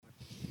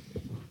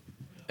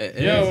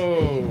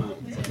Yo!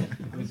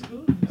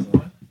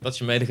 Dat is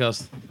je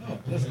medegast. Oh,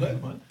 dat is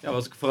leuk, man. Ja,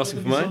 was een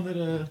verrassing voor mij.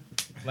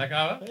 Lekker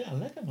ouwe? Ja,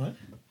 lekker, man.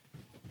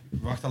 We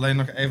wachten alleen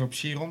nog even op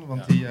Chiron,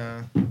 want die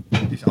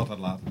is altijd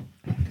laat.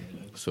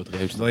 Een soort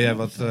reus. Wil jij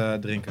wat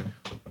drinken?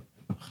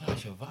 Een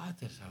glaasje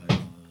water zou ik wel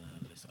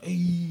lusten.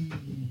 Hey,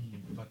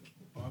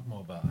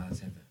 parkmobile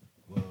aanzetten.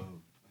 Wow.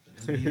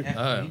 Dat is hier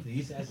echt niet.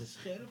 Hier zijn ze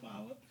scherp,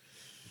 ouwe.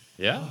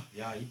 Ja? Oh,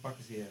 ja, hier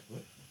pakken ze je echt, hoor.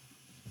 Ik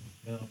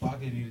ben al een paar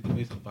keer hier de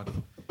wist gepakt.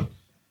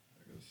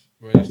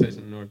 Woon je nog steeds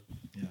in het noord?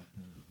 Ja.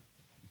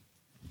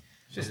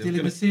 Zo stil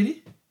in de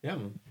serie? Ja,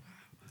 man.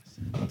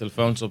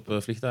 Telefoons op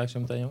vliegtuig zo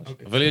meteen, jongens.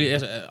 Oké. Of willen jullie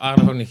eerst,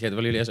 aardig ook niet gegeten,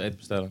 willen jullie eerst eten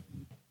bestellen?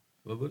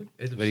 Wat wil ik?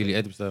 Willen jullie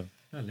eten bestellen?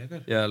 Ja,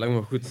 lekker. Ja, lijkt me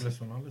wel goed. Alles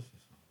van alles.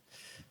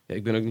 Ja,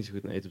 ik ben ook niet zo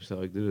goed in eten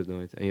bestellen. Ik doe het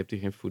nooit. En je hebt hier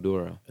geen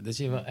Foodora. Het is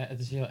hier wel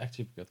echt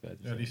super kut kwijt.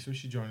 Ja, die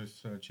sushi joint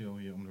is chill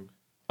hier om de hoek.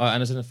 Oh, en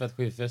er zit een vet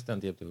goede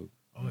vistent hier op de hoek.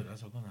 Oh, dat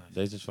is ook wel nice.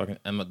 Deze is fucking...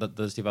 En maar dat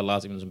is die waar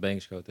laatst iemand in zijn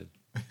been geschoten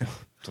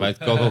is.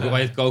 waar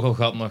je het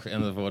kogelgat nog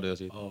in de voordeur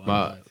ziet. Oh,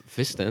 Maar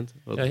vistent?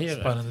 Wat, Ja, hier.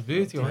 spannende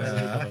buurt, jongens.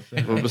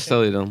 wat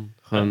bestel je dan?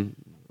 Gewoon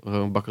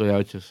een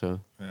bakkerjautje of zo?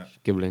 Ja.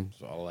 Kibbeling.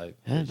 Zo allerlei...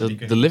 Hè? Die Dat kun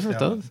je delivert niet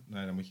dat? bestellen.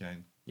 Nee, daar moet je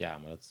heen. Ja,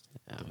 maar dat...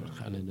 Ja, maar dat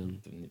ga je niet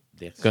doen. niet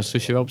dicht. Kan je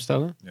sushi wel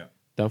bestellen? Ja.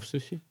 Down voor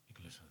sushi? Ik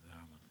lust het, ja,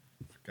 man.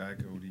 Even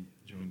kijken hoe die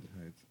joint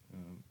heet.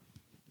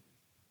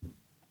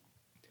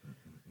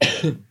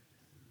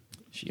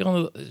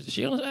 Sharon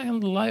is echt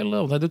een luie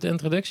lul. Hij doet de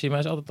introductie, maar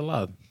hij is altijd te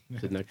laat.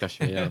 Zit naar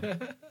kastje, ja.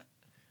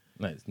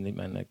 Nee, het is niet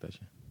mijn nektasje.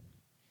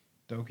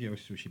 Tokyo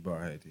Sushi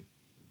Bar heet die.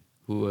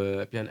 Hoe,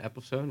 heb jij een app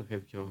of zo? Dan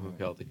geef ik je wel gewoon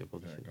geld. Ik heb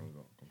ook Ja, ik kan het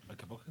wel. Komt. Ik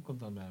heb ook geen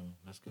contact bij me.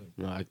 Dat is kut.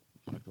 Nou, ik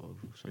maak het wel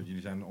over of zo.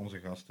 Jullie zijn onze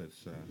gasten,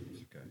 dus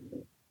is oké.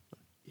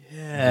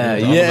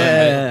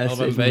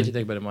 Allebei een beetje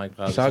dicht bij de mic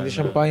praten. Zou ik de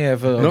champagne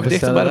even Nog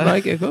dichter bij de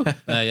mic, ik ook?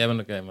 Nee, jij bent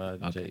oké, maar...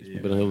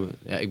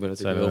 Ik ben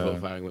natuurlijk heel veel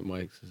ervaring met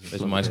mics. Dus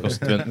Deze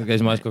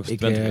mic kost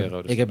 20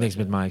 euro. Dus ik heb niks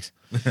met mics.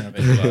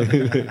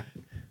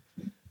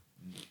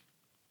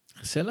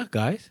 Gezellig,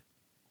 guys.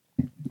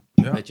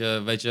 Ja.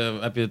 Weet je,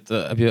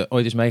 heb je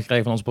ooit eens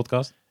meegekregen van onze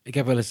podcast? Ik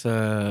heb wel eens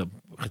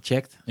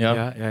gecheckt.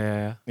 Ja?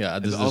 Ja. Ja,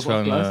 dus Heb dat is je alles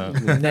gewoon...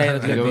 afgeluisterd? Nee,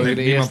 dat Ik heb lukt ook niet.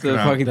 de eerste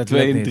gedaan. fucking Dat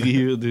 2 lukt en niet. 3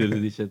 uur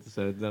duurde die shit. Dus,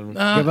 daarom... Ik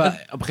heb, op een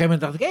gegeven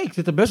moment dacht ik, ik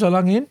zit er best wel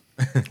lang in.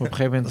 Op een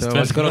gegeven moment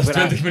was ik er ook weer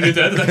uit. 20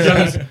 minuten, hè?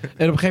 En op een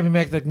gegeven moment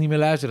merkte dat ik niet meer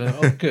luisterde. En,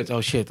 oh, kut, oh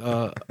shit.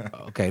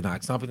 Oké, nou,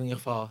 ik snap het in ieder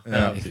geval.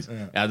 Ja, precies.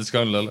 Ja, het is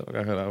gewoon lullen. We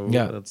gaan gewoon houden.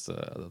 Ja. Dat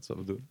is wat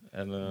we doen.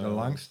 En, De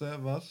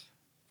langste was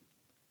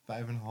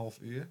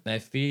 5,5 uur. Nee,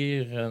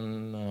 4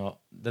 en...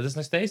 dat is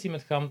nog steeds die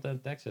met Gamt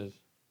en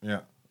Texas.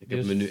 Ja. Ik heb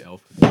Dus- me nu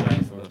 11 Ja,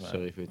 volgens mij.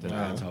 Sorry voor je tijd.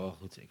 Ja, het zou wel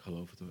goed zijn. Ik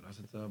geloof het hoor. Als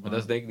het, Maar dat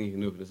is denk ik niet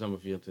genoeg. Dat zijn maar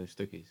 24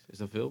 stukjes. Is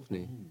dat veel of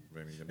niet?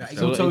 Weet niet. ja, ik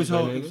Zullen moet we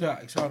sowieso... eentje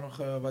Ik zou nog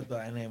wat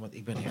bijnemen, want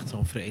ik ben echt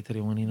zo'n vreter,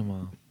 jongen. Niet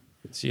normaal.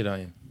 Dat zie je dan,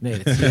 je.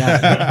 Nee, dat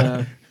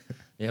ja.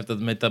 Je hebt dat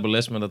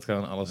metabolisme, dat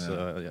gewoon alles...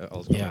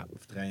 alles Ja.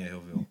 Of train je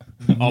heel veel?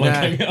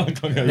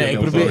 Nee,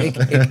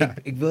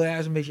 ik wil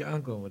juist een beetje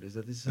aankomen. Dus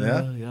dat is...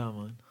 Ja?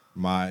 Man.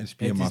 Maar in Het is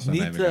spiermassa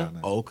neem niet... ik aan.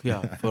 hè. ook, ja.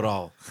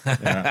 Vooral.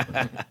 Ja.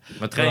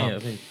 Maar train je,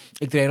 of niet?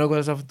 Ik train ook wel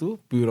eens af en toe.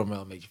 Puur om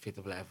wel een beetje fit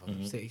te blijven. Want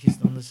op stage is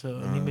het anders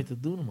niet meer te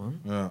doen, man.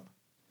 Ja.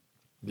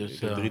 Dus, Ik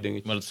heb 3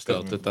 dingetjes. Maar dat is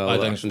besteld. Totaal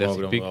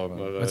uithoudingsvermogen 38 piek. dan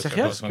wel. Maar, Wat zeg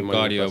je? Dat is gewoon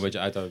cardio, een beetje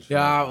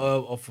uithoudingsvermogen. ja,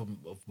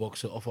 of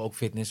boksen. Of ook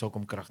fitness. Ook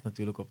om kracht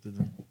natuurlijk op te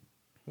doen.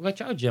 Hoe gaat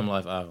jouw gym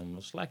life, Aaron?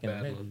 Was slecht in Ja,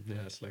 het man.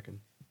 Ja, slecht.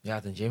 Ja,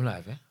 het is een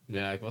gymlife, hè?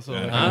 Ja, ik was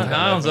wel...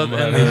 Aaron zat in de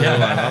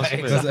gym.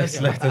 Ik was echt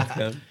slecht aan het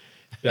gaan.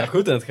 Ja,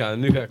 goed aan het gaan.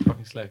 Nu ga ik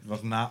fucking slecht. Het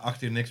was na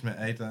 8 uur niks meer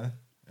eten.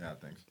 Ja,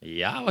 thanks.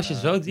 Ja, was je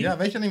zo diep? Ja,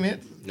 weet je niet meer?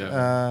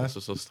 Ja, dat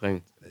was wel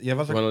streng. Jij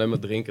was, Gewoon alleen maar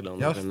drinken dan.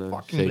 jij was en,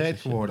 fucking steaks breed en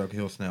shit. geworden ook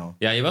heel snel.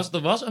 Ja,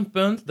 er was een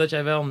punt dat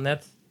jij wel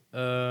net...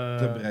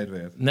 Te breed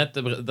werd.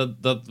 Net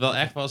dat wel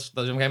echt was,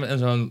 dat je op een gegeven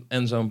moment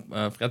in zo'n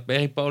Fred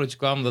Perry polootje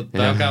kwam, dat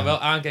bij elkaar wel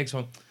aankeek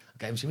van,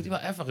 oké, misschien moet hij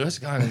wel even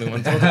rustig aan doen,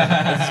 want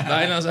het is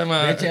bijna, zeg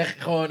maar... Weet je,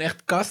 gewoon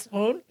echt kast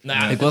gewoon?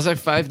 Nou, Ik was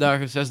echt 5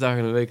 dagen, 6 dagen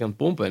in de week aan het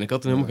pompen. En ik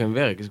had toen helemaal geen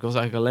werk. Dus ik was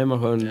eigenlijk alleen maar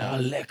gewoon... Ja,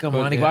 lekker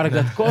man. Ik wou dat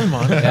ik dat kon,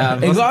 man. Ja,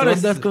 Ik wou dat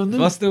ik dat kon Het doen.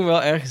 was toen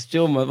wel ergens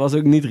chill, maar het was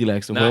ook niet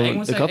relaxed. Nou, Ik ik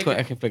moet zeggen, had ik gewoon heb-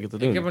 echt geen plekken te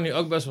doen. ik heb er nu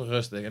ook best wel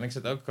rustig en ik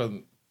zit ook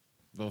gewoon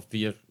wel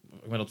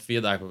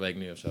 4 dagen per week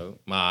nu of zo.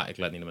 Maar ik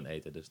let niet op mijn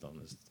eten, dus dan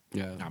is het...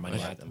 Ja, Ja, maar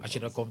niet uit. Als je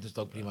dan komt, is het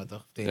ook prima,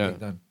 toch? Ja. Denk ik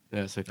dan.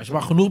 ja, zeker. Als je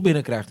maar genoeg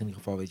binnenkrijgt in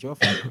ieder geval, weet je wel?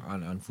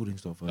 Aan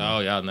voedingsstoffen. Oh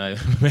ja, nee,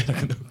 weet ik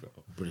het ook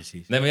wel.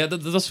 Precies. Nee, maar ja,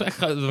 dat was echt...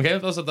 Op een gegeven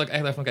moment was dat ik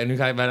echt dacht van, oké, nu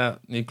ga je bijna...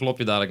 Nu klop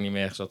je dadelijk niet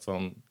meer, soort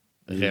van...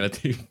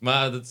 Relatief.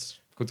 Maar dat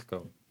is goed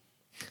gekomen.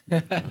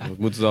 Ik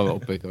moet het wel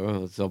oppikken hoor,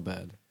 dat is wel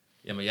bad.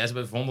 Ja, maar jij zit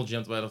bij Vondel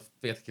Gym terwijl er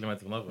 40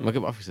 kilometer vanaf Maar ik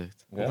heb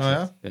afgezegd. Oh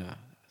ja? Ja,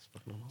 dat is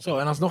toch normaal. Zo,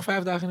 en alsnog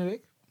 5 dagen in de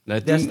week?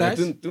 Nee,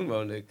 Destijds? toen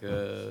woonde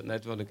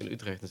ik in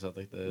Utrecht en zat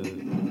ik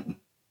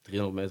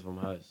 300 meter van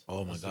mijn huis. Oh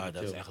my Dat is god,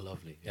 dat is chill. echt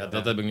lovely. Ja,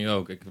 dat heb ik nu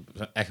ook. Ik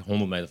ben echt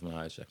 100 meter van mijn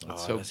huis, zeg maar.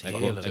 Oh, Zo, dat is Ik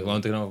heerlijk.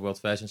 woon tegenover World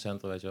Fashion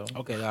Center, weet je wel.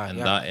 Oké, ja. En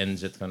ja. daarin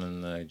zit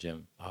gewoon een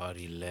gym. Oh,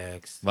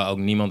 relaxed. Waar ook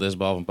niemand is,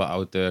 behalve een paar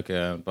oude Turken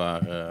en een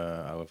paar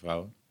oude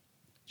vrouwen.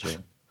 Chill.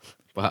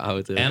 Een paar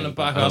oude En een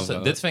paar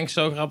gasten. Dit vind ik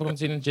zo grappig om te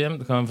zien in de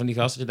gym. Gewoon van die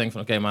gasten dat je denkt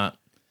van, oké, maar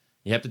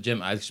je hebt de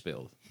gym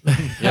uitgespeeld.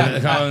 You're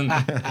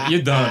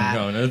done,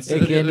 gewoon.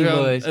 Ik ken die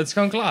boys. Het is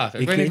gewoon klaar. Ik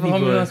weet ken niet die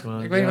waarom je boys, nog...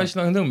 man. Ik weet niet wat je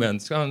nog aan het doen bent.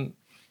 Het is gewoon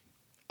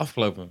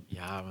afgelopen.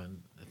 Ja, man.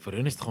 Voor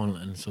hun is het gewoon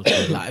een soort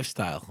van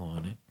lifestyle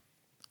gewoon, hè.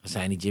 Als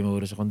zij niet gymmen,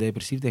 worden ze gewoon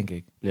depressief, denk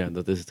ik. Ja,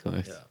 dat is het gewoon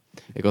echt. Ja.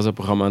 Ik was een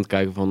programma aan het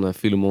kijken van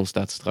Filemon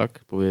staat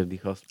strak. Probeerde die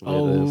gast snel Oh,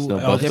 boven ik te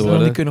heb nog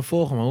worden. niet kunnen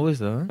volgen, maar hoe is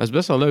dat? Het is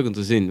best wel leuk om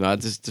te zien. Maar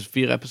het is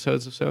 4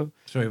 episodes of zo.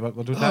 Sorry,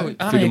 wat doet Oh, hij?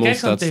 je Filemon kijkt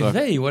gewoon staat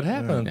tv. What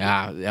happened?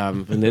 Ja,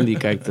 mijn vriendin die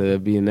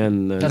kijkt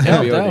BNN. Dat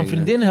helpt, hè? Een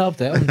vriendin helpt,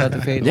 hè? Om dat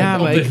tv Ja,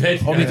 maar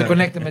om je te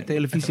connecten met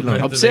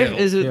televisieland. Op zich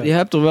is het, je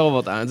hebt er wel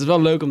wat aan. Het is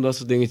wel leuk om dat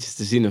soort dingetjes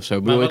te zien of zo.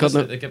 Ik bedoel,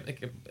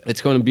 het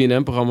is gewoon een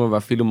BNN-programma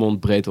waar Filemon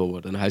breed wil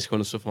worden. En hij is gewoon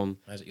een soort van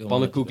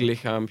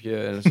pannenkoeklichaampje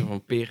en een soort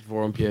van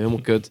perenvormpje,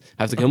 helemaal kut. Hij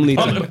heeft ook helemaal niet...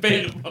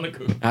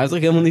 Pannenkoek. Hij heeft er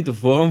ook helemaal niet de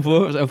vorm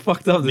voor. Zo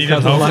fucked up. Dit Niet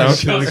gaat het online.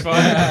 hoofd natuurlijk.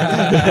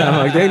 Ja,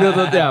 maar ik denk dat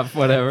dat... Ja,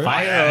 whatever.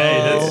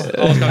 Nee, dit is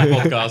alles gewoon een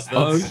podcast.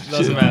 Dat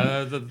is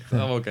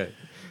allemaal oké.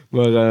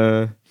 Maar,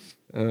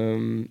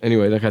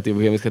 anyway, dan gaat hij op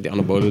een gegeven moment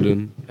anabolen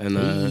doen. En,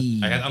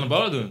 Hij gaat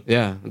anabolen doen.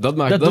 ja, dat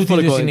Dat vond doet hij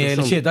ik dus wel in die hele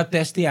interessant. shit. Dat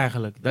test hij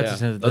eigenlijk. Dat Ja.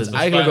 is Dat is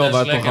eigenlijk wel waar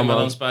het programma...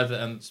 Maar dan spuiten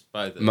en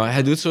spuiten. Maar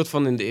hij doet soort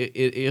van in de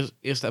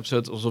eerste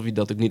episode alsof hij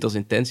dat ook niet als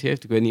intentie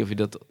heeft. Ik weet niet of hij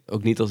dat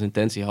ook niet als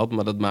intentie had,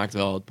 maar dat maakt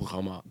wel het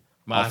programma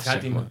Maar af, gaat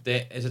zeg hij maar.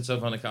 Is het zo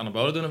van ik ga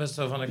anabolen doen of is het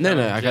zo van ik Nee, ga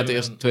hij gaat gym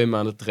eerst en- 2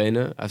 maanden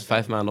trainen. Hij heeft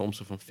 5 maanden om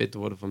zo van fit te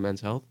worden voor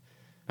Men's Health.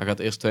 Hij gaat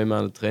eerst 2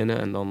 maanden trainen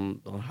en dan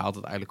haalt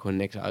het eigenlijk gewoon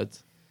niks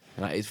uit.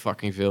 En hij eet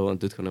fucking veel en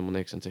doet gewoon helemaal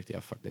niks. En dan zegt hij,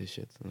 ja, fuck deze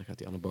shit. En dan gaat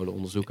hij anabolen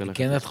onderzoeken. En Ik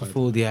dan ken gaat dat hij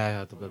gevoel die hij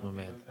had op dat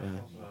moment.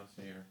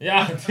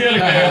 Ja,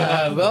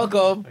 natuurlijk.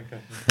 Welkom.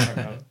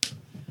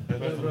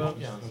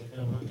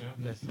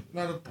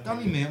 Nou, dat kan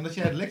niet meer, omdat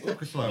jij het licht hebt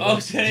gesloten. Oh,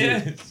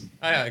 serieus?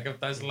 Ah ja, ik heb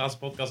tijdens de laatste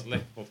podcast het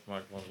licht kapot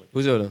gemaakt. mogelijk.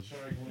 Hoezo dan?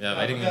 Ja,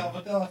 weet ik niet.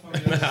 Vertel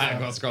even. Ja, ik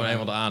was gewoon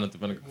helemaal aan en toen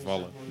ben ik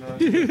gevallen.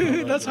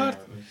 Dat is hard.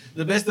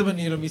 De beste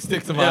manier om iets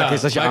stuk te maken Ja,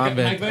 is als je maar aan ik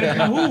weet bent. niet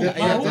meer hoe. Ja, je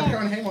Maar hebt het hoe?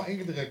 gewoon helemaal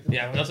ingedrukt.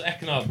 Ja, maar dat is echt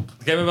knap. Ik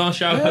geef me wel een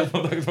shout-out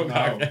van dat ik het voor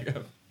elkaar krijg.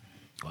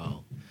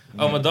 Wow.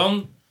 Oh, maar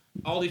dan,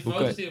 al die Hoe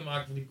foto's kan- die we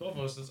maken van die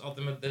covers, dat is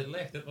altijd met dit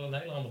licht. Dit was een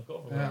hele andere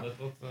cover. Ja. man.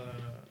 Dat,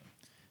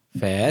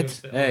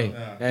 Vet. Hey.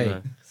 Ja. Hey.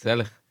 Ja,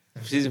 gezellig.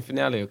 Precies een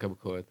finale ook, heb ik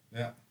gehoord.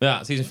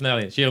 ja, season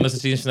finale. Sharon, dat is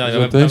de season finale. Is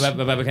We, dat we, dus? we,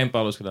 we hebben geen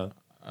paddo's gedaan.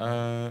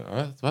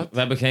 Wat? We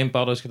hebben geen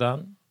paddo's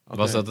gedaan.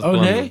 Was dat het Oh,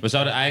 plan? nee? We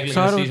zouden eigenlijk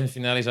Zouden in we- de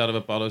season finale zouden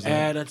we paddo's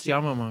doen. Dat is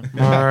jammer, man.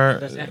 Maar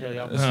Dat is echt heel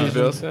jammer.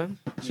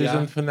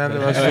 season finale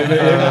was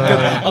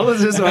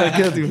Alles is wel kut.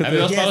 Heb je wel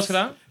eens Yes. paddo's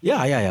gedaan?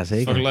 Ja,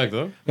 zeker. Fucking leuk,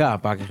 toch? Ja, een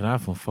paar keer gedaan.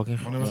 Vond ik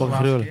fucking Wanneer was de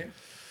fucking laatste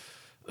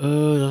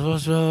gruwelijk. keer? Dat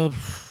was wel...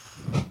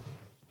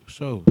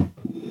 Zo.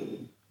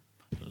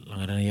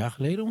 Langer dan een jaar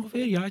geleden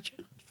ongeveer, een jaartje.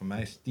 Voor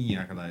mij is het 10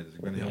 jaar geleden, dus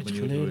ik ben heel Jaartje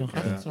benieuwd geleden, hoe ik,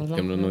 gaat het zo Ik heb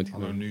hem nog nooit hoe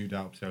we gedaan. nu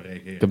daarop zou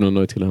reageren. Ik heb hem nog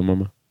nooit gedaan,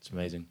 mama. Dat is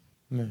amazing.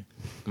 Nee,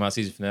 Maar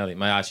season finale.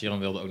 Maar ja, Sharon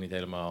wilde ook niet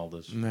helemaal,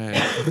 dus... nee, ik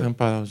ga geen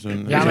paddo's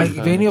doen. Ja, maar ik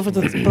weet niet of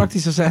het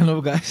praktisch zou zijn,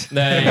 hoor, guys.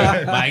 Nee,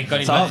 maar ik kan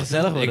niet... Het zal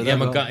gezellig worden, Ik, dat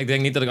maar wel. ik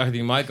denk niet dat ik achter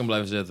die mic kan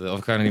blijven zitten. Of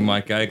ik ga naar die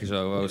mic kijken,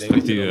 zo. Oh,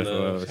 structuur.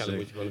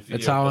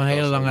 Het zou een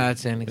hele lange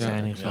uitzending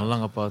zijn, in zo'n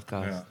lange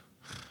podcast. Ja.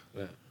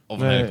 Of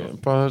een Nee, helikopter.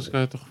 paddo's kan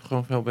je toch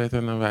gewoon veel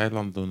beter in een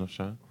weiland doen of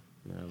zo?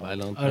 Ja,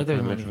 weiland. Oh, dat heb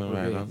ik nog Liggen niet in een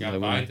geprobeerd. weiland. Ja,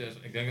 buiten is...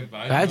 Ik denk het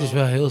buiten... Buiten is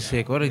wel heel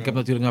sick, hoor. Ik heb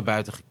natuurlijk naar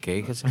buiten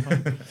gekeken, zeg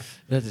maar.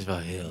 Dat is wel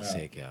heel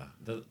sick, ja.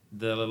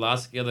 De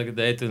laatste keer dat ik het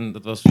deed,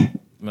 dat was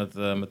met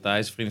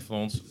Matthijs, een vriend van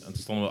ons. En toen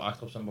stonden we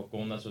achter op zijn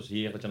balkon, net zoals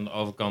hier, dat je aan de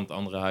overkant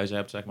andere huizen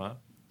hebt, zeg maar.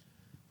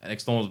 En ik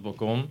stond op het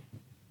balkon.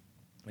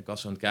 Ik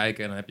was zo aan het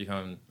kijken en dan heb je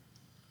gewoon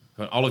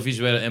alle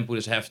visuele input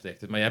is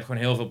heftig. Maar je hebt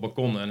gewoon heel veel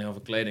balkonnen en heel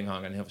veel kleding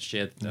hangen en heel veel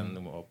shit en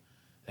noem maar op.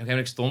 En op een gegeven moment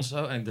ik stond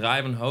zo en ik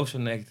draai mijn hoofd zo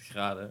 90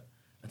 graden.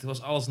 En toen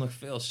was alles nog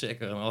veel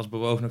sicker en alles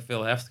bewoog nog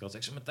veel heftiger. Dus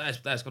ik zei,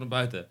 Matthijs, kom naar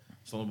buiten. Ik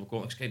stond op het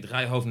balkon, ik zei,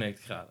 draai je hoofd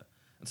 90 graden.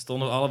 En toen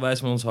stonden we allebei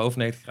met ons hoofd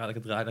 90 graden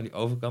gedraaid naar die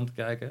overkant te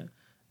kijken.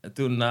 En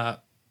toen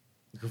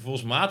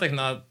gevoelsmatig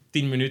na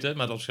 10 minuten,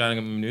 maar het was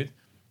waarschijnlijk een minuut,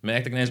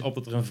 merkte ik ineens op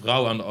dat er een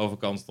vrouw aan de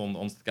overkant stond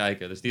ons te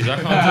kijken. Dus die zag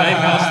gewoon 2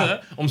 gasten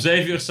om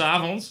 7 uur 's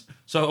avonds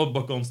zo op het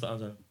balkon staan.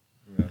 Zo.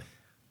 Ja.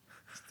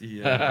 Dus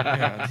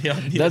die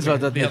had niet, Dat is wat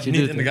dat die met had je niet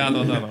doet. in de gaten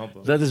wat aan de hand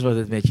was. Dat is wat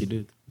het met je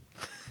doet.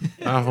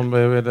 Avond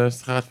ben je weer de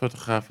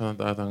straatfotograaf aan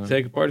het uithangen.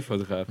 Zeker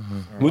partyfotograaf.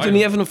 Moeten we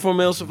niet even een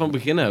formeel zo van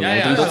beginnen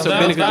hebben? Want omdat zo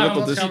daarom-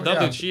 binnengedruppeld is. daarom- dat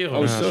doet Sharon.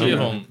 Oh, sorry.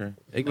 Sharon. Oké.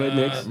 Ik weet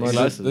niks. Maar dit-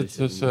 luister. Dit is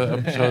dus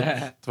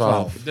episode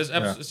 12. Dus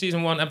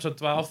season 1, episode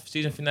 12,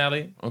 season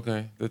finale.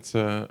 Oké, dit is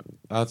de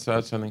laatste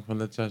uitzending van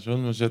dit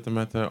seizoen. We zitten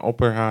met de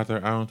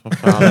opperhater Arend van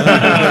Valen.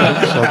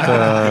 Ik zat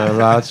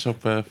laatst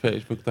op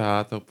Facebook te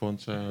haten op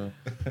ons...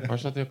 waar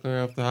zat hij ook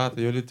weer op te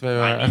haten? Jullie twee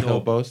waren echt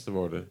heel boos te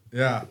worden.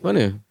 Ja.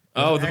 Wanneer?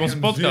 Oh, op echt onze een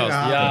podcast. zure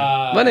hater.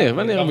 Ja. Wanneer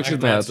kan heb ik echt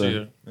zitten mensen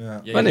haten?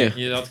 sturen. Ja. Wanneer?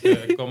 Je had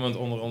comment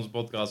onder onze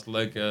podcast,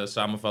 leuke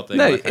samenvatting.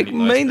 Nee, maar ga ik niet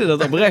luisteren. meende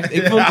dat oprecht.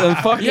 Ik vond het een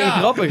fucking Ja,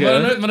 grappige.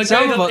 maar dan kan je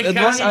samenvat- dat- ik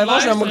ga niet hij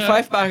was namelijk luisteren.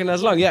 5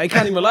 pagina's lang. Ja, ik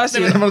ga niet meer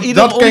luisteren. Nee, maar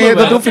Ieder dat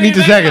onderwerp- hoef je niet te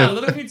kun zeggen. weghalen,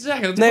 Dat hoef je niet te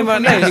zeggen. Dat Nee, komt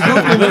maar van nee, niks. ik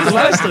hoef niet meer te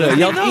luisteren.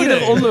 Je had Niet ieder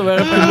nodig.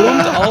 onderwerp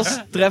genoemd als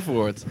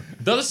trefwoord.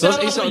 Dat is het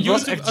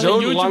was echt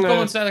zo'n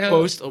lange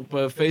post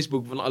op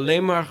Facebook van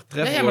alleen maar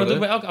trefwoorden. Ja, maar dat doe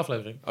ik bij elke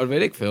aflevering. Oh, dat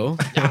weet ik veel.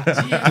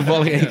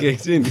 Toevallig 1 keer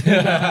gezien.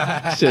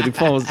 Shit, ik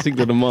val wat ziek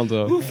door de mand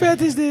hoor. Hoe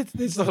vet is dit?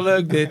 Dit is toch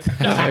leuk dit?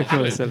 Ja, ik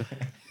wil het stellen.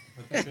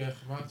 Wat heb je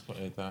gemaakt voor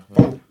eten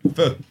eigenlijk?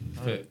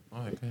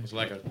 Dat is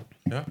lekker.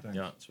 Ja?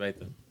 Ja,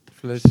 zweten.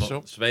 Vlees is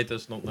op. Zweten,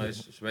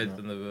 snotneus,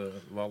 zwetende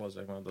wallen,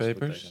 zeg maar. Dat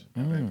Pepers?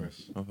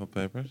 Pepers. Nog wel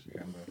pepers.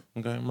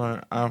 Oké,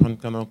 maar Aaron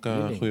kan ook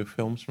goede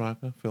films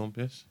maken,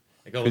 filmpjes.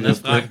 Ik wilde net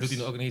vragen, doet hij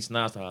nog ook nog iets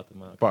naast haten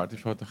maken?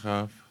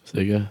 Partyfotograaf.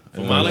 Zeker.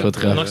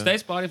 Nog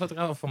steeds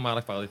partyfotograaf of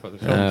voormalig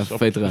partyfotograaf?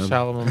 Veteraan.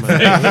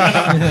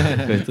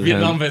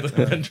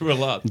 Vietnam-veteraan, been through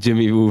a lot.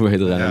 Jimmy Woo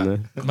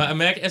veteraan. Maar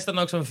merk, is dat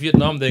dan ook zo'n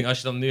Vietnam-ding als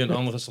je dan nu een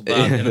andere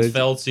soldaat in het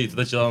veld ziet,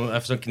 dat je dan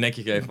even zo'n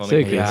knekje geeft van...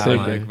 Zeker,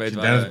 zeker. Ik weet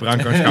Dennis waar...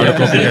 Branco een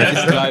schouderklopje Je geeft.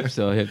 hebt je stripes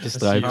al, je hebt je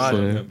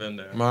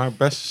stripes. Maar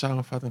beste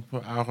samenvatting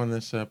voor Aaron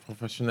is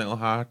professioneel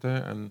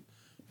haarten en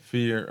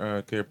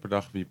 4 keer per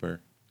dag wieper.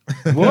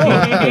 Wow.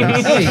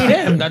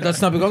 Hey, damn, dat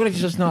snap ik ook dat je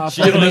zo snel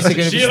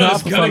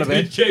afgevallen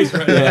bent.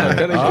 Ja,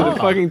 kan ik de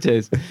fucking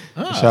chase.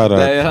 Shout-out.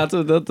 Nee,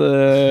 hadden we dat...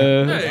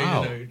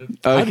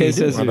 Oké,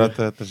 6 uur. Maar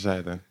dat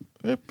terzijde.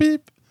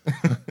 Piep.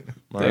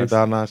 Maar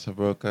daarnaast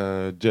hebben we ook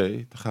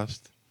Jay, de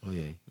gast. Oh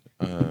jee.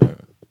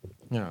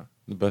 Ja,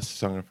 de beste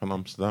zanger van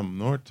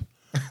Amsterdam-Noord.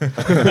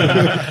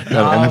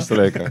 Ja,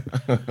 omstreken.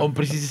 Om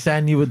precies te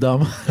zijn,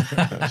 Nieuwedam.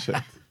 Shit.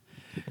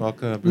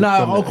 Welke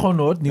Nou, ook gewoon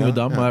Noord,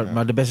 Nieuwedam,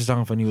 maar de beste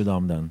zanger van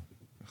Nieuwedam dan.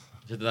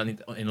 Zit er daar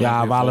niet in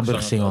Ja,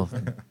 Walenburg single.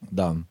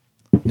 Dan.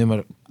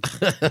 Nummer...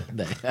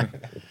 Nee.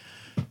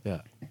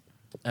 Ja.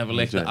 En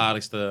wellicht de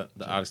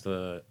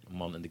aardigste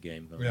man in de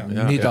game. Ja.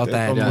 Ja, Niet ja,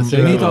 altijd. ja, Ja,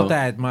 zeker niet wel.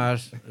 altijd, maar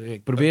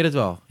ik probeer het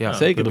wel. Ja,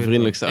 Zeker de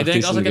vriendelijkste Ik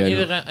denk, artiest in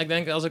de game. ik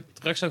denk als ik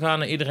terug zou gaan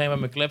naar iedereen waar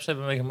mijn clips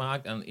hebben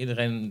meegemaakt en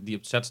iedereen die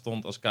op set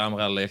stond als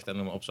camera ligt en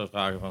hem op zou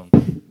vragen van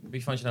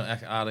wie vond je nou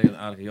echt aardig, een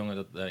aardige jongen,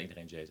 dat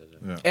iedereen Jay zou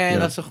zeggen. En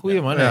dat is een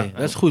goeie man. Nee,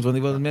 dat is goed, want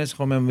ik wil dat mensen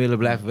gewoon met me willen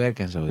blijven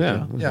werken en zo.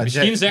 Ja. Ja,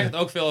 Misschien zegt het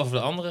ook veel over de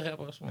andere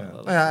rappers. Maar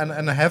dat- Nou ja,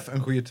 en Hef een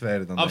goede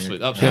tweede dan.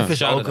 absoluut. Hef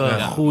is ook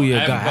een goeie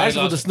guy. Hij is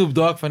wel de Snoop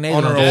Dogg van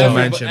Nederland. Honorable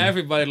mention.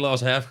 Everybody loves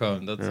Hef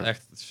gewoon. Dat is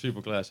echt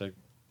super classic.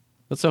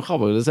 Dat is zo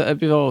grappig. Dat heb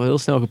je wel heel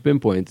snel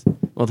gepinpoint.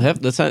 Want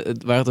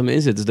waar het hem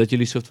in zit, is dat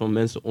jullie soort van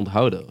mensen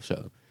onthouden of zo.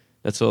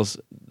 Net zoals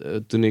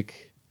toen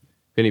ik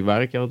weet niet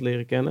waar ik jou had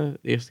leren kennen,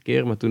 de eerste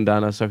keer. Maar toen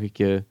daarna zag ik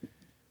je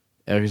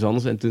ergens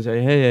anders. En toen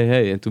zei je,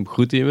 hey. En toen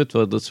groette je me.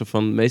 Terwijl dat soort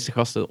van, de meeste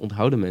gasten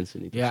onthouden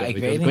mensen niet. Ja, zo, ik je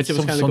weet wel. niet. Ik had je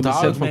Soms waarschijnlijk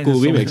op de set van onthouden Cool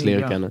mensen, Remix soms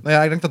leren niet, kennen. Nou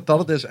ja, ik denk dat dat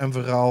het is. En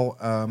vooral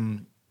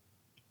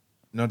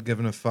not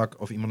giving a fuck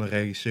of iemand een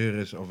regisseur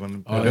is of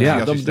een Ja, dat bedoel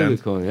productieassistent.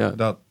 ik gewoon,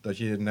 ja. Dat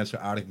je net zo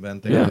aardig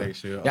bent tegen Ja. de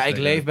regisseur. als Ja, ik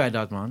tegen- leef bij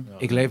dat, man. Ja.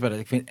 Ik leef bij dat.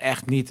 Ik vind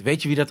echt niet...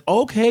 Weet je wie dat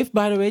ook heeft,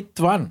 by the way?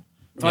 Twan.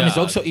 Twan Ja, is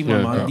ook zo iemand,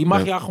 ja, man. ja, Die mag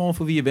ja. jou gewoon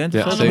voor wie je bent.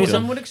 Ja, Gewoon, zeker.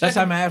 Dan moet ik dat zeggen,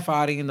 zijn mijn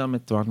ervaringen dan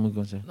met Twan, moet ik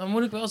wel zeggen. dan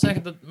moet ik wel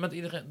zeggen dat met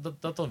iedereen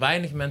dat er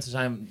weinig mensen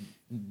zijn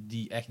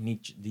die echt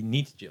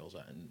niet chill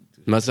zijn.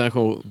 Maar het zijn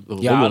gewoon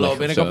rommelig. Ja, hallo, ben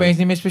of ik zo. opeens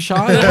niet meer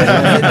speciaal?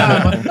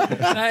 Ja, man. Nee,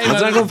 Maar het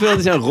zijn gewoon veel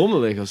die zijn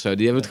rommelig of zo.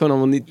 Die hebben het gewoon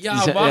allemaal niet... die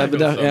Ja, zijn- waar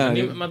bedacht-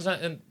 ja, maar er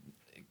zijn,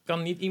 ik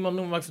kan niet iemand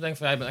noemen waar ik van denk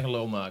van jij bent echt een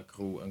Loma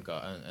crew en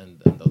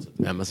dat soort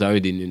dingen. ja, maar zou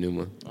je die nu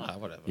noemen? Ah,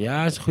 whatever.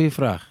 Ja, dat is een goede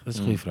vraag. Dat is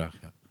een goede vraag,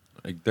 ja.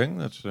 Ik denk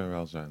dat ze er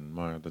wel zijn,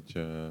 maar dat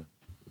je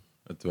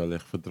het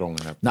wellicht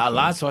verdrongen hebt. Nou,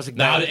 laatst was ik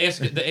Nou, daar... de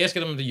eerste keer dat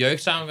we met de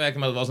jeugd samenwerken,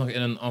 maar dat was nog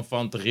in een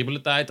enfant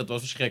terrible tijd, dat was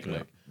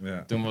verschrikkelijk.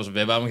 Ja. Toen was we op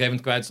een gegeven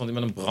moment kwijt, stond hij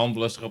met een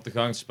brandblusser op de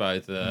gang te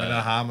spuiten. Met een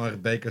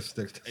hamer,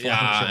 bekerstuk.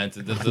 Ja,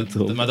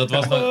 en maar dat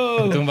was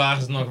nog, toen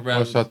waren ze nog...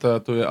 Was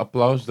dat toen je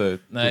applaus deed?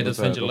 Nee, Toen dat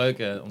het, vind je of- leuk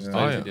hè, onze Ja.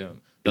 tweede Oh, ja. video.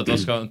 Dat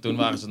was gewoon, toen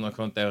waren ze nog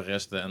gewoon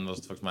terroristen en was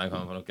het volgens mij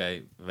gewoon van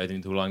oké, we weten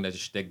niet hoe lang deze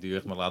stick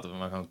duurt, maar laten we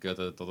maar gewoon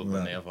kutten tot we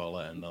Ja.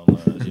 neervallen en dan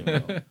zien we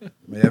wel.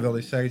 Maar jij wilde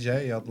iets zeggen,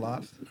 Jay? Je had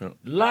laatst.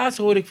 Laatst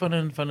hoorde ik van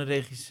een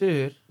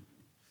regisseur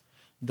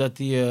dat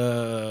hij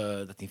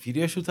een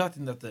videoshoot had.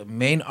 En dat de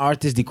main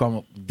artist, die kwam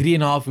op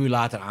 3,5 uur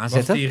later Was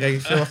aanzetten. die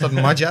regisseur, was dat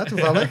Madja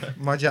toevallig?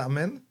 Madja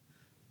Amen?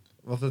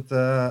 Was het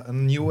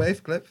een New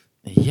Wave clip?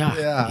 Ja,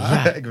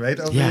 Ja, ik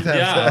weet ook Ja. niet.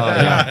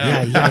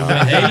 Het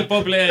Een hele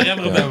populaire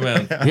rapper op dit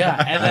moment.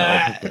 Ja,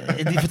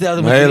 en die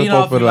vertelde me Een hele 3,5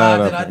 uur populaire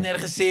later, rapper. had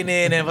nergens zin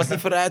in en was niet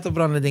vooruit te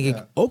branden. Dan denk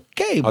ik, Ja.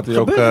 oké, Had hij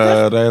ook gebeurt het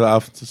echt? de hele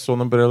avond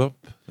zonnebril op?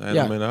 De hele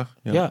Ja. middag?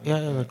 Ja,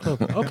 dat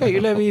klopt. Oké,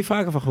 jullie hebben hier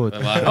vaker van gehoord.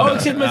 We waren- Oh, ik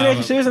zit met Ja,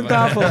 regisseurs aan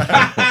tafel.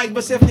 Ik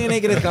besef nu in één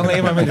keer, dit kan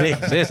alleen maar met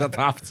regisseurs aan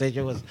tafel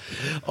zitten, jongens.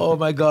 Oh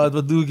my god,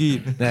 wat doe ik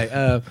hier? Nee,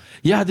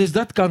 ja, dus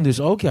dat kan dus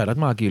ook. Ja, dat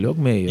maken jullie ook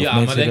mee. Of Ja, maar,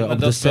 mensen denk, op maar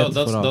de dat, is wel, set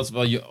dat, is- vooral. dat is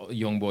wel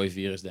Youngboy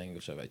virus denk ik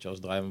of zo, weet je. Als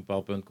het draai op een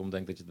bepaald punt komt,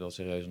 denk ik dat je het wel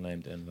serieus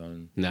neemt. En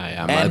gewoon... Nou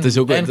ja, maar En, het is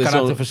ook... en het is wel-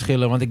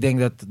 karakterverschillen, want ik denk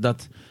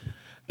dat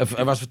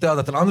er was verteld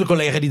dat een andere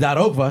collega die daar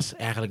ook was,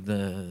 eigenlijk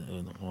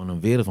gewoon een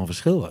wereld van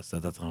verschil was.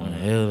 Dat gewoon een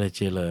hele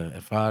chille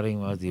ervaring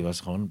was. Die was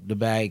gewoon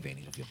erbij. Ik weet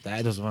niet of hij op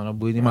tijd was, maar dat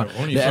boeit niet. Maar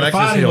Ronnie de Flex is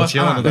ervaring heel was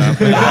chill aan. inderdaad.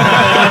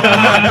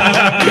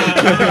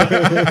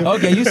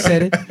 Oké, you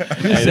said it.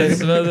 You Hey, said dit is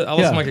it. wel-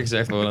 alles Ja. mag ik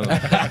gezegd worden.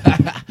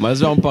 Maar het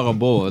is wel een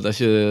parabool. Want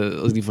als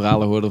ik die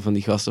verhalen hoorde van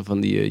die gasten van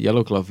die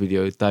Yellow Club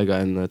video, Tyga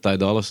en Ty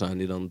Dolla $ign,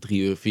 die dan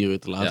 3 uur, 4 uur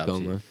te laat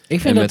komen. Ik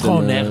vind dat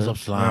gewoon nergens op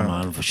slaan,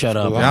 man. Shut up.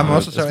 Ja, maar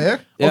was het zo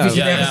erg? Of is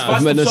je nergens vast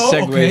of met een of zo?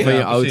 segway van je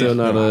Ja, auto precies.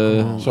 naar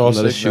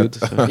de shoot.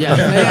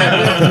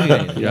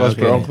 Ik was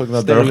per ongeluk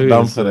naar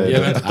Durgedam gereden. Jij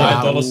bent de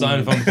Ty Dolla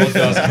 $ign van de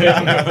podcast.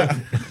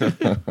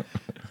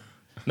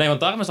 Nee, want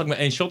daarom is ook maar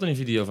 1 shot in die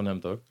video van hem,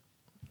 toch?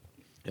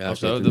 Ja, Of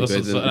zo. Dat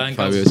was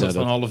eigenlijk een soort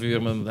van half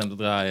uur met hem te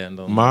draaien. En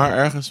dan... Maar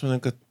ergens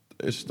vind ik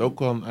is het ook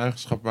wel een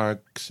eigenschap waar ik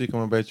stiekem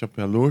een beetje op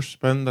jaloers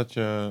ben. Dat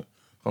je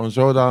gewoon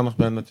zodanig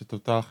bent dat je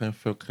totaal geen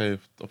fuck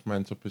geeft of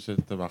mensen op je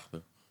zitten te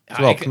wachten.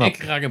 Ja,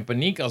 ik raak in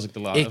paniek als ik te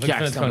laat ben. Ik vind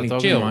het gewoon niet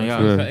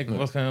chill. Ik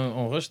word gewoon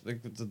onrustig.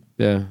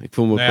 Ik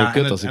voel me ook gewoon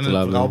kut als ik te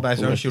laat ben. Vooral bij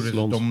zo'n shoot is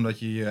het dom dat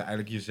je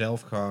eigenlijk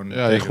jezelf gewoon...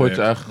 Ja, je gooit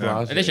je eigen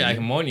glazen. Het is je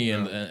eigen money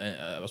en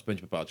als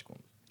puntje bij paaltje komt.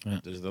 Ja.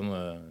 Dus dan,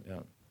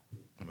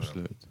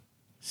 Absoluut.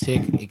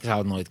 Sick, ik zou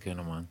het nooit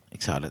kunnen, man.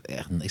 Ik zou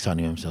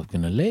niet met mezelf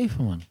kunnen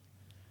leven, man.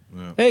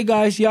 Ja. Hey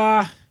guys,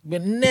 ik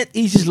ben net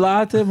ietsjes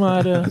later,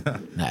 maar...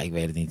 nee, ik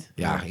weet het niet.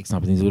 Ja, ik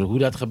snap het niet hoe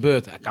dat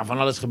gebeurt. Er kan van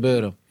alles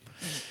gebeuren.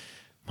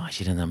 Maar als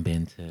je er dan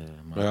bent...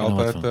 ben je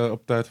altijd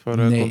op tijd voor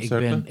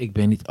concerten? Nee, ik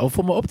ben niet...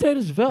 voor mijn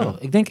optredens wel. Ja.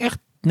 Ik denk echt 90%,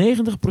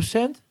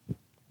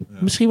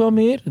 misschien wel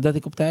meer, dat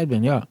ik op tijd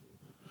ben, ja.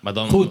 Maar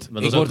dan, goed,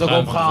 maar ik word ook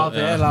opgehaald.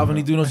 Hè? Laten we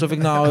niet doen alsof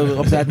ik nou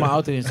op tijd mijn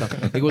auto instap.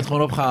 Ik word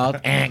gewoon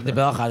opgehaald. De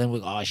bel gaat en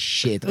dan denk ik,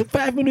 shit.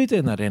 5 minuten.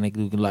 En dan ren ik,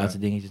 doe ik de laatste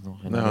dingetjes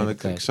nog. Nou,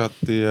 ik zat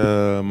die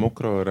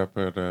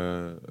Mokro-rapper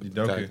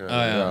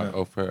kijken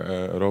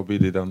over Robbie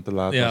die dan te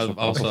laat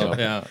was.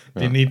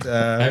 Die niet...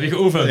 heb je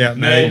geoefend? Ja,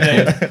 nee.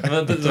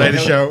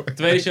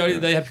 Tweede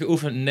show die heb je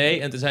geoefend, nee.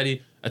 En toen zei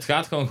hij, het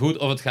gaat gewoon goed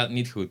of het gaat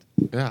niet goed.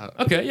 Ja.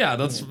 Oké,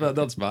 dat is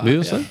waar. Wie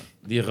was dat?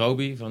 Die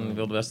Robbie van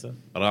Wilde Westen.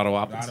 Raro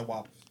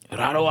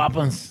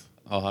Wapens.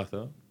 Al hard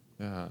hoor.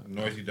 Ja. Een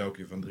noisy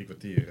docu van 3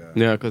 kwartier.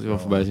 Ja, ik had er wel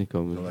voorbij zien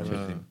komen.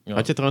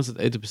 Had je trouwens het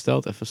eten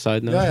besteld? Even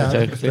side note. Ja, had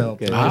jij besteld.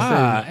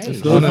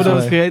 Voordat we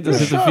het vergeten, dan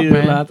zitten 4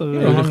 uur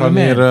later. Jullie gaan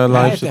hier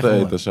live zitten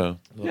eten zo.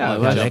 Ja,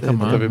 lekker man.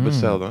 Wat heb je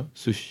besteld dan?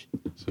 Sushi.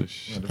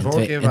 De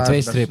vorige keer en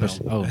 2 strippers.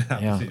 Oh,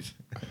 ja. Precies.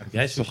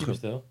 Jij sushi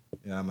besteld?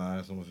 Ja,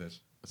 maar zonder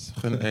vis. Dat is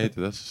geen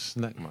eten, dat is een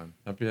snack man.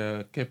 Heb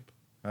je kip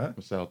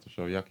besteld of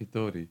zo?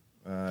 Yakitori.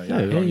 Je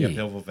hebt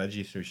heel veel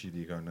veggie sushi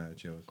die gewoon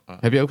chill is.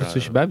 Heb je ook wat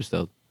sushi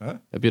bijbesteld?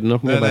 Heb je er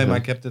nog meer bij? Nee, maar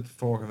ik heb dit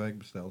vorige week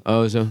besteld.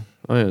 Oh, zo.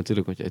 Oh ja,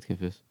 natuurlijk, want je eet geen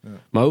vis. Ja.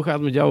 Maar hoe gaat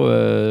het met jouw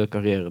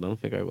carrière dan?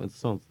 Vind ik wel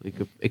interessant.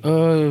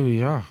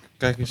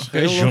 Kijk eens,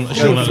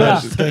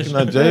 journalist. Kijk je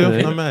naar Jay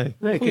of naar mij?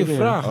 Nee, goeie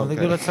vraag, want ik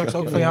wil dat straks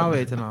ook van jou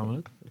weten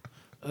namelijk.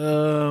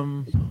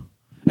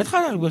 Het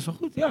gaat eigenlijk best wel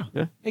goed, ja.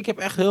 Ik heb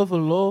echt heel veel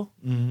lol.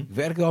 Ik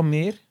werk wel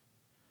meer.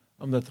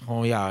 Omdat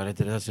gewoon, dat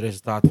is het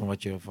resultaat van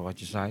wat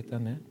je zaait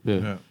dan, hè.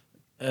 Ja.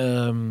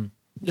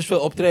 Dus veel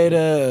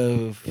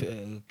optreden,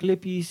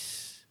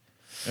 clipjes,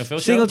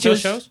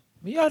 singeltjes. Veel shows?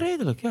 Ja,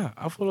 redelijk, ja.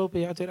 Afgelopen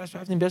jaar,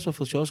 2015, best wel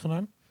veel shows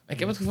gedaan. Ik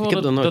heb het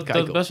gevoel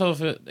dat best wel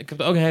veel... Ik heb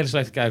er ook een hele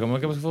slechte kijk op, maar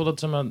ik heb het gevoel dat,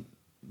 zeg maar,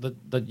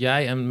 dat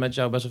jij en met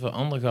jou best wel veel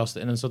andere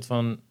gasten in een soort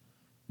van...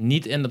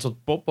 Niet in dat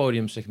soort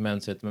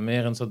poppodium-segment zit, maar meer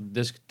in een soort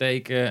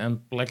discotheken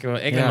en plekken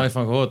waar ik er nooit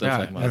van gehoord heb,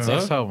 zeg maar. Dat is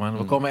echt zo, man.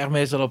 We komen echt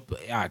meestal op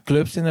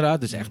clubs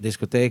inderdaad, dus echt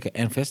discotheken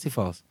en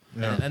festivals.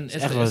 Ja. En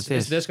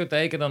is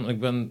discotheken dan... Ik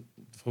ben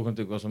vroeger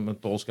natuurlijk was met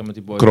Polska met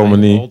die boy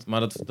Krommenie.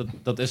 maar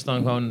dat is dan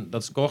gewoon...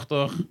 Dat is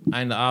korter,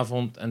 einde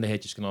avond en de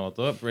hitjes knallen,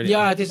 toch?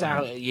 Ja, het is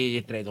eigenlijk...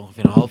 Je treedt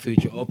ongeveer een half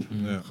uurtje op,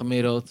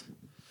 gemiddeld.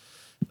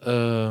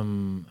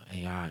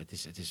 Het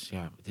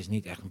is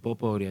niet echt een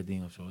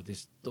poppodia-ding of zo. Het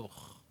is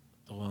toch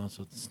wel een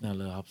soort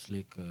snelle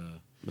hapslik.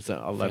 Er zijn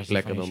allerlei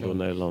plekken dan door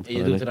Nederland. En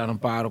je doet er dan een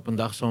paar op een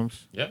dag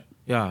soms. Ja?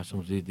 Ja,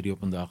 soms doe je 3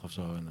 op een dag of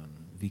zo. En dan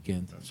een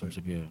weekend. Soms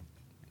heb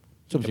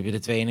je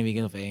er 2 in een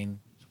weekend of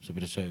 1. Soms heb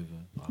je er 7.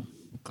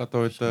 Ik had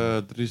ooit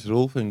Dries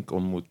Rolfink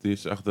ontmoet. Die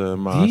is echt de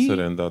master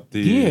in dat.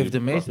 Die heeft de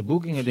meeste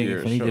boekingen, denk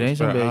ik, van iedereen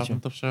zo'n beetje.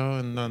 Of zo,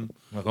 en dan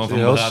maar gewoon van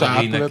heel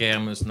zakelijk naar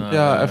kermis.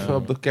 Even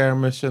op de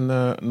kermis in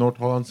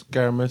Noord-Hollandse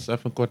kermis. Even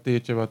een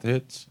kwartiertje wat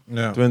hits.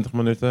 20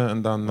 minuten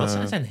en dan... Wat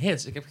zijn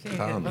hits? Ik heb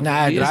geen... Nee,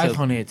 hij draait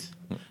gewoon hits.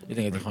 Ik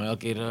denk dat hij gewoon elke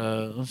keer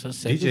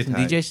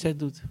een DJ-set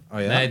doet.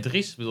 Oh, ja? Nee,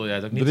 Dries bedoel jij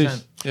het ook niet Dries,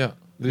 zijn? Ja.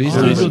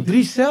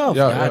 Dries zelf?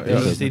 Ja,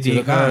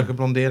 die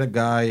geblondeerde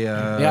guy.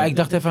 Ja, ik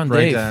dacht even aan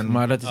Dave,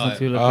 maar dat is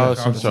natuurlijk een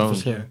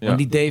verschil. Want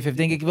die Dave heeft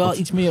denk ik wel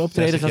iets meer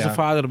optredens dan zijn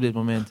vader op dit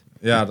moment.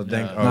 Ja, dat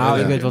denk ik ook. Nou,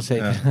 ik weet wel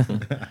zeker.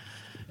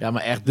 Ja,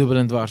 maar echt dubbel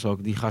en dwars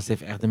ook. Die gast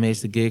heeft echt de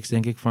meeste gigs,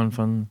 denk ik,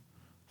 van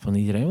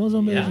iedereen wel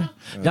zo'n beetje.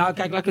 Nou,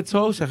 kijk, laat ik het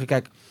zo zeggen.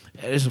 Kijk,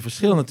 er is een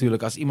verschil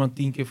natuurlijk. Als iemand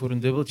 10 keer voor een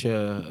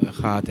dubbeltje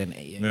gaat en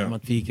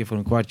iemand 4 keer voor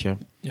een kwartje.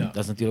 Ja. Dat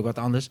is natuurlijk wat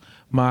anders.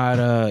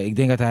 Maar ik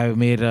denk dat hij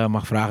meer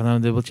mag vragen dan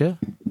een dubbeltje.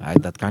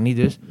 Dat kan niet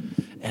dus.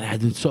 En hij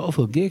doet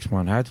zoveel gigs,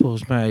 man. Hij had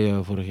volgens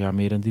mij vorig jaar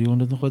meer dan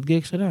 300 nog wat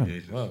gigs gedaan.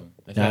 Wow.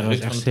 Hij was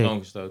echt van de troon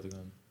gestoten dan.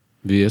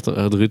 Wie heeft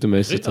Ruud de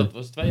meeste? Ruud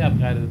was 2 jaar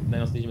rijden het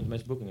Nederlands DJ met de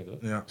meeste boekingen, toch?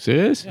 Ja.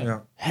 Serieus?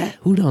 Ja. Hè?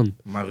 Hoe dan?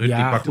 Maar Ruud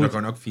die pakte er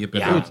gewoon ook 4 per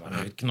dag. Ja,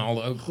 Ruud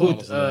knalde ook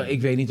goed.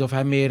 Ik weet niet of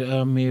hij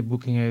meer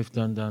boekingen heeft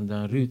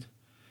dan Ruud.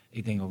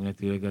 Ik denk ook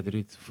natuurlijk dat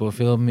Ruud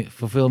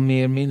voor veel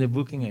minder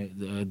boekingen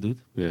doet.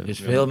 Ja. Dus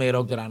veel meer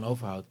ook eraan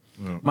overhoudt.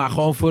 Ja. Maar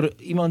gewoon voor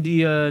iemand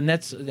die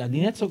net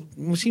zo...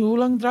 Misschien, hoe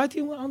lang draait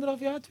hij? 1,5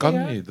 jaar? 2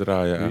 jaar? Kan niet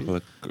draaien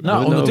eigenlijk.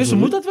 Nou, ondertussen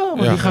moet dat wel.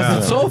 Want die gast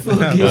heeft zoveel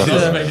keer...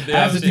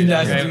 Hij heeft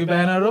er 10.000 uur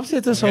bijna erop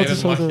zitten.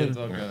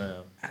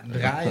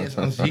 Draaien is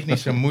aan zich niet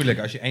zo moeilijk.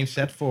 Als je 1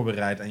 set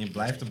voorbereidt en je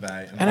blijft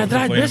erbij. En hij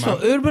draait best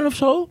wel urban of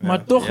zo,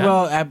 maar toch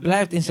wel, hij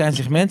blijft in zijn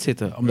segment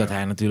zitten. Omdat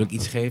hij natuurlijk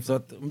iets geeft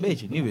dat een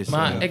beetje nieuw is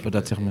voor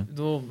dat segment. Ik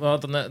bedoel, we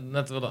hadden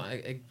net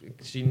ik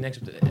zie niks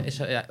op de...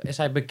 Is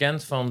hij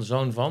bekend van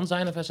Zoon van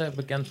zijn of is hij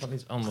bekend van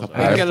iets anders? Ik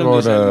ken hem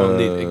dus helemaal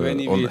niet. Ik weet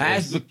niet wie het Hij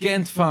is. is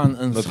bekend van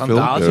een Dat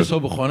schandaaltje, filmpje. zo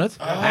begon het.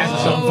 Hij is er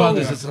zo van,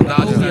 dus het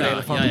schandaaltje is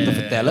relevant om te Er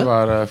vertellen.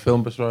 waren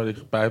filmpjes waar hij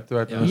gepijpt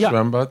werd in een Ja.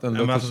 zwembad. En En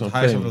dat maar is het zo'n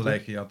huis op film. de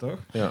leeg gehad, toch?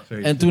 Ja.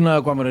 Zoiets. En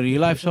toen kwam er een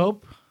real life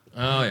soap. Oh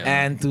ja.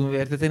 En toen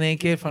werd het in één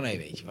keer van, hey,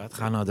 weet je wat,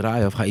 ga nou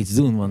draaien of ga iets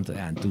doen. Want ja,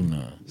 en toen...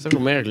 Het is ook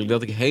opmerkelijk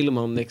dat ik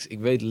helemaal niks... Ik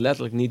weet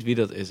letterlijk niet wie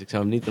dat is. Ik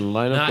zou hem niet een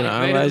line-up kunnen ik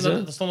weet aanwijzen.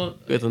 het,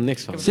 Ik weet er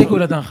niks van. Zeker hoe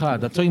dat dan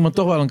gaat. Dat zo iemand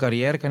toch wel een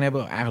carrière kan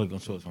hebben. Eigenlijk een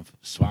soort van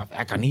zwaar.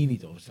 Hij kan hier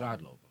niet over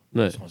straat lopen.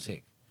 Nee. Dat is gewoon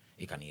sick.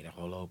 Ik kan hier echt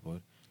wel lopen hoor.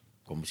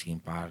 Kom misschien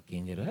een paar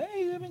kinderen. Hé,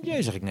 daar ben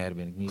jij. Zeg ik, nee, dat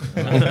ben ik niet.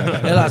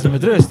 Helaas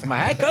met rust.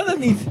 Maar hij kan het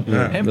niet.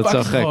 Hem dat is pakt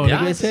wel het gek. gewoon. Ja, ik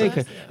weet dat is zeker.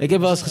 echt, Ik heb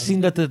wel eens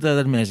gezien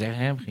dat mensen echt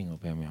hem gingen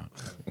op hem. Ja.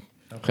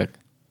 Gek.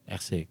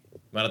 Echt sick.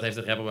 Maar dat heeft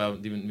de rapper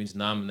wel, die wiens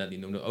naam net niet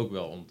noemde, ook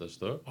wel ondertussen,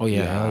 toch? Oh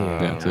ja,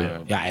 ja. tuurlijk.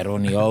 Ja, en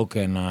Ronnie ook.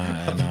 En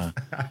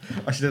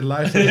Als je dit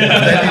luistert,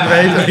 dan denk ik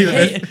weten wie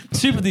het is.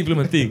 Super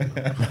diplomatiek.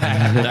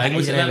 Ja, ik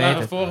moest Iedereen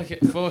weet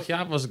het. vorig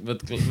jaar was ik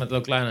met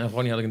Lil Kleine en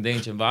Ronnie had ik een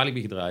dingetje in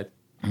Walibi gedraaid.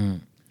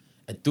 Mm.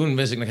 En toen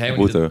wist ik nog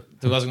helemaal niet...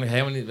 Toen was ik nog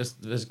helemaal niet...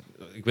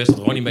 Ik wist dat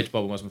Ronnie een beetje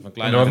poppen was, maar van En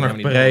Kleine... dat was had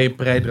ik nog helemaal niet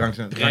pre-dranks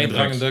en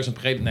Pre-drank en drugs en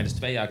pre... Nee, dat is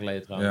 2 jaar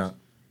geleden trouwens. Ja.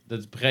 Dat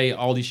is pre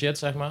al die shit,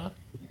 zeg maar.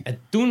 En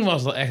toen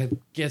was dat echt dat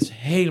kids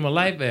helemaal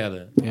lijp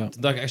werden. Ja.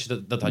 Toen dacht ik, als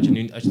je dat had je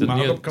nu... Als je dat Maar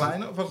nu ook op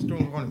kleine, of was het toen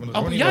gewoon... want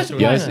Oh, Ronnie juist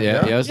was op toen-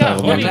 Kleine. Juist Ja,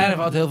 daarom. Ja, Ronnie- Kleine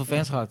heeft altijd heel veel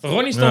fans gehad.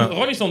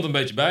 Ronnie stond een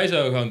beetje bij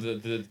zo, gewoon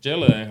te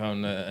chillen en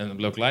gewoon... en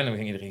Lil Kleine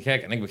ging iedereen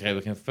gek. En ik begreep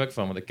er geen fuck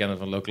van, want ik kende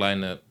van Lil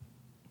Kleine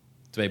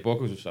 2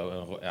 pokkels of zo.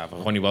 En van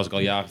Ronnie was ik al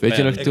jaren Weet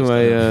je fan. nog toen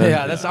wij...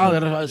 Ja,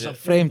 dat is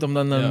vreemd om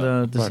dan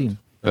Ja. te zien.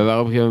 We waren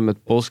op een gegeven moment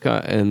met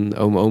Polska en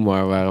oom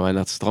Omar waren wij naar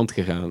het strand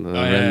gegaan.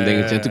 En, een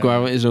dingetje. En toen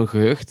kwamen we in zo'n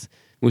gehucht.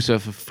 Moesten we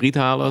even friet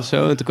halen of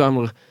zo. En toen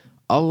kwamen er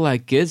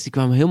allerlei kids. Die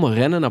kwamen helemaal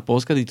rennen naar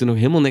Polska. Die toen nog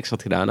helemaal niks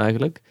had gedaan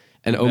eigenlijk.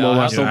 En oom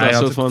Omar stond hij daar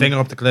had soort van... vinger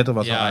op de klitter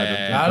was Ja, al uit. ja,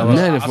 ja. Ja, Dat dat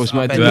was- Nee, volgens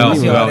mij bij toen de niet.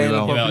 Disney Wel, waren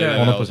wel. redelijk Jawel, populair.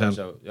 jawel, 100%.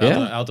 sowieso.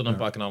 Ja? Hij had er een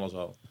paar en alles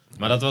al.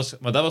 Maar dat was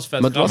vet Maar het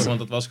grappig, was- want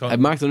het was gewoon...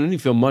 Hij maakte nog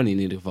niet veel money in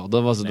ieder geval.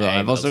 Dat was het Nee, wel.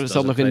 Hij maar was dat er, is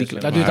zat een nog in die...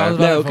 feest. Dat duurt altijd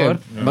Nee, wel oké. even,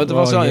 hoor. Maar het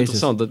was Oh, wel Jezus.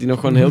 interessant dat hij nog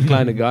gewoon een heel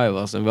kleine guy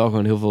was. En wel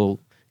gewoon heel veel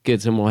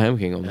kids helemaal hem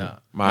gingen om. Ja.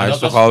 Maar hij is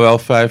dat toch al wel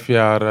 5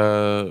 jaar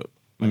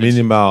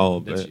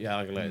minimaal. Dit is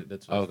jaren geleden.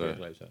 Dit is Oké. jaren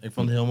geleden. Ja. Ik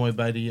vond het heel mooi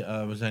bij die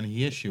We Zijn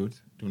Hier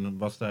shoot. Toen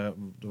was er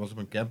was op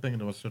een camping en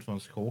er was een soort van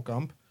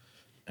schoolkamp.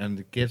 En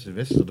de kids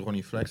wisten dat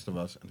Ronnie Flex er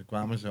was. En toen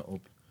kwamen ze op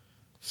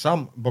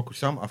Boku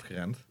Sam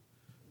afgerend.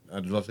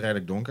 Het was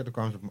redelijk donker. Toen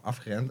kwamen ze op hem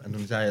afgerend. En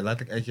toen zei je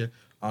letterlijk eentje...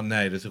 Oh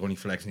nee, dit is Ronnie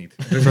Flex niet.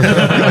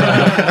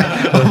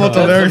 Allemaal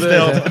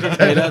teleurgesteld.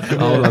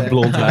 Allemaal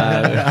blond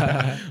haar.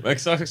 Maar ik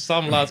zag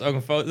Sam laatst ook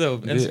een foto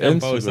op Die Instagram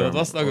posten. Instagram. Wat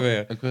was het ook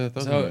weer? Ik weet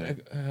het ook Zo,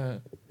 niet.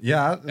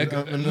 Ja, Ik-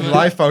 een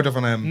live foto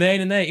van hem.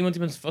 Nee. Iemand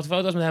die met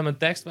foto's met hem een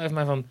tekst bij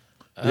mij van...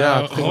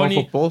 Ja, het ging Ronnie...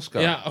 over Polska.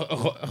 Ja,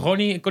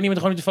 Ronnie, kon niet met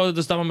Ronnie de foto,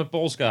 dus dan maar met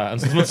Polska. En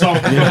stond met Sam.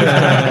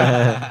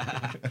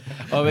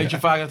 Oh, weet je hoe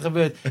vaak dat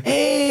gebeurt?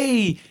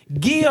 Hey,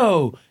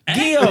 Gio!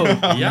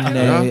 Ja?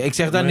 Nee, Ja? ik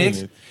zeg daar Nee, niks.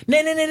 niet.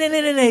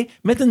 Nee.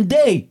 Met een D.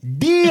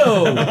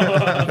 Dio!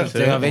 Ik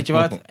zeg, ja, weet je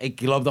wat?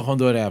 Ik loop dan gewoon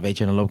door. Ja, weet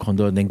je, dan loop ik gewoon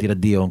door en denkt hij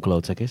dat Dio een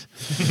klootzak is.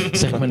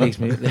 Zeg maar niks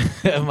meer.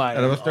 Maar Ja,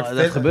 dat was toch dat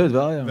vet. gebeurt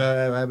wel, ja. We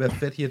hebben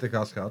Fit hier te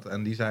gast gehad.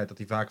 En die zei dat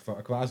hij vaak voor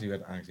Aquasi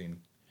werd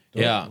aangezien.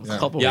 Toch? Ja.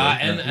 Grappig. Ja, hoor.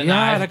 en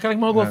Ja, hij- dat kan ik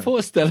me ook wel Ja.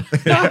 voorstellen.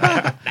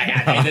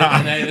 Nou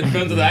ja, nee, het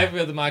punt dat hij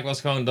probeerde te maken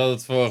was gewoon dat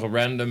het voor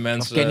random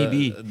mensen...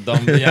 Kenny B.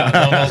 Dan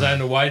wel zijn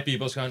de white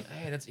people gewoon...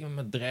 Hey, dat is iemand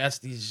met dreads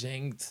die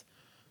zingt.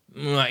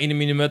 Nou, in de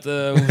minuut, hoe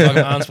zou ik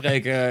hem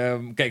aanspreken?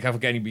 Kijk, ik ga voor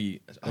Kenny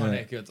B. Oh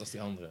nee, kut, dat is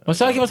die andere. Maar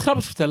zal ik je wat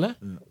grappigs vertellen?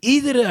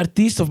 Iedere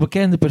artiest of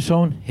bekende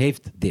persoon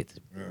heeft dit.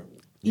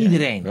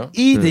 Iedereen. Ja?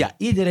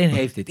 Iedereen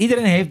heeft dit.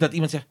 Iedereen heeft dat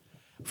iemand zegt...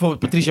 Bijvoorbeeld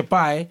Patricia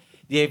Pai...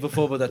 Die heeft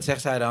bijvoorbeeld, dat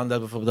zegt zij dan,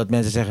 dat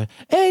mensen zeggen...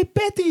 Hey,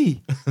 Patty!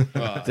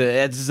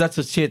 Het is dat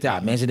soort shit. Ja,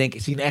 mensen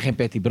zien echt geen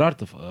Patty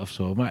Bart of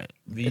zo. Maar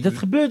dat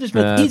gebeurt dus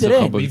met Ja, het is iedereen.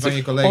 grappig. Wie van je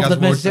Of collega's dat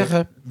mensen wordt,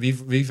 zeggen...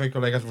 wie van je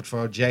collega's wordt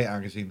voor Jay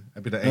aangezien?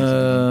 Heb je daar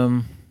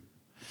eentje?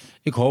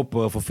 Ik hoop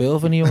voor veel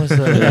van die jongens.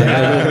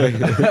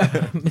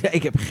 Ja,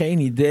 ik heb geen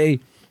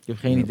idee.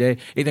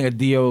 Ik denk dat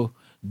Dio...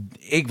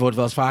 Ik word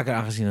wel eens vaker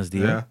aangezien als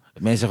Dio. Ja.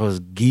 Mensen zeggen wel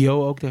eens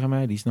Gio ook tegen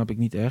mij. Die snap ik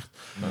niet echt.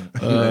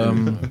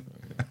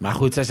 Maar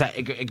goed, zij zei,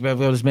 ik heb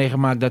wel eens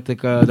meegemaakt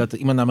dat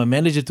iemand naar mijn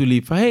manager toe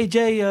liep. Van, hey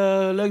Jay,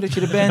 leuk dat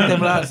je er bent. En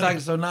dan sta ik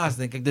er zo naast,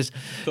 denk ik. Dus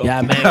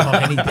ja, men heeft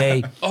gewoon geen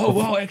idee. Oh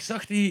wow, ik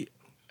zag die...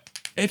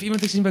 Heeft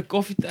iemand gezien bij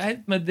Koffietijd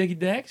met Diggy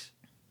Dex?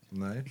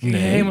 Nee. Ging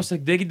helemaal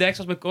stuk. Digidex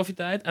was bij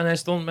Koffietijd. En hij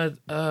stond met,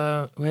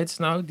 hoe heet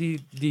ze nou?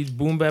 Die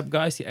boom bap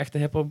guys, die echte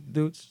hip-hop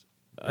dudes.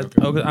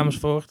 Ook uit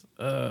Amersfoort.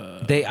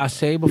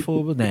 DAC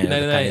bijvoorbeeld? Nee.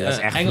 Dat is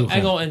echt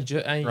Engel en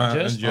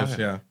Just. Just,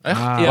 ja. Echt?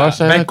 Ja.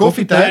 Bij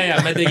Koffietijd?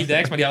 Ja, met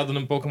Digidex. Maar die hadden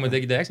een pokken met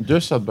Digidex.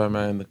 Just zat bij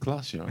mij in de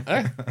klas, joh.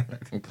 Echt?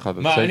 Ik ga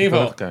dat Maar zeker in ieder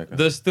geval, terugkijken.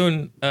 dus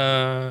toen,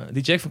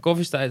 die check van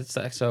Koffietijd, het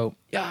echt zo,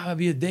 ja, we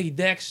hebben hier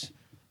Digidex.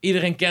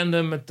 Iedereen kende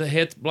hem met de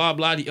hit, bla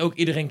bla, die ook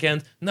iedereen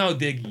kent. Nou,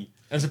 Diggy.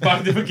 En ze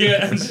pakte de verkeerde,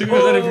 en ze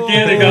waren de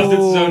verkeerde gast. Dit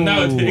is zo,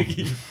 nou,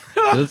 Diggy.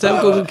 Dat heb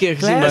ik ook een keer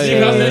gezien Dus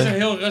die gast bij... is zo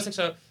heel rustig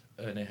zo,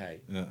 nee, hij.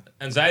 Ja.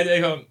 En zij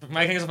deed gewoon, voor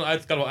mij ging ze vanuit,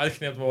 het kan wel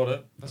uitgeknipt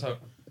worden. Dan zo,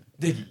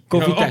 Diggy.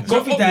 Koffietijd. Zo,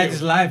 Koffietijd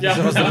is opnieuw. live, dus Ja,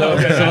 zoals de lul.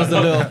 oké, Zoals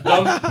de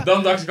lul.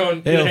 Dan dacht ze gewoon,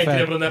 iedereen vet.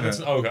 knipperde net met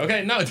zijn ogen.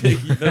 Oké, nou,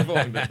 Diggy, de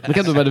volgende. Ik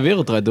heb het bij de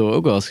Wereldrijd Door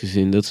ook wel eens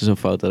gezien, dat ze zo'n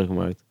fout hadden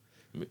gemaakt.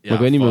 Maar ik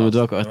weet niet meer met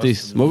welke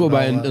artiest. Maar ook wel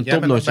bij een Jij bent ook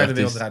topnotch bij de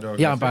artiest. Wereldrijd Door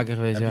Ja, een geweest, paar keer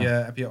geweest, hè?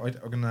 ja. Heb je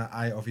ooit ook een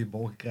eye over je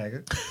bol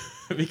gekregen?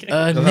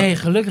 Nee,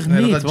 gelukkig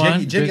niet, dat man.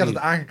 Jiggy had het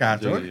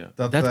aangekaart, hoor. Jiggy,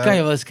 ja. Dat kan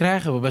je wel eens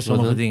krijgen bij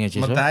sommige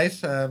dingetjes, hoor.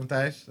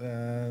 Matthijs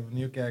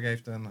Nieuwkerk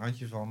heeft er een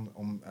handje van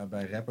om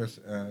bij rappers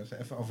ze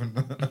even over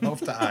hun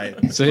hoofd te aaien.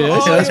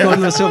 Serieus? Ja, dat is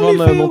gewoon een soort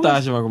van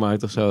montage van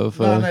gemaakt of zo. Of,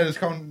 Nou, nee, dat is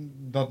gewoon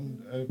dat...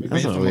 ik weet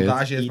niet of het een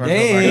montage is, maar...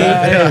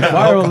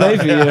 Viral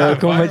Levi,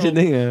 kom met je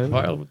dingen.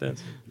 Viral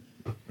potentie.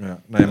 Ja,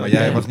 nee, maar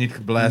jij was niet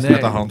geblast met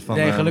de hand van...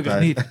 Nee, gelukkig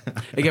Matthijs. niet.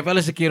 Ik heb wel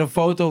eens een keer een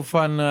foto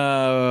van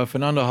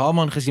Fernando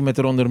Halman gezien met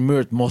eronder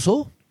Murt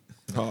Mossel.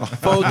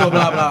 Foto,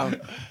 bla bla.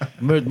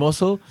 Murt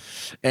Mossel.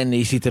 En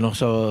je ziet er nog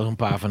zo een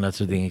paar van dat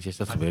soort dingetjes.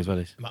 Dat gebeurt wel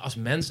eens. Maar als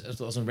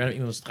als een random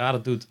iemand op straat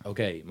het doet,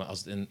 oké. Maar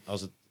als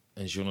het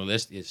een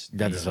journalist is die,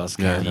 Dat is wel die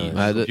scandalous. een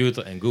Maar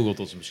computer en Google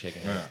tot zijn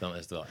beschikking heeft, dan is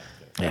het wel echt...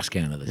 Ja,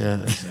 scandalous. Ja,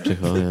 op zich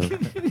wel, ja.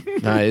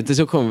 Nou, het is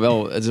ook gewoon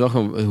wel, het is wel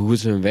gewoon hoe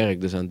ze hun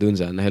werk dus aan het doen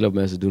zijn. Een hele hoop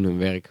mensen doen hun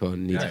werk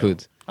gewoon niet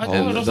goed.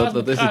 En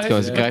dat is het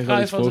gewoon, ze krijgen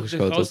wel iets De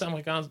voorgeschoten. grootste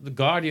Amerikaanse, The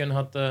Guardian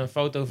had een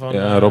foto van...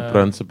 Ja, Rob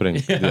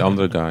Rensenbrink, die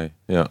andere guy.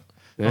 Ja.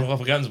 Van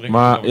Rob Rensenbrink.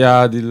 Maar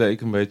ja, die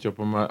leek een beetje op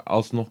hem, maar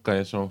alsnog kan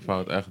je zo'n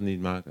fout echt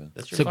niet maken.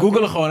 Ze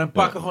googelen gewoon en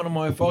pakken gewoon een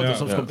mooie foto. Ja.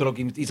 Soms Ja. komt er ook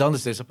iemand iets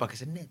anders tussen. Dan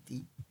pakken ze net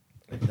die.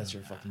 That's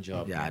your fucking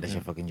job. Ja, dat is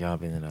je fucking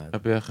job inderdaad.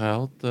 Heb jij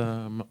gehuild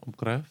op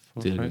Cruijff?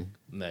 Tuurlijk niet.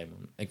 Nee,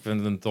 man. Ik vind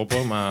het een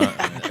topper, maar...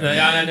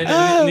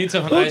 niet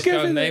zo van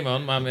ijskoud, nee,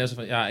 man. Maar meer zo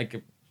van, ja, ik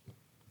heb...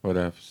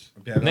 Whatever.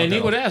 Nee, niet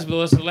voor de rest. Ik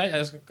bedoel, hij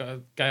is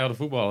een keiharde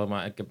voetballer,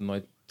 maar ik heb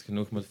nooit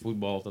genoeg met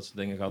voetbal of dat soort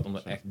dingen gehad om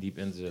er echt diep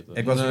in te zitten.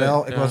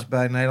 Ik was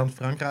bij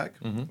Nederland-Frankrijk.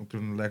 Mhm.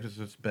 Toen legden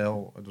ze het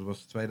spel... Dat was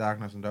 2 dagen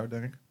na zijn dood,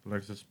 denk ik. Toen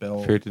legden ze het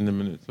spel... 14e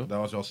minuut, toch? Dat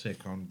was wel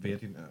sick. Gewoon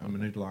 14 een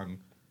minuut lang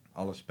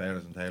alle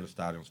spelers in het hele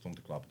stadion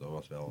stonden te klappen. Dat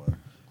was wel...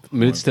 Een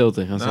minuut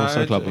stilte, gaan ze Nou, zo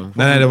ik- klappen.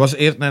 Nee, dat was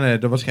eerst... Nee,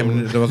 dat was geen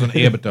minuut. Dat was een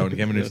eerbetoon.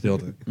 Geen minuut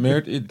stilte. Meer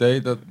het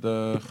idee dat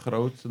de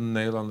grootste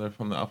Nederlander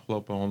van de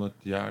afgelopen 100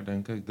 jaar,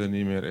 denk ik, er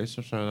niet meer is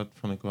of zo. Dat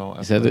vond ik wel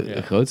echt... Is hij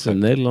de grootste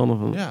Nederlander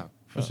van... Ja,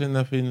 verzin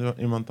even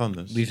iemand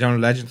anders. Die zo'n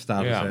legend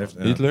status Ja. heeft.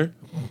 Ja. Hitler?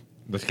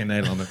 Dat is geen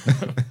Nederlander.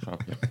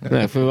 Grapje.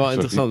 Nee, ik vind het wel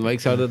interessant, maar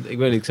ik weet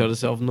niet, ik zou dat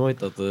zelf nooit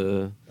dat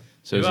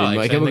zo zien.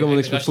 Maar ik heb ook helemaal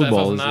niks met Als je voetbal.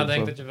 ervan dus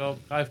nadenkt dat- dat je wel op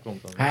Cruijff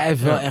komt dan. Hij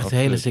heeft wel Ja, echt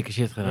absoluut. hele sikke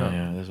shit gedaan.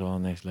 Ja, dat is wel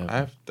next level. Hij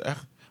heeft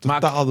echt Maar,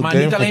 totaal de maar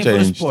game niet alleen voor de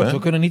gechanged, sport. hè? We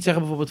kunnen niet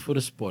zeggen bijvoorbeeld voor de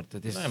sport.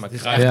 Het is, Nee, maar het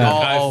is Cruijff, echt al-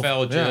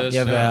 Cruijffveldjes. Jawel, dat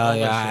ja,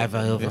 soort- hij heeft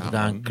wel heel veel Ja,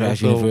 gedaan. man. Cruijff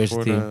Heel veel University.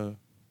 voor de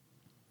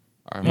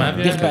arme Maar heb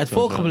je- Dicht bij het mensen.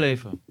 volk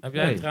gebleven. Heb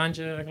jij een Nee.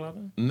 traantje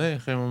weggelaten? Nee,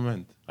 geen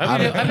moment.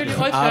 Hebben jullie ooit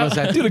Aaron gehaald?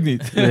 zei, tuurlijk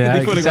niet. Ja, Die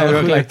ik vond ik zei wel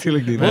wel goed. gelijk,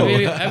 tuurlijk niet. Hebben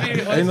jullie ooit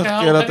Enige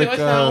gehaald? keer dat Heb je ik, ooit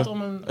gehaald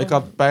om een... Ik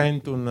had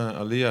pijn toen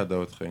Alia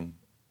doodging.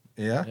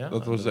 Ja? Ja?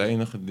 Dat was de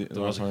enige...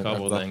 Toen was ik waarvan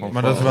grabbel, echt dacht denk van, ik.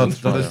 Maar dat is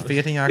wat? Dat is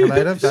 14 jaar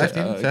geleden?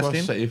 15? Ik was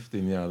 16?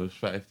 17 jaar, dus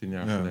 15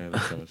 jaar Ja. geleden.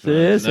 of zo.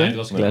 Serieus, Nee, hè? het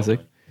was Classic.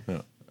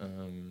 grappig. Ja.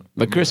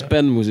 Bij Chris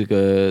Penn moest ik,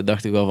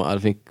 dacht ik wel van,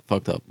 dat vind ik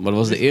fucked up. Maar dat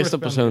was de Wie is eerste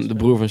Chris Penn? persoon,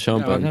 de broer van Sean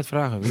Ja, wou ik Penn. net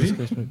vragen. Wie is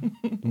Chris Penn?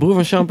 De broer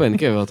van Sean Penn,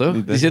 ken je wel toch?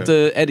 Die Die zit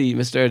Eddie,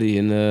 Mr. Eddie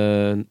in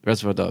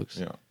Reservoir Dogs.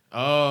 Ja.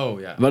 Oh,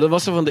 ja. Maar dat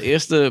was zo van de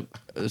eerste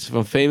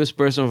van famous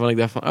person waarvan ik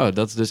dacht van, oh,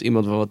 dat is dus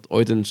iemand wat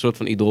ooit een soort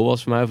van idool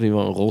was voor mij. Of in ieder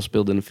geval een rol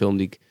speelde in een film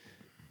die ik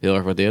heel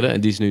erg waardeerde.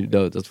 En die is nu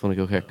dood. Dat vond ik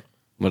heel gek.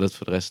 Maar dat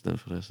voor de rest dan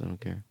een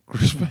keer.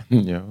 Chris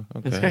Penn, ja.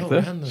 Oké. Dat is gek,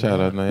 hè?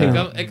 Shout-out naar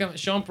jou.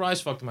 Sean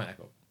Price fuckte mij echt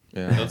op.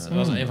 Ja. Dat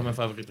was een van mijn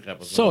favoriete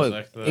rappers. Zo, Dat was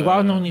echt, ik wou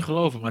het nog niet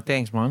geloven, maar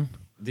thanks man.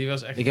 Die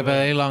was echt... Ik heb een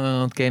heel lang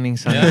een ontkenning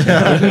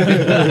Ja.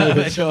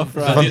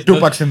 Van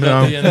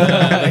Tupac-syndroom.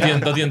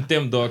 Dat hij een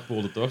Tim Dog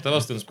poelde, toch? Dat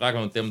was toen sprake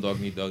van een Tim Dog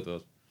niet dood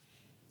was.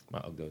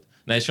 Maar ook dood.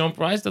 Nee, Sean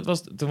Price,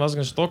 toen was ik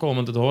in Stockholm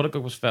en dat hoorde ik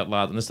ook pas vet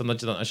laat. En is dan dat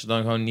je dan, als je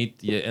dan gewoon niet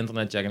je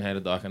internet checkt een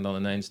hele dag en dan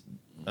ineens...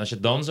 Als je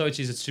dan zoiets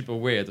ziet, is het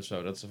super weird of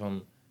zo. Dat ze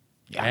van...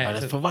 Ja, maar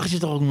dat verwacht je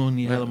toch ook nog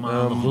niet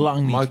helemaal. Nog lang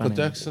niet. Michael van hem.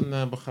 Jackson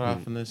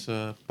begrafenis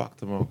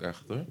pakte me ook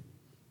echt, hoor.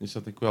 Die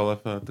zat ik wel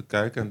even te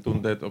kijken. En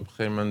toen deed op een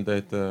gegeven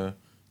moment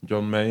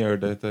John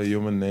Mayer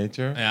Human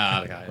Nature. Ja,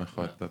 daar ga je. Maar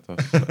goed, dat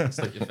was... Een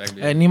stukje effect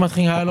weer. En niemand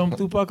ging huilen om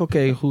Tupac?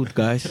 Oké, goed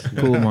guys.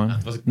 Cool man.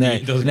 Dat was ik Nee,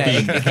 tien- dat was ik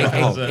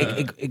nee,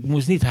 tien. ik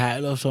moest niet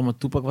huilen of zo, maar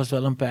Tupac was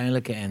wel een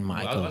pijnlijke en Hoe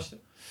oud Michael. was je?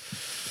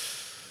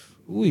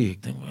 Oei,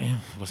 ik denk,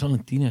 ik was al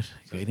een tiener.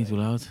 Ik weet niet hoe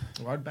oud.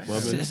 Hoe oud ben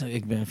je?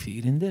 Ik ben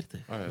 34.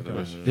 Oh, ja, dat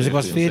was, Dus ik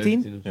was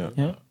 14? Ja.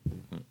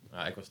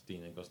 Ja, ik was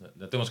 10.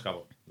 Toen was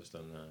Gabber. Dus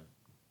dan...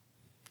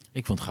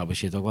 Ik vond Gabber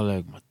shit ook wel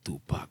leuk, maar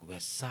Tupac,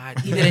 Westside.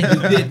 Iedereen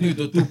doet dit nu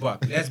door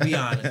Tupac, let's be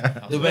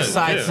honest. De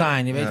Westside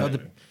Sign, je weet wat de...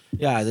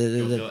 Ja,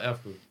 heel erg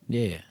goed.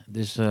 Yeah.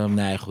 Dus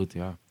nee, goed,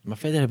 ja. Maar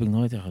verder heb ik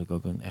nooit eigenlijk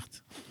ook een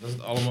echt... Dat is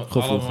het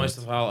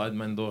allermooiste verhaal uit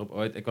mijn dorp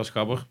ooit. Ik was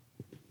Gabber.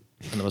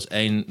 En er was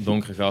 1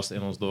 donkere gast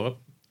in ons dorp.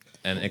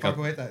 En ik had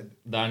Hoe heet hij?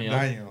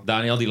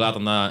 Daniel die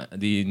later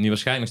die nu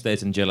waarschijnlijk nog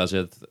steeds in Jilla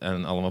zit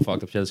en allemaal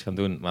fucked up shit is gaan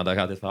doen, maar daar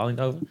gaat dit verhaal niet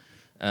over.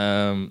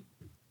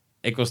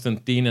 Ik was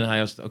toen 10 en hij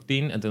was ook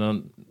 10 en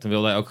toen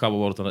wilde hij ook Gabber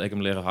worden, toen had ik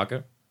hem leren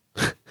hakken.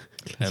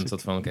 En het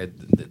zat van, oké,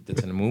 dit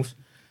zijn de moves.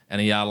 En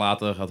een jaar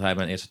later had hij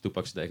mijn eerste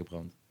Tupac CD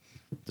gebrand.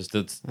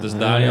 Dus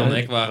Daniel en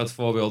ik waren het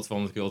voorbeeld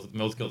van het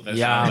multiculturele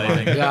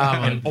samenleving. Ja,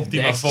 man. In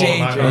optima De vorm.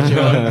 exchange, weet je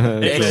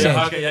wel. Ik wil je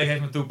hakken, jij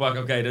geeft me Tupac.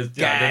 Oké,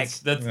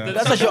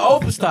 Dat is als je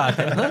open staat.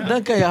 Hè?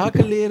 Dan kan je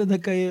hakken leren, dan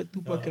kan je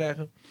Tupac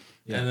krijgen.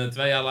 Ja. En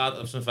 2 jaar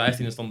later, op zijn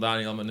 15e, stond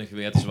Daniel met een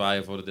geweer te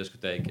zwaaien voor de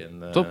discotheek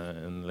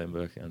in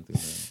Limburg. En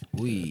toen,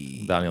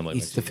 Oei, Daniel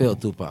iets te veel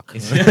Tupac.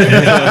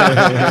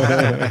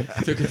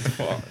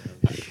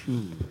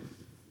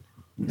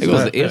 Ik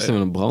was de eerste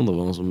met een brander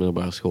van onze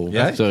middelbare school.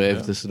 Jij? Sorry,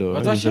 even tussendoor.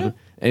 Wat was je?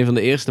 Een van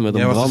de eerste met een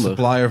Jij was de brander.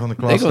 supplier van de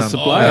klas. Ik was de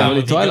supplier van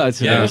die Twilight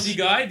Jij was CD's.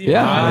 die guy?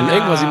 Ja, en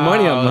ik was die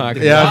money aan het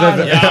maken.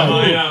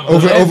 Ja,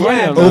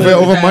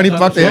 over money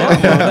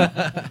pakken.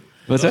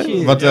 Wat zei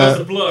je? Wat,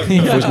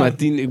 Volgens mij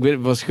 10, ik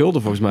was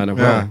schulden volgens mij nog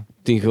wel. Ja.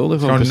 10 gulden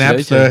gewoon Gewoon per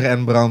Napster cd'tje.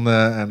 en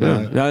branden.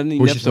 En, Ja, niet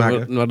hoesjes Napster,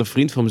 maken. maar de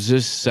vriend van mijn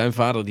zus, zijn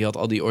vader, die had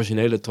al die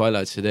originele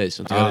Twilight CD's.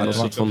 Want die hadden een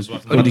soort van... Oh, die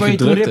dan kon je toen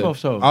gedrukte. rippen of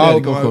zo? Ja, die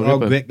ook kon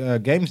gewoon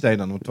Games Day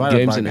dan. want Twilight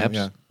Games en waren- apps.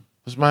 ja.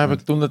 Volgens mij heb ik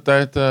toen de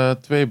tijd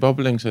 2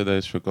 Babbeling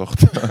CD's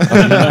verkocht.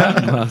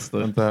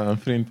 Want een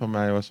vriend van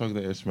mij was ook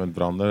de eerste met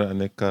brander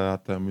en ik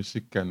had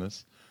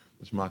muziekkennis.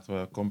 Dus maakten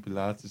we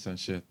compilaties en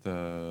shit.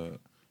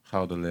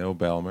 Gouden Leeuw,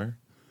 Belmer.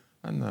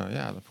 En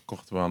ja, dan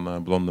verkochten we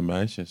aan blonde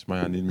meisjes.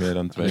 Maar ja, niet meer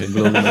dan 2. En 2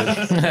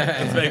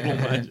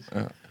 blonde meisjes.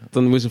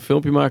 Dan moest een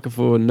filmpje maken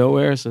voor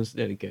Nowhere's. En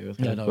ja, die ken je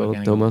waarschijnlijk Ja, wel, ken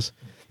ik Thomas.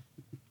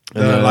 De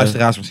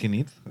luisteraars misschien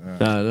niet.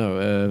 Ja, nou,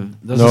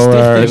 Dat is een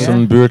Nowhere is stichting,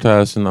 een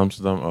buurthuis in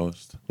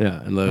Amsterdam-Oost.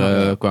 ja, en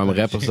daar kwamen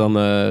rappers dan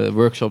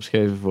workshops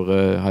geven voor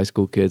high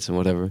school kids en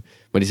whatever.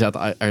 Maar die zaten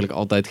eigenlijk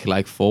altijd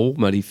gelijk vol.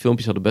 Maar die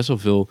filmpjes hadden best wel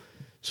veel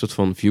soort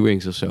van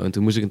viewings of zo. En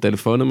toen moest ik een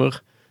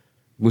telefoonnummer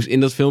in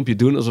dat filmpje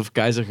doen alsof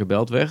Keizer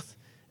gebeld werd.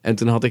 En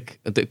toen had ik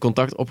het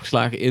contact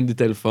opgeslagen in die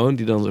telefoon,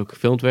 die dan ook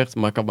gefilmd werd,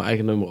 maar ik had mijn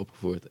eigen nummer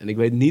opgevoerd. En ik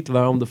weet niet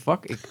waarom de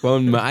fuck ik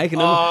gewoon mijn eigen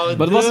nummer... maar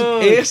het was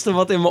het eerste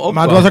wat in me opkwam.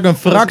 Maar het was ook een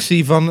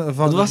fractie van het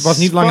was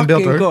niet lang in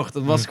beeld fucking hoor. kort.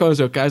 Het was gewoon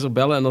zo, Keizer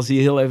bellen en dan zie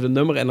je heel even het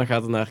nummer en dan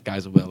gaat het naar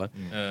Keizer bellen.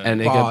 En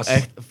ik heb Pas.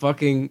 echt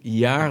fucking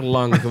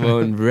jaarlang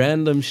gewoon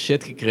random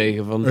shit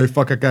gekregen van Hey,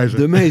 fucker Keizer.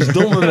 de meest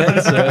domme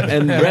mensen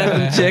en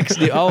random chicks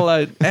die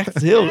allerlei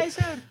echt heel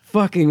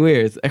fucking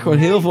weird. Echt gewoon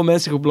heel veel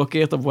mensen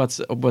geblokkeerd op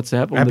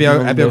WhatsApp. Heb je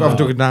ook af en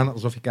toe gedaan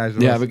alsof je Keizer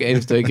was? Ja, heb ik 1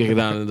 of 2 keer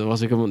gedaan. En dat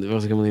was ik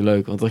helemaal niet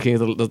leuk. Want dan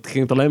ging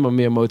het alleen maar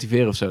meer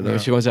motiveren of zo. Dan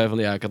als je gewoon zei van,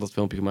 ja, ik had dat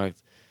filmpje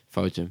gemaakt.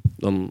 Foutje.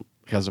 Dan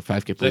gaan ze ook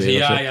 5 keer Zeg je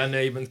proberen. of zo. ja,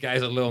 nee, je bent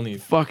Keizer lul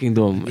niet. Fucking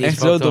dom. Die is Echt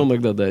zo fucked dom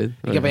up. dat ik dat deed.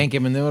 Ik heb 1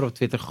 keer mijn nummer op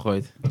Twitter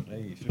gegooid.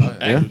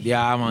 Ja?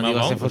 Ja man, die Maar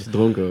was want? even... Was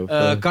dronken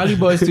of...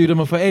 Caliboy stuurde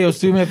me van, hey joh,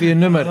 stuur me even je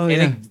nummer. Oh, en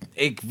ja.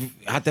 ik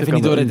had kan even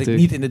niet door wel dat ik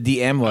niet in de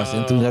DM was.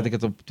 En toen had ik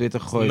het op Twitter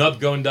gegooid. Not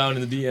going down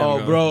in the DM.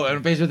 Oh bro, en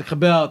opeens werd ik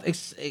gebeld.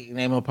 Ik neem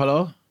hem op,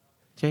 hallo?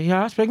 Jay,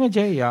 ja, spreek met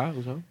Jay. Ja,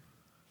 hoezo?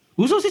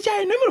 Hoezo zit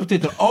jij een nummer op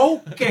Twitter?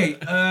 Oké,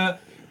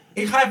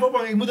 ik ga even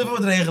ophangen, ik moet even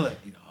wat regelen.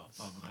 Oh,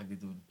 fuck, hoe ga ik dit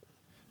doen?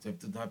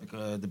 Toen heb ik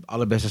de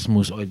allerbeste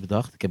smoes ooit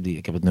bedacht.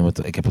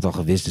 Ik heb het al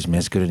gewist, dus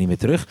mensen kunnen niet meer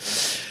terug.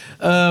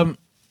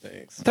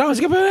 Trouwens,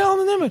 ik heb een heel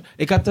ander nummer.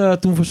 Ik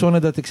had toen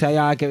verzonnen dat ik zei,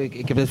 ja,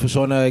 ik heb dit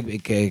verzonnen.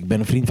 Ik ben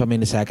een vriend van me in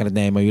de zaak aan het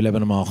nemen. Jullie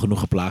hebben hem al genoeg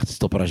geplaagd.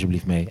 Stop er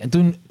alsjeblieft mee. En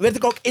toen werd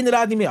ik ook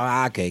inderdaad niet meer...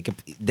 oké, ik heb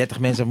 30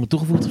 mensen me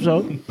toegevoegd of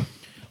zo.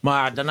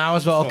 Maar daarna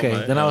was wel oké. mij,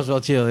 Daarna ja. was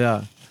wel chill,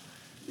 ja.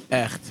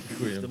 Echt.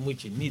 Goeie. Dat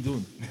moet je niet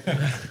doen.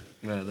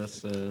 Ja, dat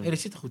is... Hé, dat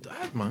ziet er goed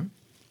uit, man.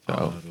 Zo.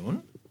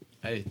 Aaron?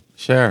 Hey.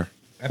 Share.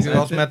 Heb je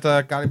wel eens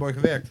met Caliboy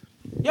gewerkt?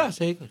 Ja,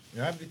 zeker.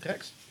 Ja, heb je die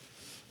tracks?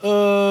 We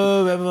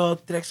hebben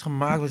wel tracks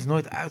gemaakt, maar het is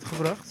nooit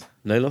uitgebracht.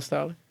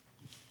 Nederlandstalig?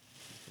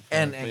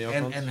 En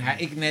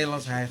ik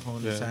Nederlands, hij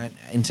gewoon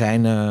in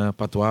zijn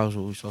patois,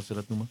 zoals ze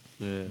dat noemen.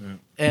 Ja.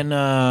 En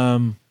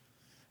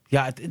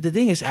ja, het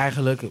ding is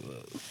eigenlijk...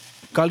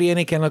 Kali en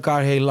ik kennen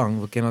elkaar heel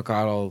lang. We kennen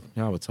elkaar al,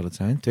 ja, wat zal het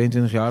zijn?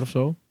 22 jaar of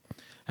zo.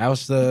 Hij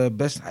is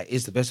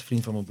de beste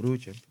vriend van mijn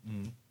broertje.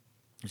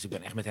 Dus ik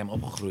ben echt met hem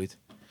opgegroeid.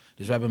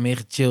 Dus we hebben meer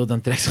gechilled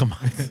dan tracks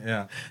gemaakt.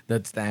 Ja.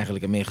 Dat is het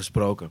eigenlijk, en meer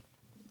gesproken.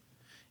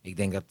 Ik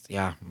denk dat,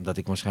 ja, omdat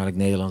ik waarschijnlijk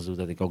Nederlands doe,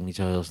 dat ik ook niet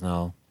zo heel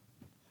snel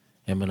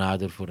hem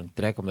benader voor een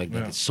track. Omdat ik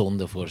denk, het is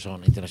zonde voor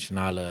zo'n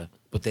internationale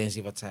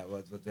potentie wat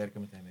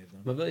werken met hem heeft. Dan.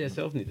 Maar wil jij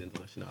zelf niet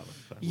internationaal?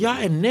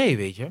 Ja en nee,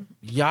 weet je.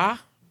 Ja.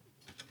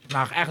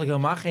 Nou, eigenlijk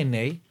helemaal geen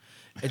nee.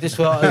 Het is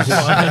wel...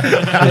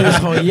 Het is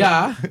gewoon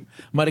ja.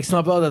 Maar ik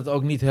snap wel dat het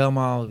ook niet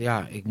helemaal...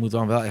 Ja, ik moet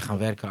dan wel echt gaan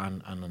werken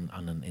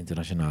aan een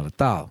internationale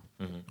taal.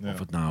 Ja. Of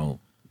het nou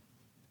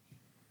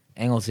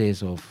Engels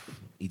is of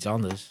iets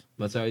anders.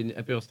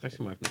 Heb je al straks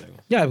gemaakt met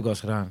Engels? Ja, heb ik wel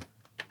eens gedaan.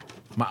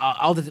 Maar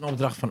altijd in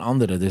opdracht van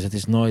anderen. Dus het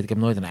is nooit... Ik heb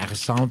nooit een eigen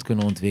sound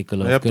kunnen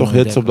ontwikkelen. Je hebt toch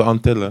hits op de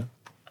Antillen?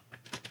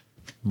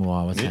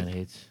 Wow, wat zijn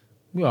hits?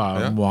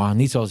 Ja, wow,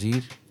 niet zoals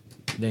hier,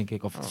 denk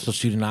ik. Of zoals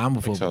Suriname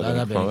bijvoorbeeld.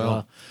 Daar ben ik wel.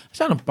 Er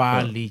zijn een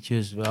paar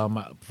liedjes wel,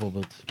 maar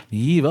bijvoorbeeld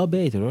hier wel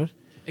beter hoor.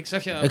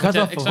 Ik had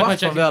wel verwacht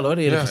van wel hoor,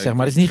 eerlijk gezegd.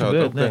 Maar het is niet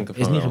gebeurd. Nee,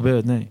 is niet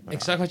gebeurd, nee.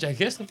 Ik zag wat jij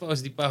gisteren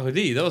postte, die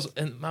parodie. Dat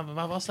was, maar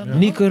waar was dat nou?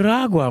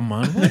 Nicaragua,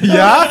 man.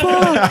 Ja?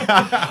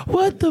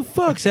 What the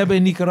fuck? Ze hebben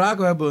in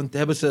Nicaragua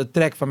hebben ze een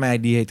track van mij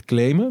die heet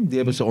Claimen. Die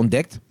hebben ze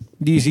ontdekt.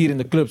 Die is hier in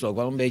de clubs ook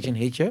wel een beetje een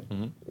hitje.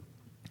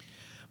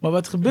 Maar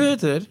wat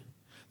gebeurt er?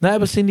 Nou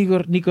hebben ze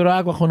in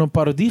Nicaragua gewoon een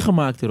parodie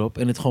gemaakt erop.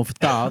 En het gewoon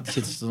vertaald.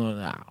 Zitten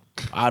ze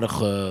aardig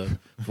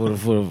voor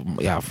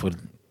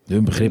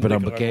hun begrippen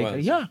dan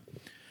bekeken. Ja.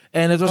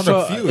 En het was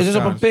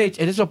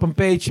het is op een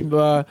page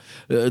waar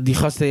die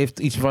gast heeft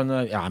iets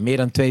van meer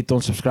dan 2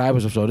 ton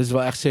subscribers of zo. Dit is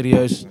wel echt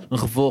serieus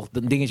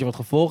een dingetje wat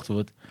gevolgd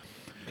wordt.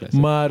 Classic.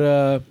 Maar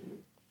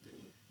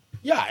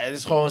het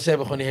is gewoon, ze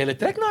hebben gewoon die hele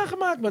track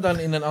nagemaakt, maar dan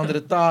in een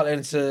andere taal.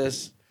 En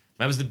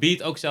Maar hebben ze de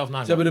beat ook zelf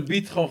nagemaakt? Ze hebben de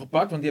beat gewoon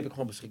gepakt, want die heb ik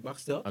gewoon beschikbaar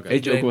gesteld. Okay.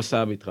 Eet je ook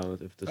wasabi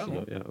trouwens? Even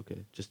tussendoor. Ja, oké.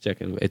 Just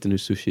checken. We eten nu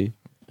sushi.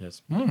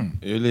 Yes.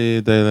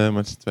 Jullie delen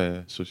met z'n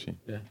tweeën sushi.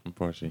 Een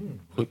portie.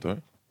 Goed hoor.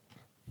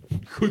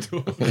 Goed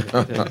hoor.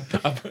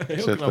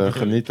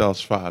 Genieten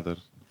als vader.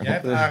 Jij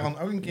hebt Aaron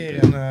ook een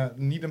keer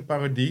niet een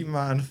parodie,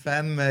 maar een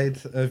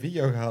fan-made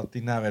video gehad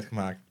die na werd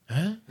gemaakt.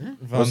 Van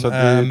Was dat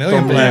die Million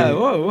Tom Plan.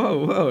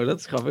 Wow, dat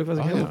is grappig. Was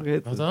ik helemaal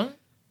vergeten. Wat dan?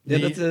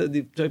 Die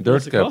twee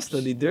Dirtcaps.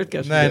 Die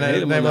Dirtcaps.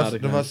 Nee,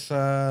 dat was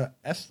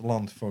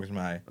Estland volgens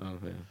mij.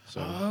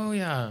 Oh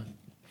ja.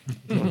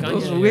 Dat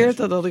was weird,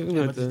 dat had ik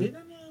nooit.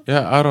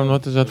 Ja, Aaron,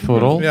 wat is dat voor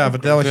rol? Ja,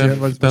 vertel eens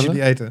wat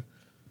jullie eten.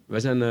 Wij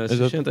zijn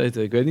sushi aan het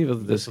eten. Ik weet niet wat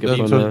het is. Dat is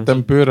een soort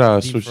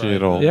tempura sushi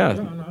rol. Ja.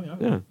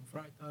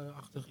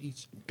 Fried-achtig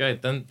iets. Oké,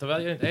 terwijl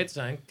jullie aan het eten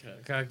zijn,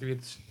 ga ik jullie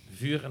het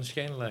vuur aan de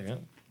schenen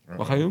leggen.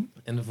 Wat ga je doen?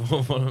 In de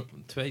vorm van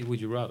 2 Would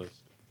You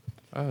Rather's.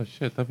 Oh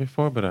shit, heb je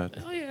voorbereid?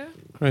 Oh ja.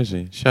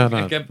 Crazy, shout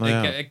out.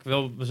 Ik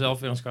wil mezelf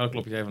weer een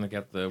schouderklopje geven, want ik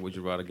heb de Would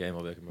You Rather game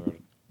alweer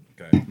gemurderd.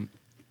 Oké.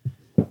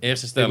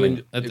 Eerste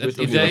stelling. Het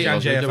idee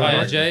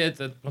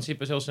het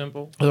principe is heel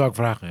simpel. Dat wil ik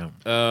vragen,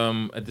 ja.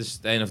 Het is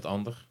het een of het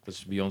ander. Het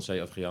is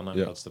Beyoncé of Rihanna.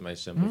 Dat is de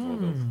meest simpele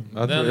voorbeeld.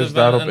 Laten we eerst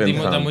daarop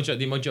ingaan.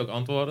 Die moet je ook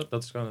antwoorden.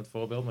 Dat is gewoon het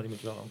voorbeeld, maar die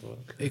moet je wel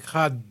antwoorden. Ik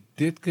ga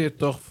dit keer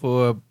toch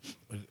voor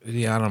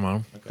Rihanna,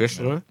 man.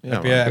 Gisteren?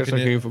 Heb je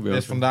er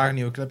is vandaag een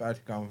nieuwe clip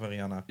uitgekomen van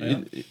Rihanna.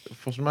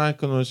 Volgens mij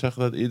kunnen we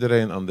zeggen dat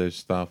iedereen aan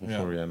deze tafel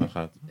voor Rihanna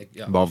gaat.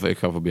 Behalve ik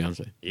ga voor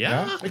Beyoncé.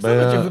 Ja? Ik snap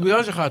dat je voor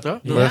Beyoncé gaat, hè?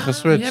 Ben je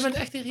geswitcht? Jij bent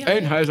echt in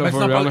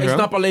Rihanna. Ik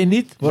snap alleen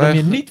niet waarom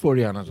je niet voor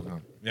Rihanna zou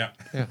gaan. Ja.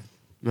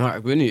 Nou,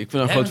 ik weet niet. Ik vind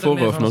dat een groot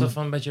voorhoofd, man.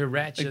 Van een beetje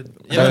ratchet.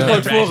 Je hebt een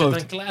groot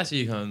voorhoofd. Dan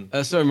classy gaan.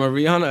 Sorry, maar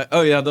Rihanna...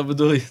 Oh ja, dat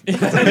bedoel je.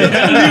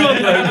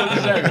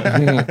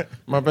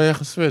 Maar ben je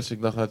geswitcht?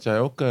 Ik dacht dat jij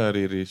ook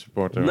Riri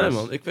supporter was. Nee,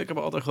 man. Ik heb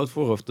altijd een groot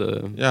voorhoofd.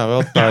 Ja,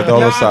 wel $5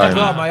 zijn.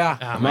 Wel, maar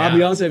ja. Maar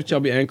Beyoncé heeft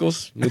chubby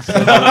ankles. Dat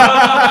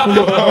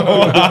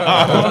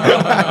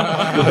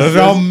is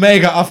wel een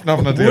mega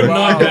afknap natuurlijk.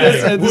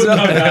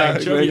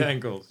 Chubby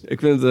ankles. Ik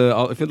vind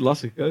het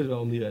lastig keuze wel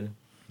om die reden.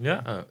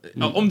 Ja?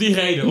 Om die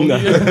reden.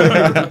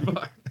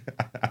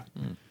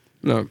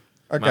 Nou,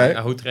 Oké.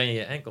 Maar hoe train je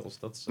je enkels?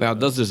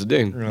 dat is dus het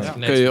ding. Ja.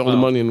 Kun je all the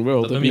money in the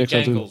world. Dat noem je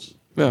kankels.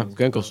 Ja,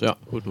 kankels. Ja,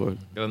 goed woord. Ik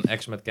heb een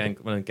ex met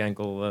een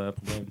kankel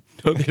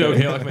probleem. Die ook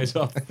heel erg mee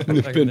zat.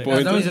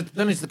 Pinpoint.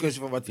 Dan is de keuze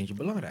van wat vind je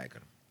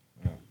belangrijker?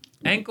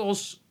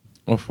 Enkels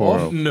Of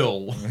voor.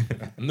 0.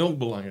 0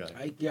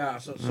 belangrijk. Ja,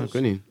 Ik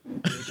weet niet.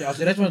 als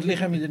de rest van het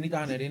lichaam je er niet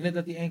aan herinnert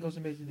dat die enkels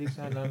een beetje dik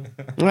zijn, dan...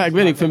 Ja, ik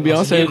weet niet. Ik vind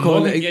Beyoncé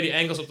gewoon... Een keer die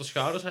enkels op de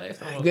schouders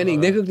heeft. Ik weet niet.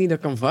 Ik denk ook niet dat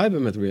ik kan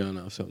viben met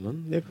Rihanna of zo,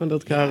 man. Ik denk gewoon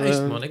dat ik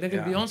haar... man. Ik denk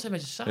dat Beyoncé een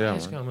beetje saai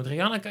is gewoon. Met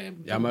Rihanna kan je...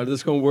 Ja, maar dat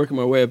is gewoon working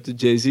my way up to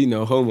Jay-Z,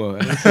 no homo.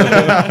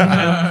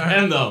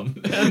 En dan?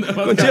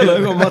 Gewoon chillen,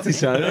 gewoon matties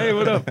zijn. Hey,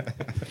 what up?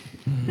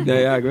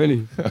 Nee, ja, ik weet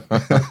niet.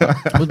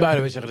 Ik moet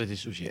bijna weer zeggen dat die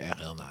sushi echt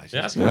heel nice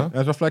is. Ja, Dat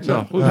is wel flex.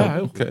 Ja, Goed, ja,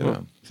 heel goed.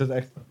 Oké, zit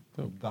echt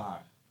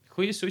daar.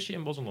 goede sushi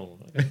in Bos en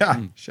Londen. Ja,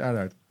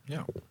 shout-out.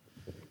 Ja.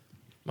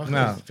 Maar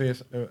Nou,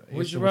 goed.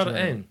 Would you rather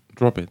 1?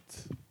 Drop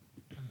it.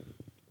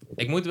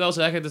 Ik moet wel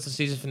zeggen, dit is een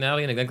season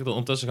finale en ik denk dat er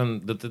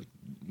ondertussen dat het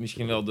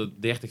misschien wel de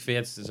 30,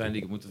 40ste zijn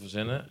die ik moet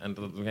verzinnen en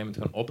dat het op een gegeven moment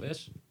gewoon op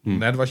is.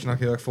 Net was je nog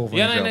heel erg vol van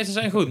Ja, jezelf. nee, ze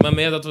zijn goed, maar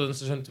meer dat we in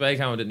seizoen 2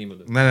 gaan we dit niet meer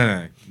doen.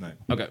 Nee.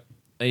 Oké.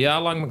 Een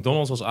jaar lang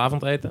McDonald's als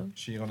avondeten.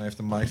 Sharon heeft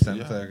een mic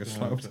stand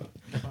gesloopt.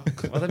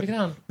 Wat heb je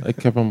gedaan?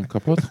 Ik heb hem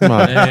kapot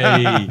gemaakt.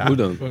 Nee. Hoe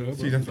dan?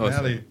 Season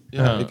finale.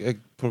 Ja, ik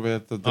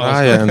probeer te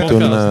draaien en toen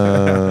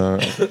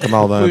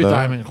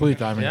knalde Goeie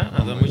timing. Ja,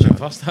 nou, dan moet je hem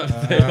vasthouden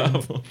de hele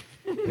avond.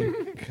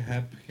 Ik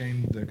heb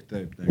geen duct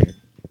tape, denk ik.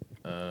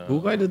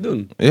 Hoe ga je dat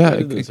doen? Ja,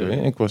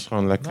 ik was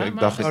gewoon lekker. Nou, Ik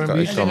dacht, ik R&B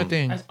kan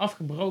Hij is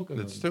afgebroken.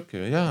 dit stukje.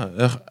 Ja,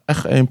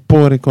 echt een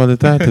pori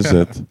kwaliteit is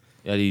het.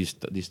 Ja,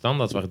 die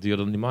standaards waren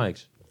duurder dan die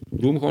mics.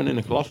 Doe hem gewoon in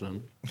een glas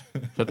dan.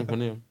 Zet hem gewoon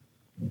neer.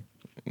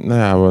 Nou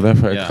ja,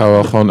 whatever. Ik Ja. ga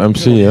wel gewoon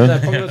MC'en.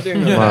 Pak dat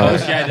ding. Maar-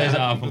 Als jij deze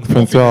avond. Ik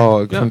vind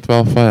het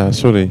wel van, ja,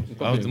 sorry.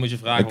 Dan moet je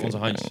vragen of onze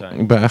handjes zijn.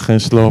 Ik ben echt geen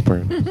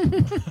sloper.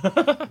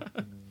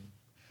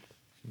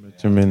 Een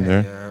beetje minder.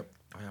 Oh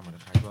ja, maar dan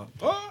ga ik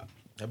wel.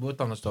 Hebben we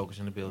tandenstokers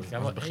in de beeld? Ja,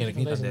 Dan begin ik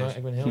niet aan deze.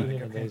 Ik ben heel benieuwd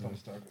naar deze.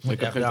 Ik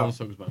heb geen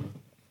tandenstokers bij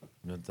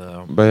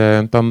me. Ben jij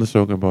een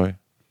tandenstokerboy?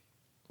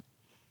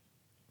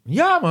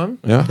 Ja, man.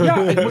 Ja? Ja,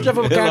 ik moet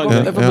even kijken, Ja,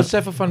 even ja.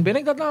 beseffen van, ben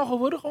ik dat nou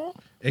geworden gewoon?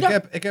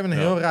 Ik heb een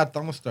heel raar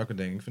tandenstoker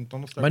ding. Ik vind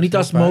tandenstoker Maar niet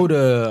als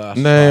mode.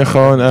 Nee,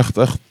 gewoon echt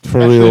for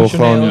real.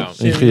 Gewoon Ja.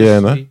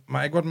 hygiëne.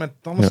 Maar ik word met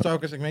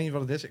tandenstokers, ik weet niet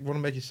wat het is, ik word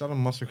een beetje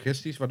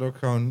sadomasochistisch, waardoor ik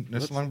gewoon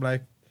net zo lang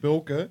blijf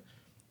pulken,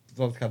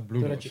 totdat het gaat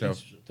bloeden of zo.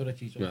 Totdat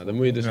je iets Ja, dat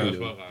moet je dus Ja, niet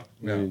Dat is doen. wel raar. Dat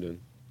moet je niet doen.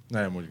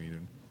 Nee, dat moet ik niet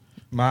doen.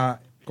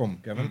 Maar,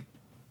 kom, Kevin.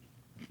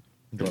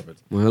 Drop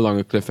it. Een heel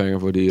lange cliffhanger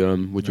voor die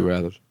Would You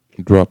Rather.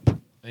 Drop.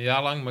 Een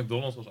jaar lang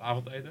McDonald's als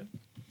avondeten.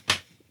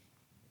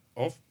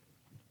 Of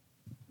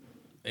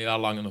een jaar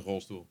lang in een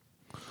rolstoel.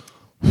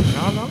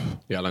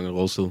 Ja, lange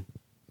rolstoel.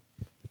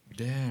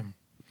 Damn.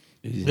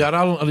 Easy.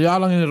 Een jaar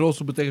lang in een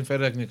rolstoel betekent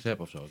verder dat ik niks heb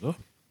of zo, toch?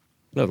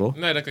 Ja, toch?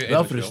 Nee, dat kun je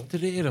Wel eten wat je wil.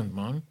 frustrerend,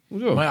 man.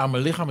 Hoezo? Maar ja,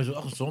 mijn lichaam is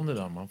wel gezonder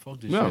dan, man. Fuck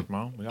die Ja. shit,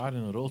 man. Een jaar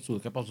in een rolstoel.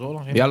 Ik heb al zo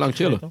lang geen... Ja, lang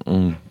chillen.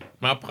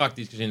 Maar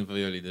praktisch gezien voor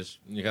jullie. Dus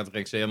je gaat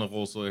recreëren in een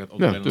rolstoel, je gaat Ja,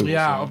 optreden in een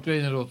rolstoel. Ja, op twee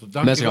in een rolstoel.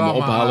 Mensen gaan me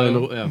Dankjewel, ophalen in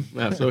man. de...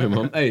 Ja, sorry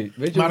man. Hey,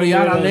 weet je Maar een hoeveel,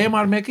 jaar eh, alleen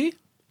maar, Mackie?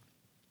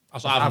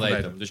 Als avondeten.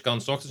 avondeten. Dus je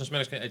kan 's ochtends en 's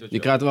middags geen eten wat Je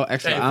je krijgt wel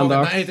extra Nee,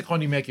 aandacht. dan eet ik gewoon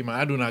die Mackie,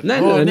 maar doe nou.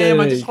 Nee, Oh, nee, nee, maar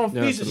het nee. is gewoon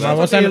Ja, vies. Het maar is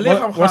wat wat in je zijn,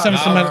 lichaam wat zijn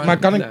gaat. maar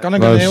kan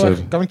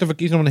nee. ik te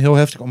verkiezen om een heel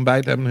heftig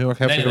ontbijt te hebben, een heel erg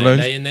Nee, heftige nee,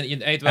 lunch? nee,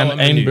 je eet wel En een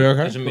één menu. burger?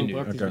 Dat is een menu.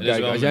 Gewoon praktisch. Dat is Kijk,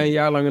 wel als een jij een menu.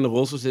 jaar lang in een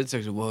rolstoel zit,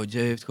 zeggen ze, wow,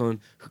 Jay heeft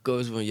gewoon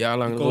gekozen voor een jaar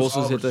lang in een Koos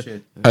rolstoel Albert zitten.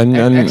 shit.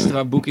 En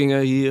Extra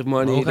boekingen hier,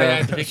 money. Hoe ga jij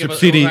daar. 3 keer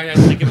Subsidie.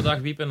 per dag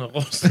wiepen in een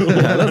rolstoel?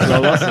 Ja, dat is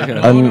wel lastig. hè.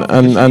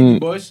 En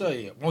Boys,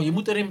 oh, je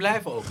moet erin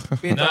blijven ook.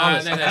 Peter, Nee,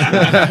 alles. nee, nee.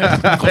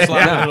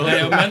 Geslapen.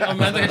 Nee, op het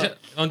moment dat je...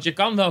 Want je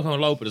kan wel gewoon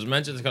lopen. Dus op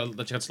het moment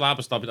dat je gaat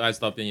slapen, stap je eruit,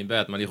 stap je in je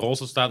bed. Maar die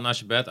rolstoel staat naast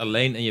je bed,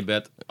 alleen in je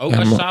bed. Ook Ja,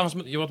 als je maar- s'avonds...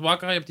 Je wordt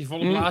wakker, je hebt die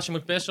volle blaas, je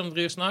moet pissen om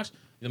 3 uur s'nachts.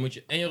 Dan moet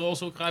je in je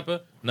rolstoel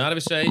kruipen, naar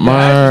de wc.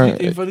 Maar Niet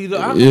invalide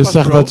je aangepast,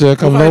 zegt bro. dat je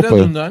kan Hoe ga je dat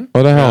lopen. doen dan?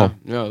 What the hell?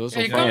 Ja, dat is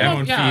Ja, je wel kan fijn. Jij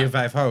woont ja. 4,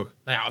 5 hoog.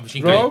 Nou ja,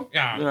 misschien Bro? kun je...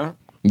 Ja. Ja.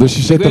 Dus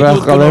je zit weet er hoe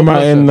eigenlijk het alleen kan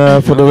maar in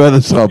oplossen. voor de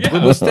weddenschap. We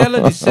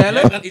bestellen die Jij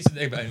salad. gaat iets te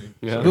dichtbij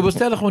nu. Ja. We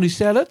bestellen gewoon die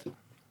salad.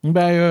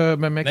 Bij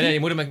Mackie. Nee, je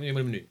moet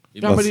hem nu.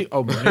 Ja, maar die...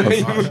 Oh,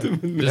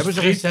 Dus hebben ze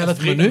geen salad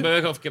friet, menu?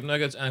 burger of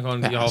kipnuggets en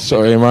gewoon die half...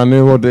 Sorry, maar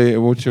nu wordt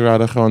Would You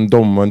Rather gewoon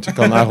dom. Want je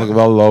kan eigenlijk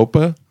wel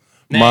lopen.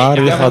 Nee, maar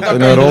ja, je maar gaat dan in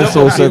kan een je dus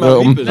rolstoel ook prima zitten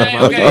om... wiepen, Nee,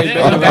 zeg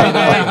oké,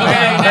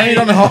 maar. Ben je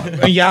dan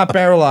een jaar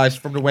paralyzed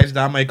from the waist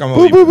down, maar je kan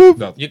wel wiepen.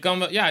 Dat. Je kan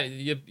wel... Ja,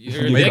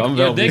 je kan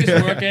wel dik is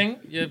working.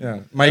 Ja.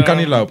 Maar je kan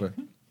niet lopen.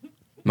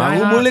 Maar Nou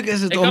hoe ja, moeilijk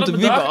is het ik om had te het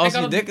wiepen bedacht, als ik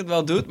je had het- dik het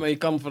wel doet, maar je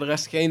kan voor de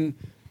rest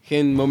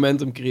geen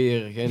momentum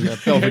creëren, geen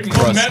pelvic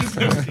thrust.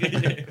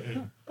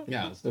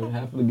 Ja, dat is toch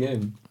half of the game.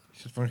 Je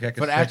zit voor een gekke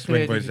Voor de sekswing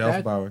voor creativiteit.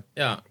 jezelf bouwen.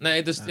 Ja,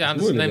 nee, dus, ja,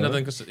 dus moeilijk, neem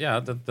hoor. dat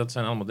ja, dat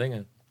zijn allemaal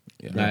dingen.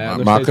 Nou ja, Maar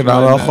nog maak steeds er dan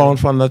voor wel mijn, gewoon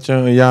van dat je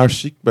een jaar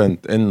ziek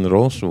bent in een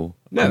rolstoel.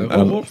 Ja, En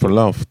gewoon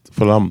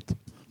verlamd.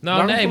 Nou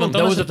Waarom nee, want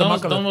dan dan, is is het te dan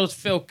makkelijk. wordt het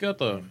veel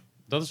kutter.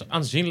 Dat is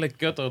aanzienlijk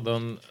kutter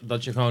dan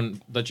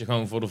dat je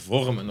gewoon voor de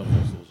vorm in een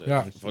rolstoel zit.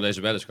 Ja. Voor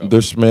deze weddenschap.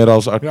 Dus meer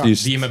als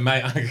artiest. Die je met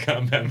mij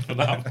aangegaan bent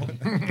vanavond.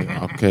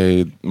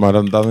 Oké, maar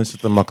dan is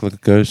het een makkelijke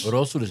keus.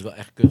 Rolstoel is wel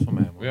echt kut van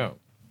mij, man. Ja.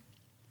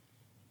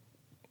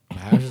 Mijn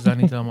huis is daar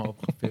niet helemaal op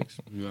gefixt.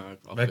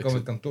 Ja, Wij komen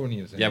het kantoor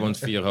niet in. Jij woont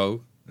 4 hoog.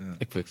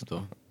 ik fix het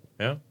toch.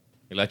 Ja?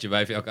 Je laat je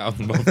wijf elke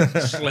avond boven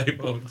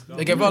slepen over de trap.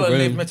 Ik heb wel een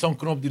lift met zo'n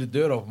knop die de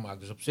deur openmaakt.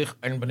 Dus op zich,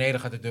 en beneden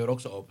gaat de deur ook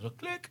zo open. Zo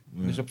klik.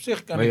 Dus op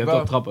zich kan Maar je ik hebt wel...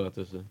 wel trappen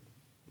ertussen.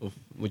 Of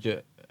heb je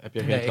geen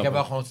Nee, trappen? ik heb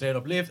wel gewoon straight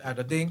op lift, uit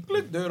dat ding,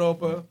 klik, deur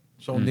open.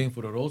 Zo'n ding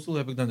voor de rolstoel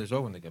heb ik dan dus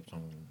ook, want ik heb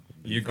zo'n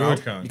Je buurvrouw. gooit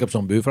gewoon. Ik heb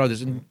zo'n buurvrouw,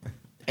 dus en Kan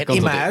in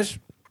dat mijn ook? huis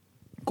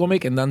kom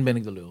ik en dan ben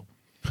ik de lul.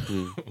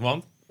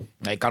 Want?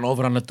 Nee, ik kan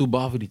overal naartoe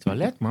behalve die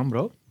toilet, man,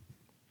 bro.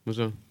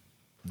 Hoezo?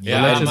 Ja,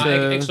 Toilet is maar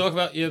het, ik zorg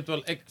wel,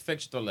 ik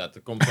fix je toilet.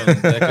 Er komt zo'n...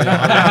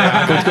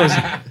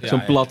 Ja,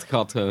 Zo'n plat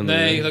gat.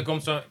 Nee, er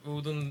komt zo'n...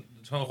 We doen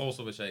gewoon een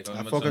rolstoel wc.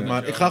 Gewoon met Fuck zo'n- it,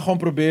 man. Ik ga gewoon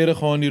proberen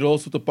gewoon die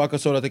rolstoel te pakken,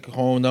 zodat ik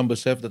gewoon dan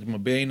besef dat ik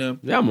mijn benen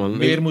Ja man.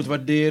 meer moet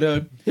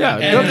waarderen. Ja,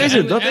 En- dat is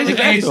het. Dat en- is Ik het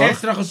echt eet hoor.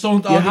 extra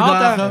gezond al Je die haalt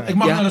daar- dagen. Ik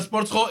mag ja. naar de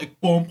sportschool, ik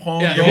pomp gewoon.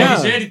 Ja, joh.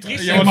 realiseer die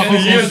triceps. Ik mag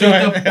gewoon Hier zo.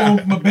 zitten,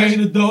 pomp mijn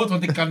benen dood,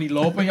 want ik kan niet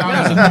lopen.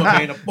 Ja, dus ik doe mijn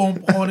benen pomp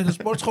gewoon in de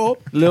sportschool.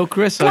 Lil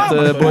Chris uit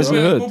Klaar, man. Boys in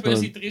the Poep is Hood.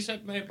 die tricep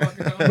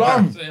meepakken.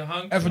 Blam.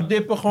 Hangt. Even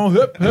dippen, gewoon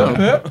hup, hup,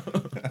 hup.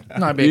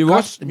 Nou, ben je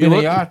kast binnen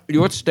een jaar. Je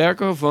wordt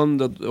sterker van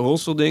dat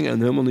rolstoelding en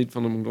helemaal niet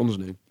van een McDonald's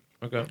ding.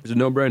 Oké. Het is een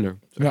no-brainer.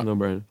 Het is echt Ja. een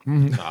no-brainer.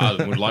 Nou,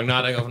 ik moet lang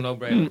nadenken over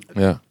no-brainer.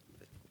 Ja.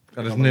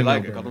 Dat is niet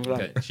leuk.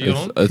 Oké,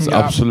 Chiron? Het is Ja.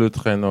 absoluut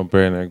geen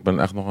no-brainer. Ik ben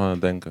echt nog aan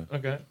het denken.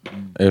 Oké.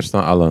 Eerst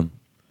naar Alan.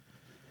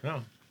 Ja,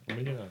 ik ben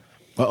benieuwd.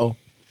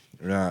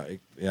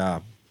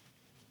 Ja.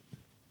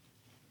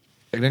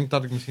 Ik denk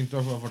dat ik misschien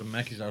toch wel voor de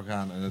Mackie zou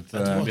gaan. En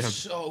Het wordt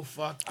zo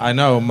fucked. I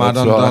know, maar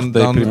Dat is wel echt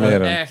dan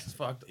deprimerend. Echt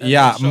fucked.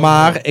 ja,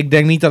 maar ik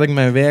denk niet dat ik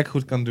mijn werk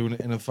goed kan doen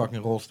in een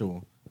fucking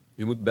rolstoel.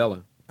 Je moet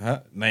bellen. Huh?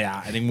 Nou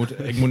ja, en ik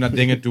moet naar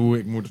dingen toe,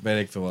 ik moet, weet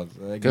ik veel wat.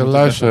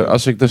 Luister,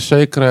 als ik de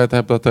zekerheid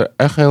heb dat er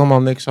echt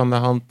helemaal niks aan de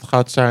hand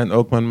gaat zijn,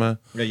 ook met mijn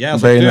jij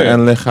als benen acteur,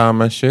 en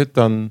lichaam en shit,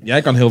 dan...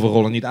 jij kan heel veel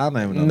rollen niet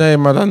aannemen dan. Nee,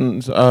 maar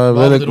dan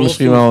wil ik de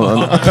misschien wel...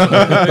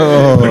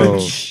 Oh.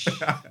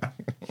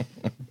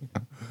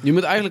 Je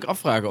moet eigenlijk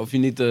afvragen of je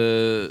niet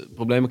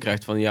problemen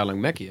krijgt van een jaar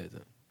lang Mackie eten.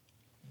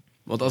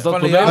 Want als dat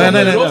Van de probleem...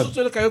 jaren nee.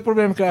 rolstoel kan je ook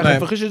problemen krijgen. Nee.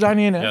 Vergis je daar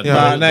niet in, hè? Ja, Ja,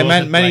 Maar nee,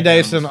 mijn plek idee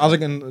is aan. dan, als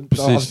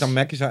Precies. ik dan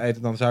Mackie zou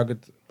eten,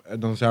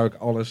 dan zou ik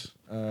alles,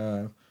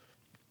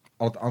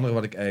 al het andere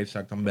wat ik eet,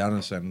 zou ik dan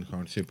balancen en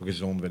gewoon super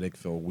gezond, weet ik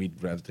veel,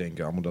 wheatbread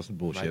drinken, allemaal dat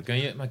soort Maar bullshit. kun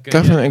je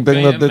Kevin, ik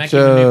denk dat dit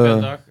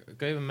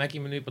kun je een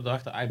Mackie-menu per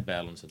dag eruit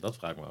balancen? Dat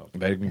vraag ik me af.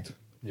 Weet ik niet.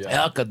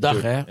 Elke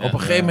dag, hè? Op een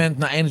gegeven moment,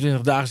 na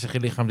 21 dagen, zegt je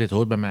lichaam, dit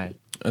hoort bij mij.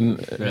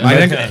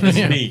 Maar ik denk, Dit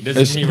is niet. Dit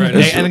is niet right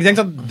nee, now. en ik denk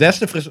dat des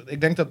te fris,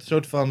 ik denk dat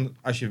soort van,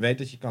 als je weet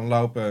dat je kan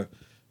lopen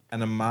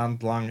en een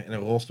maand lang in een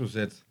rolstoel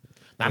zit.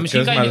 Nou,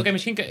 misschien kan je niet. Oké,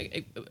 misschien kan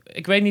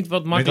ik weet niet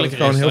wat makkelijker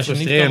gewoon is. heel Als je niet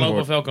kan frustrerend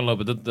lopen of wordt. wel kan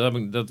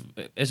lopen. Dat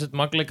is het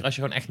makkelijker als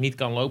je gewoon echt niet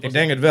kan lopen? Ik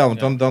denk het wel, want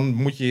Ja. dan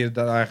moet je je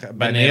daar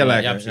bij Nee,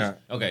 neerleggen. Ja, precies. Ja.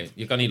 Oké,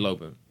 je kan niet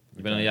lopen.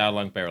 Je bent een jaar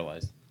lang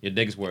paralyzed. Je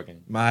dik is working.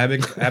 Maar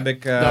heb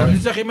ik Nou, nu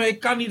zeg je, maar ik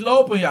kan niet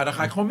lopen. Ja, dan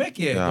ga ik gewoon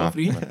Mackie eten, Ja. hoor,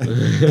 vriend.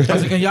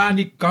 Als ik een jaar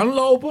niet kan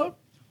lopen,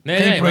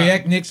 geen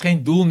project, niks,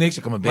 geen doel, niks.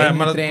 Ik kan mijn benen Maar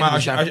niet dat- trainen. maar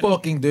Dus als ik je- ben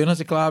fucking dun als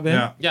ik klaar ben.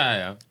 ja,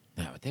 Ja.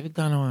 Nou, wat heb ik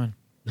daar nou aan?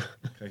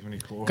 krijg me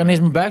niet gehoord. Ik kan eens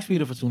mijn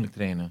buikspieren fatsoenlijk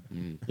trainen.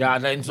 Ja,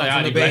 alleen Nou ja,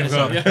 van de die benen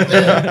zo.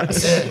 blijven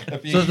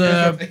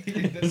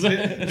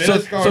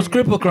Zoals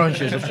cripple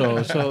crunches of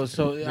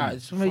zo. Ja,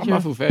 het is een Weet beetje... je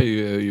af hoe ver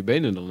je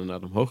benen dan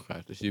inderdaad omhoog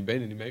krijgt. Dus je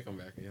benen niet mee kan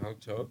werken. Je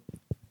hangt zo.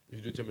 Dus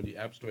je doet zeg maar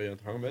die apps terwijl je aan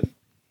het hangen bent.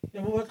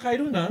 Ja, maar wat ga je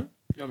doen dan?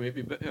 Ja, maar je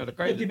hebt dan Je kan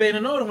hebt je... die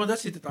benen nodig, want daar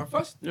zit het aan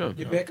vast. Ja.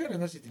 Je bekken en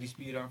daar zitten die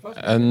spieren aan vast.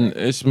 En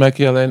is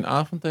Mackie alleen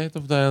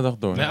avondeten of de hele dag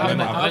door? Nee, Alleen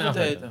maar alleen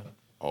avondeten.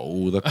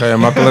 Oh, dat kan je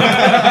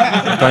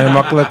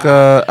makkelijk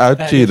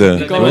uitcheaten.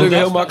 Die kan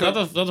natuurlijk heel makkelijk.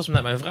 Dat was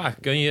net mijn vraag.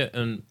 Kun je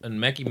een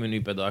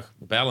Mackie-menu per dag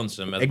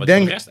balancen met Ik wat je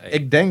denk, de rest eet?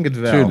 ik denk het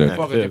wel. Tuurlijk.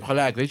 Fuck it, je hebt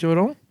gelijk. Weet je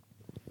waarom?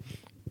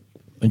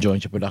 Een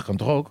jointje per dag kan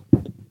toch ook?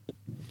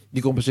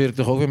 Die compenseer ik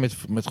toch ook weer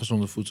met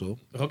gezonde voedsel?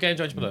 Oké, een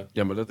jointje per dag.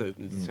 Ja, maar dat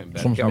zijn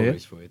bad Soms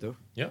calories voor je, toch?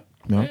 Ja.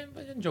 Nee,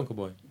 een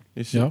Jonkerboy.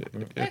 Ja.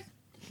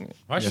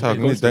 Hartstikke Zou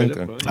ik niet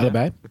denken.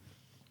 Allebei.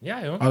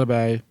 Ja, joh.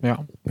 Allebei,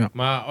 ja.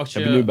 Maar als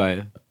Heb je nu je... bij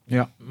je?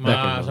 Ja.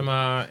 Maar, zeg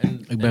maar...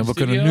 We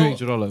kunnen nu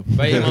iets rollen.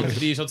 Ben je iemand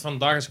die soort van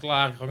dag is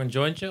klaar, gewoon een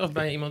jointje? Of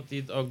ben je iemand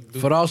die het ook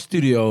doet? Vooral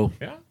studio.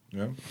 Ja?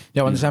 Ja.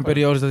 Ja, want er zijn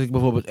periodes dat ik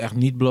bijvoorbeeld echt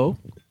niet blow.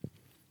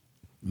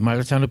 Maar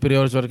dat zijn de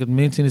periodes waar ik het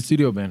minst in de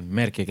studio ben,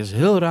 merk ik. Dat is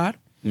heel raar.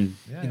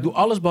 Ik doe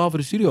alles behalve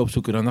de studio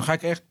opzoeken. Dan ga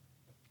ik echt...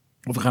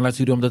 Of ik ga naar de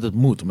studio omdat het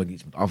moet. Omdat ik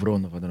iets moet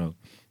afronden of wat dan ook.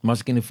 Maar als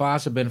ik in de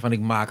fase ben van ik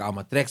maak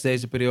allemaal tracks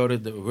deze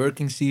periode. De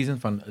working season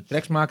van het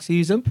tracks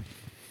season.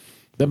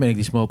 Dan ben ik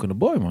die smokende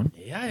boy, man.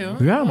 Ja, joh.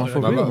 Ja, man,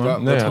 voor real,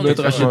 man. Nee, Wat gebeurt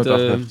er als je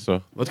het,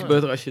 zo. Wat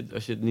gebeurt er als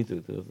je het niet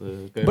doet? Dat,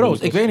 kun je Bro,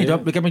 goed ik weet niet.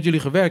 concentreren? Ik heb met jullie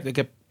gewerkt. Ik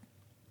heb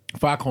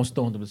vaak gewoon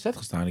stoned op de set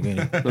gestaan. Ik weet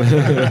niet.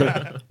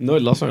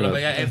 Nooit last van Maar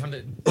dan ben gehad. jij een van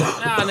de...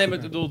 Ja, nee, maar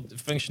ik bedoel,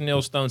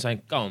 functioneel stoned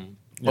zijn kan.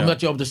 Omdat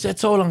je op de set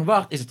zo lang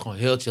wacht, is het gewoon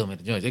heel chill met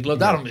de joints. Ik loop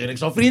daarom begin ik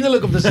zo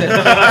vriendelijk op de set.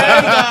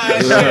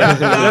 Hey guys!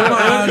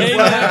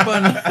 What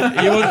happened?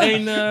 Je wordt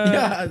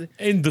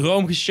één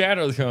droom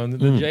geshadowed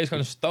gewoon. Jay is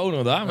gewoon een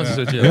stoner daar met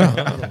zo'n shit.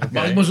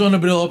 Mag ik mijn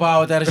zonnebril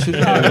ophouden tijdens shoot?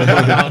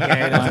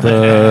 Oké, dat is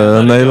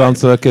De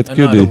Nederlandse Kid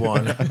another Cudi.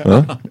 one.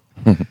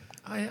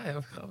 Ah ja,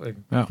 wat grappig.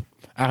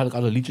 Eigenlijk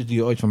alle liedjes die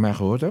je ooit van mij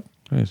gehoord hebt,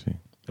 Crazy.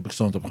 heb ik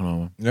stond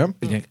opgenomen. Ja?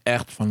 Ik denk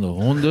echt van de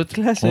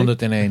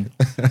 101.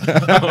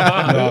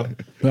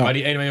 Maar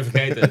die ene ben je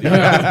vergeten. Die...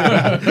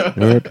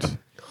 Word.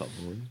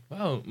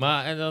 Wow,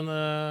 maar en dan...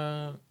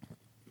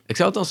 Ik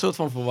zou het dan soort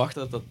van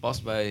verwachten dat dat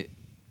past bij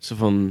zo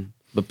van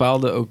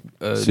bepaalde ook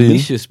Scene?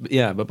 niches.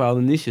 Ja,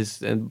 bepaalde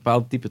niches en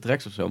bepaalde type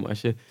tracks of zo. Maar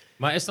als je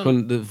Maar is dan...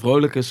 gewoon de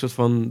vrolijke soort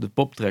van de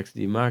poptracks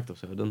die je maakt of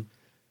zo, dan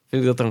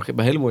vind ik dat er een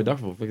hele mooie dag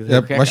voor. Vind ik het Ja,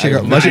 heel gek was je,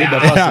 eigenlijk. was je,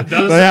 Ja, ja,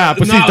 dat is- nou ja,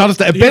 precies, nou, dat is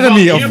de die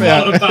epitome van of... hier Ja.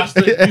 vallen past.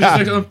 Die is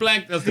straks op een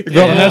plek. Dat ik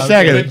wilde net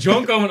zeggen. Met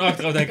John komen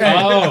achteraf denk ik,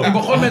 oh. Ik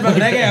begon met wat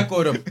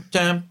reggae-akkoorden.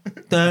 Tam,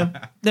 tam,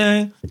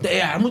 tam.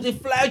 Ja, er moet een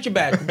fluitje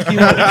bij. Misschien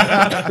wel.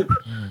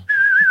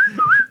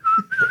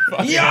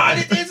 Ja,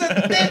 dit is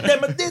het. Nee,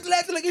 maar dit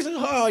letterlijk is het.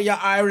 Oh,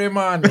 ja, Iron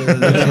Man.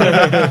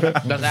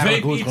 Dat is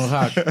eigenlijk hoe het gewoon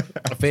gaat.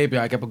 Vape,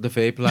 ja, ik heb ook de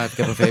vape live. Ik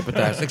heb een vape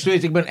thuis. Ik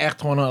zweer, ik ben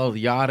echt gewoon al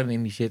jaren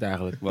in die shit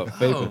eigenlijk. Wow,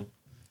 vapen. Oh.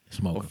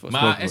 Smoken.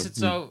 Maar is het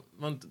zo,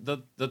 want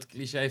dat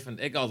cliché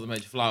vind ik altijd een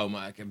beetje flauw,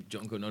 maar ik heb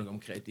Jonko nodig om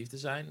creatief te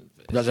zijn.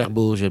 Dat is echt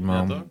bullshit, Ja,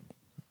 man. toch?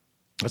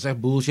 Dat is echt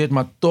bullshit,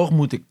 maar toch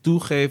moet ik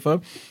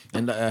toegeven.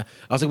 En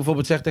als ik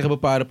bijvoorbeeld zeg tegen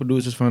bepaalde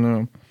producers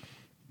van...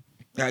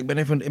 ja, ik ben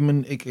even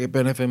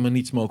in mijn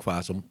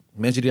niet-smokefase.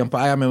 Mensen die al een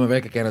paar jaar met me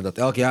werken kennen dat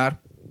elk jaar.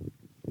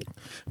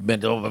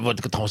 word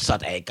ik het gewoon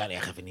zat. Ik kan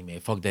echt even niet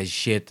meer. Fuck deze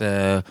shit.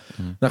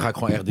 Dan ga ik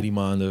gewoon echt 3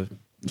 maanden.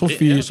 Soms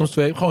 4, soms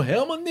 2. Gewoon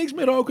helemaal niks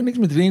meer roken, niks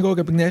meer drinken ook.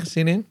 Heb ik nergens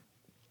zin in.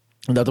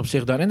 En dat op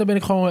zich dan. En dan ben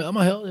ik gewoon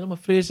helemaal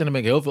fris. En dan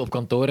ben ik heel veel op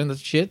kantoor en dat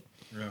shit.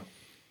 Ja.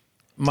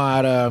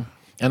 Maar,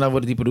 en dan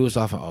worden die producers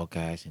af van, oké,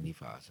 hij is in die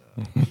fase.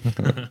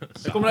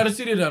 Ik kom naar de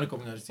studio dan. Ik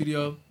kom naar de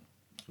studio.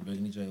 Dat weet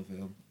ik niet zo heel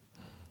veel.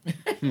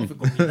 Of ik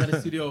kom niet naar de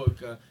studio.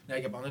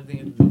 Ik heb andere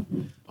dingen te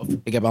doen. Of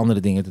ik heb andere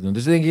dingen te doen.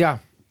 Dus dan denk ik,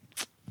 ja.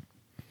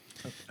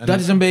 Dat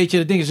is een beetje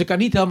het ding. Dus ik kan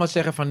niet helemaal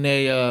zeggen van,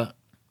 nee,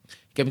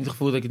 ik heb niet het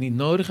gevoel dat ik het niet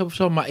nodig heb of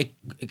zo. Maar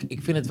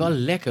ik vind het wel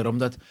lekker,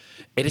 omdat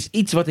er is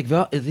iets wat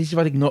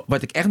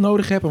ik echt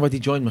nodig heb en wat die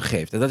joint me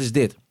geeft. En dat is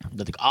dit.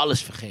 Dat ik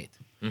alles vergeet.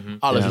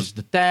 Alles is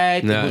de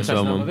tijd. Ik moet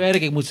straks naar mijn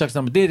werk. Ik moet straks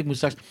naar mijn dit.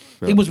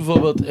 Ik moest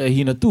bijvoorbeeld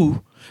hier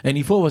naartoe. En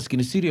hiervoor was ik in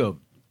de studio.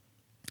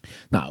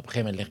 Nou, op een gegeven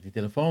moment leg ik die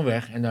telefoon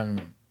weg. En dan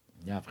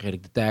vergeet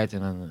ik de tijd. En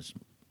dan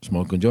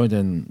smoke ik een joint.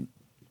 En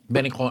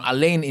ben ik gewoon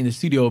alleen in de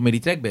studio met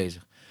die track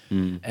bezig.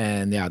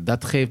 En ja,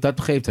 dat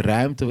geeft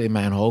ruimte in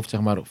mijn hoofd, zeg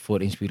maar,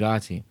 voor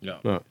inspiratie. Ja,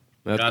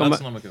 dat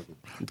snap ik ook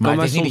goed. Maar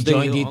het is niet die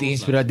joint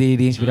die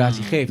die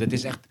inspiratie geeft. Het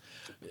is echt...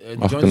 de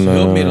joint is een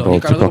hulpmiddel. Je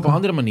kan het ook op een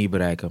andere manier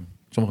bereiken.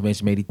 Sommige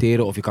mensen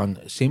mediteren of je kan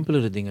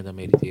simpelere dingen dan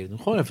mediteren doen.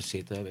 Gewoon even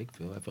zitten, weet ik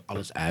veel. Even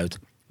alles uit.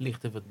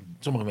 Licht even.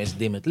 Sommige mensen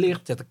dimmen het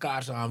licht, zetten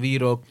kaarsen aan,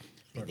 wierook.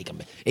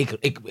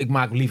 Ik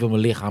maak liever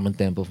mijn lichaam een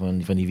tempel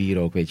van die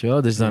wierook, weet je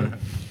wel. Dus dan...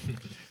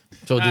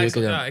 Zo doe ik het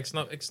dan. Ja,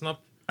 ik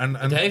snap.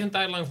 Het heeft een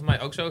tijd lang voor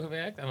mij ook zo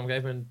gewerkt. En op een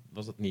gegeven moment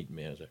was dat niet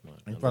meer, zeg maar.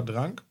 En qua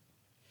drank?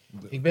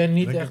 Ik ben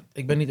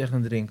niet echt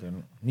een drinker.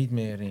 Niet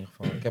meer in ieder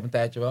geval. Ik heb een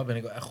tijdje wel, ben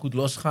ik wel echt goed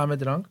losgegaan met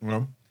drank.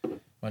 Ja.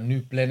 Maar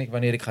nu plan ik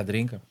wanneer ik ga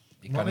drinken.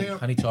 Ik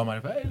ga niet zomaar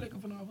even, lekker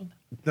vanavond.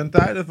 Ten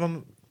tijde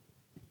van...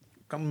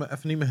 Ik kan me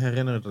even niet meer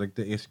herinneren dat ik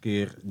de eerste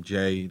keer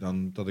Jay,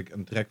 dat ik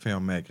een track van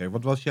jou meekreeg.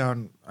 Wat was jouw...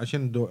 Als je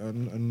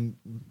een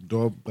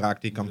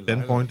doorbraak die je kan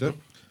pinpointen.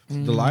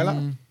 Delilah?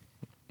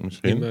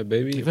 Misschien.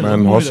 Baby. Maar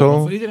een hossel.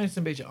 Voor iedereen is het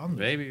een beetje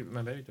anders.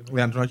 Mijn baby toch?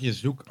 Ja, en toen had je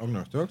Zoek ook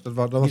nog, toch? Dat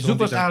was Die Zoek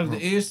was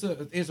eigenlijk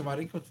het eerste waar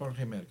ik wat van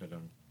ging merken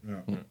dan.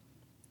 Ja.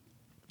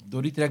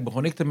 Door die track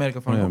begon ik te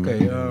merken van,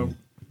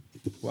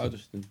 Hoe oud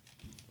is het toen?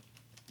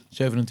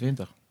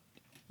 27.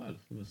 Nou,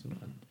 dat was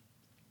laat.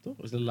 Toch?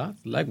 Is dat laat?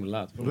 Lijkt me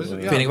laat.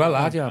 Vind ik wel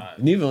laat, ja.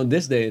 In ieder geval in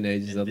this day and age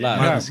is dat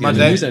laat.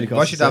 Maar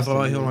was je daar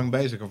vooral heel lang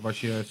bezig? Of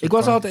was je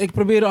Ik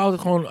probeerde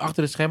altijd gewoon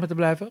achter de schermen te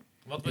blijven.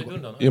 Wat wil je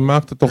doen dan? Je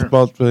maakte toch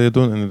wat wil je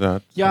doen,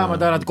 inderdaad. Ja, maar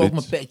daar had ik ook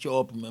mijn petje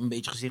op, een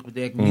beetje gezicht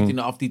bedekt, niet in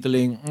de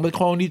aftiteling. Omdat ik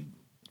gewoon niet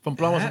van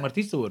plan was om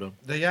artiest te worden.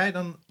 Dat jij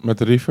dan... Met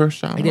de Reverse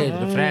samen? Ik deed de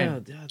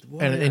refrein.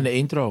 En in de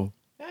intro.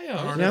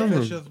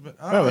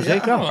 Ja,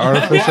 zeker.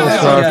 Artificial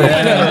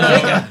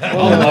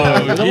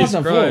Dat was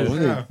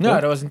daarvoor. Ja,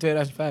 dat was in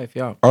 2005,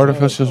 ja.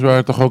 Artificials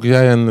waren toch ook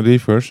jij en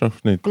Reverse,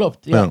 of niet?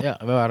 Klopt, ja.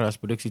 We waren als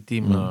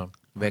productieteam,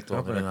 werkten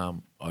onder de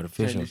naam Zijn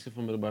Artificial. die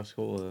van middelbare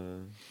school?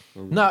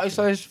 Nou, ik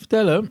zal je eens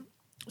vertellen.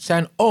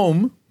 Zijn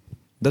oom,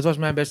 dat was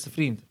mijn beste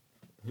vriend.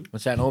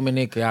 Want zijn oom en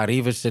ik,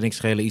 Rivers en ik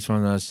schelen iets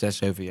van 6,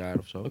 7 jaar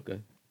of zo.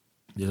 Oké.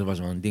 Dus dat was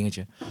wel een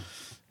dingetje.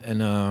 En,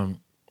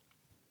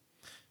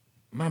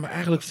 maar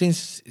eigenlijk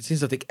sinds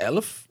dat ik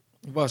 11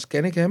 was,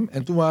 ken ik hem.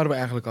 En toen waren we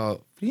eigenlijk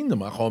al vrienden.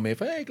 Maar gewoon meer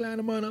van, hey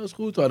kleine man, alles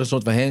goed. We hadden een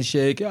soort van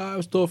handshake, ja, dat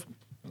was tof.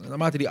 En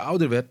naarmate hij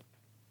ouder werd,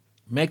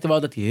 merkte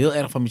wel dat hij heel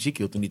erg van muziek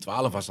hield. Toen hij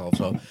 12 was al of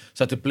zo.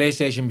 Zat de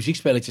PlayStation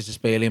muziekspelletjes te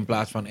spelen in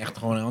plaats van echt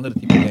gewoon een andere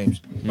type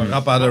games.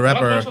 Rappa de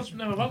rapper.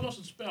 Wat was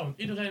het spel? Want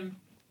iedereen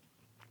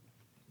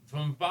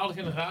van een bepaalde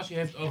generatie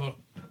heeft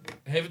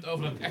het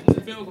over dat echt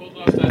veel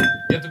groter was.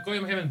 Dan kon je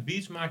op een gegeven moment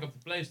beats maken op de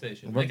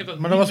PlayStation.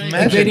 Maar dat was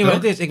Ik weet niet wat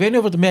het is. Ik weet niet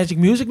of het de Magic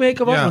Music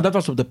Maker was, want dat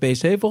was op de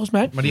PC volgens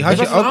mij. Maar die had dat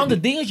je was een ook...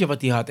 ander dingetje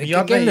wat hij had. Ik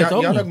Je kende het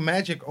ook had niet. ook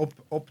Magic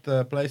op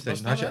de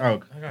PlayStation. Was Had dat je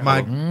ook. Okay.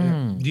 Maar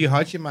die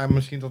had je, maar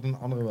misschien dat een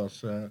andere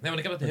was. Nee, want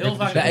ik heb het heel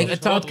vaak... Ja,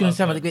 het zou het kunnen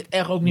zijn, want ik weet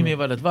echt ook niet meer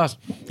wat het was.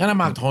 En hij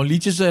maakte gewoon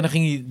liedjes en dan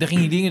ging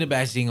hij dingen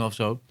erbij zingen of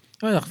zo.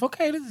 En we dachten van,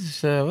 dit is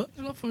wel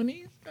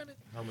funny.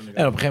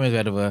 En op een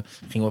gegeven moment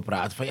gingen we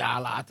praten van,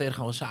 later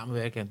gaan we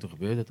samenwerken. En toen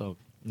gebeurde het ook.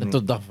 En tot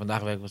de dag van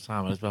vandaag werken we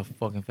samen. Dat is wel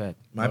fucking vet.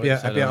 Maar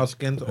heb jij als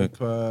kind op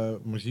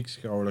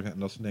muziekscholen en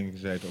dat soort dingen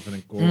gezeten? Of in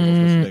een koor of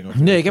dat soort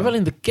dingen? Nee, ik heb wel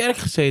in de kerk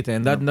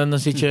gezeten. En dan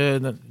zit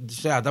je...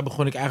 Dus daar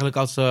begon ik eigenlijk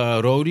als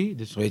roadie.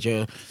 Dus weet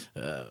je,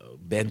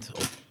 band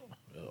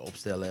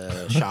opstellen,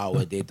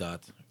 sjouwen, dit,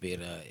 dat. Weer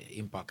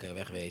inpakken,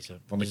 wegwezen.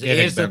 Van de Dus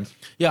kerkband.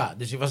 Ja,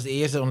 dus je was de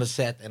eerste on de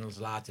set en als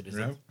laatste. Dus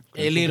en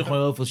je leerde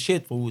gewoon heel veel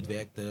shit voor hoe het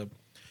werkte.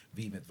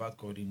 Wie met wat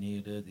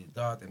coördineerde, dit,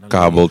 dat. En dan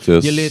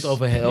Kabeltjes. Je leert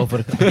over ja.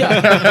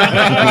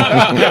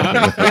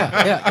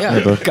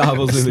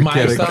 Kabels in de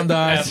kerk.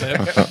 Standaard.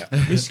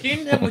 Misschien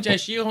moet jij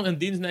Chiron in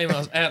dienst nemen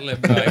als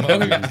adlib.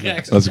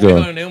 Let's go.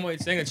 Gewoon een heel mooi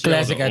zingen.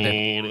 Classic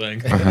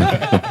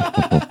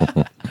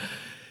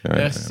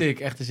Echt sick,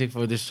 echt te sick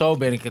voor. Dus zo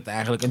ben ik het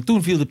eigenlijk. En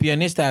toen viel de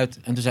pianist uit.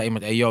 En toen zei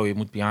iemand, hey yo, je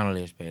moet piano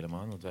leren spelen,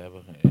 man. Want we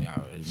hebben...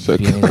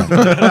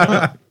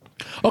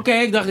 Oké,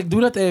 ik dacht, ik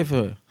doe dat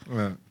even.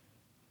 Ja.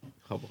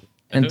 Grappig.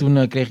 En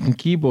toen kreeg ik een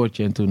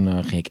keyboardje en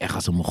toen ging ik echt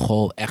als een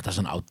Mongool, echt als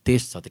een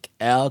autist, zat ik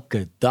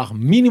elke dag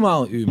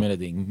minimaal een uur met dat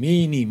ding.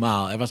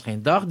 Minimaal. Er was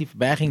geen dag die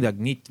voorbij ging dat ik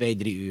niet 2-3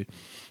 uur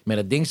met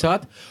dat ding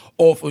zat.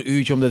 Of een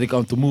uurtje omdat ik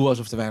al te moe was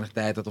of te weinig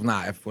tijd had. Of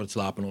even voor het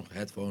slapen nog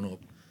headphone op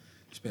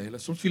spelen.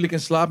 Soms viel ik in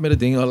slaap met het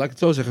ding. Laat ik het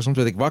zo zeggen. Soms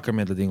werd ik wakker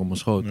met dat ding op mijn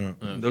schoot. Ja.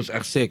 Dat is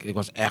echt sick. Ik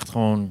was echt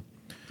gewoon...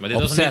 Maar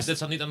dit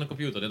zat niet aan de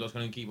computer. Dit was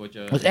gewoon een keyboardje.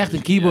 Het was echt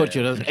een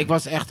keyboardje. Ja. Ik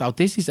was echt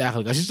autistisch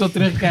eigenlijk. Als je zo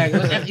terugkijkt.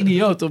 Dat was echt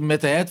idioot.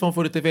 Met de headphone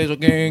voor de tv zo...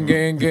 Gang. Op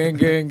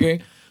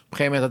een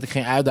gegeven moment had ik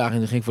geen uitdaging.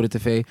 Dan ging ik voor de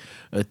tv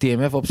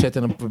TMF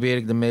opzetten. En dan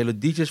probeerde ik de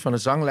melodietjes van de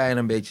zanglijn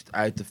een beetje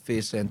uit te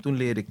vissen. En toen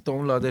leerde ik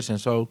toonladders en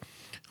zo.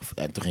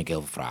 En toen ging ik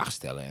heel veel vragen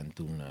stellen. En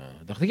toen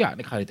dacht ik, ja,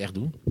 ik ga dit echt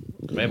doen.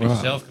 Maar heb je het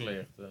zelf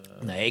geleerd?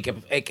 Nee,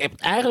 ik heb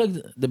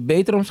eigenlijk... De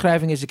betere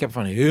omschrijving is... Ik heb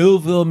van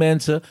heel veel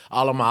mensen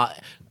allemaal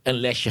een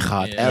lesje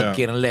gehad. Elke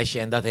keer een lesje.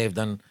 En dat heeft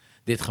dan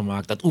dit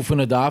gemaakt. Dat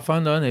oefenen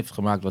daarvan dan heeft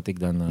gemaakt wat ik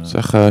dan...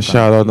 Zeg,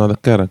 shout-out naar de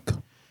kerk.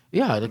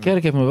 Ja, de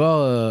kerk heeft me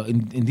wel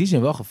in die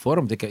zin wel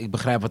gevormd. Ik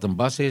begrijp wat een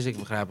bas is. Ik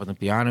begrijp wat een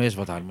piano is.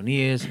 Wat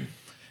harmonie is.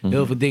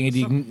 Heel veel dingen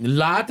die ik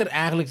later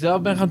eigenlijk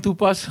zelf ben gaan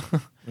toepassen.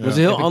 Dat is een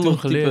heel ander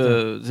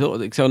type.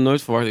 Ik zou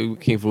nooit verwachten.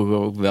 Ik ging vroeger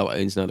ook wel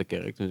eens naar de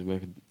kerk. Dus ik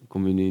ben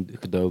communie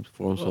gedoopt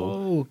voor ons.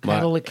 Oh,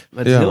 kennelijk.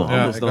 Maar het is heel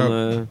anders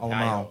dan...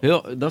 allemaal.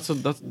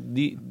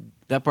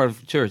 That part of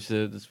the church,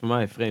 dat is voor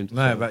mij vreemd.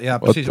 Nee, ja,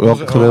 precies.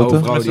 Welk gedeelte?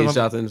 Overal die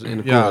zaten in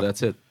de koor,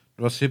 that's it. Het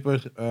was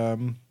super...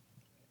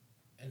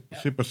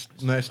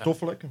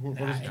 stoffelijk. Wat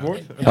is het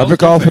woord? Heb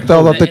ik al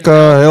verteld dat ik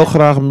heel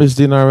graag een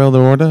misdienaar wilde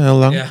worden? Heel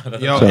lang?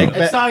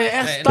 Ik sta je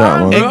echt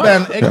staan,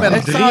 ik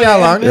ben 3 jaar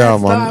lang... Ja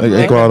man,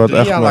 ik wou dat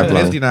echt lang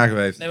misdienaar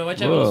geweest. Nee, maar wat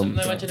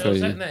jij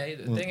zegt... Nee,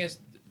 het ding is...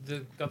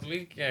 De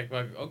katholieke kerk,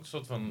 waar ik ook een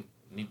soort van...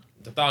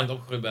 totaal niet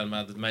opgegroeid ben,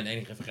 maar dat mijn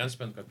enige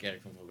referentiepunt qua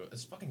kerk van vroeger. Het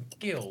is fucking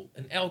kil.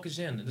 In elke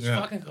zin. Het is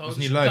fucking groot.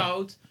 Het is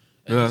koud.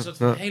 Het is een soort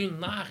van hele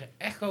nare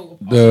echo op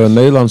alles. De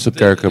Nederlandse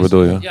kerken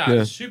bedoel je?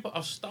 Ja, super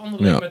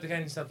afstandelijk met degene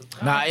die staat te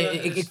praten. Nou,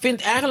 ik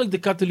vind eigenlijk de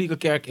katholieke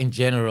kerk in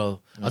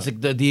general, als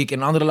ik die ik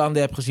in andere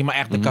landen heb gezien, maar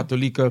echt de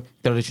katholieke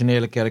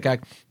traditionele kerk.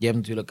 Kijk, je hebt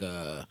natuurlijk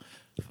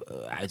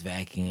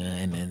uitwijkingen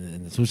en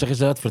hoe zeggen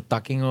ze dat?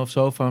 Vertakkingen of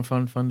zo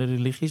van de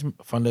religies,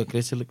 van het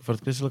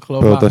christelijk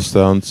geloof.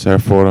 Protestants,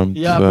 hervormd.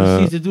 Ja,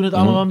 precies. Ze doen het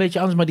allemaal wel een beetje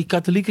anders. Maar die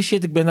katholieke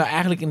shit, ik ben daar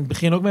eigenlijk in het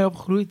begin ook mee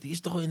opgegroeid. Die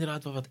is toch wel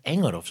inderdaad wel wat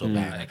enger of zo.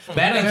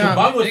 Bijna dat je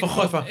bang wordt van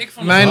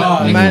God.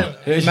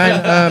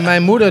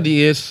 Mijn moeder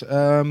die is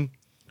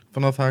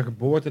vanaf haar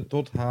geboorte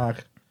tot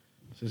haar...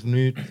 Ze is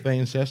nu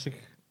 62.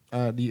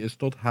 Die is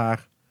tot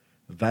haar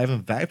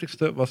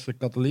 55ste was ze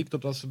katholiek.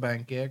 Totdat ze bij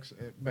een kerk,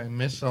 bij een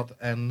mis zat.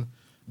 En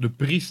de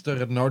priester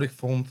het nodig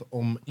vond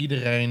om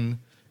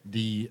iedereen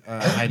die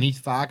hij niet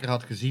vaker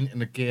had gezien in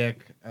de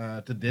kerk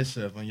te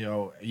dissen. Van,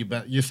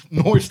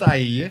 nooit sta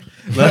je hier.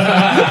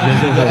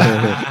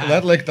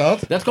 Letterlijk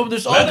dat. Dat komt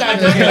dus ook uit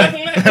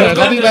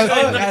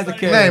de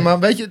kerk. Nee, maar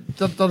weet je,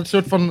 dat het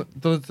soort van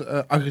dat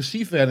het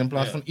agressief werd in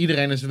plaats van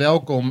iedereen is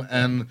welkom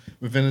en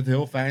we vinden het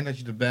heel fijn dat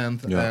je er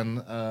bent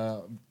en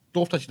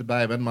tof dat je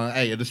erbij bent, maar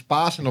het is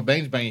Paas en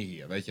opeens ben je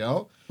hier, weet je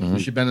wel?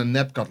 Dus je bent een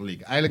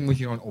nep-katholiek. Eigenlijk moet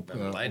je gewoon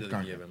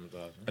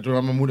en toen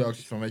had mijn moeder ook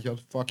zoiets van, weet je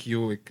wat, fuck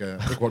you, ik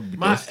word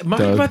Maar mag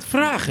ik wat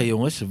vragen,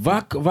 jongens?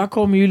 Waar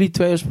komen jullie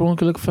twee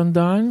oorspronkelijk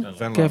vandaan?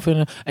 Venlo.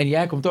 Kevin, en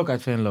jij komt ook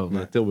uit Venlo?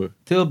 Nee, Tilburg.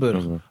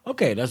 Tilburg.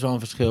 Oké, dat is wel een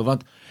verschil.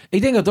 Want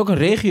ik denk dat het ook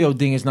een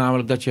regio-ding is,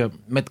 namelijk dat je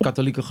met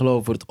katholieke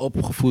geloof wordt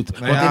opgevoed.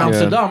 Want in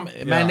Amsterdam,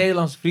 mijn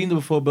Nederlandse vrienden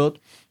bijvoorbeeld,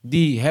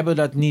 die hebben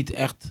dat niet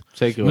echt...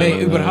 Zeker wel.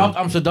 Nee, überhaupt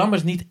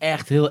Amsterdammers niet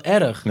echt heel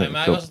erg. Nee,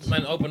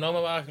 mijn opa en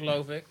oma waren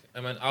geloof ik.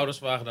 En mijn ouders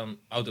waren dan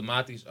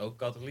automatisch ook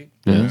katholiek.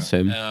 Ja,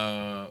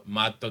 same.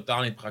 Maar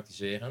totaal niet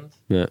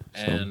praktiserend. Ja,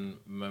 en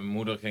mijn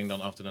moeder ging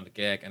dan af en toe naar de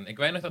kerk. En ik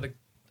weet nog dat ik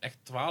echt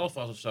 12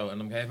 was of zo. En op een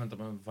gegeven moment dat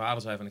mijn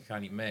vader zei van ik ga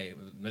niet mee.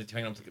 Ik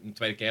ging op de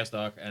tweede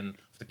kerstdag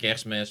of de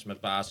kerstmis met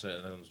Pasen.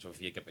 En dan zo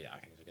 4 keer per jaar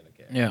ging ik in de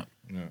kerk. Ja.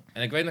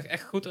 En ik weet nog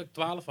echt goed dat ik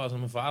 12 was. En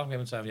mijn vader op een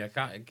gegeven moment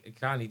zei van ik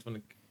ga niet. Want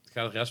ik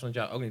ga de rest van het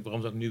jaar ook niet.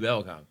 Waarom zou ik nu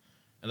wel gaan?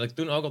 En dat ik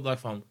toen ook al dacht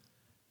van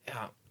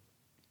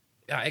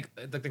dat ik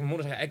tegen mijn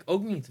moeder zei, ik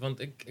ook niet,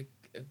 want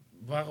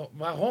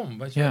waarom?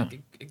 Weet je,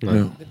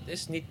 dit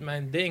is niet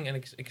mijn ding en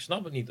ik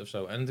snap het niet of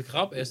zo. En de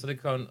grap is dat ik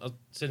gewoon,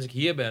 sinds ik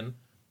hier ben,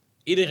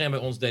 iedereen bij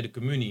ons deed de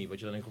communie, wat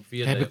je dan in groep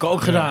 4 Heb ik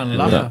ook gedaan,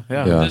 lachen.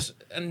 Ja. Dus,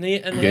 en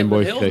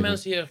heel veel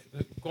mensen hier,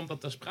 komt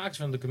dat ter sprake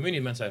van de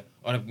communie. Mensen zeiden,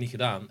 dat heb ik niet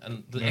gedaan.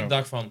 En ik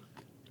dacht van,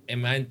 in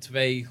mijn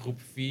 2 groep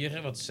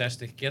 4, wat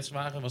 60 kids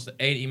waren, was er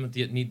 1 iemand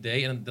die het niet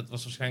deed. En dat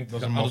was waarschijnlijk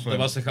dat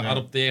was de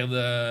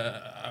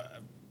geadopteerde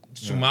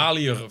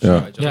Somaliër of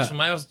zo. Weet je. Dus voor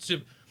mij was het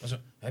super. Maar zo,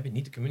 heb je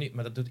niet de communie,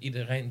 maar dat doet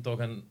iedereen toch.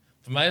 En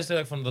voor mij is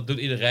het van dat doet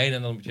iedereen.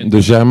 En dan moet je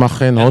dus jij mag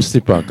geen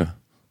hostie pakken?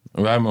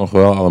 Wij mogen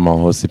wel allemaal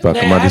hostie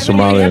pakken, maar die hij heeft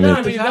Somaliër nog niet.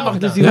 gedaan, dus hij mag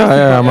dus die Ja,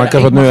 hostie pakken. maar ik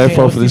heb het nu mag even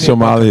geen over die hostie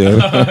meer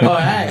Somaliër. pakken. Oh,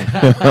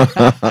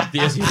 hij.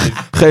 Die is hier niet.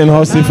 Geen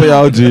hostie voor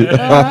jou, G.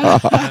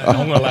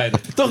 Hongerlijden.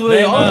 Toch wil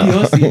je ook die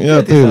hostie. Ja,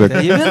 Dat is tuurlijk.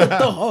 dat, hè. Je wil het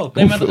toch ook.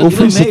 Nee, maar Hoe dat-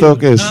 vies het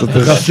ook is. Dat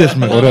is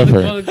Racisme.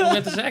 whatever. Wat ik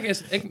probeer te zeggen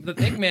is dat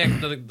ik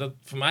merk dat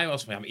voor mij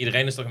was van ja, maar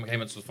iedereen is toch op een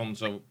gegeven moment soort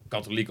van zo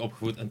katholiek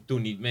opgevoed en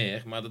toen niet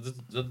meer. Maar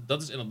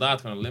dat is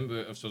inderdaad gewoon een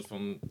Limburg of soort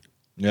van.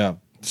 Ja.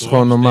 Het is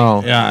gewoon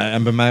normaal. Ja,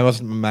 en bij mij was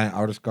het, mijn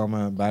ouders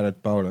kwamen beide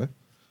uit Polen.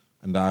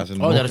 En daar is het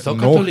dat is ook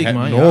katholiek,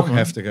 man. Ja, nog man.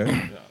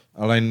 heftiger.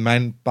 Alleen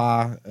mijn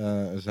pa,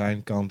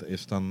 zijn kant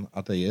is dan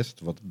atheïst,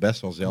 wat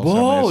best wel zeldzaam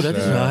is. Wow, dat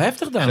is wel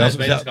heftig dan. Dat zelfs-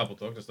 is wetenschappen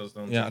toch? Dus dat is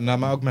dan. Ja, nou,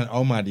 maar ook mijn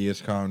oma die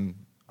is gewoon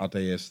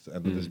atheïst.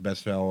 En dat is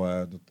best wel,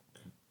 dat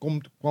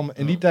kwam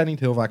in die tijd niet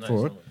heel vaak Nee, voor.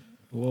 snap ik.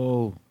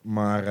 Wow.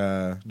 Maar,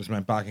 dus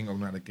mijn pa ging ook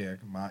naar de kerk.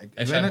 Maar ik Heeft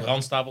weet zijn nog-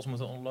 brandstapels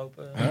moeten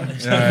ontlopen? Ja,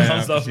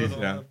 Brandstapels precies, moeten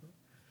ja. ontlopen.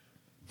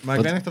 Maar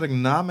ik weet nog dat ik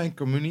na mijn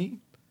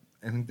communie,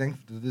 en ik denk,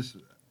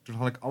 toen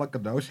had ik alle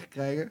cadeaus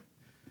gekregen.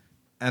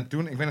 En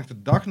toen, ik weet nog,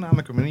 de dag na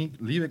mijn communie,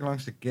 liep ik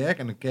langs de kerk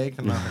en dan keek ik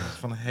ernaar en dacht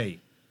van, hey,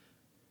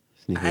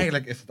 Is niet goed.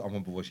 eigenlijk is het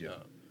allemaal bullshit.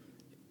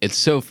 Het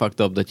is zo fucked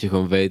up dat je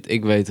gewoon weet.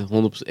 Ik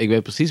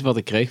weet precies wat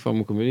ik kreeg van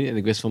mijn communie. En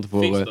ik wist van Fiets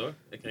tevoren. toch?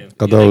 Ik kreeg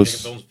Cadeaus. Ik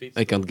heb bij ons fiets.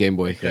 Ik had Game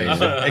Boy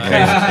gekregen. Ik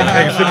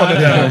kreeg een Super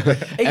Nintendo.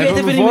 Ik weet voor even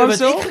mijn niet meer wat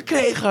vormsel? ik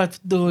gekregen had,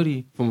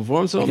 Dory. Voor mijn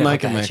vormsel, Ik heb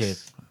Mike altijd Max.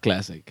 shit.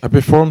 Classic. Heb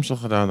je vormsel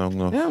gedaan ook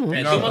nog? Ja, man.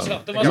 En toen was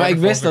Maar ik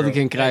wist dat ik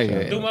ging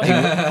krijgen. Toen was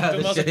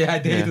ik.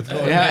 Jij deed het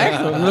gewoon. Ja, echt.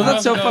 hoor. Dat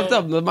is zo Ja. fucked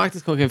up. Dat maakt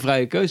het gewoon geen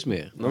vrije keus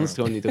meer. Dan is het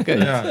gewoon niet oké.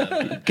 Ja.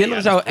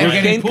 Kinderen zouden echt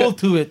geen... pull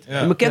to it.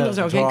 Ja. Mijn kinderen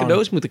zouden geen Wrong.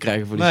 cadeaus moeten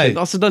krijgen voor die Nee, shit.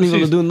 Als ze dat niet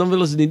precies. willen doen, dan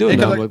willen ze het niet doen Ik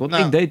had namelijk. ook-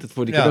 Want ik nou, deed het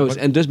voor die ja, cadeaus.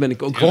 maar- En dus ben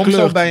ik ook Vormsel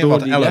gekleurd ben je door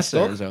wat die 11, lessen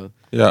toch? en zo.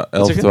 Ja,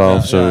 11, zeg je? 12,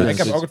 Ja, zoiets.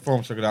 ik heb ook het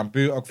vormsel gedaan,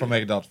 puur ook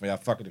vanwege dat. Van ja,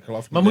 fuck it, ik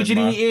geloof niet Maar moet je in,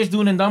 die niet eerst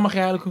doen en dan mag je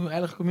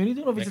eigenlijk communie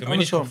doen? Of is Ik het kom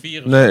niet andersom? voor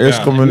 4. Nee, eerst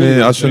Ja.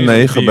 communie als je Nee,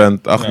 9 4.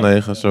 bent, 8, Ja.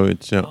 9,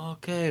 zoiets, ja.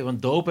 Oké,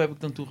 want dopen heb ik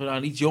dan toen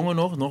gedaan. Iets jonger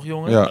nog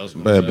jonger. Ja,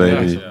 ben je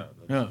baby.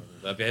 Ja.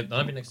 Dan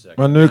heb je niks te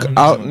zeggen. Maar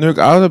nu ik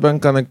ouder ben,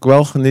 kan ik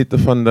wel genieten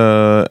van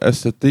de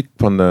esthetiek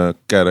van de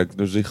kerk.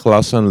 Dus die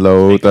glas en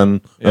lood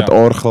en Ja. het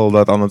orgel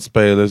dat aan het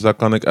spelen is, daar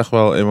kan ik echt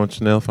wel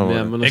emotioneel van Ja,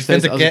 worden. maar nog Ik vind,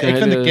 steeds de als kerk, ik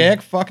vind de hele-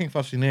 kerk fucking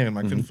fascinerend,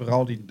 maar ik vind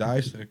vooral die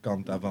duistere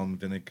kant daarvan,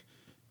 vind ik,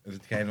 is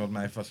hetgeen wat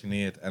mij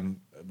fascineert en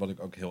wat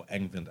ik ook heel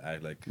eng vind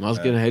eigenlijk. Maar als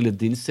ik in een hele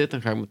dienst zit,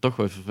 dan ga ik me toch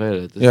wel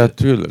vervelen. Dus Ja, ik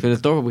tuurlijk. vind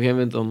het toch op een gegeven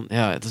moment dan...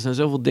 Ja, er zijn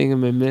zoveel dingen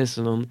mee mis.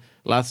 En dan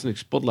laatst toen ik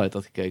Spotlight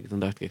had gekeken, dan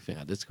dacht ik van ja,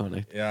 dit is gewoon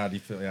echt... Ja,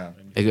 die film, ja.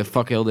 Ik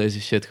fuck heel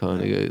deze shit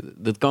gewoon.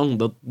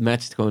 Dat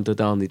matcht gewoon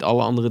totaal niet.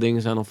 Alle andere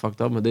dingen zijn al fucked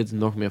up, maar dit is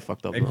nog meer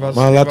fucked up. Ik dan was-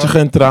 Maar laat je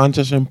geen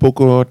traantjes in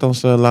pokken hoort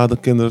als laat de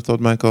kinderen tot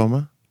mij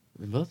komen?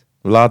 Wat?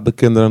 Laat de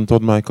kinderen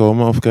tot mij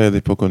komen, of ken je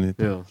die pokken niet?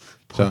 Ja.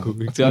 Zo.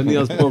 Ik zou het niet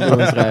als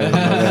Pokémon schrijven.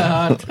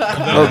 Maar,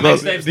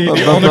 Die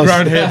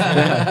underground hit.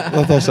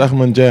 Dat was echt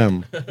mijn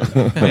jam.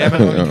 Maar jij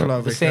bent ook niet,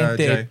 geloof The ik, same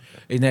tape. Jay.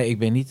 Nee, ik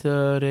ben niet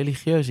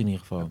religieus in ieder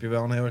geval. Heb je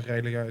wel een heel erg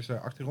religieuze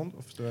achtergrond?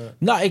 Of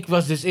Nou, ik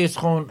was dus eerst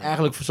gewoon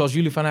eigenlijk zoals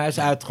jullie van huis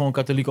uit gewoon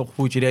katholiek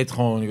opgevoed. Je deed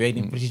gewoon, je weet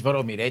niet precies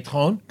waarom, je deed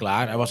gewoon.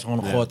 Klaar, er was gewoon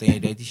een god en je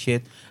deed die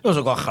shit. Dat was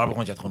ook wel grappig,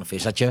 want je had gewoon een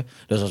visatje.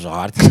 Dus dat was wel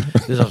hard.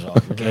 Dus dat was wel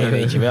oké,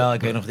 weet je wel.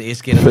 Ik weet nog de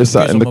eerste keer dat ik een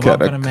Vissa kus in op de mijn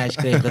wang van kerk. een meisje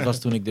kreeg. Dat was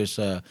toen ik dus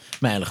mijn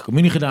heilige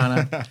communie gedaan had.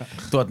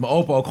 Toen had mijn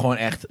opa ook gewoon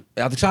echt...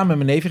 Had ik samen met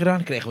mijn neefje gedaan.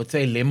 Dan kregen we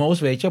 2 limo's,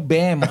 weet je.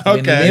 Bam, mochten we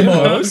in de Oké. limo.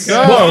 Oh, Mochten we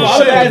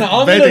allebei in een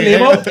andere Weet ik,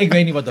 limo. hè? Ik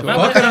weet niet wat de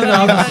fuck er aan de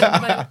hand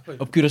was.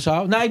 Op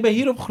Curaçao. Nou, ik ben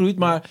hier opgegroeid,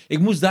 maar ik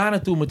moest daar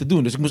naartoe om het te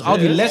doen. Dus ik moest al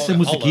die lessen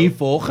moest ik hier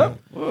volgen.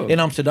 In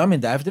Amsterdam, in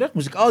Duivendrecht,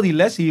 moest ik al die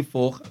lessen hier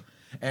volgen.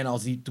 En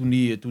als toen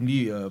die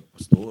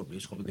pastoor,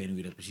 bisschop, ik weet niet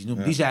wie dat precies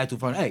noemt, die zei toen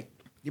van, hey,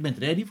 je bent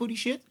ready voor die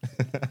shit?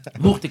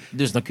 Mocht ik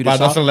dus naar Curaçao Maar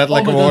dat zijn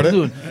letterlijke om het te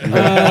woorden. doen.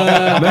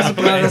 Ik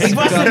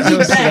was er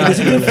niet bij, dus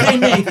ik durf geen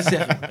nee te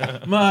zeggen.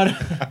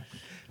 Maar,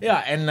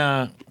 ja,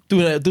 en...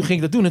 Toen ging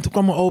ik dat doen en toen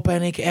kwam mijn opa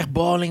en ik echt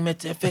balling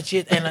met vet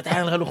shit. En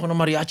uiteindelijk hadden we gewoon een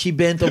mariachi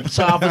band op het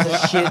s'avonds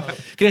en shit.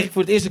 Kreeg ik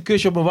voor het eerst een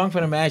kusje op mijn wang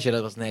van een meisje.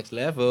 Dat was next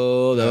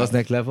level. Dat was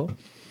next level.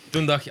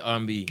 Toen dacht je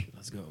R&B,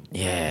 let's go.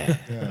 Yeah.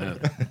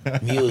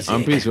 Music.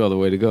 I'm is wel the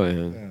way to go,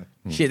 ja.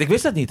 Shit, ik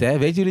wist dat niet, hè.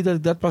 Weten jullie dat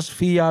ik dat pas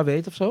 4 jaar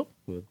weet of zo?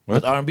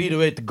 Wat? Dat R&B the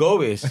way to go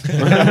is. Ik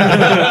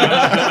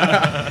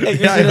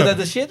wist niet dat dat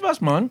de shit was,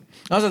 man.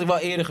 Anders had ik wel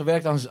eerder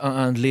gewerkt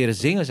aan het leren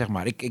zingen, zeg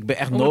maar. Ik ben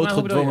echt Hoe nooit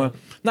bedoel je? gedwongen.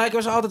 Nou, ik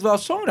was altijd wel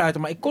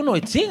songwriter, maar ik kon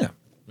nooit zingen.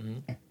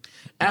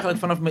 Eigenlijk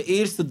vanaf mijn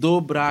eerste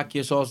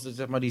doorbraakje, zoals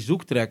zeg maar die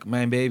zoektrack,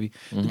 Mijn Baby,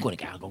 toen kon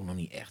ik eigenlijk ook nog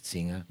niet echt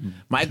zingen.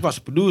 Maar ik was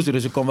producer,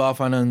 dus ik kon wel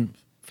van een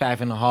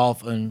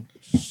 5,5 een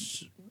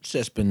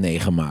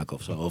 6,9 maken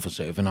of zo, of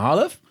een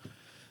 7,5.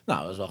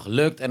 Nou, dat is wel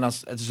gelukt. En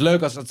het is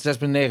leuk als het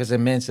 6,9 is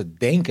en mensen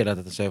denken dat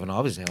het een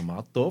 7,5 is.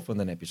 Helemaal tof. Want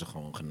dan heb je ze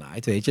gewoon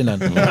genaaid, weet je. En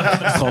dan is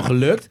het gewoon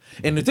gelukt.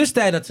 In de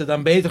tussentijd dat ze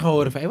dan beter gaan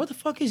horen van... Hey, what the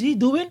fuck is he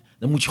doing?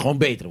 Dan moet je gewoon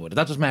beter worden.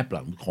 Dat was mijn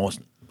plan. Moet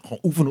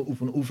gewoon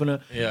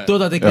oefenen. Ja.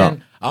 Totdat ik Ja.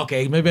 ben... Oké,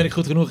 nu ben ik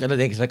goed genoeg. En dan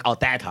denken ze dat ik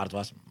altijd hard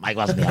was. Maar ik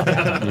was het niet altijd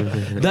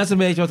hard. Dat is een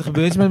beetje wat er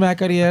gebeurd is met mijn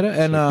carrière.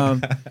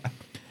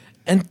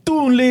 En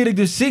toen leerde ik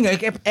dus zingen.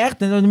 Ik heb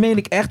echt, en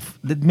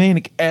dit meen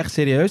ik echt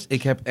serieus.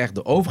 Ik heb echt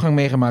de overgang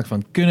meegemaakt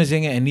van kunnen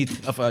zingen en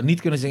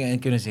niet kunnen zingen en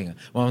kunnen zingen.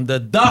 Want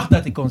de dag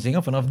dat ik kon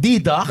zingen, vanaf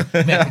die dag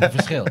merkte ik een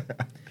verschil.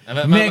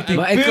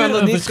 Maar ik kan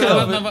dat niet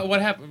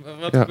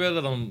Wat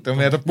gebeurde dan? Toen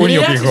werd de De pony op je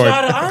reacties gegooid.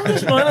 waren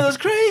anders, man. Dat was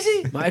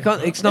crazy. Maar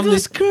ik snap Het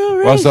was niet...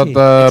 crazy. Was dat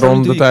snap rond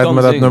niet de hoe je tijd kan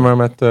met dat zingen.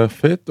 nummer met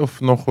Fit of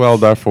nog wel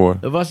daarvoor?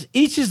 Er was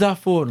ietsjes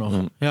daarvoor nog.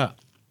 Ja.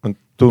 En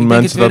toen Ik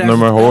denk mensen in dat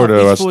nummer 2011, hoorden,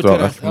 iets was voor het wel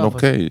echt van 2011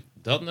 oké.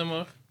 Dat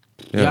nummer?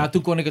 Ja,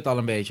 toen kon ik het al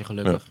een beetje,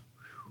 gelukkig.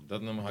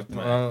 Dat nummer had ik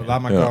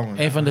Laat maar Ja.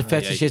 komen. Een van de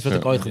vetste shits wat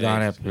ik ooit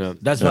gedaan heb. Ja.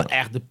 Dat is wel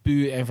echt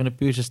een van de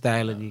puurste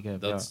stijlen die ik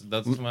heb.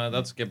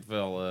 Dat is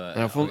kipvel. Ja,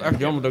 ik vond het echt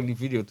jammer dat ik die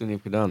video toen niet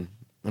heb gedaan.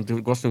 Want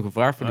ik was toen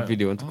gevraagd voor die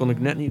video. En toen kon ik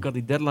net niet, ik had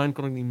die deadline,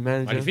 kon ik niet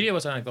managen. Maar die video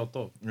was eigenlijk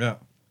wel tof. Ja.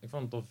 Ik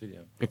vond het een tof video.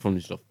 Ik vond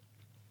die stof.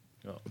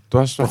 Het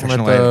was toch met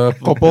Professioneel.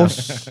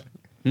 koppels?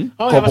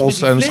 Oh,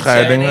 Koppels en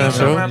scheidingen en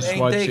zo. Die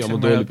swipes die allemaal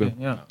doorliepen.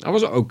 Ja. Hij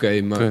was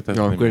oké, maar Ik weet het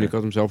ja, niet ik weet niet, meer. ik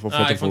had hem zelf wel Ik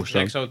foto vond het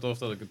voorgesteld. zo tof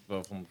dat ik het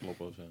wel vond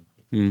kloppen of zo.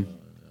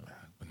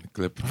 De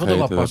clip vond het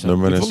wel vergeten, dat passen.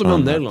 nummer Ik is vond hem wel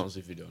van- Nederlands,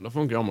 die video. Dat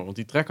vond ik jammer, want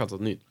die track had dat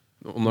niet.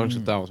 Ondanks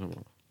de taal, zeg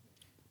maar.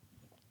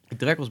 Die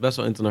track was best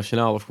wel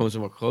internationaal, of gewoon zo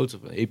wat groot,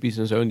 of episch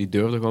en zo. En die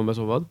durfde gewoon best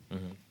wel wat.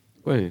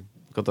 Ik weet niet,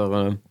 ik had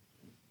daar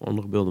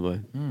andere beelden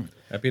bij.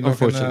 Heb je nog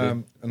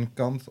Unfortunately. een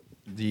kant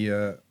die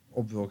je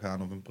op wil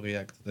gaan, of een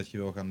project dat je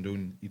wil gaan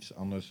doen, iets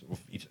anders, of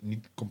iets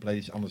niet compleet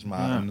iets anders,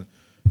 maar Ja.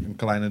 een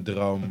kleine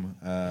droom?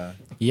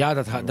 Ja,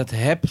 dat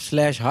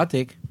had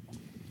ik.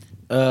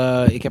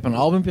 Ik heb een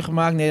albumpje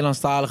gemaakt,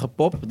 Nederlandstalige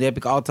pop. Die heb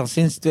ik altijd al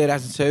sinds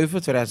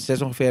 2007,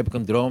 2006 ongeveer, heb ik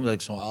een droom dat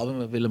ik zo'n album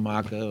heb willen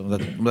maken.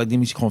 Omdat ik die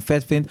muziek gewoon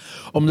vet vind.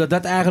 Omdat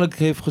dat eigenlijk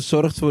heeft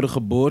gezorgd voor de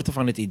geboorte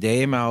van het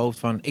idee in mijn hoofd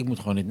van ik moet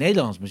gewoon in het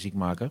Nederlands muziek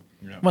maken.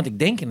 Ja. Want ik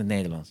denk in het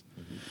Nederlands.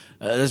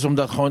 Dus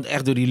omdat gewoon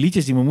echt door die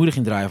liedjes die mijn moeder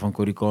ging draaien van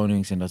Corrie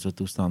Konings en dat soort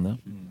toestanden.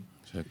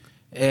 Check.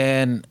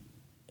 En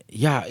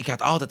ja, ik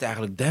had altijd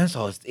eigenlijk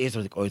dancehall is het eerste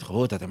wat ik ooit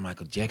gehoord had. En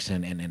Michael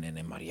Jackson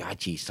en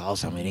mariachi,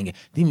 salsa, merengue.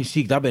 Die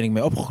muziek, daar ben ik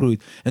mee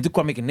opgegroeid. En toen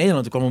kwam ik in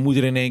Nederland. Toen kwam mijn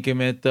moeder in één keer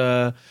met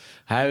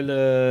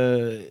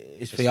huilen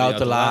is voor jou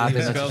te laat.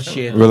 En dat soort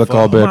shit. Willeke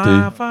Alberti.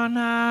 Maar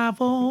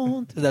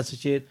vanavond. En dat soort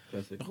shit.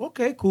 Ik dacht,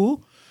 oké, cool.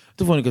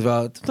 Toen vond ik het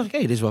wel. Toen dacht ik, hé,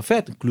 dit is wel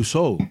vet.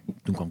 Clouseau.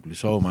 Toen kwam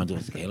Clouseau, maar toen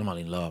was ik helemaal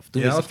in love.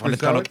 Toen Ja, wist ik was van, het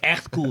kan Clouseau? ook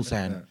echt cool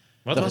zijn. Ja.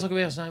 Wat was ook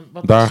weer zijn...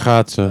 wat Daar was-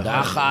 gaat ze.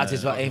 Daar gaat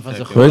is wel een van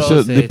zijn Weet grootste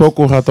je, die hits.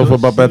 pokoe gaat over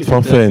Babette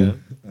van Veen.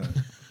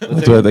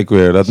 Dat weet ik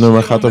weer. Dat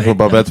nummer gaat over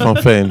Babette van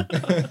Veen.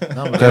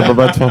 Nou, maar- Ken je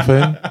Babette van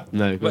Veen?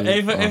 Nee, ik Maar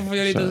weet niet. even voor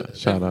jullie,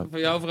 shout-out. voor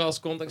jou vooral als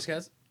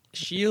contextschets.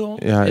 Shion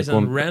Ja, is ik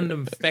een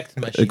random fact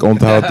machine. Ik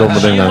onthoud domme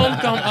Shion dingen.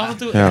 kan af en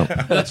toe, Ja.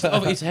 dat je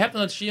over iets hebt en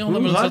dat Shion dan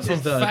Hoe met een hard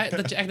soort van is dat? feit,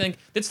 dat je echt denkt,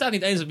 dit staat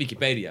niet eens op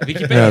Wikipedia.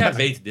 Wikipedia Ja,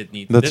 weet dit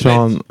niet. Dat Dit is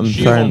wel weet een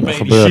Shion fijn weet-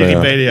 gebeuren. Ja.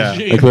 Wikipedia.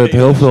 Shion Ik weet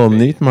heel veel weet-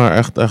 niet, maar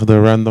echt de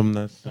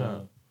randomness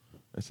Ja.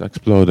 is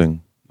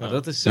exploding. Maar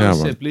dat is zo'n Ja, man.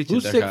 simpel liedje.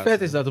 Hoe daar sick gaat vet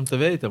het. is dat om te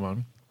weten,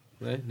 man?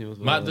 Nee, niemand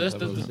wil Maar dat dus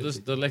hebben. dat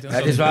ligt een Het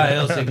soort- is wel een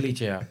heel sick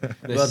liedje, ja.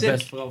 Nee, Wat Sip.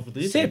 best vooral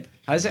verdrietig. Sip.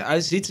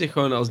 Hij ziet zich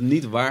gewoon als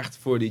niet waard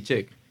voor die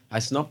chick. Hij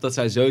snapt dat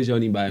zij sowieso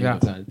niet bij hem Ja.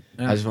 moet zijn.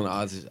 Ja. Hij is van,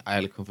 het is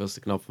eigenlijk gewoon veel te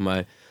knap voor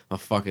mij. Maar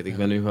fuck it, ik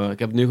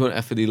heb nu gewoon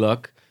even die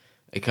luck.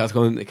 Ik ga het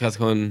gewoon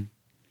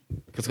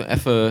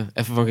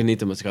even van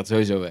genieten, maar ze gaat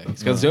sowieso weg.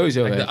 Ze gaat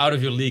sowieso Like weg. the out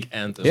of your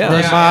league anthem. Ja,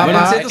 Maar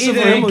dat zit er zo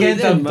iedereen helemaal kent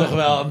niet hem in, toch maar-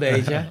 wel een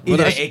beetje. dat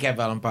Iedereen, is- ik heb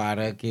wel een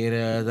paar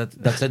keren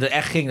dat ze er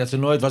echt ging. Dat ze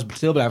nooit was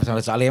stil blijven staan.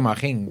 Dat ze alleen maar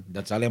ging.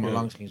 Dat ze alleen maar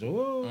langs ging. Zo,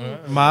 wow.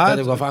 Dat Maar heb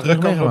ik wel vaker terug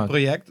op meegemaakt. een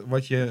project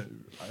wat je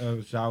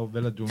zou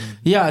willen doen.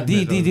 Ja,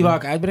 die wou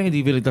ik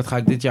uitbrengen. Dat ga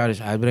ik dit jaar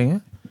dus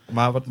uitbrengen.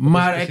 Maar, wat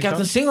Maar is ik precies had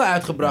een single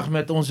uitgebracht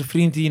met onze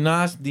vriend die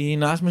hier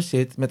naast me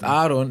zit. Met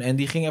Aaron. En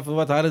die ging even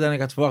wat harder dan ik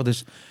had verwacht.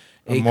 Dus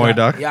Een mooie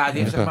dag. Ja, die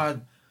heeft zeg maar...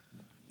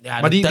 Ja,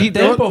 Maar die dat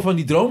tempo van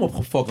die droom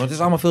opgefokt. Want het is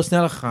allemaal veel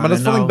sneller gegaan. Maar dat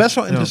En vond ik nou- best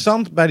wel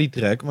interessant bij die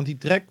track. Want die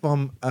track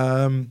kwam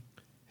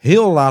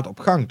heel laat op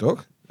gang,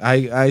 toch?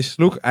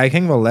 Hij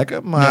ging wel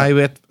lekker, maar Ja. hij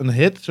werd een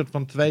hit, soort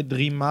van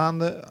 2-3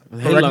 maanden.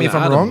 Een Correct me if I'm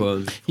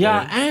wrong.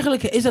 Ja,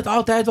 eigenlijk is dat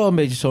altijd wel een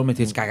beetje zo met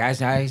hits. Kijk,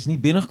 hij is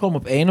niet binnengekomen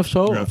op 1 of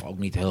zo. Ja. Of ook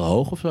niet heel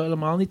hoog of zo,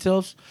 helemaal niet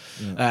zelfs.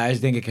 Hij is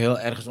denk ik heel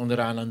ergens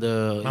onderaan aan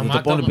de Maar top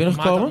maakt 100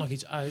 binnengekomen. nog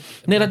iets uit?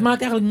 Nee, dat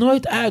maakt eigenlijk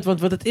nooit uit. Want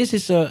wat het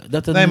is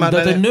dat een, Nee, maar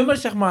dat nee, een nee. nummer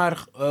zeg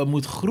maar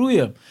moet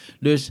groeien.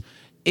 Dus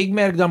ik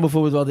merk dan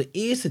bijvoorbeeld wel de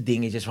eerste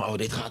dingetjes van... Oh,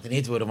 dit gaat een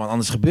hit worden, want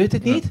anders gebeurt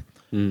het niet.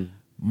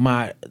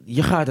 Maar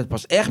je gaat het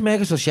pas echt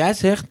merken, zoals jij het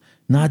zegt...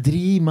 Na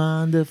 3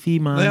 maanden,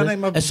 4 maanden. Nou ja, nee,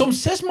 maar- En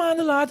soms 6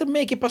 maanden later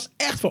merk je pas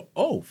echt van...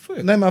 Oh,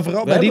 fuck. Nee, maar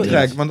vooral We bij die hebben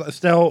track. iets.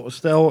 Want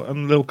stel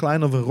een Lil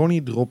Klein of een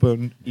Ronnie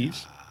droppen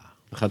iets.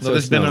 Gaat Dat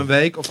is binnen een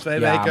week of 2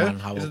 Ja, weken. man,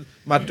 hou Is op. het-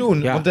 maar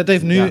toen, Ja. want dat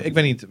heeft nu, Ja. ik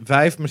weet niet,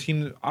 5,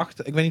 misschien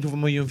 8. Ik weet niet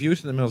hoeveel miljoen views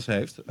het inmiddels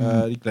heeft,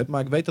 die clip.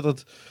 Maar ik weet dat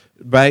het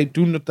bij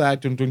toen de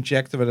tijd, toen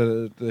checkten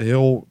we het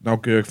heel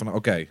nauwkeurig van,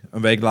 oké,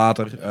 een week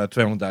later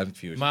 200.000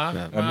 views. Maar,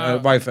 Ja.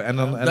 En, wifi, en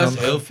dan, Dat is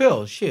heel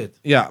veel, shit.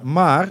 ja,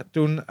 maar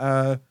toen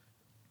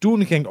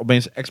toen ging het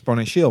opeens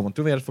exponentieel. Want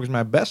toen werd het volgens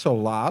mij best wel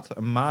laat,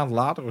 een maand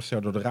later of zo,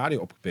 door de radio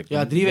opgepikt.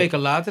 Ja, 3 weken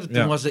later,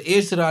 toen was de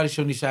eerste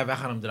radioshow die zei, wij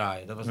gaan hem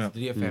draaien. Dat was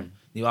de 3FM.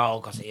 Die wou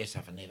ook als eerste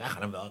zeggen van, nee, wij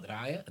gaan hem wel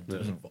draaien. En toen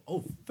was ik van,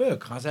 oh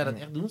fuck, gaan zij dat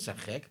echt doen? Dat zijn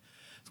gek.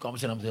 Toen kwamen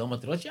ze dan helemaal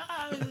trots. Ja,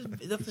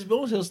 dat is bij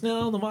ons heel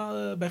snel.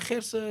 Normaal bij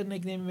Gersen, en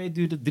ik neem hem mee,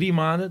 duurde 3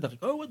 maanden. Dacht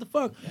ik, oh, what the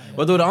fuck.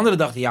 Waardoor de anderen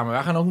dachten, ja, maar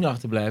wij gaan ook niet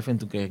achterblijven. En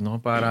toen kreeg ik nog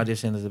een paar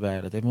radiozenders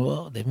erbij. Dat heeft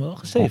me wel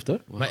gesaved,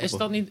 hoor. Maar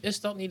is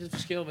dat niet het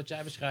verschil wat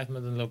jij beschrijft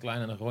met een Lil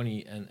Kleine en een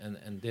Ronnie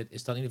en dit?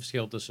 Is dat niet het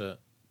verschil tussen...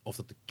 Of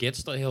dat de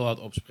kids er heel hard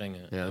op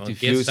springen? Ja, want die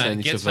kids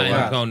zijn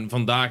zijn gewoon...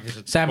 Vandaag is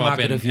het zij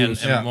maken de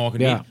views. En morgen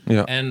niet.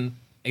 Ja. En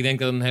ik denk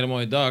dat een hele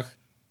mooie dag...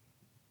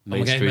 Op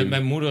een gegeven moment,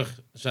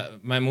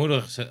 mijn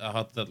moeder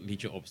had dat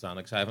liedje opstaan.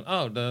 Ik zei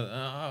van,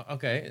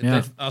 oké.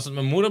 Als het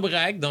mijn moeder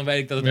bereikt, dan weet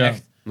ik dat het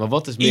echt... Maar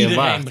wat is meer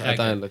waard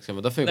uiteindelijk? Zeg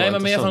maar. Dat vind ik wel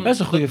interessant. Dat is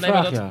een goede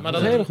vraag, dat is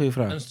een hele goede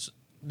vraag.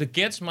 De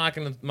kids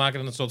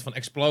maken een soort van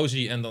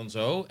explosie en dan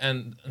zo.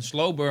 En een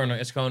slow burner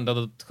is gewoon dat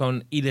het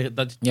gewoon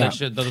dat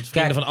het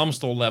Vrienden van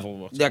Amstel level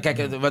wordt. Ja,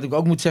 kijk, wat ik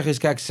ook moet zeggen is,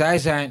 kijk, zij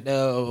zijn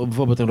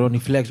bijvoorbeeld een Ronnie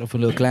Flex of een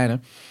Lil Kleine.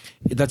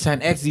 Dat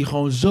zijn acts die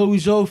gewoon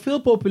sowieso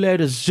veel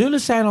populairder zullen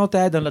zijn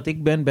altijd dan dat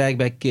ik ben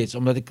bij kids.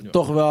 Omdat ik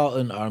toch wel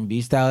een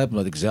R&B-stijl heb,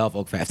 omdat ik zelf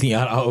ook 15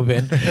 jaar ouder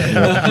ben.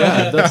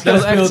 Dat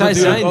speelt echt, zij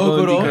zijn ook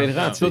een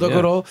rol. Speelt ook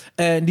een rol.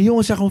 En die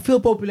jongens zijn gewoon veel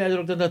populairder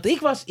ook dan dat ik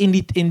was in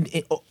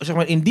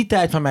die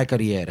tijd van mijn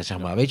carrière, zeg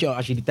maar. Weet je,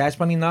 als je die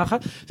tijdspan niet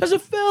nagaat, zijn ze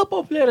veel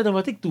populairder dan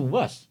wat ik toen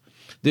was.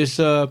 Dus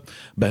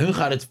bij hun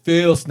gaat het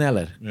veel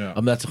sneller. Ja.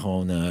 Omdat ze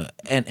gewoon...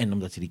 en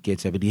omdat ze die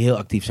kids hebben die heel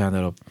actief zijn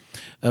daarop.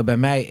 Bij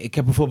mij... Ik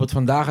heb bijvoorbeeld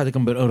vandaag had ik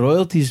een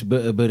royalties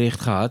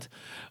bericht gehad.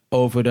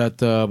 Over dat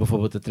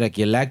bijvoorbeeld de track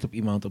Je lijkt op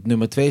iemand op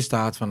nummer 2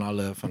 staat van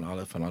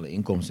alle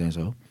inkomsten en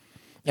zo.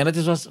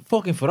 En was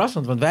fucking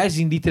verrassend. Want wij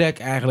zien die track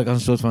eigenlijk als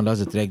een soort van... Dat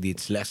is een track die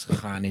het slechtst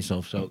gegaan is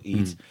of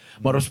zoiets.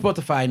 Maar op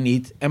Spotify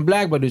niet. En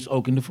blijkbaar dus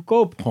ook in de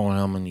verkoop gewoon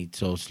helemaal niet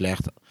zo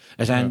slecht.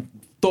 Er zijn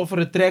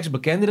toffere tracks,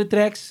 bekendere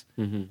tracks...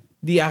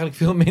 Die eigenlijk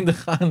veel minder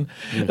gaan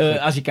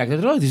als je kijkt naar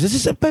de royalties. Dat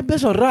is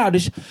best wel raar.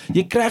 Dus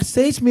je krijgt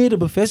steeds meer de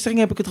bevestiging,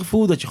 heb ik het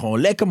gevoel, dat je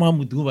gewoon lekker maar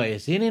moet doen waar je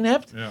zin in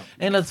hebt. Ja.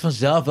 En dat het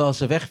vanzelf wel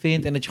zijn weg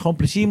vindt. En dat je gewoon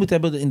plezier moet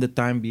hebben in de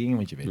time being.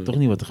 Want je weet toch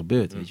niet wat er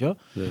gebeurt, weet je wel.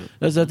 Ja.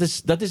 Dus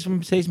dat is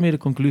steeds meer de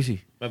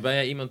conclusie. Maar ben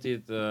jij iemand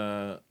die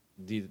de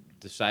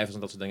cijfers en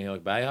dat soort dingen heel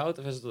erg bijhoudt?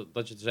 Of is het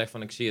dat je zegt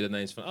van, ik zie het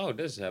ineens van, oh,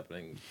 this is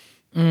happening...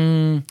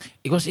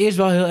 Ik was eerst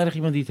wel heel erg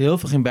iemand die het heel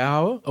veel ging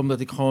bijhouden. Omdat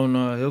ik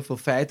gewoon heel veel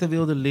feiten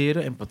wilde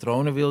leren en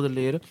patronen wilde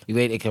leren.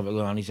 Ik wil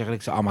nou niet zeggen dat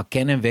ik ze allemaal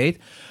ken en weet.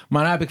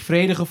 Maar daar heb ik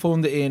vrede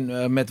gevonden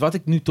in met wat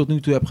ik tot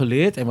nu toe heb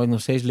geleerd. En wat ik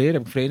nog steeds leer,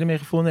 heb ik vrede mee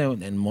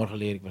gevonden. En morgen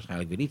leer ik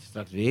waarschijnlijk weer iets,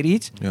 straks weer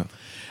iets. Ja.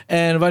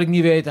 En wat ik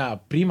niet weet,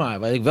 prima.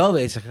 Wat ik wel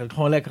weet, is dat ik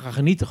gewoon lekker ga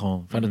genieten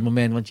gewoon, van het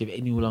moment. Want je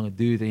weet niet hoe lang het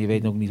duurt en je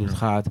weet ook niet hoe het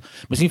gaat.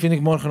 Misschien vind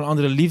ik morgen een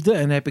andere liefde.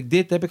 En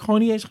heb ik gewoon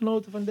niet eens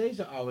genoten van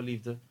deze oude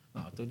liefde.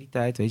 Nou, tot die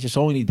tijd, weet je,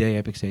 zo'n idee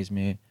heb ik steeds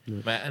meer.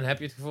 Maar, en heb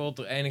je het gevoel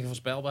dat er enige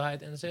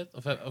voorspelbaarheid in zit?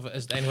 Of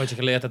is het enige wat je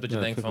geleerd hebt dat je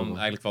denkt van,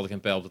 eigenlijk valt er geen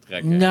pijl op te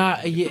trekken?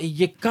 Nou,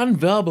 je kan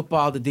wel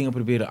bepaalde dingen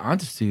proberen aan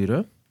te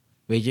sturen.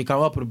 Weet je kan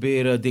wel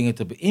proberen dingen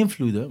te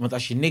beïnvloeden. Want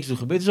als je niks doet,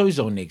 gebeurt er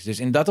sowieso niks. Dus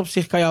in dat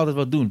opzicht kan je altijd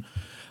wat doen.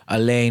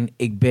 Alleen,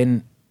 ik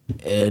ben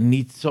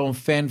niet zo'n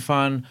fan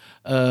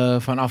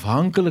van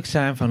afhankelijk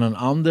zijn van een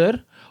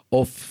ander.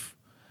 Of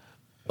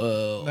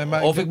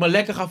ik me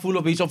lekker ga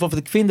voelen op iets. Of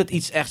ik vind dat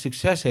iets echt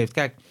succes heeft.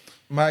 Kijk.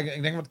 Maar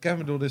ik denk wat Kevin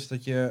bedoelt is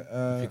dat je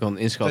kan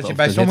inschatten dat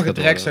je bij sommige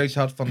tracks zoiets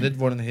had van dit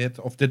wordt een hit.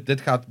 Of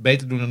dit gaat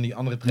beter doen dan die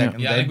andere track. En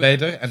deed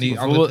beter. En die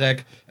andere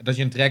track, dat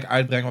je een track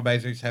uitbrengt waarbij je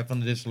zoiets hebt van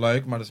dit is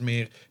leuk. Maar dat is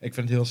meer, ik vind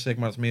het heel sick,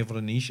 maar dat is meer voor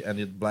de niche. En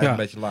dit blijft een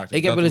beetje laag. Dus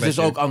ik heb wel eens dus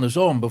ook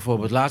andersom.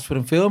 Bijvoorbeeld laatst voor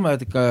een film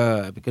heb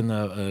ik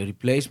een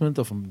replacement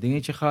of een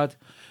dingetje gehad.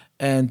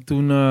 En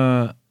toen...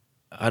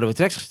 hadden we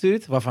tracks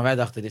gestuurd, waarvan wij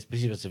dachten, dit is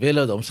precies wat ze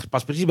willen.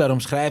 Pas precies bij de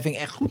omschrijving,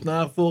 echt goed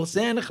nagevolgd,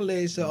 scène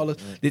gelezen, alles.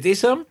 Dit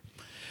is hem.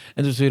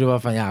 En toen stuurden we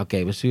van,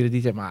 oké, we sturen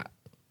die, maar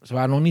ze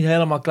waren nog niet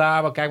helemaal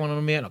klaar, maar kijken we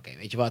nog meer. Oké,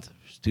 weet je wat, we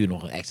sturen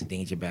nog een extra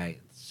dingetje bij.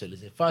 Zullen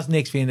ze vast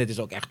niks vinden, het is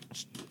ook echt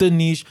te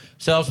niche.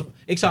 Zelfs,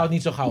 ik zou het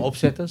niet zo gauw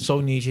opzetten,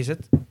 zo niche is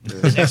het.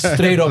 Het is echt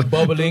straight up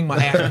bubbling, maar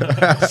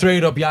echt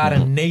straight up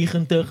jaren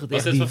 90.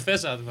 Was dit van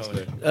Ves aan het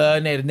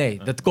worden? Nee,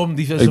 dat komt.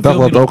 Ik dacht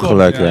wat ook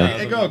gelijk, ja.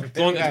 Ik ook. Het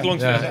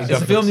klonk het is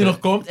een film die nog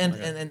komt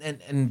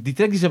en die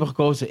track die ze hebben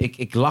gekozen,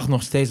 ik lach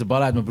nog steeds de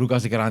bal uit mijn broek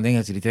als ik eraan denk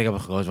dat ze die track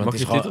hebben gekozen. Want mag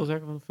je titel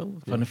zeggen van de film?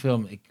 Van de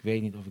film, ik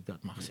weet niet of ik dat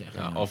mag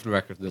zeggen. Ja, off the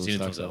record. We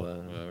zien het wel.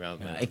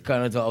 Ik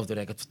kan het wel off the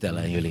record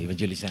vertellen aan jullie, want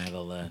jullie zijn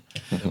wel...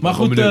 Maar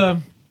goed,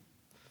 en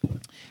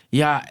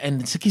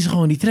ze kiezen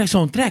gewoon die track,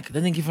 zo'n track.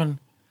 Dan denk je van,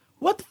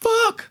 what the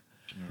fuck?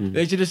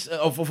 Weet je, dus,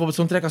 of bijvoorbeeld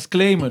zo'n track als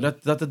Claimer,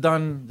 dat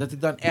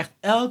ik dan echt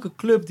elke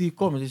club die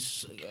komt, het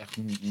is echt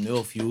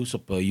 0 views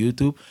op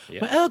YouTube,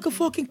 maar elke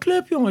fucking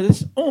club, jongen, dat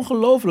is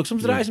ongelooflijk.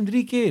 Soms draaien ze hem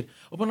 3 keer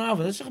op een avond,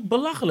 dat is echt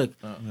belachelijk.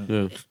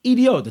 Echt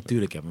idioot.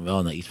 Natuurlijk hebben we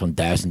wel naar iets van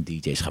 1000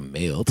 DJ's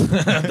gemaild.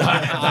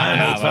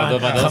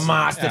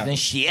 Gemasterd en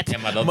shit. Ja,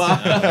 maar dat...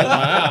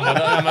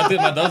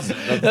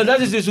 Dat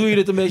is dus hoe je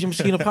het een beetje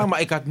misschien op gang,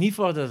 maar ik had niet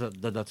verwacht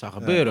dat zou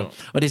gebeuren.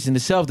 Maar dit is in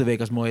dezelfde week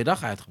als Mooie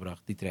Dag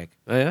uitgebracht, die track.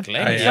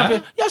 Claimer,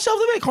 Ja,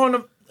 zelfde week.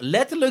 Gewoon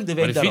letterlijk de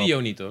week maar de video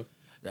niet, hoor.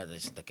 Dat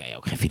kan je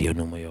ook geen video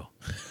noemen, joh.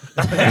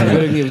 Ik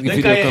weet niet of ik die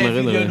video kan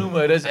herinneren.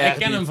 Noemen. Dat is Ik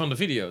ken hem van de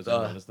video.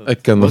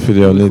 Ik ken de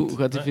video niet. Hoe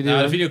gaat die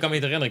video? De video kan me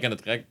niet herinneren. Ik ken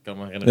de track. Kan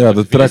me herinneren. Ja,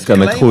 de track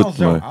ken ik goed.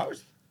 Maar...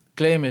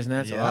 Claim is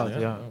net zo Ja, oud,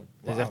 ja.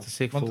 Dat is echt te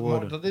sick voor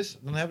woorden. Dat is,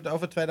 dan hebben we het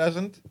over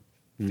 2014?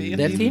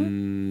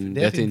 2013.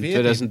 Ja,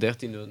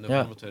 2014.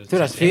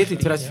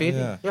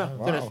 Ja. Ja,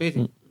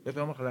 2014. Je hebt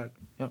helemaal gelijk.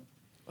 Ja.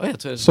 Oh ja,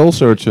 2014. Soul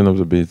Searching op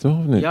de beat, toch?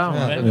 Of niet? Ja,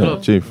 man. Ja,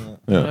 Klopt. Chief.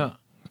 Ja. Ja.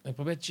 Ik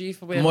probeer Chief.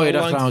 Mooie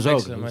dag trouwens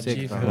ook. Maar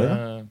Zeker.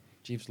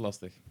 Chief is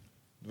lastig.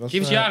 Was,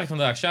 Chief is jarig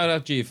vandaag.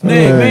 Shout-out Chief.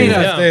 Nee, ik meen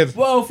dat. Ja.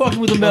 Wow, fuck, ik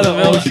moet hem bellen.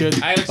 Wel, Oh shit.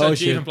 eigenlijk zou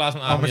Chief in plaats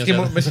van Aaron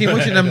misschien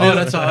moet je hem nu... Oh,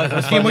 dat zou...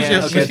 Misschien moet je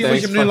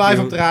hem nu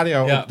live op de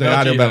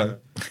radio, bellen.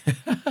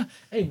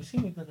 Hey, misschien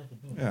moet ik dat even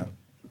doen. Ja.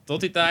 Tot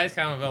die tijd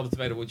gaan we wel de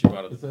tweede woordje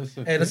worden.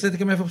 Hey, dan zet ik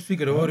hem even op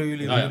speaker. Dan horen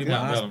jullie hoe jullie me ja,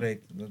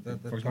 aanspreekt.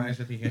 Volgens mij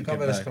zit hij geen kan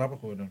wel eens kip grappig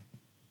worden.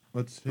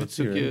 Wat Wat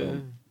zoek je?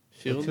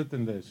 Wat zit in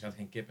Er deze? gaat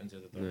geen kip in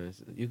zitten, toch? Nee,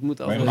 je moet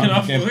Maar af. je We gaan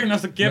afvroegen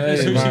naast de kip en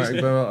Nee, maar sushi.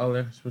 ik ben wel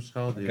allergisch voor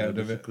schaaldieren. Oké,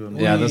 dus de- ik wil-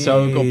 Ja, dat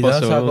zou ik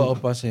oppassen, Dat zou ik wel hoor.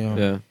 oppassen, joh.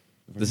 Ja. Volgens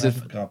Dus mij is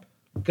het krap.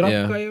 Krap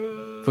Ja. kan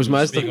je... Volgens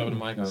mij Speak over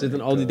de mic.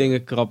 zitten al die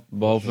dingen krap,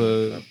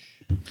 behalve...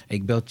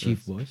 Ik bel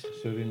Chief, boys.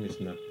 Sorry,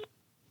 misnap.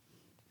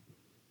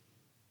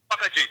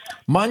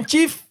 Man,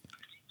 Chief.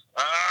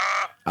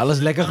 Alles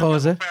lekker,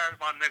 gozer.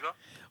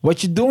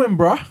 What you doing,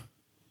 bro? Ik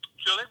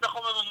ben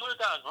gewoon met mijn moeder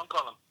thuis, man,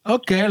 kalm.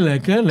 Oké,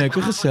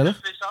 lekker, gezellig.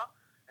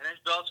 En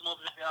eens belt ze me op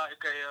en zegt, ja,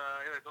 oké,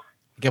 je weet toch.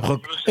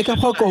 Ik heb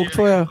gekookt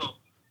voor jou.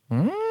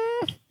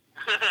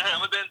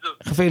 Wat ben je?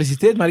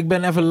 Gefeliciteerd, maar ik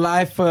ben even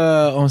live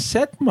on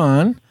set,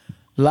 man.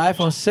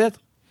 Live on set.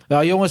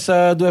 Ja, jongens,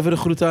 doe even de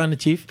groeten aan de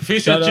Chief.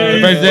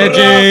 Gefeliciteerd,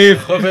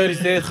 Chief!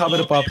 Gefeliciteerd, ga bij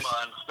de paps. Man,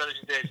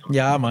 gefeliciteerd. man.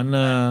 Ja,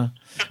 man.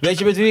 Weet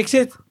je met wie ik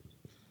zit?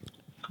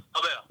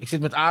 Oh, ben je? Ik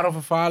zit met Aaron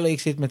van Valen, ik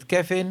zit met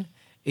Kevin,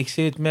 ik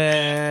zit met...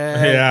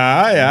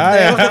 Ja.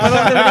 Nee, wacht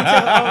even, niet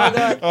zeggen. Oh my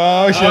god.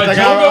 Oh shit, daar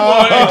gaan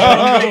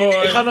we.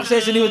 Ik ga nog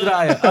steeds een nieuwe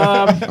draaien.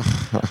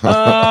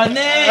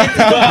 Nee,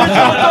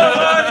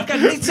 dat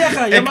kan ik niet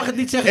zeggen. Jij mag het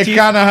niet zeggen, Ik Chief.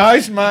 ga naar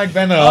huis, maar ik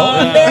ben er al.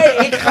 Oh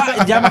nee,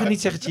 jij mag het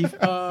niet zeggen, Chief.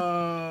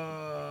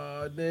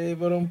 Nee,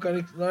 waarom kan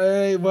ik...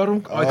 Nee, waarom...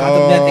 Oh, ik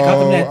had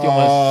hem net,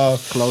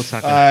 jongens.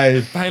 Klootzakken.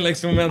 Ai.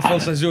 Pijnlijkste moment van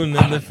het seizoen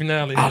in de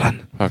finale.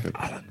 Fuck it.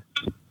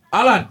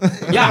 Alan,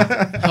 ja.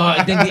 Oh,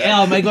 ik denk die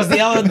L, maar ik was die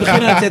L aan het begin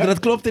aan het zetten. Dat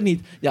klopte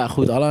niet. Ja,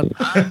 goed, Alan.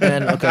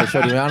 En oké,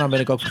 sorry, ja, dan ben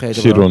ik ook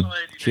vergeten.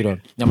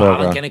 Sharon. Ja, maar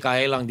Alan ken ik al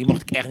heel lang. Die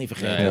mocht ik echt niet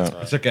vergeten. Ja.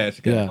 Is oké, is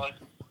oké. Ja.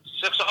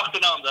 Zeg zijn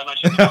achternaam dan, als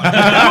je...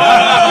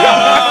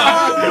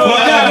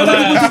 Ja, dat had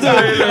ik moeten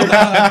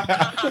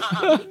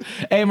doen.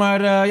 Hé,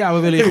 maar ja, we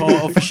willen je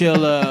gewoon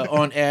officieel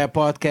on-air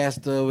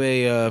podcast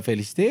weer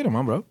feliciteren,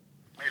 man, bro.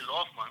 Hey,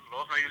 love, man.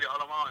 Love naar jullie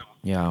allemaal,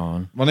 man. Ja,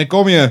 man. Wanneer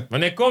kom je?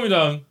 Wanneer kom je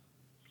dan?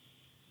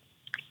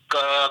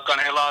 Ik kan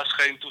helaas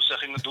geen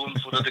toezeggingen doen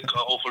voordat ik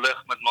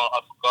overleg met mijn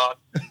advocaat.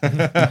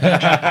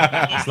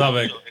 Snap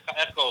ik. Ik ga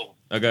echt komen.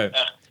 Oké.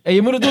 Hey,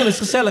 je moet het doen, het is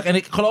gezellig. En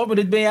ik geloof me,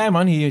 dit ben jij,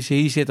 man. Hier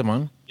zitten,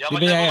 man. Ja, Dit maar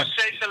ben ze jij. hebben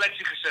een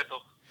C-selectie gezet,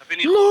 toch? Heb je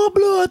niet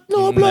gehoord?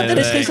 No blood, er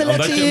is geen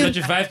selectie Omdat hier.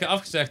 je 5 keer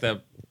afgezegd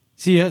hebt.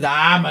 Zie je?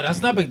 Ah, maar dat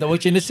snap ik. Dan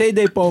word je in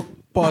de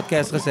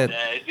CD-podcast gezet. Nee,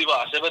 is niet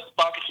waar. Ze hebben het een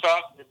paar keer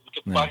gevraagd. Ik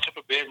heb een paar keer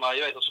geprobeerd, maar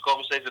je weet, ze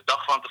komen steeds de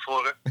dag van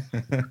tevoren.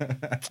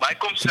 Maar ik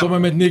kom Ze snel.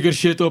 komen met nigger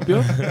shit op,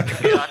 joh. Ja,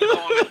 ze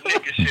komen met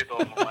niks shit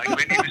op, man. Ik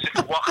weet niet wie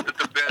zich wachten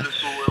te bellen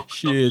zo.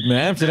 Shit,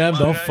 man. Amsterdam,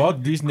 don't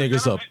fuck these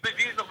niggas up. Wie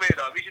is nog meer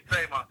dan? Wie is je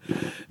twee, man?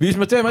 Wie is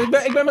met twee?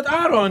 Maar ik ben met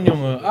Aaron,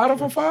 jongen. Aaron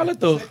van Valen,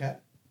 toch? Oh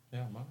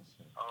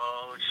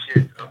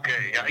shit, oké.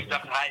 Ja, ik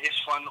dacht hij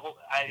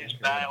is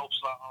bij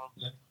opslaan.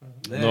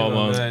 No,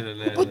 man.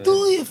 Wat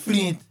bedoel je,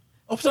 vriend?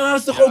 Opstaan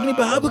is toch ook niet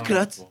bij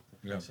Habbekrat?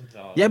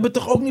 Jij bent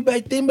toch ook niet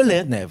bij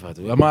Timberland? Nee, wat?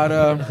 Ja,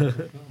 maar...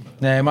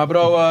 nee, maar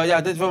bro,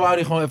 ja, we waren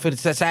hier gewoon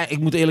even... Ik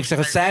moet eerlijk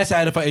zeggen, zij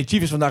zeiden van... Hey,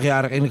 Chief is vandaag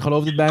jarig en ik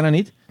geloofde het bijna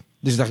niet.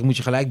 Dus ik dacht, ik moet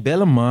je gelijk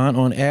bellen, man.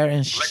 On air en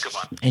Lekker,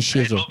 man. en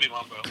shizzle. Love je,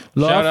 man, bro.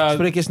 Love, Shout-out.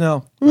 spreek je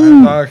snel.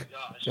 Dag.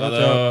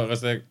 Hallo,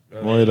 rustig.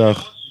 Mooie dag.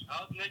 Jongens,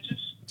 houd het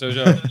netjes.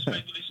 Sowieso.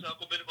 Spreek jullie snel.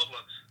 Kom binnenkort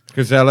langs.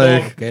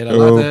 Gezellig. Oké, dan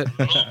Oh. later.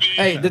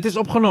 Hey, dit is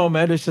opgenomen,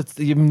 hè, dus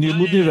je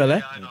moet nu wel, hè?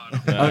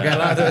 Oké,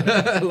 later.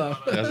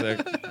 Rustig.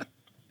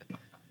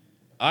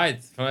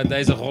 Alright, vanuit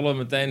deze rollen we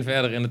meteen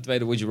verder in de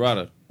tweede Would You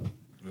Rather.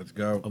 Let's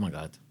go. Oh my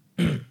god.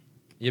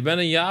 Je bent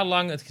een jaar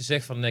lang het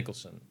gezicht van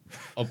Nicholson.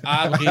 Op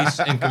abris,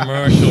 in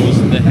commercials,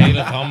 de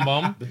hele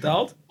rambam.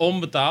 Betaald?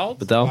 Onbetaald.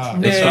 Betaald.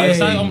 Nee. Dat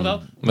staat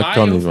onbetaald. Maar kan je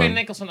niet, hoeft geen man.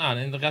 Nicholson aan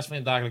in de rest van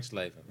je dagelijks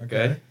leven.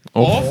 Oké.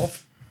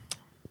 Of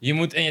je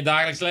moet in je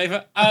dagelijks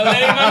leven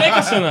alleen maar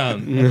Nicholson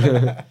aan.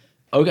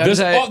 Ook, Dus-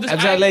 hebben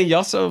zij alleen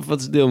jassen of wat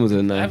is het deel met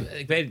hun?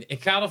 Ik weet het,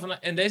 ik ga ervan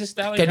in deze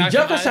stijl... Kijk, die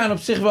jackals zijn op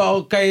zich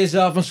wel, kan je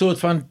jezelf een soort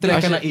van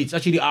trekken naar iets.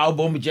 Als je die oude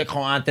bomberjack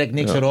gewoon aantrekt,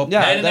 niks erop. Nee,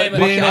 maar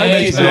mag je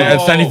uitkiezen. Nee,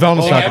 het zijn die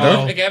vuilniszakken,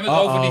 toch? Ik heb het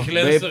over die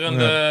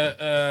glinsterende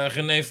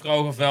René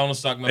Vroger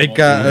vuilniszak met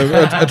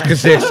Het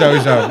gezicht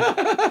sowieso.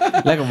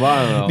 Lekker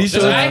warm wel. Die Dus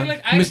soort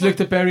eigenlijk-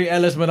 mislukte Perry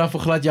Ellis, maar dan voor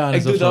gladjanus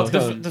Ik doe of zo.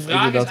 dat gewoon. De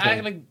vraag is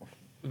eigenlijk...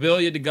 Wil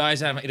je de guy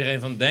zijn waar iedereen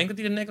van denkt dat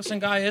hij de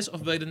Nicholson guy is? Of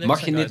wil je de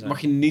Nicholson guy zijn? Mag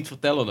je niet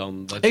vertellen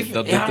dan? Dat je,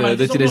 dat Ja, maar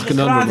dat je deze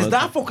conundrum gratis, hebt.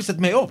 daar focust het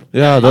mee op.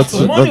 Ja, dat...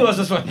 Voor money was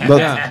het zo.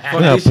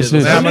 Ja, precies.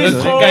 Ja, maar dat dat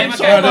is gewoon... Kijk, maar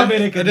zomaar kijk,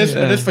 werken.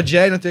 het is voor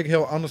Jay natuurlijk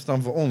heel anders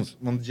dan voor ons.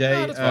 Want Jay...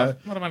 Ja, dat is waar.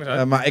 Maar dat maakt niet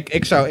uit. maar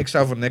ik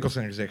zou voor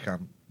Nicholson gezicht gaan.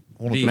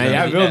 100%. Maar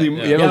jij wil die Ja,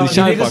 jij wil Ja, die die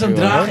shine Nicholson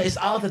pakken, hoor. dragen is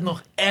altijd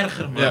nog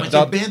erger, man. Ja, Want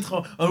dat- je bent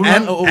gewoon...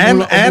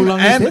 Hoe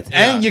lang is dit?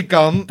 En je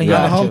kan, aan de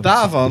jaartje. hand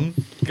daarvan,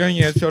 kun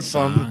je het soort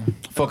van...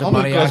 Fuck het,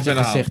 andere maar een klas jaartje het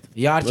binnenhalen. gezicht.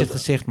 Jaartje het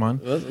gezicht, man.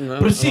 Wat?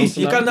 Precies,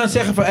 je kan dan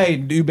zeggen van,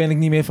 hé, nu ben ik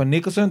niet meer van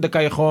Nicholson. Dan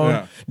kan je gewoon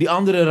Ja. die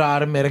andere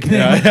rare merk Ja,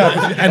 nemen.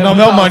 ja. En dan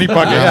wel money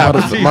pakken. Ja, Ja,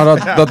 maar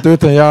precies. dat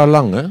duurt een jaar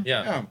lang, hè? Ja.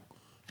 Ja.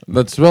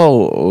 Dat is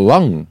wel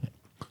lang.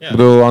 Ja. Ik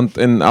bedoel, want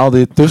in al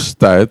die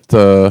tussentijd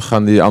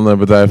gaan die andere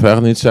bedrijven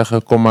echt niet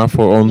zeggen, kom maar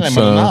voor ons. Nee,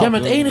 maar normaal. Ja, maar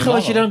het enige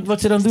wat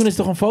ze dan doen is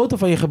toch een foto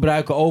van je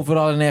gebruiken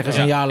overal en nergens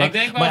Ja. een jaar lang. Ik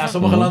denk wel Maar ja, van-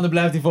 sommige landen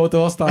blijft die foto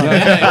wel staan. Nee,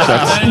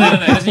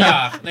 dat is een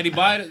jaar. Nee,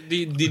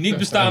 die niet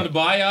bestaande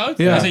buy-out,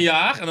 Ja. dat is een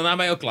jaar en daarna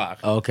ben je ook klaar.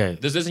 Oké.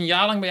 Dus dit is een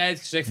jaar lang ben jij het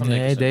gezicht van Nee,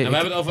 Nicholson. nee, En we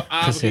ik- hebben het over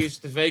abris,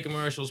 gezicht.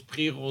 tv-commercials,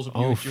 pre-rolls op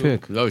Oh, YouTube.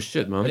 fuck. Oh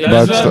shit, man. Ja,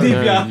 Dat is Maar wel het-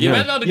 diep, ja. Je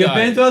bent wel de Je guy.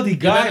 bent wel die Je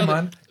bent guy, wel de-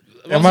 man.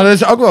 Ja, maar dat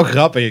is ook wel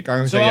grappig. Je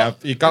kan zeggen,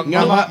 Zo- je kan,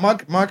 Ja,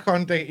 mag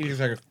gewoon tegen iedereen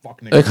zeggen,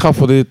 fuck Nick. Ik ga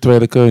voor die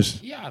tweede keus.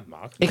 Ja, het mag.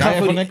 Ik Ga ga je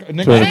voor voor die...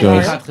 Nick? Tweede Ik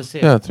keus. ga het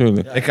gezicht. Ja,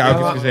 tuurlijk. Ik ga ook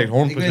het gezegd,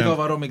 100%. Ik weet wel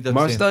waarom ik dat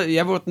Maar vind. stel,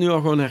 jij wordt nu al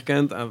gewoon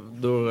herkend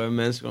door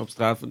mensen op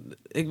straat.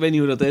 Ik weet niet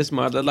hoe dat is,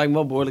 maar dat lijkt me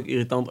wel behoorlijk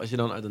irritant als je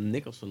dan uit een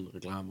Nicholson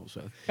reclame of zo.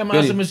 Ja, maar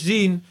als ze me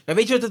zien... Ja,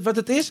 weet je wat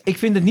het is? Ik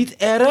vind het niet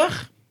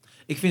erg.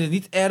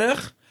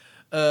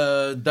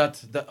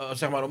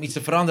 Zeg maar, om iets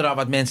te veranderen aan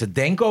wat mensen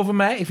denken over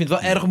mij. Ik vind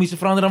het wel erg om iets te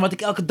veranderen aan wat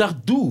ik elke dag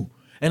doe.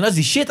 En als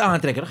die shit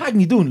aantrekken, dat ga ik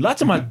niet doen. Laat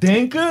ze maar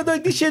denken dat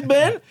ik die shit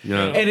ben.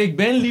 Ja. En ik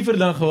ben liever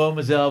dan gewoon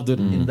mezelf door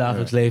in het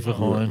dagelijks leven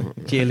gewoon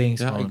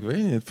chillings. Ja, gewoon. ik weet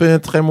niet. Vind je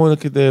het geen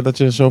moeilijk idee dat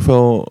je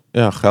zoveel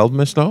geld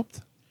misloopt?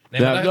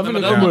 Nee, Ja, maar dat dat, vind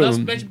maar ik ook dat is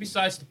een moeilijk. beetje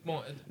besides the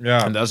point.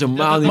 Ja. En dat is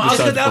helemaal niet Maar als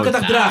ik het de elke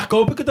standpoint. dag draag,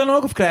 koop ik het dan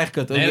ook of krijg ik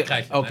het? Nee, dat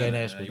krijg je. Oké,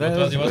 nee, is goed. Je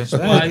wordt Nee, wel is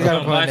supply, goed. Nee,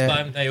 gewoon gewoon, nee.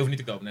 lifetime. Nee, je hoeft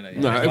niet te kopen. Nee.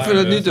 Nou, ik vind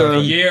het niet,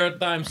 Een year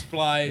time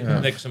supply,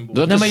 niks een boel.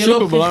 Dat Nee, maar is je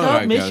loopt geen superbelangrijk,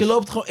 geld mis. juist. Je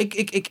loopt gewoon,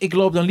 ik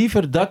loop dan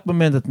liever dat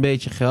moment het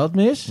beetje geld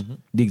mis.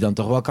 Die ik dan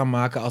toch wel kan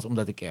maken. Als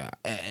omdat ik. Ja,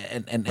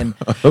 en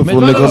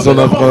Voor Nicholson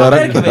wel ook gewoon gaan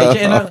werken. werken, weet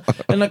je.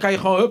 En dan kan je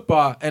gewoon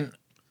huppa. En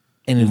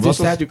in de Was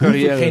tussentijd je hoef ik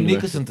carrière geen in de-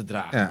 Nicholson te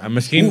dragen. Ja, en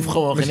misschien Hoef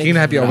gewoon geen heb je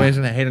Nicholson te opeens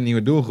een hele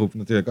nieuwe doelgroep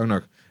natuurlijk ook nog.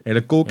 Een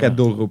hele cool cat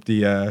doelgroep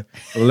die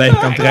leeg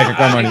kan trekken,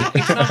 kan maar niet.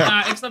 Ik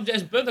snap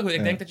Jason punt ook goed.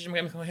 Ik denk dat je je op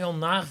een gegeven moment gewoon heel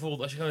naar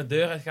voelt als je gewoon de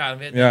deur uitgaat en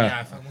weet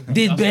Ja. fuck, moet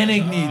Dit dat ben zijn?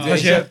 ik niet, Oh.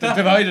 weet je.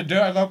 Terwijl je de deur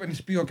uitloopt en in de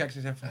spiegel kijkt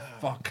en zegt van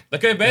fuck. Dan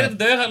kun je beter de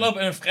deur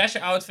uitlopen in een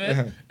freshe outfit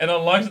en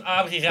dan langs een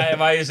abri rijden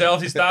waar je jezelf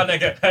ziet staan en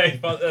denken, hey,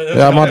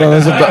 Ja, maar dan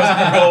is het...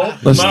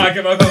 goal, maar ik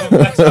heb ook wel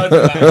een flex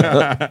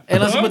outfit.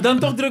 En als ik me dan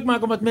toch druk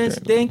maak om wat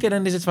mensen denken,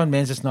 dan is het van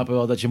mensen snappen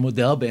wel dat je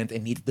model bent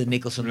en niet de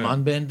Nicholson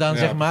man bent dan, Ja,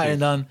 zeg maar.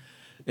 precies.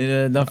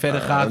 En dan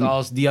verder gaat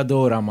als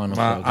Diadora man of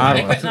Maar zo. Aaron-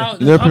 Ik weet nou,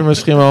 de Nu heb je grap-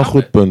 misschien de wel een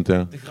grap- goed punt,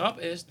 ja. De grap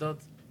is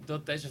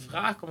dat deze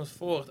vraag komt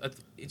voort uit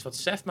iets wat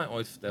Seth mij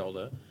ooit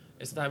vertelde.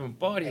 Is dat hij op een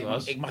party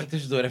was. Ik mag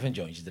tussendoor even een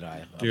jointje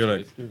draaien.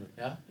 Tuurlijk.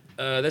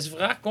 Deze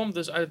vraag komt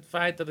dus uit het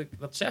feit dat Seth op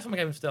een gegeven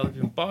moment vertelde dat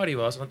hij op een party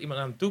was. En dat iemand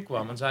naar hem toe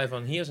kwam en zei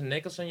van, hier is een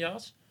Nicholson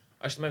jas.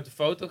 Als je ermee op de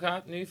foto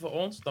gaat nu voor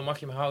ons, dan mag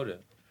je hem houden.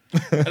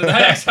 En dan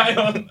hij zei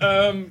van,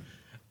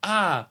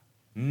 A,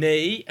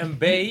 nee. En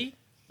B,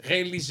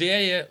 realiseer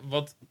je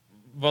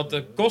wat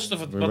de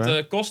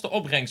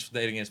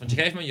kosten-opbrengstverdeling is. Want je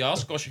geeft me een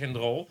jas, kost je geen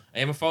drol. En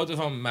je hebt een foto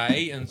van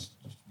mij, een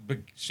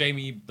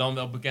semi dan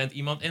wel bekend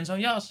iemand in zo'n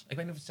jas. Ik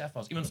weet niet of het Seth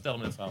was. Iemand vertelde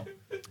me dit verhaal.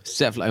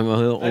 Seth lijkt me wel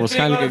een heel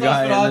onwaarschijnlijke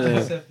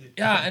guy.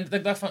 Ja, en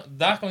ik dacht van,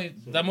 daar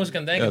moest ik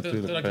aan denken Ja, toen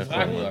tuurlijk. ik de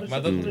vraag bedacht.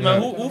 Maar, Ja. maar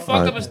hoe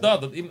fucked up is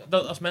dat?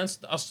 Dat als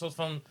mensen, als soort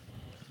van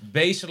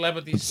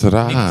B-celebrities, Het is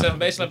raar. niet zeggen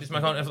B-celebrities, maar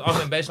gewoon even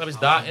algemeen B-celebrities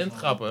daarin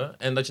trappen.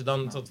 En dat je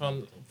dan soort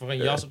van voor een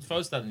jas op de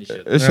foto staat en die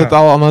shit. Is Ja. het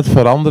al aan het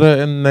veranderen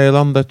in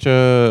Nederland dat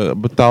je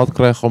betaald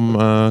krijgt om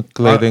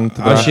kleding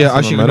te dragen?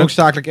 Als je genoeg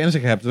zakelijk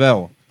inzicht hebt,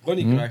 wel.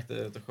 Ronnie krijgt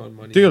toch gewoon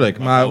money. Tuurlijk,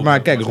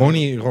 maar kijk,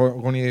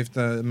 Ronnie heeft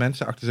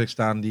mensen achter zich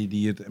staan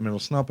die het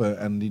inmiddels snappen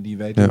en die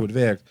weten Ja. hoe het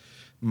werkt.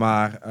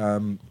 Maar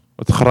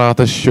Met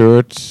gratis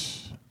shirts.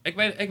 Ik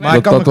weet Maar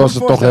ik kan dat me was goed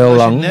het toch voorstellen heel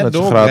als je lang, net dat je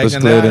doorbreekt gratis en,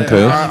 kleding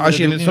kreeg. als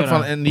je in, een soort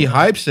van, in die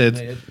hype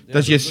zit,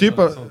 dat je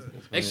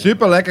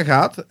super lekker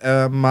gaat,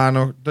 maar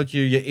nog dat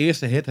je je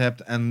eerste hit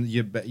hebt en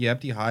je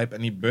hebt die hype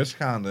en die bus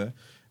gaande,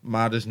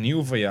 maar dat is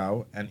nieuw voor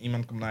jou en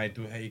iemand komt naar je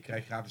toe, hey, je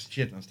krijgt gratis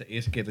shit. En dat is de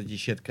eerste keer dat je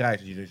shit krijgt.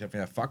 Dus je zegt van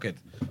ja, fuck it.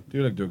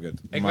 Tuurlijk doe ik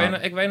het.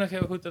 Ik weet nog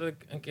heel goed dat ik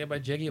een keer bij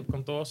Jiggy op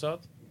kantoor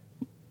zat.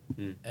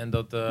 En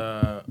dat...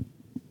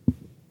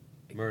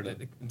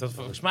 dat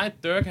volgens mij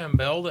Turk hem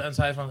belde en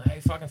zei van...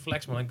 Hey, fucking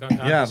flex man,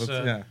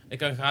 ik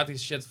kan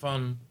gratis shit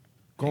van...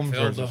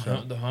 Converse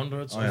de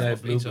hundreds Oh, ja.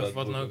 of iets of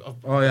wat dan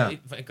ook.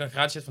 Ik kan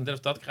gratis shit van dit of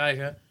dat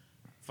krijgen.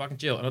 Fucking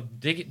chill. En dat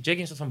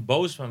Jiggy is er van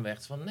boos van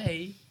weg. Van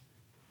nee,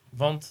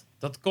 want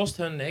dat kost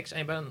hun niks en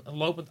je bent een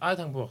lopend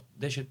uithangbord.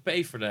 They should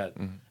pay for that.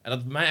 En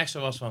dat bij mij echt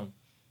zo was van...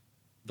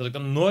 Dat ik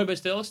dan nooit bij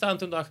stilgestaan en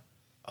toen dacht...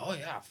 Oh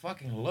ja,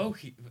 fucking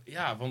logisch.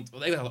 Ja, want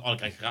ik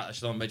dacht, als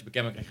je dan een beetje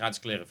bekend bent, krijg je gratis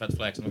kleren, vet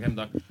flex. En op een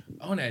gegeven moment dacht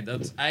ik, oh nee, dat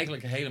is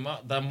eigenlijk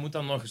helemaal... Daar moet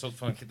dan nog een soort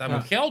van... Daar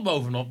moet geld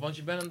bovenop, want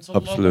je bent een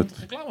soort lopend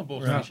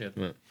reclamebord en shit.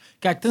 Ja.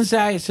 Kijk,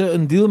 tenzij ze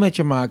een deal met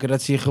je maken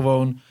dat ze je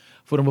gewoon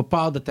voor een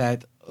bepaalde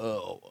tijd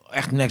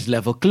echt next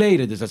level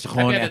kleden. Dus dat ze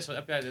gewoon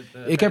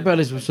ik heb wel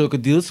eens zulke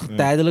deals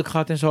tijdelijk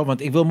gehad en zo.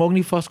 Want ik wil me ook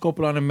niet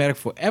vastkoppelen aan een merk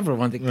forever.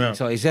 Want ik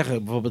zal je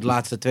zeggen, bijvoorbeeld de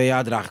laatste 2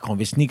 jaar draag ik gewoon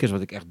weer sneakers.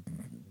 Wat ik echt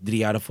 3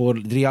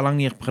 jaar lang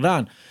niet heb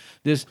gedaan.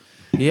 Dus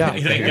ja.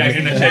 Iedereen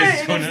kijkt naar deze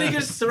schoenen.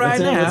 Sneakers right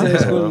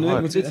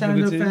now. Dit zijn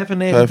de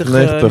 95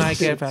 Nike Air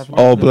 95.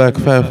 All Black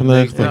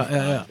 95.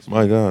 Ja.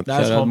 My god.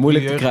 Daar is gewoon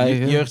moeilijk te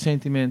krijgen.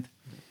 Jeugdsentiment.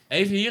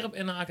 Even hierop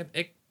inhaken.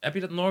 Heb je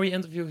dat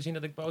Norrie-interview gezien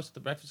dat ik postte op de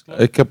Breakfast Club?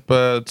 Ik heb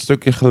het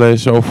stukje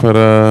gelezen over,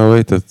 hoe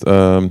heet het?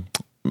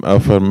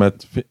 Over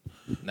met...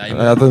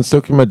 Hij had een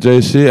stukje met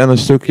JC en een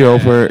stukje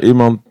over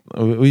iemand...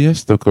 Hoe is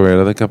het ook alweer?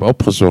 Dat ik heb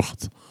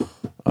opgezocht.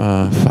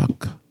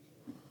 Fuck.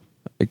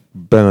 Ik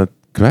ben het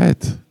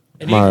kwijt.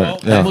 In ieder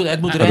geval,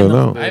 het moet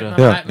random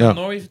gebeuren.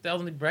 Norrie vertelde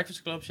in die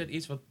Breakfast Club shit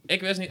iets wat...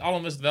 Ik wist niet,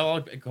 Allen wist het wel.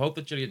 Ik hoop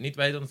dat jullie het niet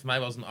weten, want voor mij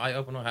was het een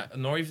eye-opener.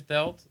 Norrie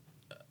vertelt...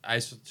 Hij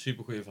is een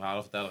super goede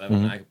verhalenverteller. Hij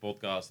heeft een eigen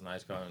podcast en hij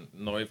is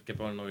gewoon ik heb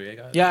gewoon een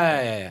Noriega. Ja.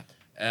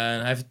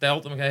 En hij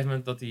vertelt op een gegeven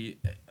moment dat hij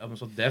op een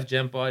soort Def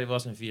Jam party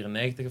was in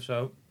 94 of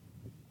zo.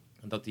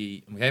 En dat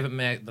hij op een gegeven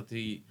moment merkt dat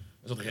hij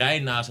een soort rij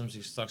naast hem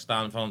zich zag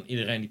staan van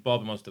iedereen die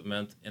poppen was op dit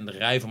moment in de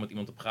rij van met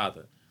iemand te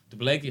praten. Toen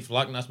bleek hij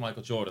vlak naast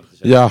Michael Jordan te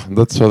zitten. Ja,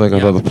 dat is wat ik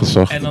altijd heb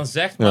gezocht. En dan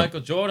zegt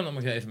Michael Jordan op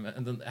een gegeven moment,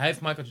 en dan, hij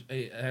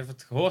heeft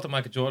het gehoord dat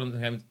Michael Jordan op een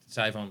gegeven moment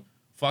zei van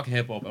fuck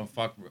hip-hop en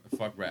fuck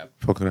rap.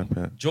 Fuck rap,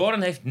 ja.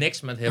 Jordan heeft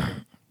niks met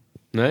hip-hop.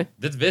 Nee?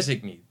 Dit wist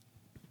ik niet.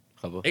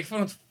 Grappig. Ik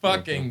vond het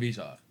fucking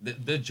bizar.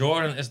 De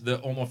Jordan is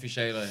de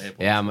onofficiële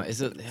hip-hop. Ja, maar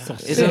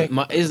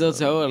is dat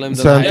zo? Alleen dat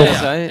Zijn hij toch- dat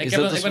zei?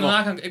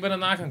 Ik ben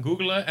daarna gaan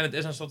googlen en het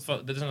is een soort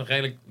van... Dit is een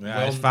redelijk...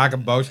 hij is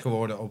vaker boos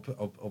geworden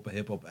op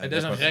hip-hop. Het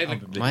is een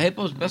redelijk... Maar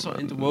hip-hop is best wel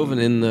interwoven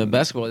in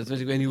basketbal. Dus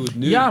ik weet niet hoe het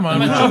nu... Ja, maar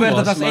Maar zo werd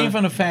dat was, als een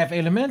van de 5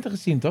 elementen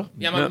gezien, toch?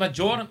 Ja, maar met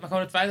Jordan... Maar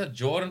gewoon het feit dat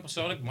Jordan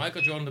persoonlijk,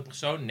 Michael Jordan de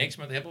persoon, niks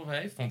met hip-hop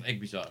heeft, vond ik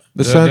bizar.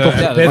 Er zijn toch...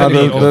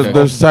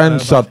 Er zijn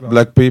zat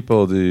black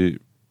people die...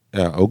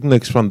 Ja, ook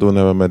niks van doen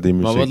hebben met die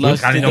muziek. Maar wat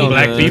Gaat niet om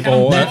black people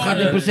hoor. Het gaat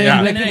niet per se om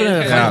black people.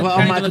 Het gaat wel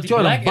om Michael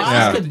Jordan.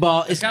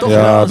 Basketbal is toch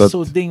wel een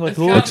soort ding wat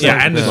hoort.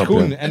 Ja, en de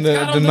schoen. En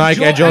de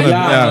Nike Air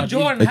Jordan.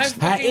 Jordan,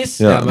 Hij is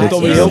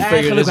Tommy Hilfiger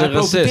eigenlijk, is een hij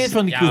profiteert racist.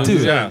 van die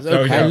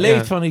cultuur. Hij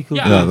leeft van die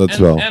cultuur. Ja, dat is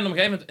wel. En op een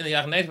gegeven moment, in de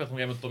jaren 90 werd op een gegeven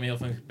moment Tommy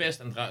Hilfiger gepest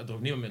en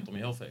droeg niemand meer Tommy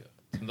Hilfiger.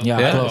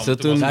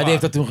 Hij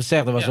heeft dat toen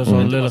gezegd. Dat was wel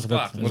zo lullig.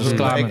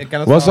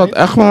 Was dat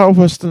echt waar of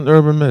was het een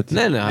urban myth?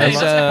 Nee, hij is...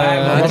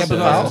 ik heb het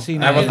wel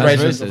gezien. Hij was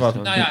racist.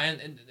 Nou ja,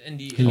 en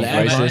die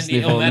Racist, in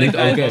ieder geval niet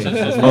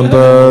oké. Want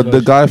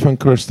de guy van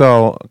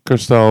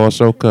Cristal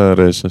was ook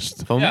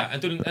racist. Ja, en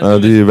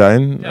toen... Die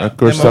wijn,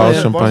 Cristal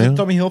champagne.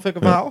 Tommy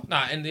Hilfiger verhaal?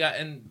 Nou,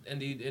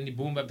 in die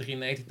Boom Bap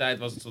 93 tijd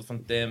was het soort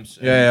van Tim's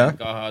Ja.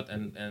 Carhartt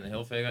en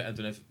Hilfiger. En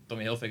toen heeft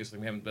Tommy Hilfiger zich op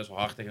een gegeven moment best wel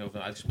hard tegenover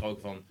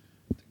uitgesproken van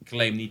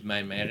claim niet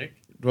mijn merk.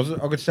 Het was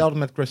ook hetzelfde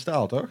met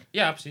Cristal, toch?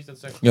 Ja, precies. Dat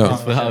is echt Ja.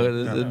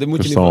 Dit moet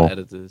je niet van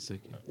editen. Dat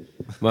stukje.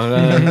 Maar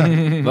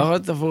waar had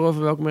het daarvoor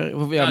over welk merk?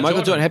 Michael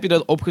Jordan, heb je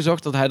dat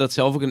opgezocht dat hij dat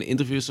zelf ook in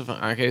interviews ervan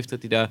aangeeft dat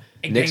hij daar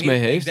niks mee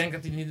heeft? Ik denk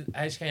dat hij niet...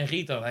 Hij is geen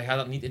retard. Hij gaat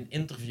dat niet in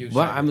interviews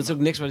Waar? Hij is ook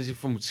niks waar hij zich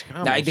voor moet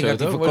schamen. Nou, ik denk of dat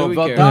zo, hij toch? verkoopt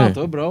wel taalt,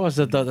 hoor, bro. Als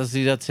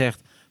hij dat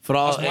zegt.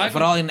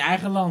 Vooral in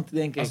eigen land,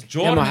 denk ik.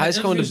 Jordan, ja, maar hij is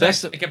gewoon de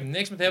beste... Ik heb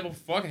niks met hip-hop,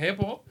 fuck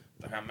hip-hop.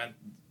 Dan gaan men...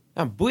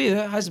 Ja,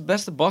 boeien. Hij is de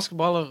beste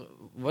basketballer.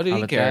 What do you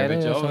Alle care, tijden,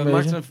 weet je wel? ja, Hij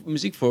maakt zijn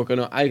muziekvoorkeur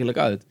nou eigenlijk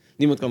uit.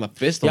 Niemand kan daar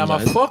pist om Ja, maar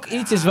zijn. fuck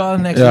iets is wel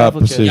een next Ja, level.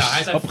 precies. Ja,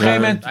 hij zei Op een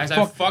gegeven moment hij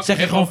zei fuck zeg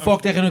je gewoon fuck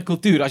tegen een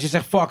cultuur. Als je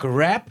zegt fuck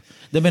rap,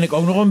 dan ben ik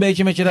ook nog een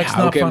beetje met je dat ik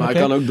snap Oké, van... maar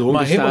hij kan ook dronken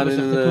maar hiphop staan is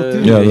in echt de een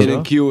cultuur. Ja, in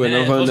een queue en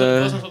Nee,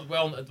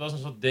 dan het was een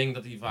soort ding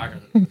dat hij vaker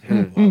had.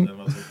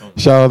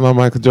 Shout-out naar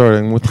Michael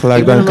Jordan. Ik moet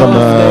gelijk denken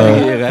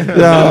aan...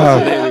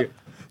 Ja,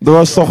 er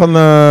was toch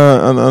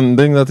een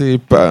ding dat hij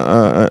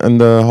in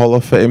de Hall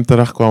of Fame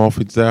terecht kwam of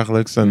iets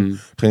dergelijks. En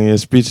ging hij een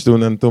speech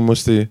doen en toen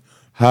moest hij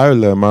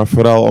huilen. Maar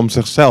vooral om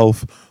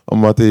zichzelf.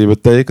 Om wat hij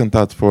betekend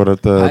had voor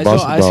het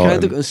basketbal. Hij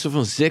schijnt ook een soort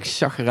van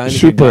chagrijnige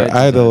super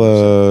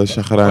ijdele,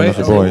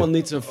 chagrijnige boy. Helemaal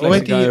niet zo'n Hoe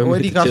heet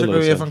die die gast ook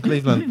weer van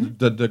Cleveland?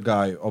 De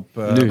guy op...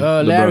 Nu.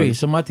 Larry,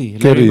 Samati,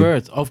 Curry. Larry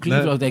Bird. Of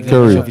Cleveland, denk ik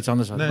Curry. of iets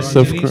anders had. Nee,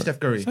 Steph niet Steph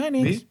Curry. Zijn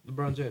niet. Wie?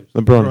 LeBron.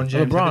 LeBron James.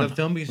 LeBron. Heb je dat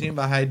filmpje gezien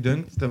waar hij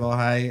dunkt terwijl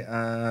hij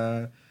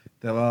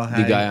Terwijl hij,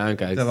 die guy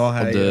aankijkt. Terwijl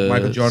hij op de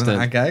Michael Jordan stand.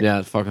 aankijkt.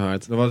 Ja, fucking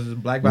hard. Dat was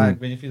blijkbaar, ik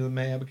weet niet of jullie dat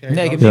mee hebben gekregen.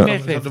 Nee, ik heb het niet Ja.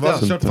 meegekregen. Er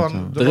was een soort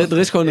van... Er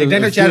is gewoon Ik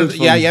denk dat jij... feud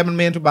van- jij bent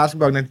meer into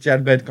basketbal. Ik denk dat jij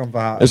het beter kan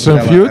verhalen. Is er een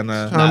vertellen.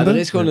 feud? En, Nou, er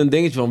is gewoon een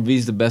dingetje van wie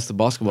is de beste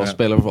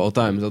basketbalspeler of all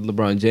time. Is dat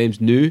LeBron James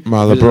nu?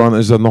 Maar LeBron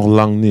is dat nog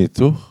lang niet,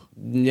 toch?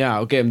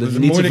 Ja, oké, omdat is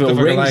hij niet moeilijk zoveel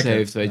te rings vergelijken.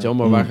 heeft, weet je wel.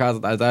 Maar waar gaat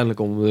het uiteindelijk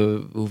om?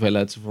 De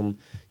hoeveelheid van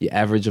je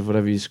average of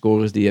whatever je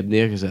scores die je hebt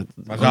neergezet.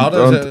 maar ze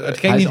hadden, Want- het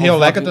ging Hij niet is heel al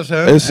lekker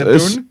fucking- tussen hun.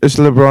 En toen... Is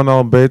LeBron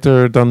al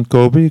beter dan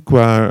Kobe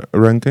qua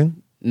ranking?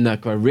 Nou,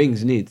 qua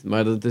rings niet.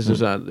 Maar dat is dus...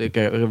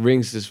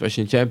 rings, dus als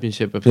je een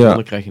championship hebt, Ja.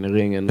 dan krijg je een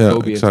ring. En Ja, Kobe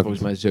heeft exact.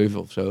 volgens mij 7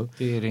 of zo.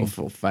 Tering.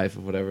 Of 5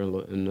 of whatever. Maar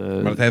dat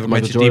heeft ook Michael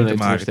met je Jordan team te heeft er nog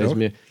maken, steeds toch?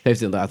 meer.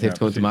 Heeft inderdaad, Ja, heeft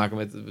gewoon te precies. maken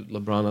met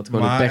LeBron had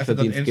gewoon Maar een pech even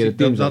dat hij in het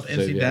verkeerde team zat. dat of zo,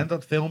 ja. incident,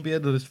 dat filmpje,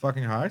 dat is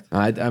fucking hard.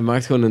 Hij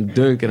maakt gewoon een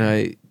dunk en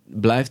hij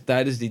blijft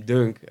tijdens die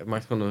dunk, hij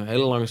maakt gewoon een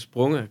hele lange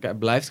sprong. Hij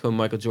blijft gewoon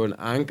Michael Jordan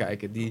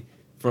aankijken, die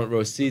front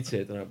row seat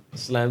zit en hij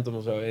slamt hem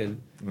er zo in.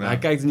 Maar hij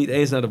kijkt niet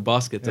eens naar de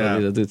basket terwijl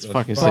hij dat doet. Het is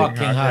fucking sick.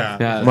 Fucking hard.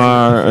 Ja,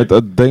 Maar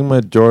het ding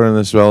met Jordan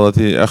is wel dat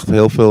hij echt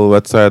heel veel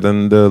wedstrijden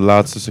in de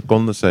laatste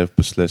secondes heeft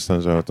beslist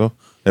en zo, toch?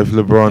 Heeft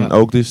LeBron Ja.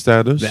 ook die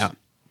status?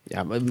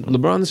 ja, maar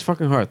LeBron is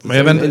fucking hard. Maar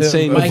je bent,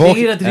 insane. Maar ik Volg-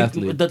 denk niet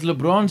athlete. dat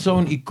LeBron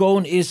zo'n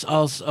icoon is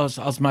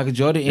als Michael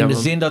Jordan. In Ja, de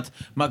man. zin dat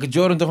Michael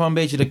Jordan toch wel een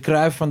beetje de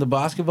Cruyff van de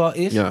basketbal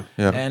is. Ja.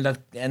 Ja. En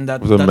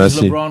dat Of een is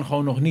Messi. LeBron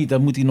gewoon nog niet.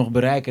 Dat moet hij nog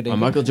bereiken, denk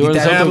Maar ik. Michael Jordan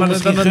Die tijd zou Ja, ook maar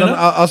misschien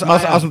dan,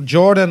 gunnen. als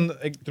Jordan,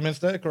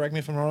 tenminste, correct me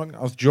if I'm wrong,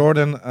 als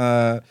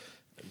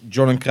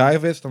Jordan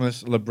Cruyff is, dan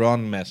is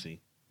LeBron Messi.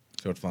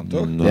 Soort van,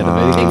 toch? Nou,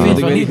 Ja, dat weet Ik Ik vind weet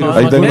van niet niet, man. of-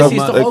 Want ik denk Messi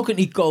dat- is toch ik- ook een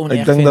icoon, Ik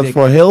echt, denk vind dat ik.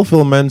 voor heel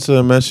veel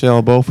mensen Messi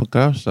al boven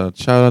elkaar staat.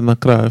 Shout-out naar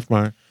Cruyff,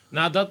 maar...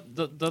 Nou, dat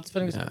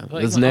vind ik... Ja, wat dat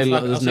ik is me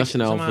Nederland, afvraag, dat is als ik,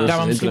 nationaal zeg maar- versus Ja,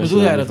 maar misschien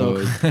bedoel jij dat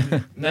internationaal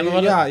niveau. Nee, maar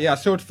wat Ja,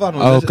 soort van.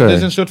 Ah, Het oké.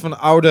 is een soort van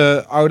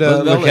oude Wat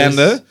wel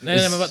legende. is-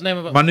 Nee, maar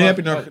wat... Maar nu wat- heb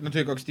je nog wat-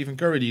 natuurlijk ook Stephen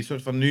Curry, die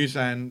soort van nu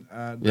zijn...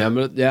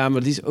 Ja,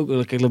 maar die is ook...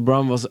 Kijk,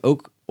 LeBron was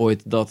ook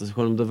ooit dat. Het is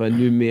gewoon omdat wij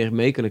nu meer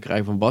mee kunnen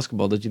krijgen van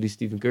basketbal, dat jullie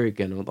Stephen Curry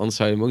kennen. Want anders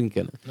zou je hem ook niet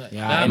kennen. Nee. Ja,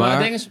 Ja, maar maar-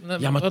 het ding is...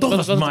 Ja, maar toch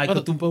was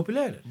Michael toen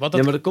populairder. Wat Ja,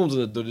 dat maar dat komt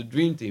door de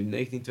Dream Team.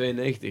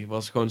 1992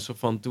 was gewoon een soort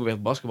van... Toen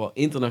werd basketbal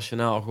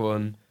internationaal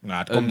gewoon... Nou,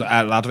 het komt,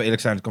 laten we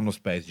eerlijk zijn, het komt door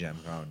Space Jam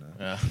gewoon.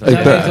 Ja. Daar Ik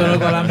heb ben- ik toen ook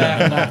wel aan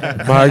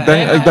bijgedacht. Maar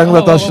ik denk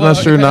dat als je naar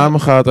Suriname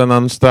gaat en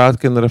aan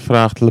straatkinderen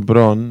vraagt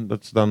LeBron,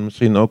 dat ze dan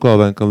misschien ook wel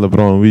denken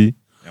LeBron wie.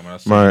 Ja, maar dat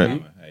is Maar-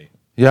 Suriname, hey.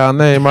 Ja,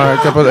 nee, maar ik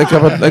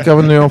heb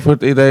het nu over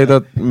het idee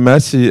dat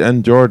Messi en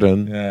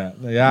Jordan...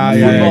 Ja,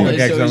 Voetbal is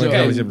kijk, sowieso zo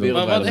geen wat je bedoelt.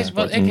 Maar wereldwijde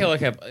wat ik heel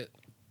erg heb...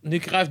 Nu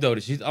Cruijff dood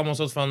is, je ziet allemaal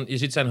soort van... Je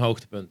ziet zijn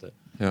hoogtepunten.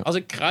 Ja. Als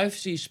ik Cruijff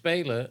zie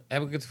spelen,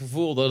 heb ik het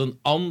gevoel dat een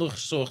ander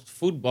soort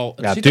voetbal...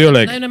 het Ja, ziet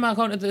tuurlijk. Nee, maar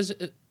gewoon... Het is,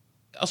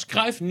 als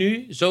Cruijff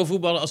nu zo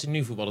voetballen als hij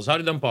nu voetballen, zou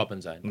hij dan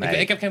Pappen zijn? Nee.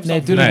 Ik heb geen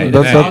Nee, verstand tuurlijk Nee, niet.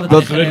 Dat, nee, dat, dat,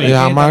 absoluut niet.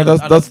 ja, maar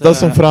dat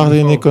is een vraag die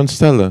je niet kunt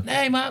stellen.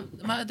 Nee, maar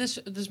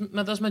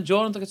dat is met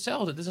Jordan toch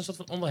hetzelfde. Het is een soort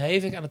van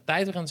onderhevig aan de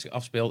tijd waarin het zich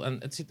afspeelt. En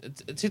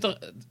het ziet er...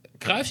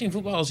 Cruijff zien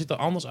voetballen ziet er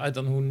anders uit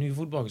dan hoe nu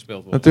voetbal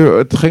gespeeld wordt.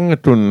 Natuurlijk, het ging er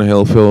toen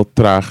heel veel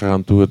trager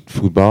aan toe, het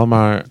voetbal,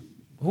 maar...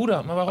 Hoe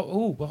dan? Maar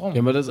waarom?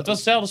 Ja, maar dat- het was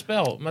hetzelfde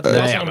spel. Met Ja,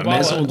 een maar bal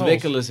mensen en goals.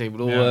 ontwikkelen zich. Ik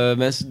bedoel, Ja.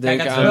 mensen Kijk,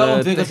 denken het is wel aan...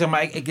 ontwikkeld, zeg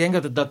maar. Ik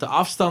denk dat de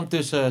afstand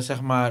tussen,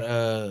 zeg maar,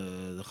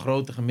 de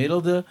grote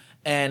gemiddelde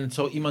en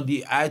zo iemand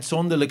die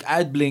uitzonderlijk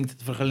uitblinkt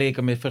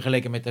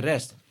vergeleken met de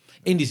rest.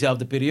 In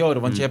diezelfde periode.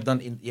 Want je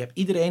hebt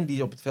iedereen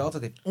die op het veld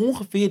staat, heeft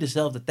ongeveer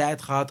dezelfde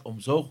tijd gehad om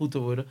zo goed te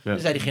worden. Ja.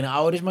 Dus hij die geen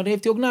ouder is, maar dan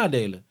heeft hij ook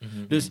nadelen.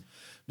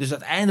 Dus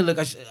uiteindelijk,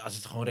 als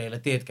het gewoon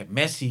relateert. Kijk,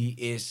 Messi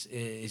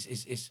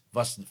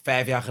was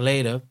 5 jaar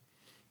geleden,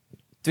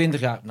 20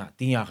 jaar,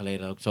 10 jaar geleden,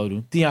 zou ik het zo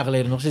doen. 10 jaar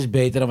geleden nog steeds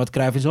beter dan wat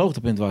Cruijff in zijn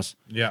hoogtepunt was.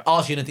 Ja.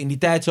 Als je het in die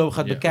tijd zo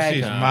gaat bekijken.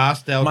 Precies, maar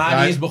stel Maar die is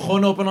Cruijff...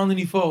 begonnen op een ander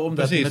niveau.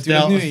 Omdat hij Precies,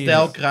 natuurlijk nu hier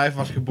stel is. Cruijff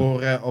was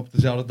geboren op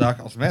dezelfde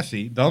dag als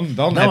Messi, dan heb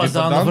was je het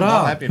een ander verhaal.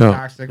 dan heb je een Ja.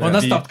 vraagstuk. Want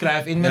dan die- stapt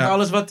Cruijff in met Ja.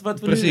 alles wat we nu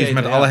Precies, weten.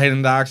 met ja. alle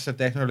hedendaagse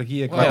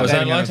technologieën. Wow, we zijn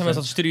trainingen langzaam en met zo.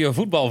 dat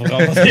studiovoetbal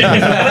veranderd.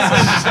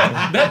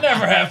 That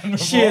never happened before.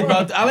 Shit,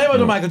 man. Alleen maar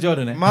door Michael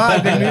Jordan, hè. Maar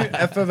ik denk nu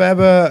even, we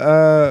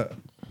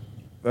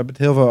hebben het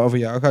heel veel over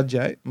jou gehad,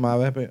 Jay. Maar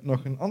we hebben nog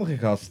een andere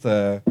gast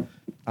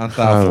aan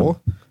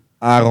tafel.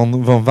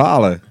 Aaron van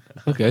Valen.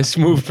 Oké,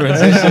 smooth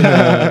transition.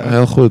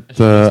 Heel goed,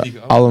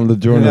 Alan de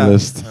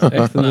journalist.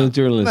 Echt een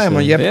journalist. Nee,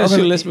 maar je hebt, Ja, ook,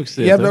 journalisme een,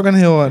 gestudeerd, je hebt hè? ook een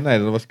heel... nee,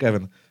 dat was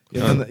Kevin.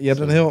 Je hebt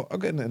een heel...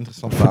 Ook een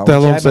interessant verhaal.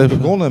 Vertel want ons jij bent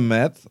even. begonnen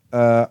met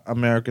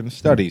American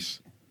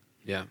Studies.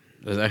 Ja,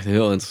 dat is echt een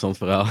heel interessant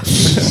verhaal.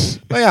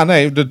 Nou ja,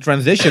 nee, de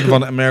transition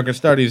van American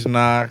Studies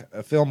naar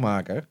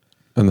filmmaker.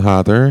 Een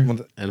hater.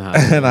 Want, En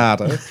en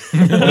hater.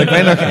 Want ik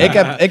weet nog,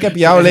 ik heb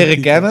jou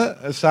leren kennen.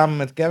 Samen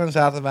met Kevin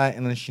zaten wij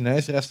in een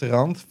Chinees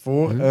restaurant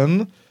voor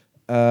een...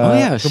 Oh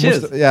ja, toen shit.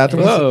 moesten- ja, toen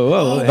moesten-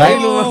 Wow. Wij-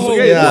 Helemaal Ja.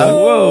 vergeten.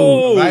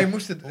 Wow. Wij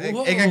moesten...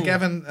 Wow. Ik en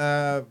Kevin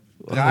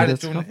draaiden dat is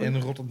toen grappig. in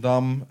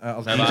Rotterdam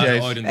als Wij waren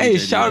DJ's. ooit een Hey, DJ.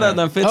 shout-out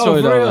naar Oh, Fitzroy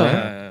for dan. real?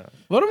 hè?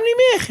 Waarom niet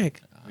meer,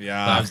 gek?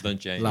 Ja, Times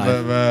don't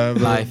change.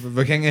 Live.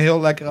 we gingen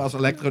heel lekker als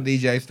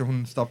electro-DJ's.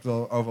 Toen stapten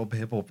we over op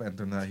hip-hop en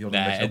toen hielden we Nee,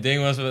 een beetje het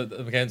ding was, op een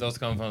gegeven moment was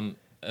het gewoon van...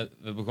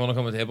 we begonnen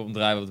gewoon met hip-hop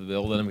draaien wat we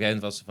wilden. En op een gegeven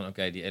moment was het van,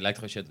 oké, die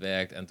electro shit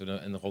werkt. En toen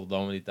in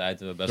Rotterdam in die tijd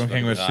we best Toen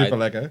gingen we gedraaid. super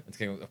lekker. En toen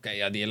gingen we, oké,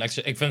 ja, die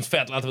electro, ik vind het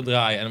vet, laten we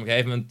draaien. En op een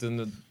gegeven moment, toen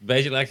het een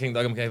beetje lekker ging,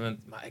 dacht ik op een gegeven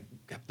moment, maar ik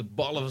heb de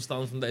ballen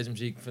verstand van deze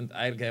muziek. Ik vind het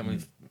eigenlijk helemaal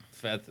niet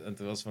vet. En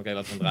toen was het van, oké,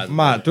 laten we draaien.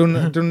 Maar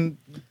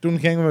toen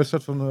gingen we een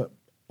soort van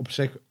op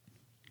zich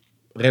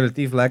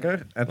relatief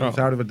lekker. En toen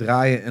zouden we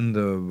draaien in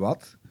de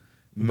wat?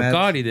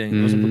 Bacardi-ding.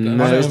 Nee,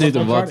 dat was niet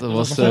een wat. Dat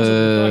was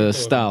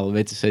staal.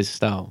 WTC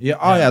staal.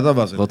 Ja, dat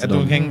was het. Rotterdam.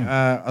 En toen ging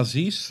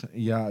Aziz,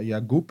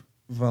 Yagoub,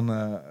 van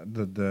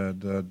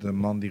de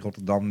man die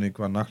Rotterdam nu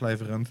qua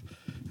nachtleven runt,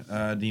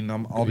 die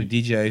nam al die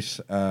DJ's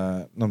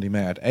nam die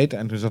mee uit eten.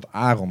 En toen zat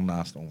Aaron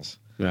naast ons.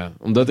 Ja,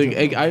 omdat ik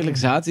eigenlijk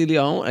zaten jullie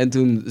al en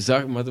toen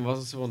zag ik, maar toen was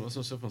het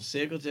zo'n soort van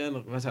cirkeltje en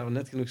we zaten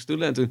net genoeg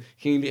stoelen en toen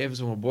gingen jullie even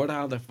zo'n borden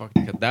halen en dacht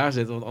fuck, ik ga daar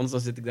zitten, want anders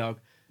dan zit ik daar ook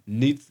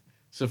niet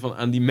zo van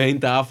aan die main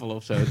tafel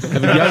of zo. Toen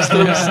heb ik juist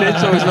toen gesnitcht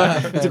volgens mij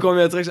en toen kwam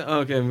je terug en zei,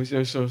 oké, moest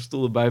je zo'n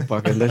stoel erbij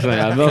pakken en dacht van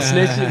ja, wel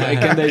snitchen, maar ik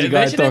ken deze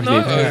guy toch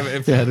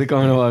niet. Ja, dat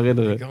kan me nog wel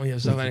herinneren. Ik kan me hier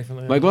zo weinig van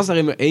Maar ik was daar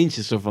in mijn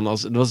eentje zo van,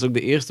 het was ook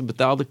de eerste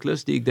betaalde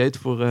klus die ik deed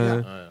voor...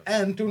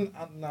 En toen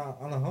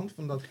aan de hand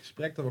van dat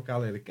gesprek dat we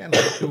elkaar leren kennen,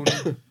 toen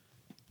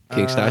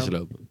ging ik stage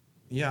lopen.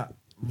 Ja.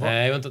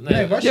 Nee, want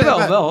was Jawel,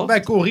 jij wel. bij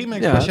Cool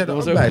Remix Ja, was jij dat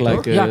er was ook ook bij,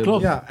 gelijk, toch? ja,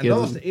 klopt. Ja, en dat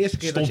was de eerste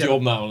keer stond dat je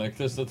op namelijk.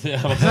 Dus dat,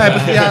 ja, was...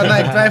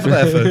 Nee, ik twijfelde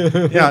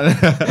even. Ja.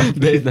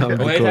 Deed nou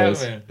Hoe heet hij ook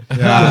weer?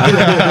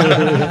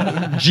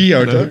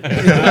 Gio, toch?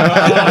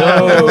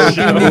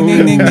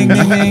 Ding, ding, ding,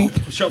 ding, ding.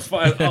 Shots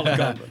fired alle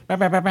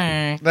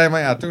kanten. Nee, maar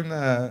ja, toen...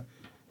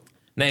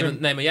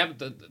 Maar jij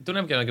hebt, toen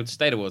heb ik op de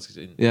State Awards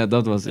gezien. Ja,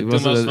 dat was... Toen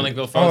was het van, ik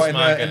wil foto's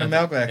maken. in de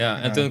Melkweg.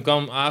 Ja, en toen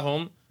kwam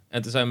Aaron.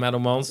 En toen zei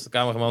Meadowmans, de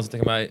cameraman,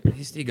 tegen mij, wie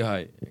is die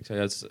guy? Ik zei,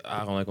 ja, het is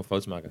Aaron, ik wil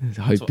foto's maken.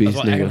 High Het was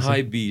wel echt beast, een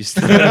high beast.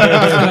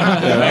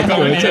 Hij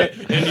kwam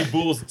in die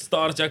boel,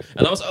 starter jack.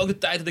 En dat was ook de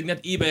tijd dat ik net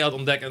eBay had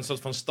ontdekt en een soort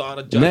van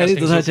starter jack. nee,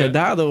 dat had jij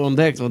daardoor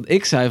ontdekt. Want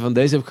ik zei van,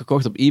 deze heb ik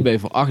gekocht op eBay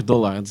voor $8. En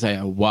toen zei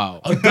jij, wauw.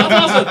 Oh, dat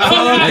was het!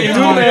 En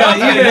toen ben je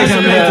eBay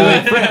gaan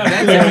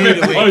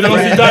meten. Oh, dat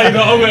was die tijd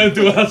die ik ook aan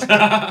toe was.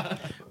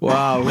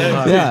 Wauw.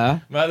 Ja.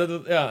 Maar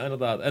dat, ja,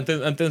 inderdaad.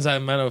 En toen zei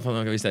Menno van,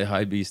 oké, wie is die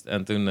high beast?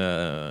 En toen,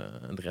 de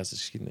rest is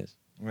geschiedenis.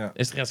 Ja.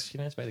 Is de rest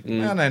geschiedenis? Weet ik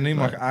niet. Ja, nee, nu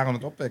mag Aaron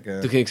het oppikken.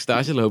 Toen ging ik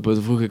stage lopen.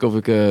 Toen vroeg ik of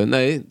ik...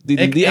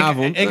 die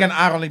avond... Ik en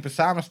Aaron liepen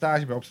samen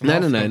stage bij op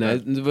zijn Nee.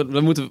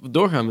 We moeten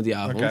doorgaan met die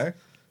avond. Oké.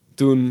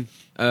 Toen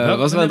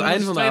was het aan het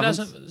einde van de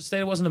avond...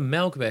 Steden was in de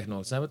Melkweg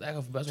nog. Zijn we het echt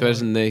over best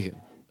 2009.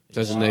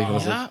 2009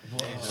 was het. Ja?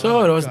 Zo,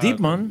 dat was diep,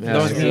 man. Ja,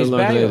 Dat was echt niet eens heel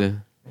lang bij, joh.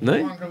 geleden.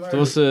 Nee? Toen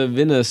was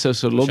winnen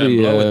Social Lobby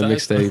blauwe tijd.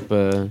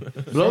 mixtape.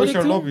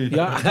 Social Lobby.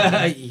 Ja.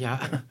 Ja.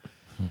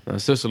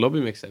 Social Lobby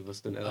mixtape was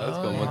toen net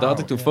uitgekomen. Maar daar had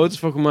ik toen foto's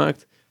van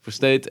gemaakt voor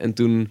State en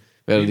toen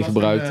werden die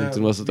gebruikt en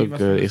toen was het ook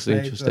eerste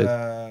dingetje van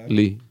State.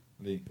 Lee.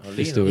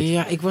 Stewart.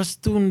 Ja, ik was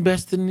toen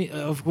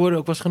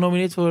ik was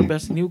genomineerd voor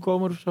beste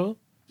nieuwkomer of zo.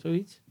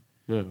 Zoiets.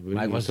 Ja,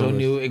 Maar ik was zo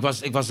nieuw. Ik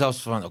was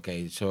zelfs van, oké,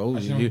 zo.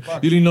 Als je hem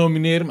pakt. Jullie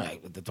nomineren. Maar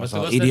het was toen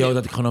al was net idioot die-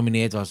 dat ik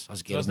genomineerd was. Als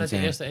ik Dat was eerlijk net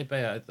moet de zeggen. eerste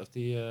EP uit. Of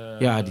die,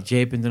 Ja, die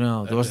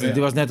J.nl.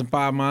 Die was net een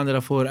paar maanden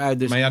daarvoor uit.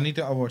 Dus... Maar je had niet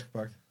de award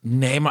gepakt.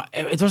 Nee, maar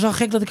het was wel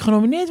gek dat ik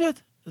genomineerd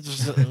werd. Het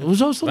was,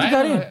 hoezo stond ik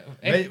daarin?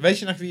 Weet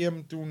je nog wie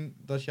hem toen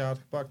dat jaar had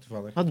gepakt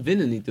toevallig? Had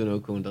Winnen niet toen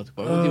ook gewoon dat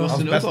gepakt? Want die was Als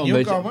toen ook beste al een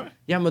beetje... nieuwkomer?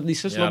 Ja, maar die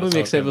Social Ja, Lobby dat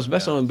mixtape zou was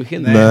best wel in het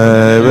begin.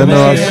 Nee, Winnen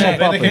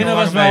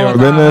was...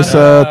 Winnen is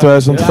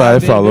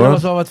 2005 al, hoor.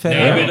 was wel wat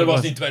verder. Nee, dat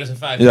was niet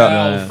 2005.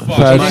 Ja. Oh, fuck.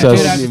 5, Maar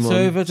 6.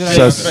 2007,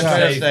 6.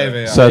 2007,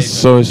 ja. 6,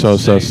 sowieso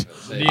 6.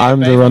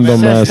 I'm the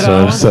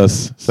randomizer,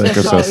 6.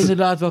 Zeker zou 6.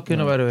 inderdaad wel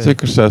kunnen bij de week.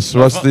 Zeker 6.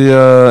 Was die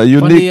Van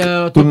die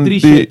Unique... top Toen 3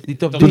 die... shit. Die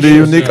top Toen 3 die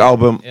shit. Unique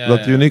album... Ja,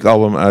 Dat ja. Unique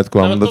album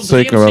uitkwam. Dat is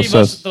zeker wel 6.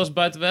 Dat was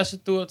buiten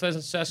Westen Tour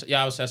 2006.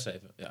 Ja, was 6, 7.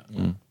 Ja.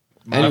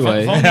 Maar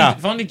Anyway.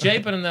 van die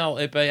J.nl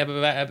EP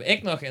heb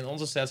ik nog in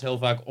onze sets heel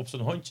vaak op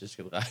zijn hondjes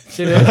gedraaid.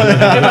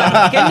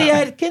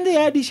 Kende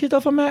jij die shit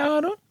al van mij,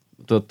 Aaron?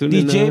 Dat toen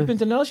Die in,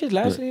 J.nl shit,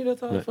 luister je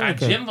dat al? Nee. Van? Ja,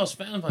 Oké. Jim was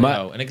fan van Maar-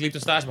 jou. En ik liep de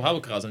stage bij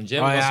Houwenkras. En Jim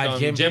Oh was ja, gewoon...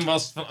 Jim. Jim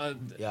was van...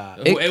 Ja.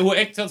 Hoe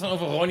ik dat van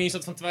over Ronnie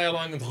zat van 2 jaar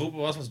lang aan het roepen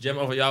was Jim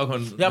over jou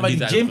gewoon... Ja, maar die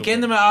tijd Jim aan het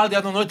kende roepen. me al, die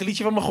had nog nooit een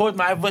liedje van me gehoord,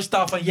 maar hij wist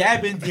al van, jij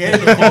bent die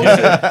hele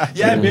gozer.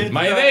 Jij bent...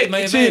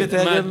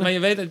 Maar je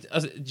weet dat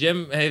als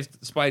Jim heeft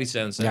Spidey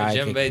Sense. Ja,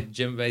 En ik-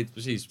 Jim weet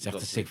precies. Het is echt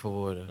dat- te sick voor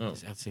woorden. Oh. Het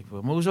is echt sick voor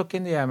woorden. Maar hoezo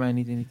kende jij mij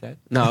niet in die tijd?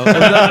 Nou, dat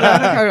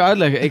ga ik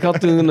uitleggen. Ik had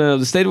toen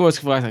de State Awards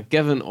gevraagd aan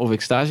Kevin of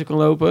ik stage kon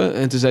lopen.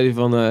 En toen zei hij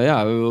van,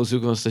 ja, we willen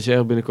zoeken van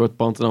stagiair binnenkort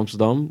pand in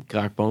Amsterdam.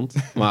 Kraakpand.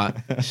 Maar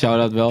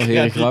shout-out wel,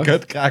 Herengracht.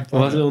 Kut kraakt Dat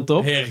was heel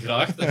top.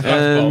 Herengracht.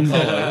 En-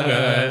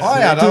 Oh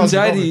ja, dat Toen was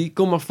zei wel- hij,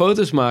 kom maar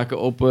foto's maken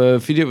op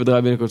video. We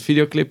draaien binnenkort een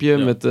videoclipje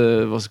Ja. met,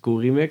 was een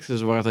cool remix.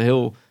 Dus waar het een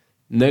heel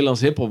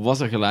Nederlands hiphop was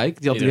er gelijk.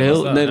 Die had Iedereen heel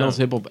was daar, Nederlands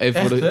ja. hiphop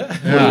even voor Echt, de,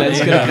 hè? voor de lens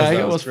kunnen Ja, krijgen.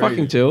 dat Dat was was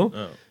fucking chill.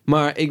 Ja.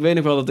 Maar ik weet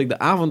nog wel dat ik de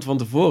avond van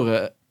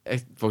tevoren,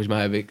 echt, volgens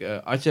mij heb ik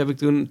Atje heb ik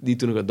toen, die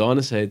toen nog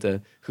Adonis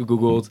heette,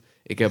 gegoogeld.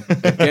 Ik heb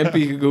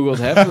Campy gegoogeld.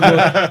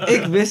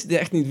 Ik wist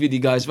echt niet wie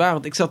die guys waren,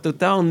 want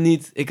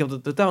ik heb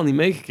het totaal niet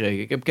meegekregen.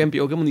 Ik heb Campy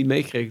ook helemaal niet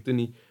meegekregen toen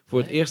hij voor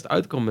het eerst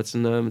uitkwam met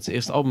zijn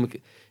eerste album.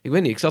 Ik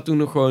weet niet, ik zat toen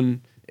nog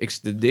gewoon... Ik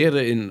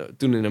studeerde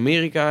toen in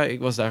Amerika. Ik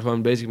was daar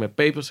gewoon bezig met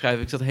papers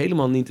schrijven. Ik zat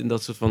helemaal niet in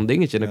dat soort van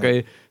dingetje. Dan kan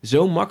je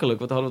zo makkelijk,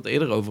 wat hadden we het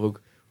eerder over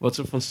ook... Wat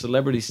soort van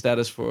celebrity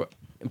status voor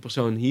een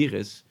persoon hier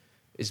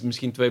is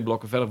misschien 2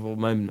 blokken verder.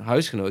 Bijvoorbeeld mijn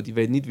huisgenoot, die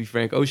weet niet wie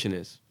Frank Ocean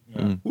is.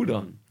 Ja. Hoe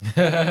dan?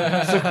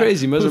 Dat is toch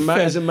crazy? Maar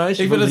is een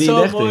meisje van 33. Ik vind het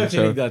zo mooi,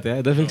 vind ik dat,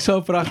 hè? Dat vind ik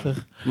zo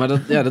prachtig.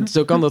 Maar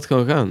zo kan dat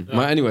gewoon gaan. Ja.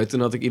 Maar anyway, toen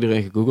had ik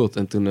iedereen gegoogeld.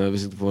 En toen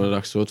wist ik de volgende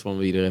dag soort van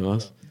wie iedereen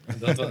was.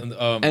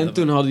 En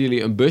toen hadden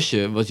jullie een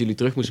busje wat jullie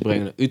terug moesten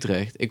brengen naar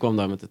Utrecht. Ik kwam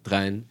daar met de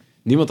trein.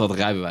 Niemand had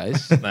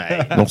rijbewijs. Nee.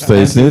 Nog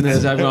steeds niet. En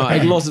zei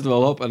ik los het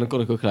wel op en dan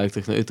kon ik ook gelijk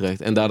terug naar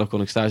Utrecht. En daardoor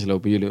kon ik stage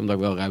lopen bij jullie, omdat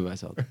ik wel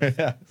rijbewijs had.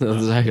 Ja.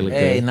 Dat is eigenlijk...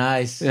 Hey,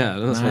 nice. Ja,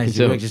 dat is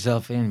nice. Je werkt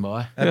jezelf in,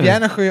 boy. Heb jij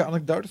nog goede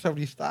anekdotes over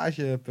die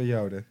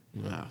stageperiode?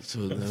 Ja,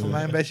 voor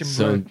mij een beetje...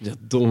 Zo'n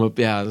domme...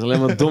 Ja, dat is alleen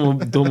maar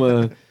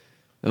domme...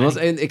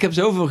 Ik heb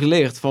zoveel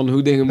geleerd van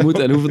hoe dingen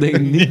moeten en hoeveel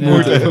dingen niet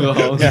moeten.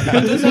 Vooral.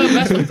 Ja. Toen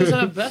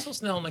zijn we best wel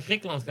snel naar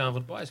Griekenland gaan voor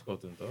de bijeschool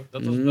toen, toch?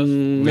 Dat was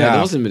best... dat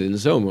was midden in de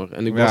zomer.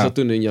 En ik was er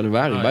toen in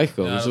januari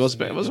bijgekomen. Dus het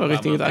was wel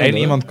richting het einde.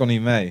 Eén iemand kon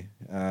niet mee.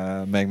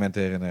 Meen ik me te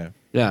herinneren.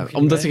 Ja,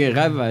 omdat ze geen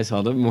rijbewijs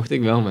hadden, mocht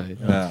ik wel mee.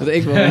 Ja. Want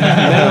ik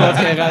Menno had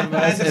geen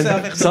rijbewijs.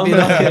 En Sander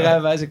had geen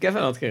rijbewijs. En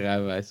Kevin had geen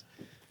rijbewijs.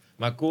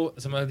 Maar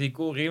die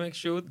Cool Remix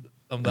shoot...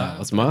 Dat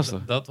was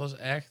master. Dat was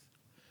echt...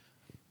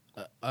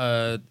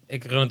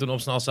 ik runde toen op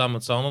snel samen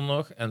met Sander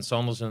nog. En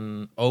Sander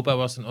zijn opa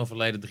was toen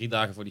overleden 3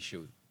 dagen voor die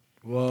shoot.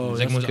 Wow,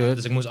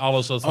 dus ik moest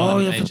alles soort van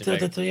in mijn eentje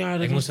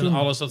regelen. Ik moest toen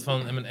alles soort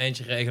van in mijn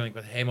eentje regelen. Ik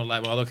werd helemaal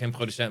lui. We hadden ook geen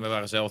producent. We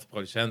waren zelf de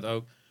producent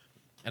ook.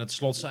 En het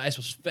slotseis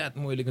was vet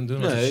moeilijk te doen.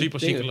 Nee, super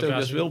zieke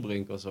locatie.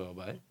 Wilbrink was er wel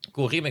bij.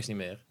 Cool Remix niet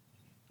meer.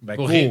 Bij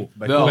Cool.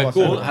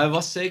 Hij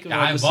was zeker wel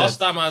hij was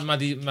daar, maar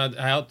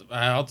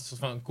hij had een soort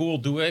van Cool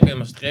doe ik in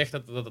Maastricht,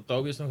 dat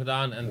ook is toen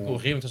gedaan. En Cool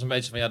Remix was een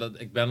beetje van,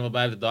 ik ben er wel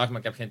bij de dag, maar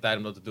ik heb geen tijd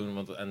om dat te doen,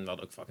 en we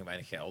hadden ook fucking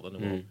weinig geld.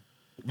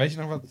 Weet je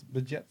nog wat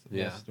budget was?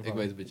 Ja, ik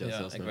weet het budget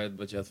zelfs. Ik weet het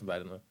budget van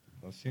beide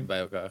nog. Bij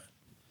elkaar.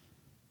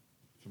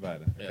 Voor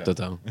beide? Ja.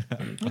 Totaal.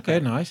 Oké,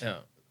 nice.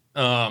 Ja.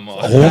 Oh, man.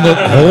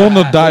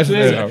 100.000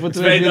 euro. Voor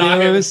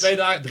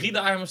 3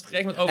 dagen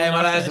Maastricht met over.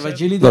 Maar wat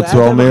jullie dat is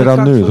wel meer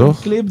dan nu,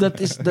 toch? Clip,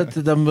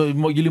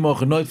 jullie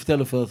mogen nooit vertellen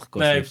hoeveel het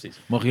gekost heeft. Nee, precies.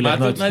 Mogen jullie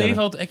nooit in ieder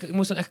geval, ik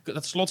moest dan echt,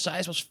 dat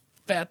slotseis was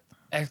vet.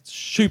 Echt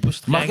super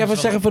streng. Mag ik even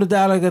zeggen voor de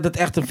duidelijkheid dat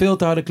het echt een veel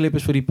te harde clip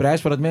is voor die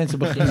prijs, voordat mensen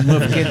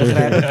beginnen verkeerd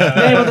begrijpen.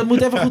 Nee, want dat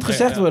moet even goed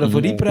gezegd worden.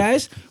 Voor die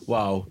prijs,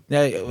 wauw.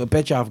 Nee,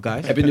 petje af,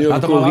 guys. Heb je nu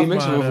over Cool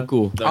Remix of over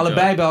Cool?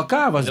 Allebei bij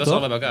elkaar was het toch?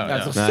 Allebei bij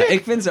elkaar, ja.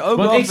 Ik vind ze ook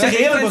wel... Want ik zeg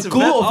eerlijk, wat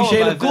Cool,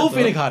 officiële Cool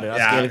vind ik harder.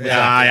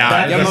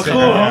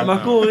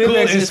 Maar Cool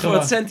Remix is voor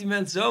het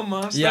sentiment zo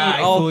master. Ja,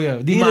 ik voel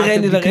je.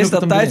 Iedereen die er is,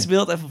 dat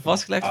tijdsbeeld even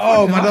vastgelegd.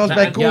 Oh, maar dat was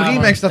bij Cool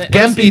Remix, dat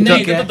Campy...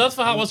 Nee, dat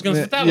verhaal was ik aan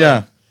het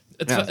vertellen.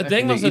 Het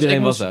ding was dat ik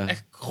was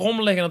echt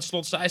grommelig in het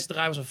slotseis te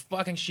draaien. Het was een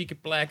fucking chique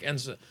plek. En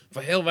ze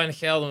voor heel weinig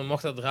geld. En we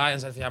mochten dat draaien. En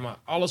zeiden van, ja, maar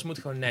alles moet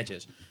gewoon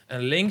netjes.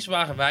 En links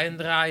waren wij aan het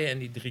draaien in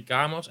die 3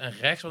 kamers. En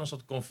rechts was een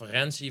soort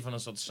conferentie van een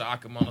soort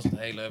zakenman. Een soort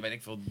hele, weet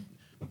ik veel,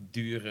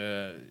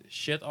 dure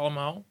shit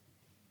allemaal.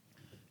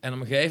 En op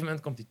een gegeven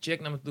moment komt die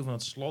chick naar me toe van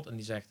het slot. En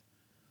die zegt, er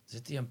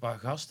zitten hier een paar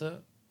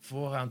gasten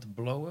vooraan te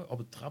blowen op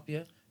het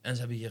trapje. En ze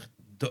hebben hier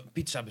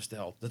pizza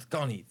besteld. Dat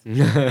kan niet.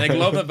 En ik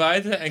loop naar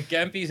buiten en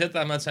Campy zit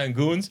daar met zijn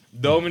goons,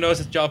 domino's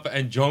te chappen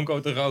en jonko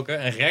te roken.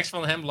 En rechts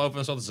van hem lopen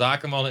een soort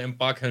zakenmannen in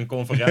pak hun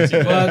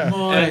conferentie. Wat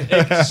mooi. En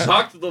ik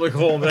zakte door de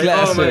grond.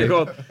 Oh mijn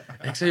god.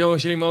 Ik zei,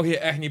 jongens, jullie mogen hier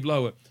echt niet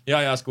blowen.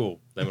 Ja, is cool.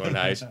 Dan ben ik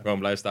gewoon nice. Gewoon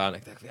blijven staan.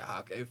 Ik dacht, ja,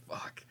 oké,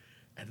 fuck.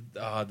 En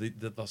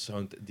dat was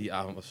die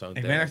avond was zo'n...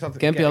 Ik weet nog dat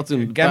Campy had toen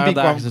een paar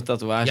dagen zijn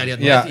tatoeage.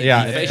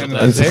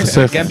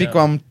 Campy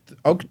kwam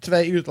ook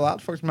 2 uur te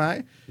laat, volgens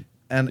mij.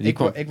 En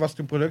ik was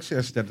toen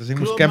productieassistent, dus ik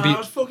moest Campy... dat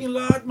was fucking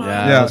laat, man.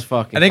 Ja, dat was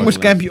fucking en ik moest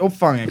Campy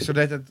opvangen. Ik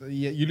zodat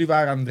jullie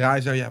waren aan het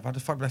draaien, zo, ja, wat de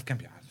fuck blijft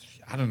Campy?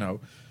 I don't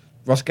know.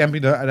 Was Campy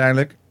er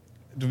uiteindelijk.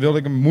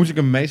 Toen moest ik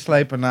hem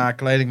meeslepen naar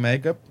kleding,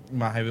 make-up.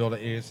 Maar hij wilde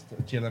eerst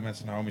chillen met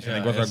zijn homies. En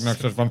ik was ook nog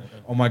soort van,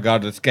 oh my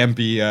god, dat is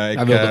Campy.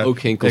 Hij wilde ook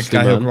geen kostuum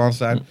aan. Ik kan heel klant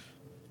zijn.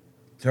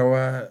 Zo,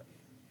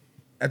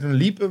 en toen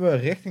liepen we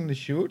richting de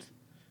shoot.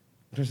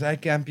 Toen zei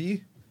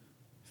Campy,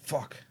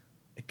 fuck.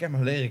 Ik ken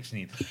mijn lyrics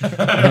niet.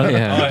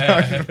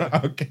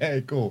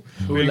 Oké, cool.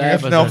 Ik ging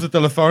snel op zijn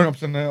telefoon,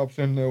 op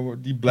zijn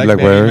die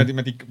Blackberry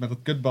met dat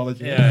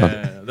kutballetje.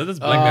 Ja, dat is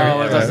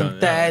Blackberry. Dat was een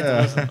tijd, dat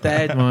was een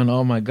tijd, man.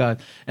 Oh my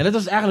god. En dat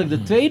was eigenlijk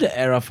de tweede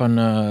era van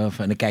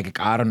dan kijk ik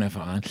Aaron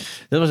even aan.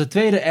 Dat was de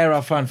tweede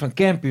era van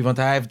Campy, want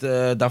hij heeft,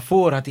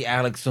 daarvoor had hij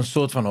eigenlijk zo'n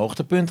soort van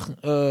hoogtepunt.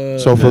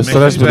 Zoveel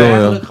stress bedoel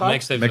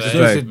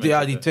je?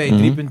 Ja, die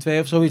 3.2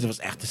 of zoiets. Dat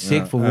was echt te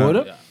sick voor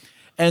woorden.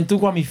 En toen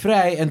kwam hij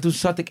vrij en toen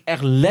zat ik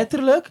echt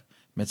letterlijk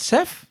met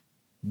Sef,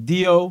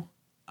 Dio,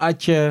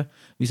 Atje,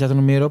 wie zat er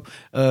nog meer op?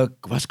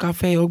 Was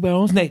Café ook bij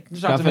ons? Nee.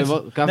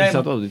 Café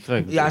zat op die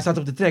track. Ja, hij zat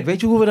op de track.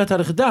 Weet je hoe we dat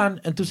hadden gedaan?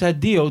 En toen zei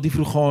Dio, die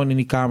vroeg gewoon in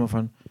die kamer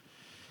van,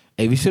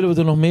 hey, wie zullen we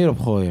er nog meer op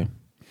gooien?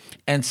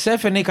 En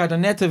Sef en ik hadden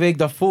net de week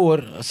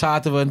daarvoor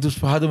zaten we en toen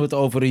hadden we het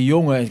over een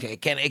jongen.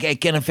 Ik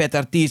ken een vet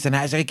artiest. En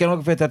hij zei, ik ken ook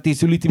een vet artiest.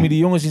 Toen liet hij me die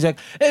jongens zien en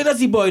zei, hé, dat is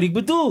die boy die ik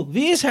bedoel.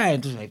 Wie is hij? En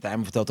toen heeft hij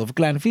me verteld over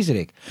Kleine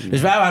Viezerik.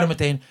 Dus wij waren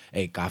meteen,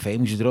 KV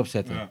moet je erop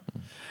zetten. Ja.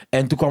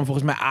 En toen kwam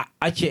volgens mij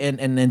Atje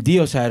en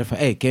Dio zeiden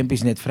van, Campy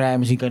is net vrij,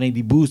 misschien kan ik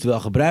die boost wel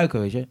gebruiken,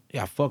 weet je.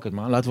 Ja, fuck it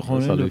man, laten we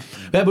gewoon doen.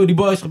 We hebben die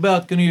boys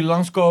gebeld, kunnen jullie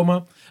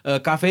langskomen?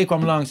 KV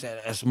kwam langs,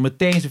 er is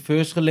meteen zijn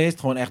first gelezen.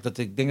 Gewoon echt, dat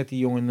ik denk dat die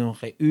jongen nog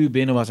geen uur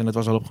binnen was en het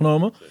was al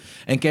opgenomen.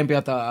 En Campy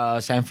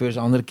had zijn first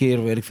andere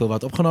keer, weet ik veel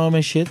wat, opgenomen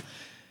en shit.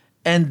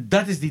 En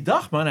dat is die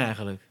dag man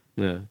eigenlijk.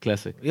 Ja,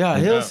 classic. Ja,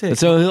 heel sick. Het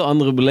is wel een heel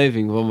andere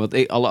beleving,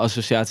 want alle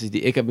associaties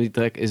die ik heb met die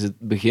track is het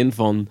begin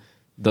van...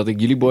 dat ik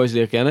jullie boys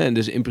leer kennen. En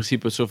dus in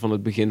principe het soort van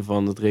het begin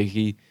van het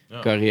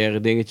regie-carrière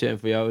dingetje. En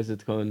voor jou is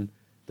het gewoon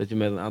dat je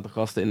met een aantal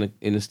gasten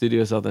in een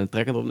studio zat en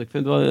trekken erop. En ik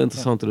vind het wel heel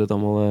interessant hoe dat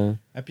allemaal...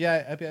 Heb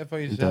jij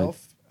voor jezelf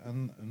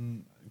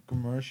een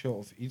commercial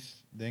of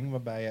iets ding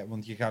waarbij je...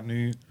 Want je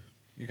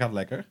gaat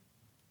lekker.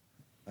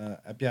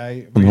 Heb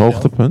jij... Een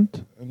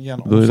hoogtepunt?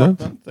 Een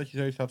omslagpunt? Dat je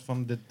zoiets had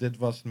van dit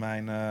was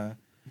mijn...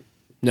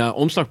 Nou,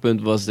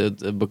 omslagpunt was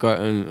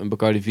een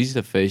Bacardi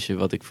Visita feestje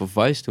wat ik voor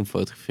Vice toen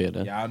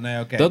fotografeerde. Ja,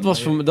 nee, oké.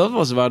 Dat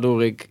was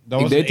waardoor ik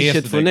deed die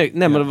shit voor niks.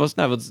 Nee, maar dat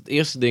was het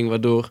eerste ding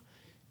waardoor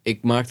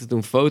ik maakte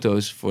toen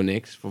foto's voor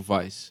niks, voor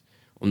Vice.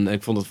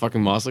 Ik vond het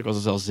fucking master. Ik was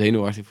er zelfs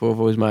zenuwachtig voor,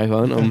 volgens mij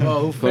gewoon. Om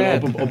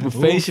gewoon op een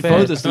feestje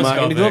foto's te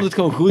maken. En ik wilde het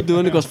gewoon goed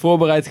doen. Ik was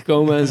voorbereid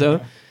gekomen en zo.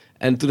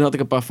 En toen had ik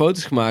een paar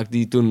foto's gemaakt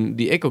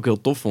die ik ook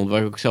heel tof vond.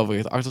 Waar ik ook zelf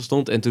echt achter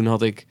stond. En toen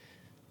had ik...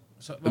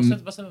 Was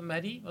dat met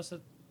Maddie?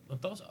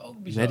 Want dat was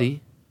ook bizar.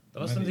 Maddie?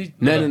 Dat was die...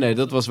 Nee,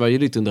 dat was waar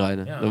jullie toen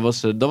draaiden. Ja.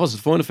 Dat was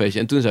het volgende feestje.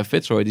 En toen zei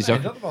Fitzroy,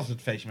 dat was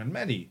het feestje met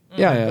Maddie.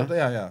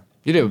 Ja.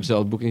 Jullie hebben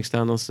zelf boeking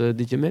staan als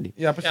DJ Maddie.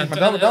 Ja, precies. Maar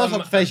dat was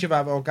het feestje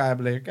waar we elkaar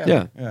hebben leren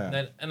kennen. Ja.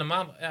 Nee, en een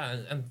maand... Ja,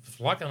 en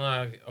vlak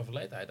na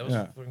overleed hij. Dat was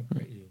fucking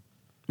crazy.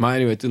 Maar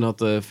anyway, toen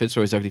had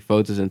Fitzroy zag die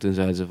foto's en toen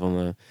zei ze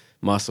van...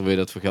 Master, wil je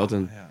dat voor geld?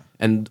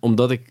 En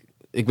omdat ik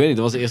weet niet, dat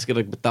was de eerste keer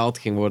dat ik betaald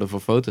ging worden voor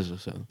foto's of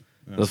zo.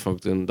 Ja. Dat vond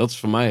ik toen, dat is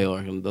voor mij heel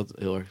erg een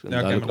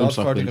maar dat is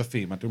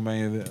fotografie. Maar toen ben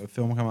je een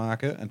film gaan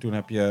maken en toen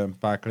heb je een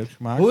paar clips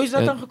gemaakt. Hoe is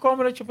dat dan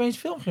gekomen dat je opeens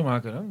film ging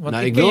maken dan? Want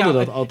ik wilde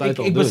dat altijd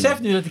al doen. Ik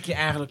besef nu dat ik je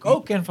eigenlijk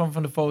ook ken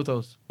van de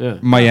foto's. Ja.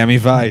 Miami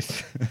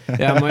Vice.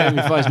 Ja,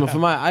 Miami Vice. Maar voor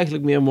mij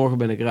eigenlijk meer Morgen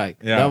ben ik rijk.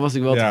 Ja. Daar was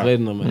ik wel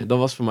tevreden mee. Dat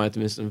was voor mij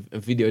tenminste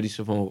een video die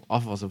zo van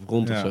af was of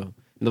rond of zo. En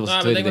dat was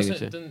het tweede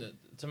dingetje.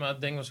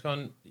 Het ding was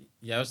gewoon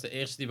juist de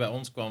eerste die bij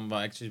ons kwam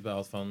waar ik zoiets bij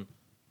had van...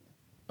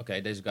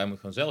 Oké, deze guy moet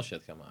gewoon zelf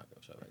shit gaan maken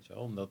of zo, weet je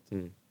wel. Omdat...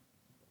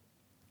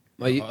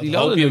 Maar jullie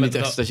hadden nu niet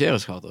echt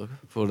stagiaires gehad, toch?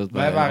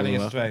 Wij waren de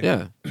eerste twee.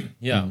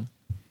 Ja.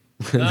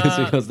 Dus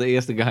ik was de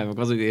eerste guy, maar ik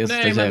was ook de eerste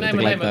stagiaire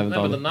tegelijkertijd met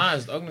maar daarna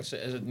is het ook nog is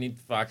het niet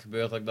vaak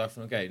gebeurd dat ik dacht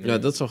van oké. Ja,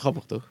 dat is wel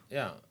grappig, toch?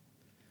 Ja.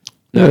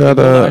 Ja, ik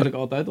wilde eigenlijk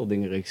altijd al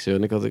dingen regisseur.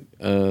 En ik had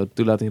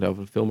toelating gedaan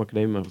voor de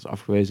filmacademie, maar dat was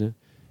afgewezen.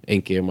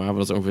 1 keer maar dat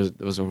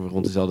was ongeveer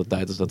rond dezelfde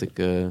tijd als dat ik...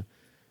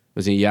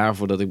 Dat was een jaar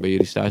voordat ik bij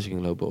jullie stage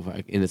ging lopen. Of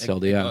eigenlijk in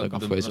hetzelfde jaar dat ik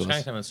afgewezen was.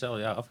 Waarschijnlijk in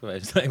hetzelfde jaar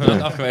afgewezen. Ik ben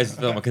ook afgewezen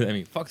de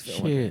filmacademie. Fuck de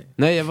filmacademie.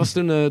 Nee, jij was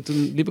toen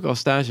liep ik al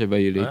stage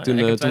bij jullie.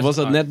 Toen was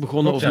dat net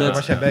begonnen. Of net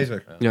was jij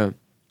bezig. Ja.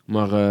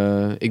 Maar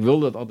ik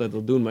wilde dat altijd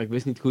al doen. Maar ik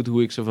wist niet goed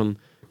hoe ik zo van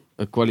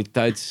een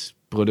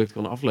kwaliteitsproduct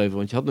kon afleveren.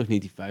 Want je had nog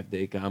niet die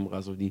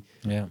 5D-camera's of die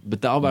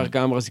betaalbare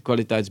camera's die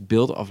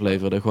kwaliteitsbeeld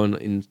afleverden. Gewoon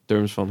in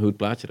terms van hoe het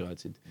plaatje eruit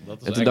ziet.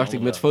 En toen dacht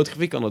ik, met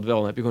fotografie kan dat wel.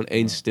 Dan heb je gewoon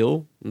 1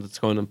 stil. Dat is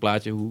gewoon een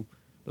plaatje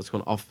dat is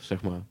gewoon af,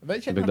 zeg maar.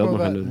 Weet je, dat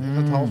gaan doen.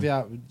 Het half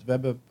jaar, we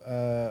hebben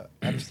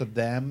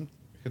Amsterdam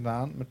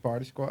gedaan met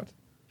Party Squad.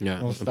 Ja,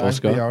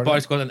 Party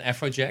Squad en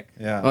Afrojack.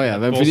 Ja. Oh ja, we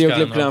hebben een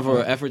videoclip gedaan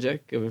voor Afrojack.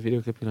 Ik heb een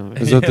videoclip gedaan.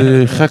 Is dat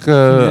die gekke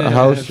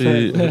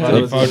house,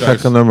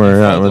 gekke nummer,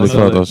 ja, met die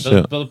foto's. Toen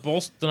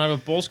hebben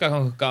we Polska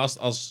gewoon gecast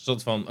als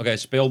soort van,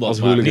 speel dat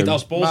maar. Niet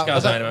als Polska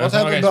zijn, maar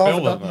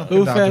speel dat maar.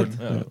 Hoe vet.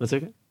 Wat zeg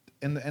je?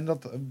 En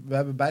we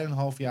hebben bijna een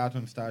half jaar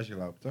toen een stage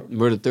gelopen, toch?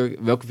 Murder Turk,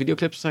 welke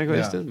videoclips zijn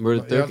geweest?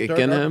 Murder Turk, ik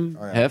ken hem.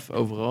 Hef,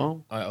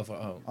 overal.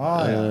 Overal.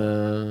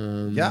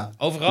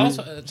 Overal?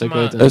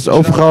 Het is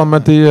overal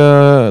met die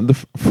de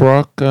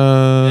frog.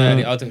 Ja,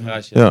 die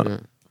autogarage. Ja.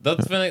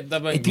 Dat vind ik,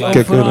 daar ben ik blij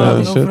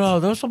overal.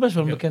 Dat was toch best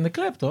wel een bekende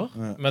clip, toch?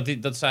 Ja. Maar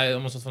dat zei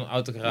allemaal een soort van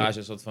autogarage,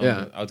 een soort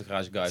van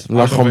autogarage guys.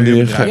 Lach om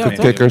die gekke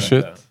kikker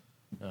shit.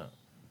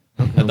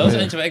 En dat is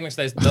eentje waar ik nog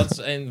steeds... Dat is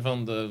een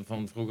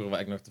van vroeger waar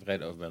ik nog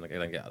tevreden over ben. Ik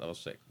denk, dat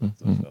was sick. Dat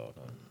was wel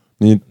gewoon...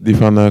 Niet die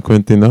van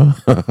Quintino? Nee,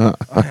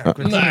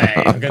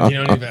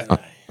 Quintino niet bij.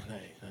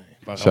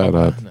 Nee.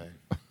 Shout-out.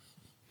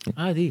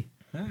 Ah, die.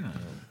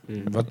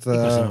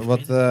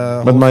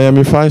 Met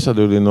Miami Vice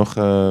hadden jullie nog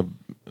een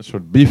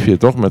soort beefje,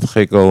 toch? Met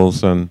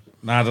Giggles en...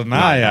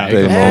 Daarna, ja.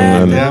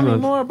 Tell me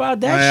more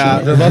about that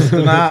shit. Dat was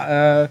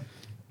daarna...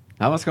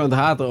 Hij was gewoon het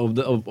haten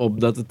op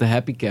dat het de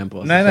happy camp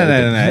was. Nee.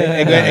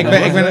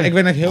 Ik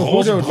weet nog heel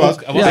goed hoe het was.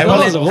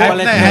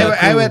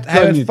 Hij werd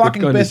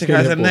fucking pissig.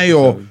 Hij zei, nee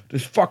joh, het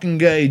is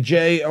fucking gay.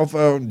 Jay,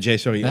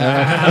 sorry.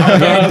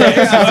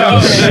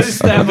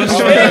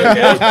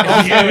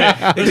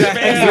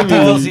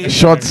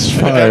 Shots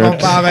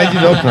fired. Weet je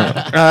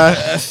wel.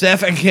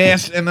 Stef en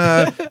Gers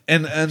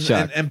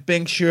en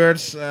pink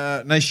shirts.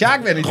 Nee,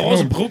 Sjaak werd niet genoemd.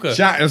 Roze broeken.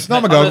 Sjaak, dat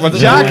snap ik ook, want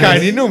Sjaak ga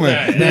je niet noemen.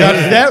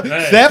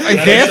 Stef en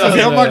Gers was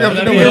heel makkelijk om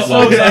te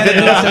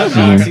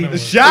noemen.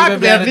 Sjaak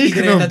werd niet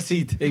genoemd.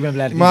 Ik ben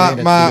blij dat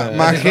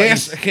Maar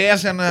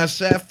Gers en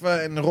Stef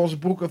in de roze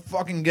broeken,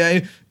 fucking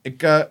gay.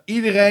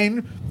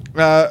 Iedereen,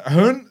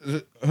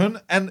 hun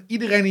en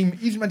iedereen die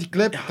iets met die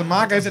clip te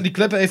maken heeft en die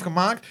clip heeft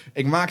gemaakt,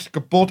 ik maak ze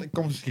kapot, ik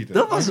kom ze schieten.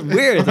 Dat was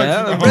weird, hè?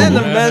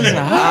 Random mensen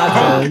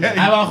haten.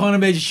 Hij wou gewoon een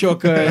beetje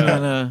shocken.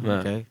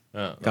 Oké.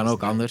 Kan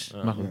ook anders.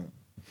 Maar goed.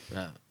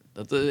 Ja.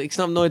 Ik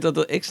snap nooit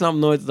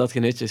dat dat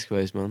geen hitje is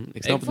geweest, man.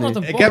 Ik snap het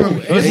niet. Ik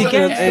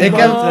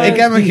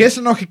heb hem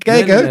gisteren nog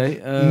gekeken.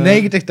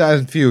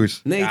 90.000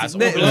 views. Nee, Ja, het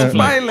het is is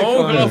pijnlijk.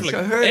 ongelooflijk.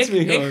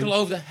 Ongelooflijk. Ik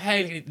geloofde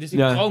heilig niet. Dus die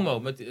Ja. promo,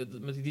 met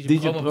die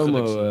DJ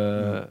promo.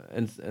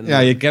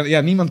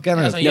 Niemand kent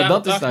het. Ja,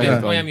 dat is het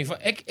eigenlijk. Miami Vice.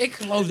 Ik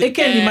geloofde. Ik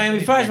ken die Miami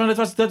Vice,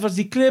 want dat was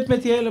die clip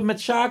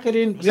met Sjaak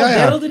erin. Zat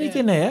Daryl er niet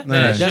in, hè?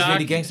 Nee. Dat is weer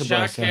die gangsterbas.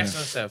 Sjaak, Gers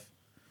en Stef.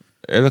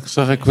 Eerlijk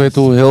gezegd, ik weet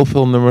hoe heel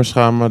veel nummers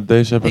gaan, maar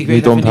deze heb ik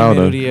niet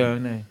onthouden.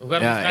 Hoe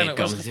gaat het vrijdag?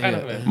 Was het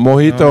vrijdag weer?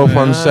 Mojito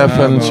van Sef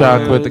en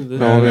Sjaak weet ik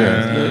wel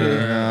weer.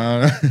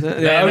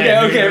 Ja,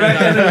 oké, wij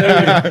kennen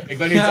het. Ik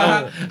ben niet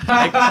zo.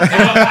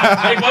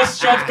 Ik was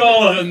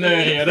shotcaller een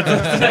neurien. Dat was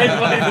het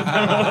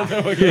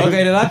enige.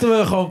 Oké, dan laten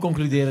we gewoon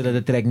concluderen dat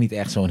de track niet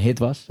echt zo'n hit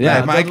was.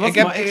 Ja, maar ik heb de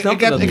Ik track snap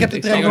nooit een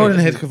het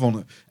hit niet.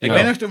 gevonden. Ik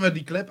weet nog toen we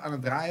die clip aan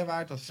het draaien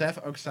waren, dat Sef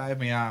ook zei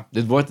van ja,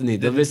 Dit wordt het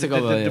niet, dat wist ik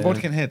al wel. dit wordt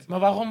geen hit. Maar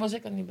waarom was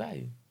ik er niet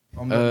bij?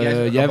 Omdat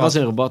Jij was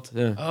in Rabat.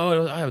 Ja.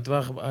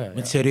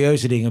 Met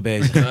serieuze dingen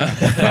bezig.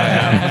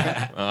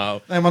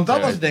 Nee, want dat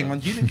was het ding.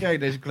 Want jullie kregen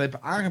deze clip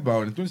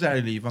aangeboden. Toen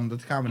zeiden jullie van,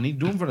 dat gaan we niet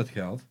doen voor dat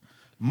geld.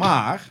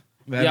 Maar,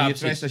 we hebben hier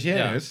twee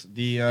stagiaires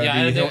die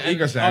heel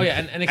eager zijn.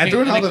 En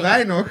toen hadden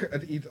wij nog,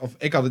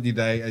 ik had het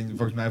idee, en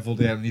volgens mij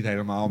voelde jij het niet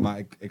helemaal, maar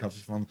ik had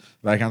zoiets van,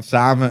 wij gaan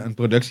samen een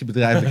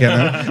productiebedrijf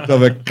beginnen, dat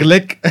we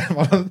Klik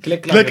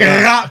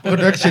Raap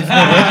Productions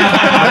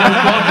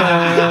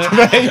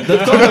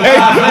Dat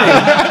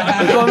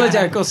kwam omdat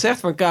jij een concert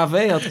van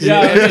KV had gezien.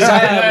 Ja, en toen zei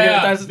ja, hij ja.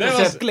 tijdens het Dat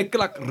concert was- klik,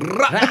 klak,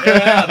 ra.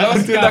 Dat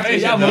was Toen dacht ik,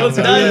 ja, maar dat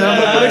is een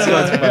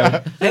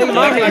productiemaatschappij.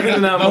 Helemaal geen goede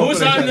naam. Maar hoe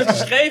zou je het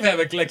geschreven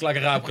hebben, Klik-Klak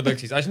Raap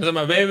Producties? Als je zeg maar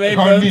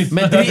Gewoon www. niet.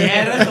 Met 3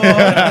 R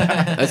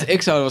gewoon. Dus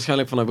ik zou er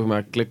waarschijnlijk van hebben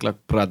gemaakt klik, klak,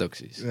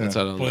 producties. Ja. Dat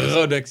zou dan...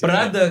 Productie.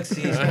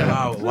 Producties.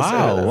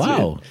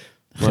 Wauw.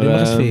 Maar,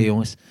 Grimmige sfeer,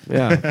 jongens.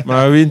 Ja.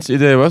 Maar wiens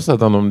idee was dat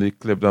dan om die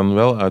clip dan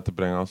wel uit te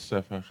brengen als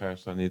Sef en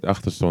Gers daar niet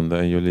achter stonden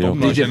en jullie ook?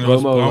 Top. DJ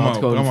Promo had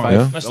gewoon Promo. 5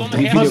 Ja? Maar stond of er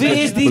 3 geen- Maar wie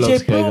is videoclips DJ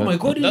beloofd Promo? gekregen.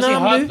 Ik hoor die Dat is die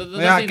naam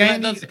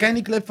hard. nu. Ken je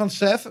die clip van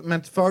Sef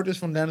met foto's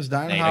van Dennis Nee,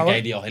 dan Duinhouwer? ken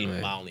je die al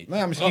helemaal niet. Nou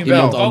ja, misschien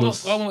Iemand wel. anders.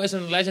 Promo is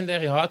een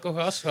legendary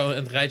hardcore gast. Gewoon in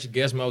het rijtje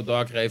Gizmo,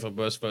 Dark Raver,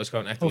 Buzzfuzz.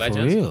 Gewoon echt een Oh, for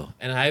legend. real?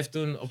 En hij heeft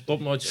toen op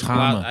Topnotch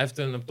Schamen.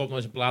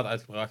 een plaat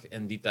uitgebracht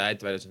in die tijd,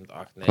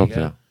 2008, 2009. Klopt,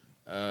 ja.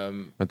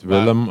 Met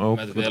Willem ook.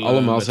 Willem,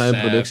 Allemaal met zijn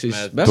Sef,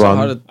 producties. met- Best wel Twan.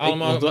 harde...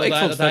 Allemaal, Ik dat vond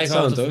hij het vet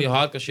gewoon sound, van die hoor.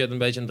 hardcore shit een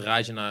beetje een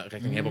draadje naar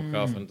richting hip-hop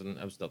gaf. En toen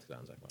hebben ze dat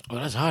gedaan, zeg maar.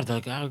 Oh, dat is hard. Dat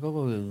ik eigenlijk ook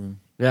wel willen doen.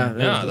 Ja,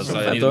 Ja, dat zou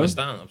je vet, niet hoor.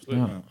 bestaan, absoluut.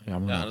 Ja,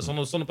 maar Ja, er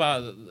stonden een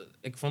paar.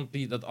 Ik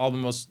vond dat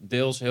album was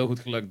deels heel goed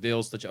gelukt,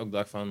 deels dat je ook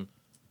dacht van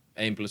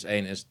 1 +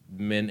 1 is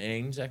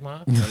 -1, zeg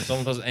maar. En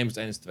soms was het 1 +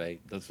 1 is 2.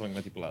 Dat vond ik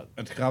met die plaat.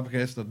 Het grappige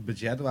is dat het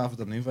budget waar we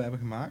dat nu voor hebben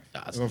gemaakt,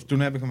 Ja, het is- of toen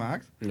hebben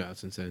gemaakt, Ja, dat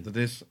is insane. dat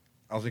is,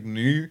 als ik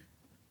nu,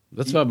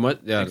 Dat is wel mooi.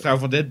 Ja, ik zou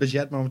voor dit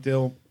budget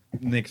momenteel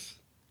niks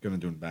kunnen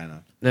doen,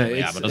 bijna. nee,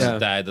 Ja, maar dat is de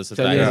tijd. Dat is de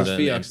Zou tijd niet in eens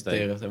de via insteek.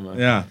 accepteren, zeg maar.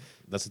 Ja.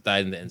 Dat is de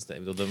tijd in de insteek.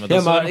 Ik bedoel, Ja, dat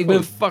is maar wel ik ben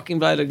goed. fucking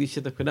blij dat ik die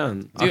shit heb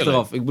gedaan.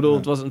 Achteraf. Ik bedoel,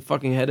 het was een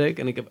fucking headache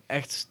en ik heb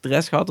echt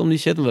stress gehad om die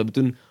shit. Want we hebben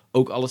toen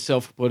ook alles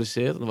zelf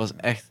geproduceerd. En dat was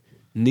echt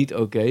niet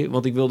oké,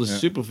 want ik wilde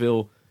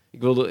superveel...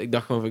 Ik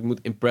dacht gewoon, ik moet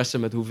impressen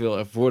met hoeveel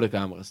er voor de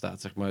camera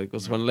staat, zeg maar. Ik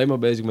was gewoon alleen maar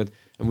bezig met,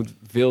 er moet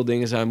veel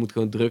dingen zijn, het moet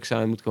gewoon druk zijn,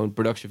 het moet gewoon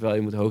production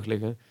value moet hoog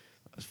liggen.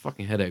 Dat is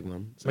fucking headache, man.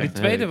 Dat is Maar echt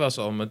die een tweede headache. was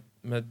al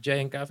met J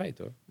en KV,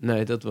 toch?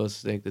 Nee, dat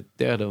was denk ik de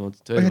derde, want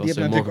de tweede Oh ja, die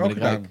was heb je Morgen ben ik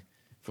natuurlijk ook rijk.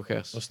 Voor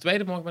Gers. Was de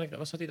tweede morgen ben ik...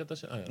 Was dat die dat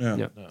tussen? Oh, ja.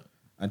 Ja. Ja.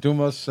 En toen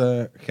was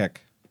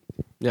gek.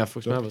 Ja,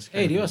 volgens mij was het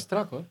Hey, die was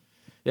strak hoor.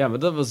 Ja, maar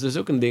dat was dus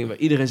ook een ding waar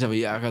iedereen zei van,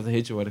 ja, gaat een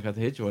hitje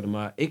worden.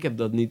 Maar ik heb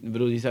dat niet... Ik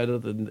bedoel, je zei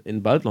dat het in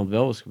het buitenland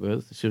wel was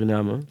gebeurd.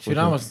 Suriname.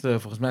 Suriname was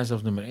volgens mij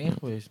zelfs nummer 1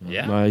 geweest. Man.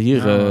 Ja? Maar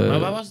hier... Maar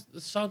waar was de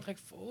soundtrack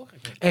voor?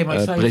 Hey, maar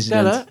ik zou je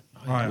president.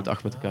 vertellen, Met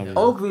 8 met elkaar.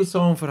 ook weer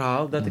zo'n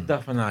verhaal dat ik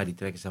dacht van, nou, die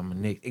track is helemaal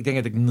niks. Ik denk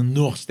dat ik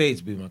nog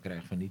steeds buurman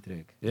krijg van die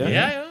track. Ja?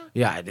 Ja?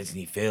 Ja, dit is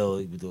niet veel.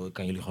 Ik bedoel, ik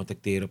kan jullie gewoon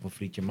tracteren op een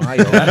frietje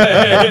mayo. Dat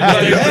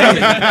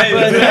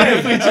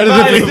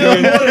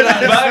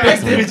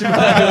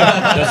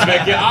is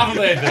een keer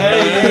avondeten.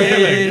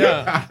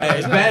 Het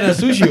is bijna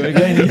sushi hoor, ik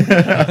weet niet.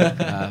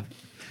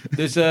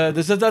 Dus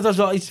dat was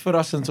wel iets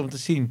verrassends om te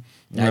zien.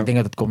 Ja, ik denk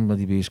dat het komt omdat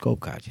die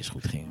bioscoopkaartjes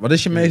goed gingen. Wat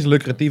is je meest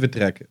lucratieve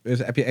track? Dus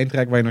heb je één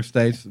track waar je nog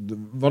steeds...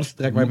 Wat is de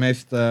track waar je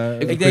meest...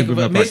 ik denk,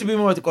 het meeste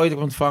bummer wat ik ooit heb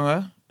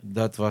ontvangen,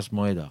 dat was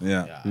Mooie Dag.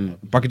 Ja.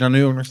 Pak je dan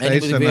nu ook nog steeds? En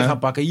die moet ik weer gaan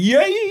pakken.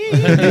 Yay!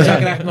 Dus hij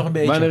krijgt nog een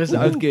beetje. Wanneer is de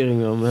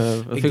uitkering dan?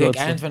 Ik denk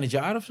eind van het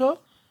jaar of zo.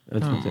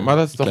 Maar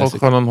dat is toch ook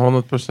gewoon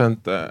een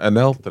 100%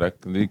 NL-track.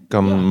 Die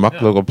kan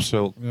makkelijk op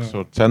zulke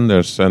soort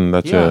zenders. En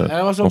dat je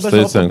er was ook nog best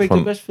wel steeds denkt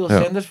van... best veel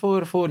zenders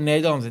voor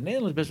Nederland. In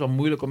Nederland is best wel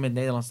moeilijk om met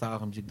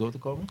Nederlandstalige muziek door te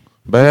komen.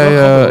 Ben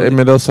jij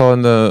inmiddels al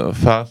in de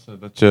fase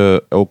dat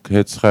je ook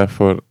hits schrijft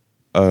voor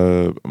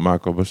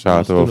Marco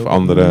Borsato of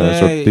andere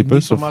soort types?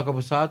 Niet voor Marco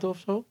Borsato of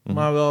zo.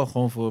 Maar wel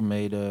gewoon voor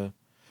mede...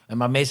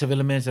 Maar meestal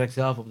willen mensen dat ik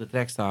zelf op de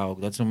track sta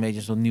ook. Dat is een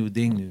beetje zo'n nieuw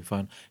ding nu.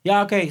 Van,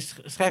 ja, oké,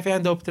 schrijf jij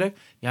een dope track?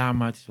 Ja,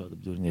 maar het is wel de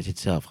bedoeling dat je het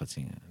zelf gaat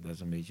zingen. Dat is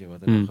een beetje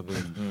wat er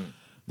gebeurt.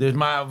 Dus,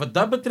 maar wat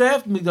dat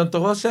betreft moet ik dan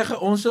toch wel zeggen,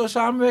 onze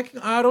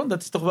samenwerking, Aaron,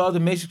 dat is toch wel de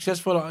meest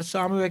succesvolle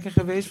samenwerking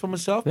geweest voor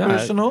mezelf,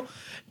 personal.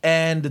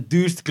 En de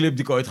duurste clip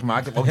die ik ooit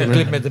gemaakt heb. Ook de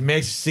clip met de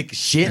meest sick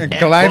shit. Een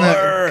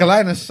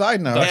kleine side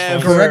note.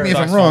 Correct me if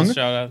I'm wrong.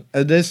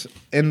 Het is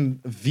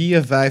in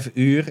 4-5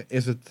 uur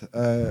is het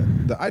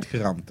eruit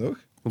geramd, toch?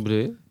 Hoe bedoel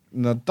je?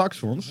 Naar het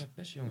taxfonds.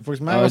 Volgens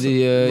mij was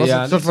was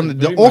het soort van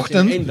de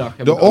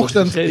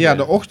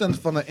ochtend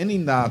van de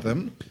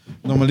indiendatum.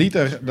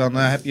 Normaliter, dan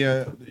heb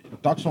je...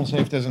 Taxfonds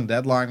heeft dus een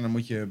deadline. Dan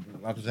moet je,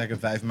 laten we zeggen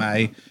 5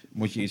 mei,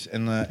 moet je iets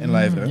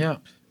inleveren.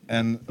 Ja.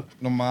 En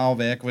normaal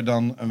werken we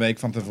dan een week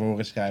van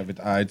tevoren, schrijven we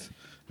het uit.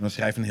 En dan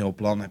schrijf je een heel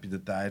plan, heb je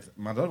de tijd.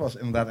 Maar dat was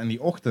inderdaad in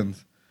die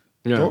ochtend.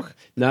 Toch?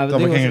 Nou,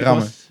 dat we gingen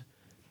rammen. Was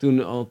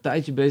toen al een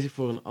tijdje bezig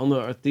voor een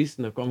andere artiest.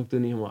 En daar kwam ik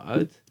toen niet helemaal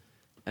uit.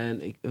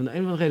 En om de een of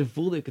andere reden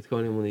voelde ik het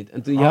gewoon helemaal niet.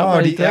 En toen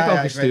had die track al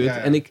gestuurd.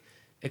 En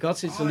ik had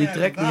zoiets van, die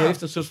track die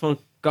heeft een soort van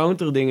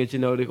counter dingetje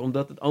nodig.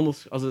 Omdat het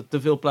anders, als het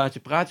te veel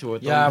plaatje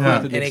wordt. Ja,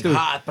 maar en ik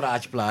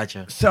haat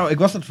plaatje. Zo, ik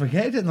was het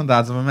vergeten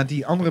inderdaad. Maar met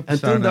die andere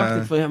persoon. En toen dacht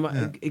ik van,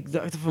 ik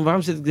dacht van,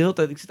 waarom zit ik de hele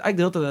tijd... Ik zit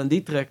eigenlijk de hele tijd aan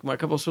die track. Maar ik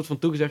heb al een soort van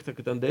toegezegd dat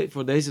ik het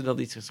voor deze dan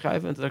iets ga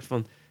schrijven. En toen dacht ik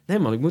van, nee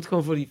man, ik moet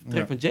gewoon voor die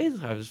track van Jay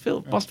schrijven.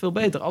 Dus past veel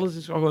beter. Alles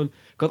is gewoon...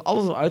 Ik had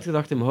alles al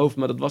uitgedacht in mijn hoofd.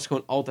 Maar dat was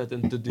gewoon altijd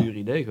een te duur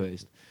idee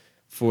geweest.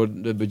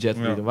 Voor de budget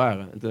die er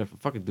waren. En toen dacht ik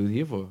van, fuck, ik doe het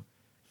hiervoor.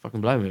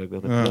 Fucking blij mee dat ik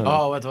dat heb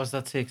gedaan. Oh, wat was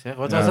dat sick, zeg.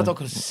 Wat was dat ook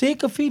een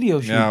sikke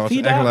videoshoot? Ja,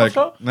 4 dagen of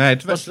zo? Nee,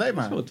 het was 2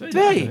 maanden.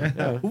 2?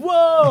 Ja.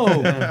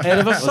 Wow! En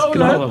dat was zo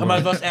knallen, leuk. man. Maar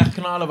het was echt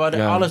knallen. We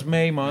hadden alles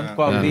mee, man.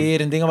 Qua weer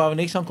en dingen waar we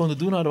niks aan konden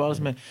doen, hadden we alles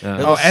mee. Ja.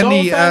 Dat was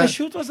zo'n fijne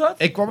shoot, was dat?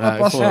 Ik kwam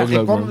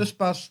er dus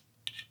pas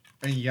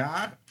een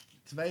jaar,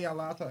 2 jaar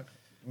later,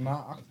 na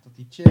achter dat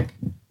die chick...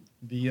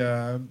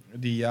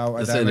 Die jou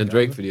dat zijn de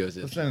Drake-video's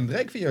zitten. Dat zijn de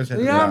Drake-video's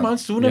zitten. Ja, man,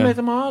 zoenen met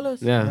hem alles.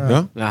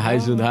 Ja. Nou, hij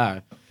zoent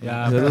haar.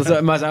 Ja,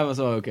 maar zij was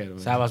wel oké.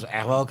 Zij was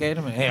echt wel oké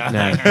ermee. Ja.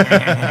 Nee.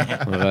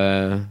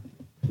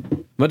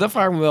 Maar dat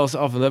vraag ik me wel eens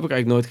af. En dat heb ik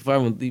eigenlijk nooit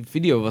gevraagd. Want die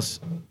video was...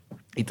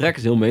 Die track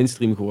is heel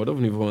mainstream geworden. Of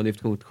in ieder geval, die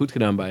heeft het goed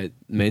gedaan bij het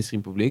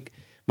mainstream publiek.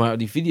 Maar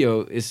die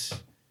video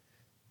is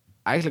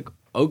eigenlijk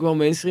ook wel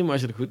mainstream. Maar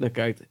als je er goed naar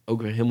kijkt,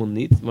 ook weer helemaal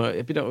niet. Maar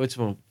heb je daar ooit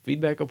van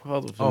feedback op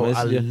gehad? Of zo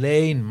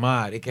alleen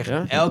maar. Ik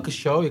krijg elke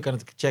show, je kan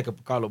het checken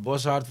op Carlo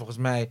Boszhard. Volgens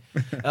mij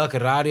elke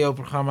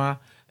radioprogramma.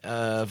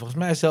 Volgens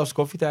mij zelfs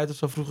Koffietijd of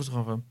zo vroegen ze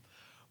gewoon van...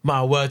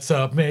 Maar what's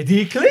up met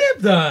die clip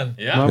dan?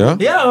 Ja?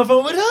 Ja, maar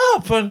van what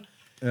up? Van...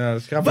 Ja,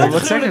 dat is grappig.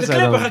 Wat zeggen ze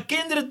dan? Er gaan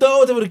kinderen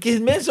dood, er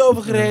worden mensen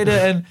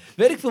overgereden en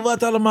weet ik veel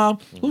wat allemaal.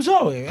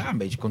 Hoezo? Ja, een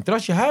beetje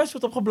contrastje huis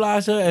wordt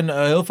opgeblazen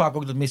en heel vaak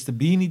ook dat Mr.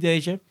 Bean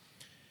ideetje.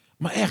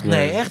 Maar echt,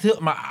 echt heel...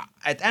 Maar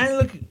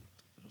uiteindelijk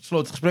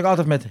sloot het gesprek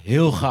altijd met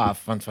heel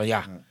gaaf. Want van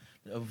ja,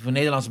 voor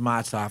Nederlandse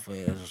maatstaven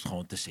is het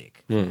gewoon te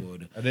sick.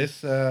 Het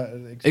is,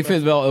 ik vind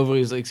het wel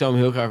overigens, ik zou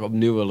hem heel graag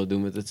opnieuw willen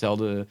doen met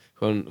hetzelfde,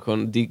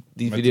 gewoon die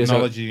met video's.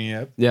 Technology die je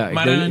hebt. Ja,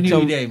 maar een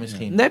nieuw idee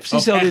misschien. Nee, precies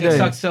hetzelfde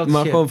idee.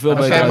 Maar gewoon veel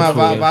beter.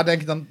 Maar waar denk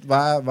je dan,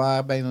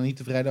 waar ben je dan niet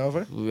tevreden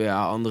over?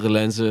 Ja, andere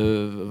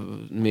lenzen,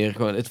 meer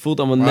gewoon. Het voelt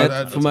allemaal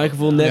net, voor mijn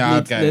gevoel,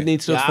 net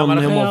niet soort van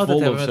helemaal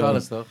vol of zo.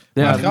 Alles, toch?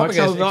 Ja, maar ik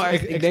zou wel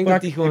echt, ik denk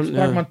dat die gewoon... Ik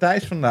sprak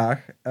Matthijs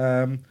vandaag.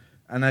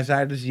 En hij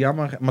zei dus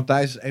jammer,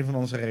 Matthijs is een van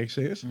onze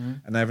regisseurs. En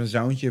hij heeft een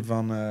zoontje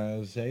van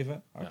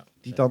 7.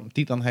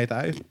 Titan heet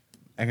hij.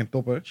 Echt een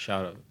topper.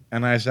 Shout-out.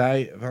 En hij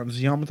zei, het is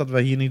jammer dat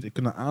we hier niet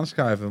kunnen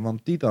aanschuiven.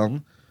 Want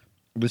Titan,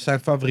 dat is zijn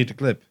favoriete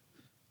clip.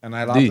 En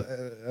hij laat... Maar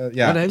dat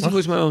heeft hij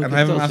volgens mij al en hij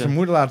heeft hem aan zijn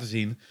moeder laten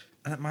zien.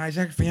 Maar hij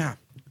zegt van ja,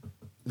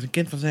 het is een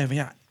kind van 7 van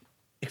ja,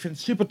 ik vind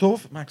het super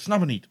tof, maar ik snap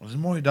het niet. Want het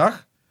is een mooie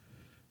dag.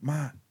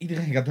 Maar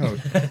iedereen gaat dood.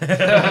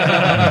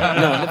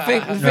 Nou, dat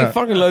vind ik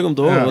fucking leuk om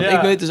te horen. Want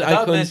ik weet dus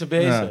eigenlijk mensen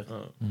bezig.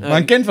 Maar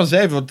een kind van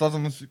 7, wat dat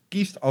dan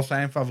kiest als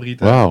zijn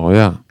favoriete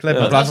clip.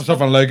 In plaats van zo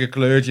van leuke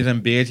kleurtjes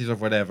en beertjes of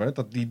whatever.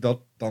 Dat die dat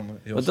dan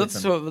heel maar dat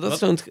is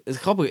zo'n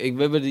grappig.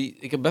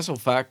 Ik heb best wel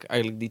vaak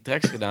eigenlijk die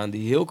tracks gedaan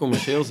die heel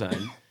commercieel zijn.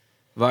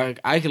 Waar ik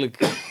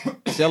eigenlijk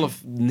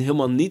zelf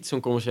helemaal niet zo'n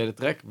commerciële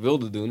track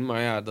wilde doen.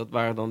 Maar ja, dat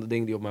waren dan de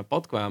dingen die op mijn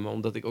pad kwamen.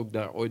 Omdat ik ook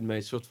daar ooit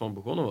mee soort van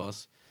begonnen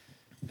was.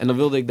 En dan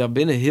wilde ik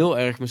daarbinnen heel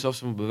erg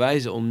mezelf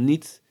bewijzen om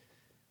niet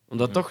Om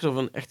daar toch zo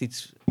van echt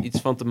iets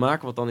van te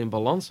maken wat dan in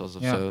balans was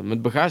of zo.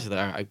 Met bagagedrager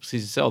eigenlijk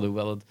precies hetzelfde.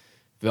 Hoewel het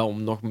wel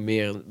nog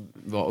meer,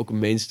 wel ook een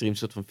mainstream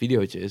soort van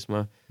videootje is.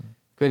 Maar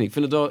ik weet niet,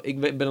 ik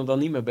ben er dan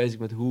niet mee bezig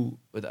met hoe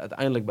het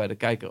uiteindelijk bij de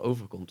kijker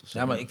overkomt. Of zo.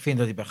 Ja, maar ik vind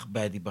dat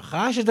bij die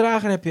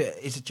bagagedrager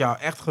is het jou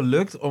echt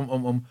gelukt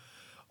om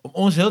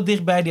ons heel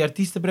dicht bij die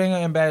artiest te brengen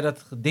en bij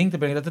dat ding te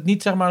brengen. Dat het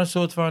niet zeg maar een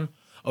soort van,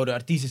 de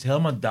artiest is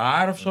helemaal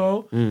daar of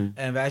zo.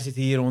 En wij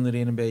zitten hier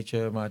onderin een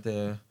beetje maar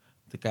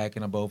te kijken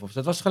naar boven. Dus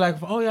dat was gelijk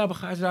van,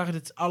 bagagedrager,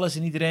 dit is alles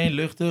en iedereen,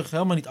 luchtig,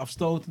 helemaal niet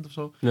afstotend of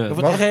zo. Nee. Dat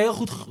wordt echt heel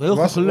goed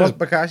gelukt. Was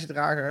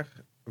bagagedrager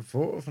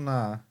voor of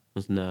na? Dat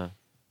was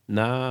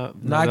na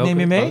Ik neem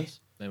je mee?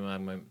 Nee, maar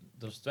dat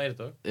was de tweede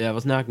toch? Ja,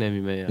 was ik neem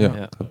je mee. Ja.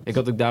 Ja. Ik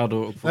had ook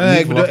daardoor ook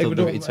Nee, verwacht ik dat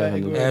bedoel, er iets zou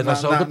gaan doen. Het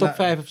was ook een top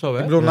 5 of zo, hè?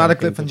 Ik bedoel, na de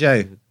clip van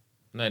Jay.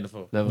 Nee,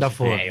 daarvoor. Dat was-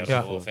 Daarvoor. Nee, dat was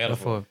daarvoor, verder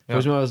voor. Ja.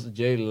 Volgens mij was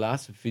Jay de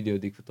laatste video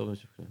die ik voor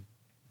Thomas heb gedaan.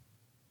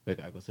 Weet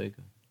ik eigenlijk wel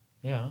zeker.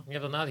 Ja. Je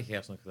hebt daarna die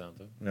gerst nog gedaan,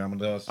 toch? Ja, maar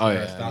dat was Maar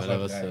dat was,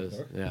 staatsloterij,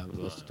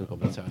 toch? toen ik al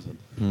met zaten.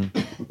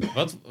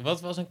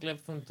 Wat was een clip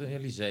van toen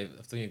jullie 7,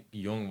 of toen je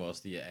jong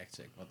was, die je echt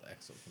zegt, wat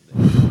echt zo van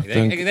ding? Ik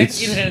denk iedereen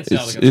hetzelfde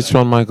gaat Iets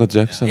zeggen. van Michael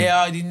Jackson.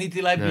 Ja, niet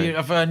die Liberian,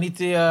 of niet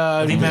die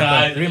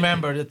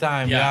Remember the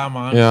Time. Ja,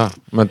 man. Ja,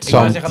 met Ik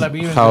wou zand, zeggen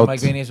Liberian Girl, goud. maar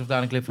ik weet niet eens of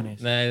daar een clip van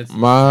is. Nee,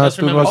 Maar dat is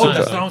toen Remember was the Oh, Time.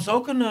 dat is trouwens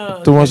ook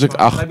een... Toen was ik van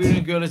 8.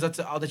 Liberian Girl is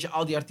dat je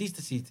al die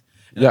artiesten ziet.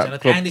 En Ja, aan het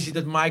klopt. einde ziet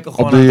dat Michael Op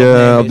gewoon aan het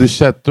opnemen die is.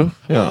 set, toch?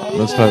 Ja,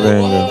 dat is daar weer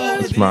dat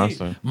is die.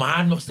 master.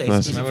 Maar nog steeds, Nee.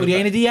 is het voor die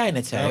ene die jij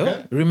net zei, Oké. hoor.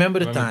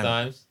 Remember the Remember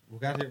Time. Times. Hoe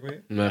gaat hij ook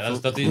weer? Nee, Ja,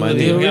 dat hij maar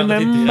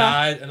die-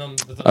 draait en dan...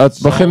 Het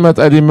begint met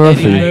Eddie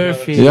Murphy.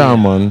 Murphy. Ja,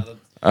 man.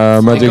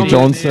 Magic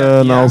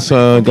Johnson als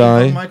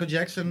guy. Michael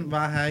Jackson,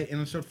 waar hij in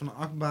een soort van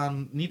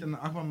achtbaan, niet in een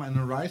achtbaan, maar in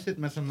een ride zit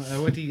met zijn,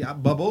 hoe heet die,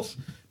 Bubbles.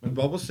 Met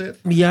Bubbles zit.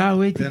 Ja,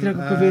 hoe heet die En, track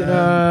ook alweer?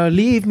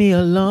 Leave me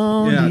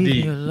alone, Ja, leave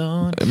die. me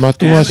alone. Maar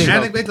toen En was,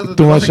 ik weet dat het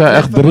toen was jij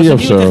echt Dat was 3 een of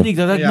nieuwe zo. techniek,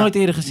 dat had ik Ja. nooit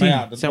eerder gezien. Maar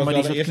ja, dat Zeg was maar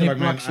wel die de soort eerste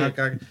waar ik knikplak mee shit.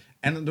 aankijk.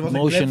 En er was een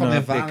Motion, clip van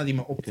Nirvana pick. die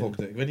me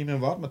opfokte. Ik weet niet meer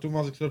wat, maar toen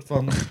was ik soort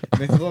van... ik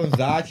denk dat dat een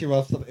zaadje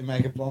was dat in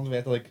mij geplant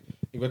werd. Dat ik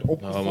werd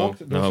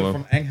opgefokt door een soort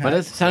van engheid.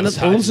 Maar zijn Dat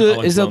dat is onze,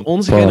 alle is dat kanten.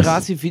 onze Pas.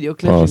 generatie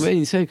videoclips? Pas. Ik weet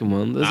niet zeker,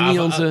 man. Dat is niet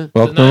onze...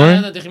 Welk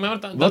nummer?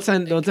 Wat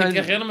zijn- Ik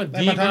herinner me Nee,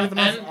 die maar het hangt en...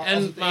 ervan af,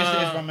 als het eerste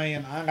is maar waarmee je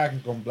in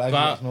aanraking komt, blijft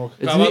het qua, alsnog...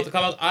 Het is niet-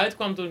 qua wat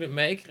uitkwam toen ik het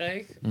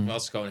meekreeg,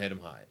 was het gewoon Hit 'em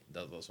High.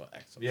 Dat was wel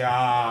echt zo.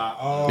 Ja,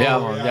 oh, Ja,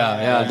 man.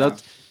 Ja,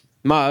 dat...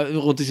 Maar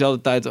rond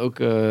diezelfde tijd ook...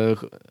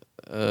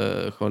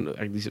 gewoon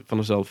eigenlijk van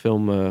dezelfde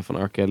film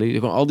van R. Kelly.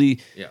 Gewoon al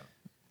die...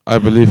 I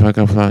Believe I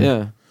Can Fly.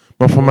 Ja.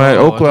 Maar voor mij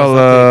Oh, ook wat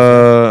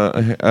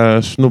wel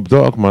was Snoop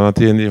Dogg, man. Dat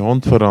hij in die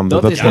hond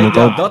veranderde. Dat vond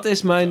ik ook... Dat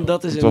is mijn...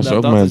 Dat is Het was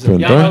inderdaad... ook mijn dat is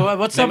punt, het. hoor. Ja, maar wat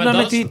Nee, staat maar nou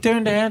dat met die is-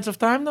 Turn the Hands of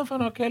Time dan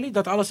van R. Kelly?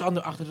 Dat alles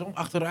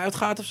achteruit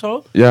gaat of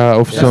zo? Ja,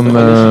 over Ja, zijn...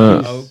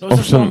 dat is Dat Of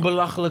was zijn- zo'n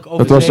belachelijk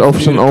Het was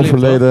over zijn overdreven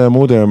clip, overleden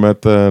moeder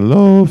met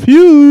Love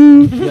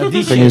You. toch? Ja,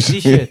 die Ging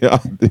shit, je- die shit.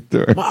 Ja, die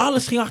door. Maar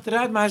alles ging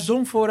achteruit, maar hij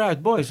zong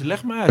vooruit. Boys,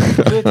 leg maar uit.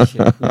 Wat gebeurt die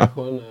shit?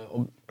 Gewoon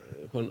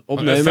Gewoon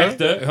opnemen.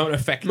 effecten. Gewoon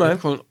effecten. Nee,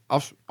 gewoon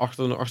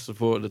achter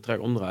voor de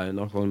track omdraaien. En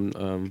dan gewoon...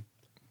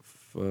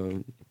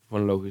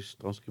 gewoon logisch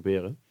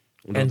transcriberen.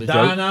 Om En dat uit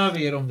je hoofd- daarna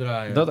weer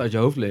omdraaien. dat uit je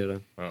hoofd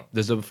leren. Ja.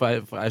 Dus dat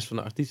vereist van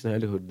de artiest een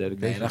hele goede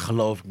dedication. Nee, dat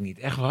geloof ik niet.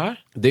 Echt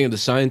waar? Dingen, The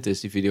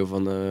Scientist, die video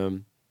van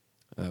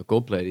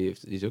Coldplay, die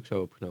is ook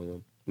zo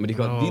opgenomen. Maar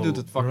die doet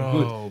het fucking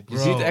goed. Je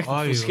ziet echt het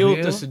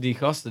verschil tussen die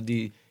gasten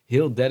die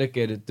heel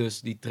dedicated,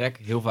 dus die track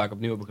heel vaak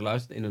opnieuw hebben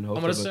geluisterd in hun hoofd.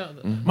 Oh, maar dat is...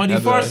 hebben. Maar die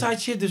Hebben- Farside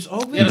shit dus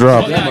ook Ja, weer? dat Drop.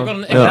 is wel- ja, ik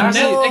wil Ja.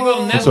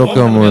 net Dat is ook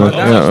wel moeilijk.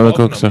 Ja, dat wil ik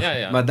ook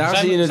zeggen. Maar daar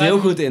zie je het heel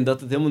goed in, dat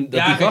het helemaal dat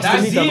Ja, die kijk, gasten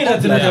daar niet zie aan je het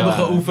dat ze het opleiden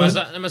hebben waren.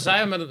 geoefend. Maar zij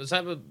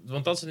hebben,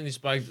 want dat zit in die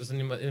spike, dat is in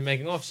de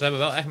making of. Ze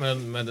hebben wel echt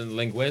met een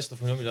linguist, of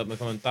hoe noem je dat, met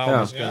gewoon een taal,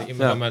 Ja.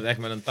 iemand Ja. met echt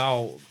met een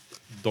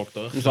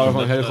taaldokter. Er zouden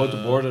gewoon hele grote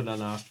borden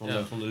daarnaast van, ja.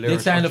 van de lyrics.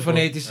 Dit zijn de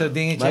afgesproken. fonetische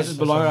dingetjes. Maar het is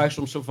belangrijk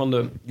soms zo van de...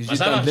 Je ziet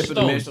zijn aan wel lippen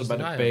de gestoomd, meestal bij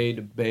dus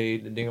de P, de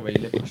B, de dingen waar je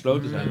lippen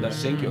gesloten zijn. Daar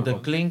zink je ook De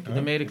op. klink,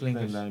 de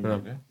medeklinkers.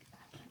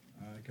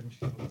 Ik heb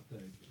misschien wel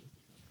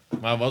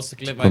Maar wat is de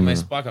clip waar je het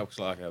meeste pak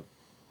opgeslagen hebt?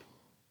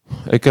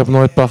 Ik heb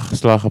nooit pak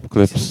geslagen op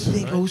clips. Ik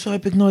denk, hoezo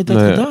heb ik nooit dat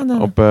Nee, gedaan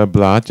dan? op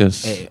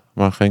blaadjes, Hey.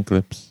 maar geen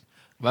clips.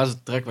 Waar is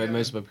het track waar je het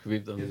meest op hebt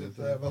gewiept dan?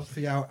 Was het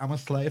voor jou I'm a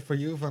Slave for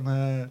You van...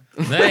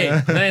 Nee.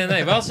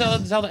 Wel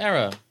dezelfde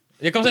era.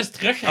 Je komt steeds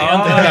terug.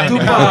 Oh,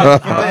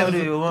 Tupac. How do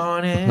you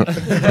want it?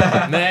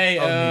 Nee,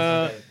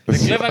 de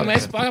clip waar ik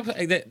meest pak heb...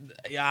 Ik denk,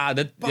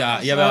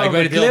 jawel, ik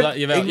weet het heel...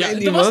 Jawel, Ik weet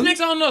niet, er was man.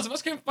 niks anders. Er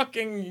was geen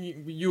fucking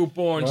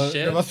you-porn shit.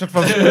 Er was een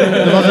soort van...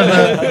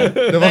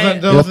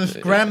 Er was een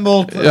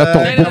scrambled... Ja,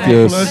 toch,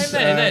 boekjes.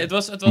 Nee, het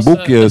was...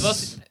 Boekjes. Het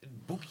was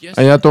boekjes.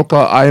 En je had ook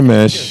al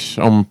iMesh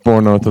om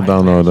porno te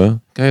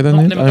downloaden. Ken je dat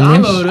niet? Nee, maar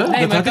iMesh?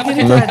 Nee, maar ik had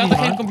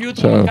geen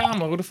computer op mijn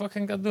kamer. Hoe de fuck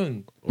ging ik dat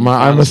doen?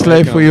 Maar I'm a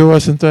Slave for You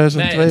was in Nee,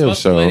 2002 het of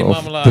was zo. Lady Of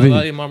Marmalade. 3.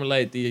 Lady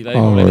Marmalade. Die Lady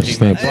Oh, Marmalade snap.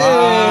 remix.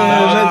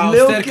 Wow, met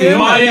Lil sterke Kim. jongen.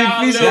 Maar ja,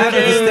 Lil Lil Kim.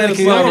 Kim. Sterke Snap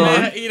je?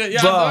 jongen.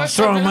 Ja, toch?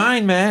 Strong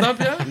mind, man. Snap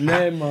je?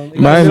 Nee, man.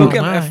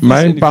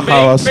 Mijn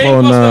paga was Pink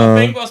gewoon...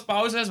 Pink was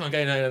pauzes, maar oké,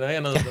 nee.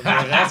 En dan de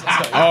rest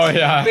was gewoon... Oh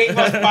ja. Pink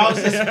was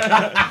pauzes.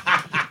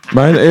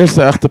 Mijn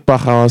eerste echte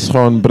paga was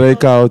gewoon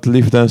breakout,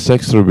 liefde en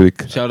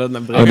seksrubriek. Shout-out naar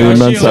En Breakout. die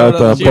mensen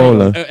uit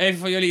Polen. Even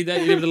voor jullie idee,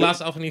 jullie hebben de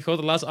laatste aflevering niet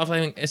gehoord. De laatste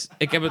aflevering is...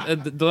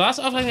 de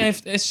laatste aflevering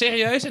is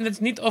serieus en het is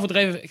niet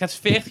overdreven. Het gaat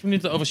 40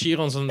 minuten over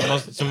Chiron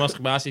zijn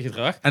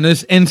masturbatiegedrag. En dat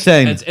is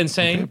insane. Het is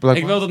insane.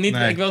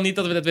 Ik wil niet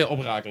dat we dit weer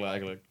oprakelen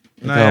eigenlijk.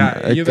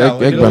 Ik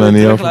ben er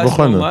niet over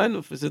begonnen. Online,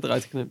 of is het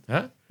eruit geknipt? Huh?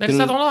 Nee, het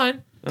staat online.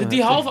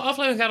 Die halve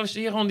aflevering gaat over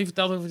Chiron die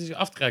vertelt over zich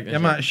af te trekken. Ja,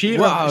 maar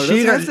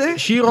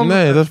Chiron...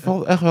 Nee, dat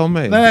valt echt wel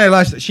mee. Nee,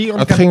 luister. Chiron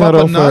Het kan ging pappen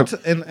erover- nat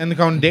in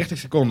gewoon 30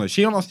 seconden.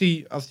 Chiron,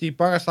 als die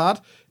para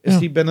staat, is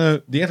die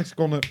binnen 30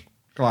 seconden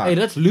klaar. Hey,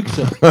 dat is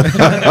luxe.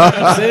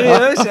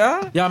 Serieus, ja?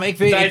 Ja, maar ik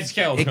weet... Tijd is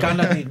geld. Ik kan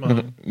dat niet,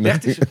 man.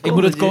 30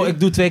 seconden. Ik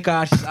doe 2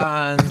 kaarsjes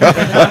aan.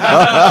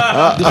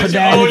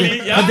 De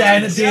olie, ja.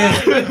 gordijnen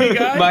dicht.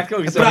 Maak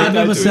ook eens Praat een met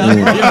uit. mezelf.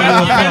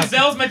 Je bent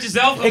zelfs met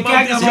jezelf Ik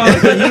kijk naar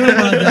romantisch.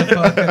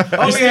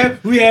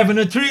 we having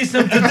a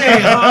threesome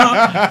today.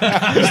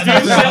 Je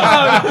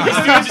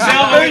stuurt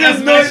jezelf ook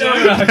sms'jes.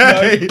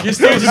 Je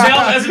stuurt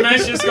jezelf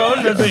sms'jes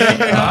gewoon met de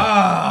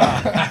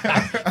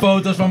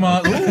Foto's van me.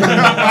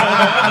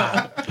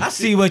 I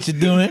see what you're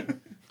doing.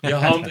 je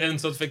hand in een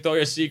soort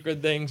Victoria's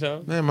Secret ding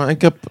zo. Nee, maar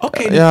ik heb...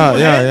 Oké, ja.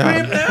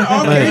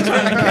 Oké,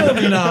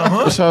 kill me nou,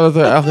 man. Ik zou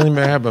dat er echt niet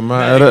meer hebben,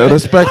 maar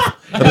Respect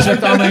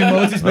al mijn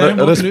emoties bij hem.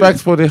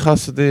 respect voor die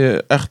gasten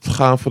die echt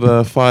gaan voor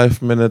de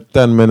 5-minute,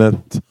 10-minute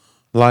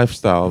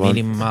lifestyle. Want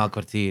Minimaal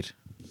kwartier.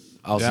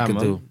 Als Ja, ik het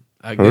man. doe.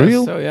 I For guess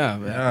real? so, ja.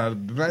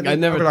 I I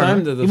never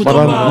timed it. Je moet maar,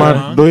 opbouwen, maar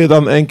man. doe je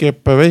dan 1 keer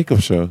per week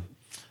of zo?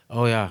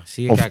 Oh ja,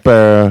 zie je, Of kijk.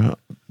 per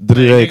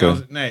 3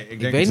 weken? Nee,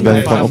 ik weet denk niet.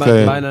 Denk van, Ja,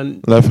 oké,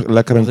 bijna-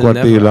 lekker een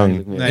kwartier never lang.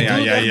 eigenlijk meer. Nee, Ik doe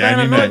het echt jij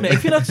bijna niet nooit mee. meer. Ik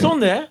vind dat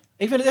zonde, hè?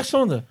 Ik vind het echt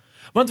zonde.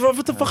 Want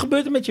wat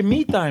gebeurt er met je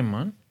me-time,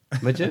 man?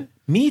 Weet je?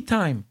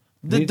 Me-time.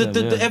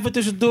 Me-time, ja. Even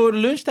tussendoor de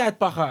lunchtijd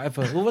pakken.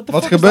 Even.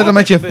 Wat gebeurt er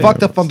met je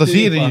fucked up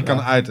fantasieën die je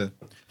kan uiten?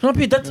 Snap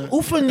je? Dat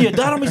oefen je.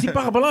 Daarom is die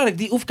paga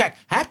belangrijk. Kijk,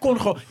 hij kon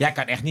gewoon... Jij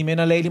kan echt niet meer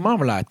naar Lady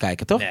Marmalade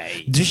kijken, toch?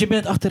 Nee. Dus je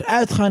bent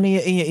achteruit gaan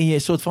in je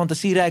soort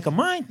fantasierijke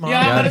mind, man.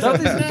 Ja, maar dat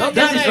is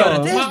wel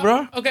wat het is,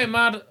 bro. Oké,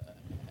 maar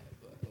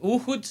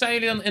hoe goed zijn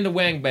jullie dan in de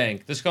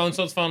Wangbank? Dus gewoon een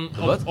soort van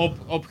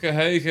op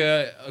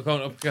geheugen,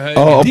 gewoon op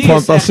geheugen. Oh, op Die is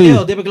echt fantasie.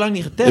 heel, die heb ik lang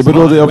niet getest. Je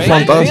bedoelt die op man.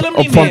 Ik wil hem op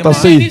niet meer, man.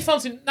 fantasie. Nee, niet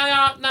fantasie. Nou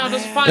ja, dat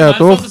is fijn. Ja, maar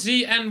toch?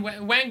 Fantasie en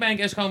Wangbank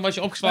is gewoon wat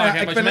je opgeslagen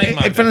hebt, ik wat je vind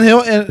meegemaakt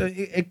het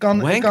heel... Ik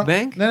kan...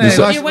 Wankbank? Nee, Dus-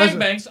 luister, Je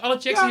Wangbanks, alle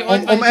chicks die je ooit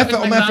Om wat je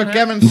even gedaan hebt.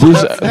 Kevin...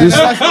 Dus-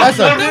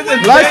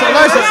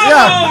 Luister.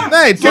 Ja,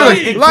 nee,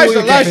 tuurlijk.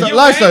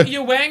 Luister.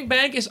 Je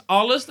Wangbank is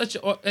alles dat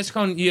je... is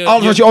gewoon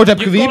Alles wat je ooit hebt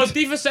je gewiept.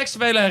 collectieve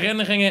seksuele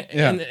herinneringen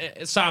Ja.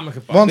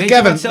 samengepakt. Want Weet je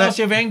Kevin... wat, zelfs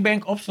je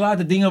Wangbank opslaat,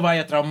 de dingen waar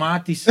je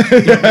traumatisch...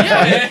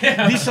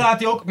 ja. Die slaat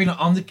hij ook op in een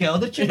ander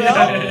keldertje wel.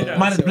 Ja.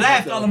 Maar het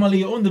blijft allemaal in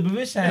je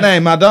onderbewustzijn. Nee,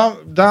 maar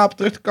daarop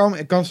terug te komen,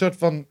 ik kan een soort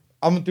van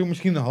af en toe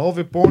misschien een half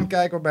uur porn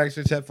kijken, waarbij ik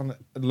zoiets heb van,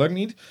 het lukt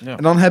niet. Ja.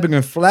 En dan heb ik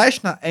een flash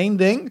naar één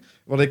ding,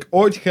 wat ik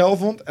ooit geil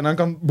vond, en dan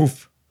kan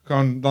boef.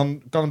 Gewoon,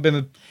 dan kan het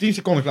binnen 10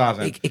 seconden klaar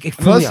zijn. Ik En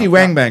dat is die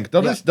Wangbank.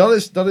 Dat Ja.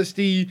 is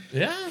die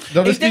Ja?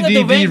 Ik denk dat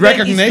de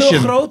Wangbank iets veel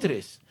groter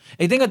is.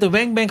 Ik denk dat de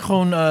Wangbank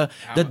gewoon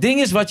dat ding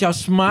is wat jouw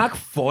smaak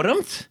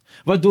vormt.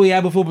 Waardoor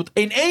jij bijvoorbeeld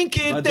in één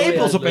keer Waardoor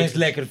tepels jij opeens het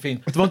lekker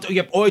vindt. Want je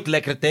hebt ooit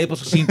lekkere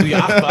tepels gezien toen je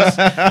 8 was.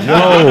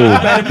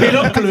 Wow. Bij de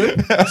Pillow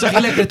Club zag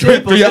je lekkere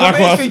tepels. Toen je En 8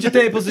 opeens was. vind je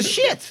tepels de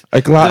shit.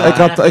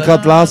 Ik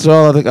had laatst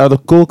wel dat ik uit de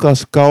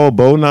koelkast koude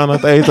bonen aan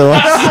het eten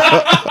was.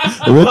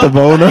 Witte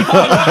bonen.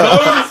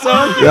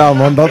 Ja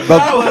man, dat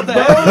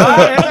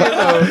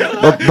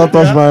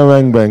was mijn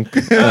Wangbank.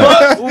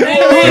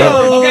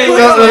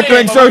 Dat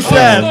klinkt zo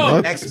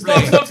sad.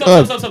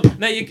 Stop.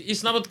 Nee, je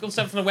snapt het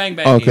concept van de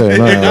Wangbank Oké, niet.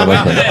 nou ja, Nou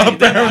wacht.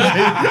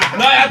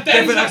 ja,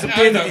 Kevin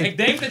accepteert het niet. ik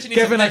denk dat je niet...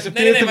 Kevin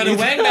accepteert Nee, maar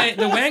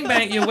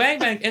het je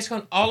Wangbank is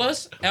gewoon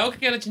alles. Elke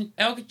keer dat je...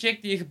 Elke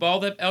chick die je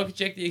gebald hebt, elke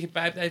chick die je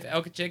gepijpt heeft,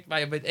 elke chick waar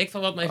je weet ik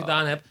van wat mee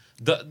gedaan hebt.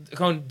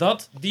 Gewoon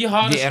die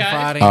harde Die schijf.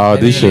 ervaring. Ah,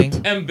 die herinnering.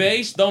 shit. En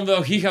base, dan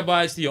wel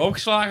gigabytes die je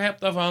opgeslagen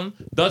hebt daarvan.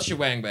 Dat is je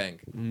Wangbank.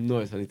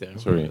 Nooit van die term.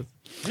 Sorry.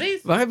 Niet?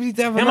 Waar heb je die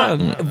term Ja, maar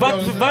vandaan? waar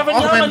we algemeen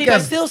allemaal niet bij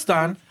bekend.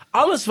 stilstaan.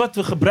 Alles wat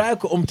we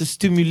gebruiken om te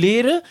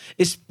stimuleren,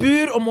 is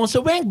puur om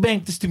onze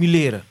Wangbank te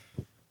stimuleren.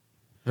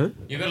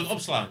 Je wil het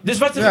opslaan. Dus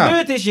wat er Ja.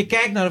 gebeurt is, je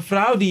kijkt naar een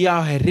vrouw die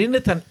jou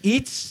herinnert aan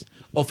iets,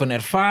 of een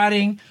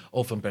ervaring,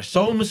 of een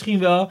persoon misschien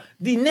wel,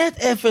 die net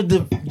even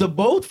de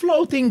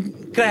bootfloating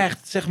krijgt,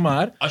 zeg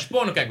maar. Als je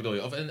porno kijkt bedoel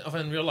je? Of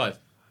in real life?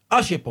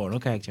 Als je porno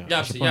kijkt, ja. Ja,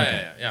 Als je precies. porno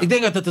Ja. kijkt. Ik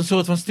denk dat het een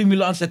soort van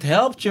stimulans, het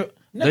helpt je.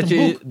 Net Dat een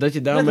je, boek. dat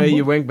je Net daarmee een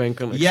je boek. Wangbank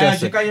kan Ja,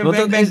 accessen. je kan je Want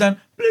dat Wangbank is- dan...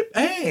 Plip,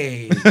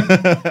 hey.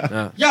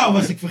 Ja. Jou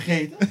was ik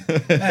vergeten.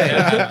 Hey.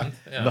 Ja.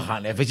 We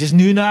gaan eventjes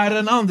nu naar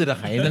een ander. Dan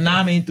ga je de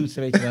naam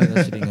intoetsen, weet je wel. Dat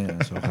soort dingen.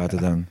 Ja, zo gaat het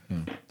dan. Ja.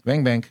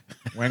 Wangbank.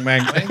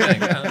 Wangbank.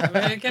 Wangbank,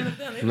 ja. Je kent het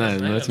dan niet?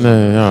 Nee, nooit.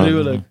 Nee, ja.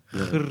 Gruwelijk.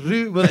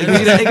 Gruwelijk.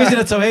 Ik wist dat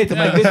het zou heten,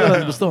 maar ik wist wel dat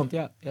het bestond.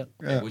 Ja.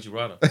 Would you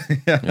rather?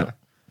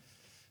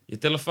 Je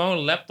telefoon,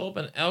 laptop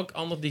en elk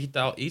ander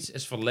digitaal iets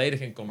is volledig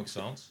in Comic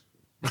Sans.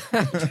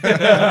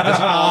 Dus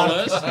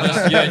alles.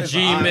 Dus je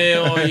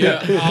Gmail,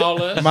 je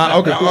alles. Maar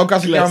ook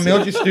als ik jou een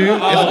mailtje stuur...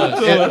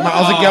 maar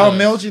als ik jou een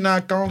mailtje naar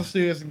een kant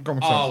stuur, dan kom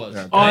ik zo. Alles.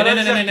 Ja,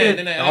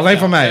 Nee. Alleen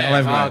van mij.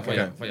 Alleen van mij. Voor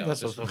jou. Dat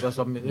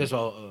is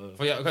wel...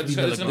 Voor jou.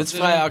 Dit is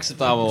vrij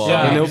acceptabel. Ja,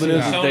 Ik ben heel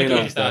benieuwd ja. hoe het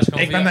tegen staat.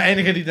 Ik ben de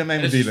enige die daarmee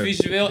moet Dus dealen.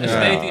 visueel,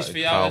 esthetisch voor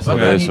jou. Wat is daar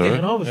Oké, niet hoor.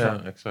 tegenover Ja,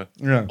 staan. exact.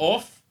 Ja.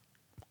 Of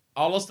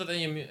alles dat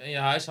in je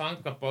huis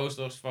hangt, qua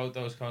posters,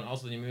 foto's, gewoon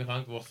als het in je muur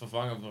hangt, wordt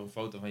vervangen door een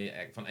foto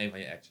van een van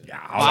je exen.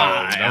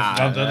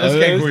 Ja, dat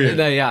is geen goeie.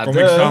 Nee, ja, Kom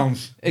ik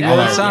sans. Ik wil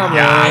het samen.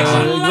 Ja, ik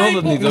wil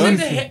het niet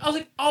hoor. Als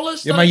ik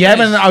alles... Ja, maar jij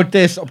bent een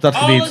autist op dat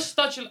gebied. Alles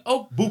dat je...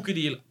 Ook boeken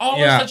die je... Alles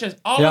Ja. dat je...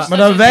 Alles Ja. dat Maar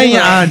daar wen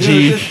je aan, G.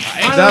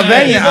 Daar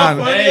wen je aan.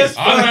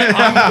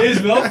 Hang Dit is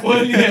wel voor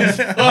die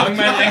mensen.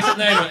 mijn ex...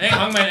 Nee man,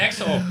 hang mijn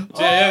ex op.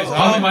 Serieus.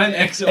 Hang mijn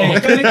ex op.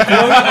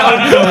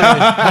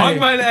 Hang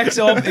mijn ex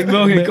op. Ik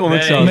wil geen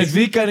Comic Sans. Met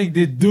wie kan ik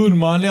dit doen,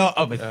 man? Ja,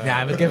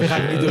 met Kevin ga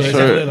ik het niet doen. Sorry.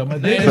 Zeg lullig, maar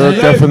dit Sorry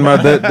Kevin,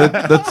 maar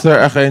dit is er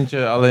echt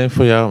eentje alleen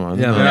voor jou, man.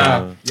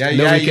 Ja, Ja,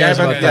 jij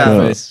bent... Ja.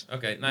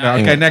 Oké, nou Ja, ja.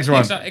 oké, next one.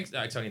 Ik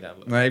zou niet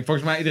hebben. Nee,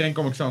 volgens mij iedereen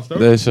kom ik sans, toch?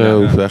 Deze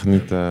hoeft echt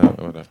niet...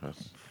 whatever.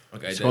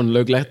 Oké, Het is gewoon een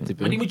leuk legtype.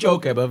 Maar die moet je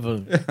ook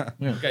hebben.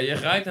 Oké, je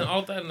ruikt dan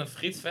altijd een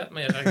frietvet,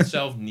 maar je ruikt het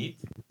zelf niet.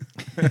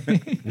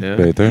 Ja.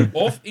 Beter.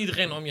 Of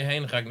iedereen om je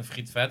heen ruikt een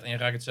frietvet en je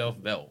ruikt het zelf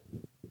wel.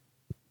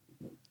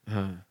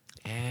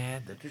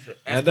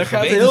 Ja, dat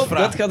gaat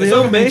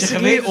heel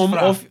basically om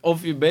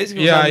of je bezig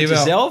wil Ja, zijn met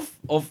jawel. jezelf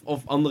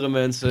of andere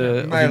mensen. Of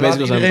je Nee, bezig laat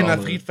wil zijn iedereen met naar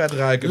anderen. frietvet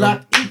ruiken. Dan,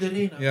 Laat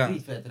iedereen Ja. naar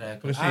frietvet ruiken.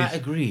 Precies. I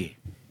agree.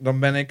 dan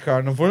ben ik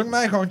gewoon... Dan voel ik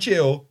mij gewoon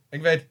chill.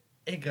 Ik weet,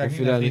 ik ruik Of niet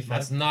je naar daar niet- Maar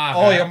het frietvet. is naar.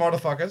 Oh, hè? ja,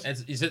 motherfuckers.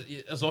 Je zit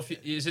hier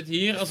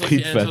alsof je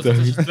in een soort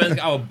tussen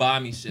 20 oude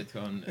bamies zit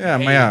gewoon. Ja,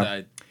 de maar hele ja.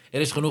 tijd.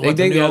 Er is genoeg Ik wat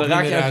denk we nu dat ook raak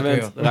niet je meer aan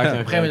ruiken, gewend. joh. Raak je Op aan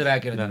een gegeven moment gewend.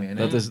 ruik je het niet meer.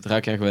 Dat is het,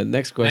 raak je aan gewend.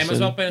 Next Nee, maar het is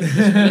wel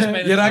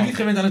question. Je raakt niet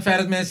gewend aan het feit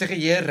dat mensen zeggen,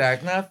 je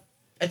ruikt naar...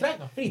 Het ruikt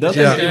naar friet. Dat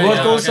Ja. is, je wordt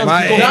Ja, constant oké.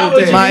 Maar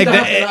geconfronteerd.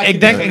 maar ik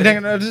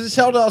denk, het is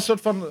hetzelfde als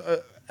soort van...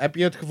 heb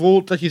je het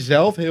gevoel dat je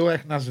zelf heel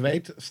erg naar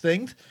zweet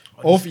stinkt?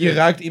 Of je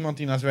ruikt iemand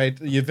die naar zweet...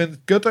 Je vindt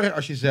het kutter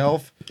als je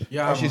zelf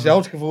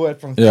het gevoel hebt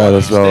van... Ja,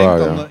 dat is wel stinkt waar,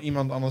 dan ja.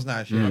 iemand anders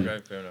naast je.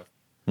 Oké, fair enough.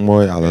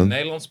 Mooi, Alan.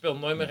 Nederland speelt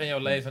nooit meer in jouw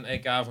leven een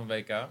EK of een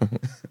WK.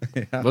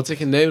 Wat zeg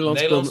je, Nederland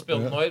Nederland speelt...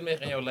 speelt nooit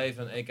meer in jouw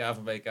leven een EK of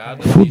een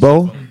WK. Dus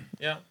Voetbal? die is van-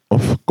 Ja,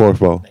 Of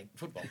korfbal? nee,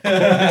 voetbal.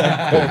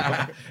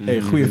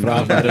 Hey, goeie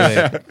vraag.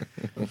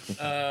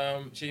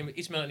 Zie je me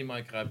iets meer naar die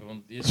mic kruipen,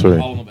 want je Sorry.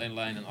 zit allen op één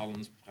lijn en allen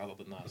gaat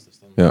altijd naast. Dus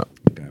dan... Ja.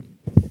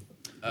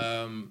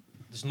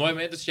 Dus nooit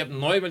meer, dus je hebt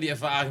nooit meer die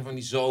ervaring van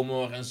die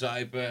zomer en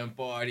zuipen en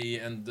party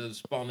en de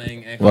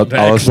spanning. En Wat De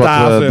alles wat we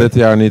extase. dit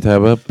jaar niet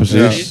hebben,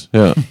 precies.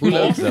 Ja. Hoe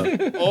leuk is dat?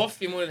 Of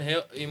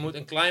je moet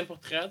een klein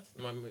portret,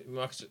 maar je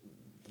mag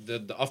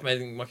de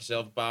afmeting mag je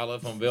zelf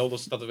bepalen van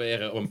Wilders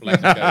tatoeëren op een plek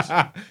van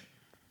keuze.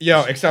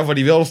 Yo, ik zou voor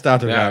die wilde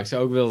staat Ja, ik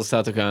zou ook willen,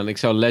 staat ook aan. Ik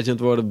zou legend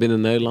worden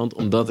binnen Nederland,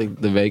 omdat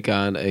ik de WK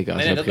en de EK's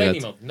Nee, heb dat weet gered.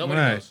 niemand. Nobody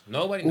Nee. knows.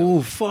 Nobody knows.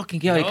 Oeh,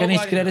 fucking ja, je kan eens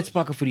Nobody credits knows.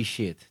 pakken voor die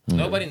shit.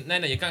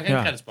 Nee, je kan geen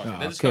Ja. credits pakken. Ja,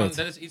 dit is kut. gewoon,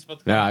 dit is iets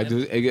wat... Ja, ik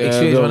Ik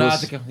zie het wel na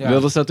te kijken, ja.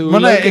 Wilders tattoo. Maar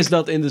Hoe nee, leuk is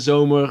dat in de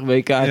zomer,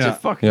 WK'tje? Ja.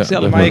 Fuck, Ja, gezellig.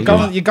 dat Maar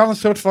man. je kan een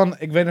soort van...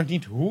 Ik weet nog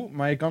niet hoe,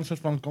 maar je kan een soort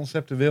van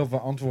conceptueel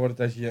verantwoorden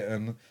dat je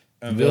een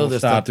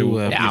Wilders tattoo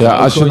hebt. Ja, Ja, maar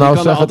als je ook gewoon, nou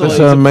kan zegt het altijd is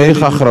wel een iets mega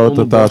politiek grote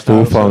onderborst tattoo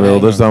houden of van zo.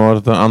 Wilders, dan wordt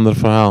het een ander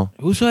verhaal.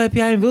 Hoezo heb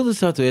jij een Wilders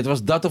tattoo? Het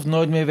was dat of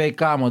nooit meer WK,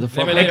 Nee,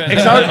 motherfucker. maar Ik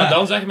zou- maar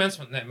dan zeggen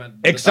mensen van... Nee, maar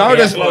Ik dat zou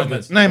is dus... geloof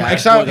mensen. Nee, maar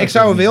Ja, ik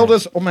zou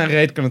Wilders op mijn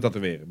reet kunnen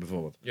tatoeëren,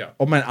 bijvoorbeeld. Ja.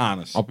 Op mijn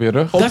anus. Op je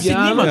rug? Dat ziet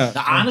Ja, niemand. ja. De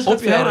anus Op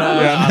gaat je verder.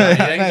 anus. Ja,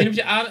 Ja, ik zie op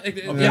je anus...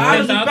 Op je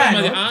anus doet pijn,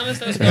 maar die hoor. anus,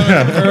 dat is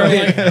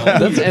gewoon...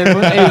 Dat is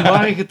een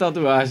eenvarige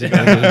tatoeage. kan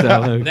ik je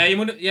vertellen. Nee,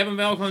 je hebt hem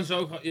wel gewoon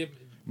zo...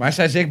 Maar is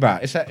hij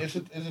zichtbaar? Is het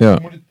Ja.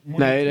 moet Nee,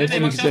 Nee, dat je is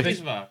mag niet zelf gezegd.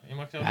 kiezen waar. Je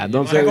mag zelf Ja, je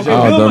dan mag- zeggen Op ze... je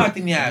Ah, bil dan- maakt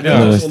het niet uit. Ja,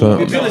 dan is het,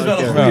 Je bil is wel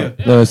een Ja. goeie.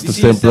 dan is het een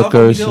simpele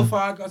keuze.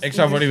 Ik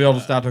zou voor die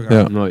Wilders tattoo gaan.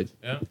 Ja. Nooit.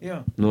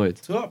 Ja,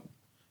 Nooit. top.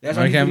 Jij Maar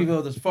zou niet ik voor heb- die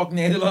Wilders. Fuck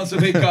Nederlandse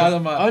WK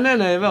dan maar. Oh,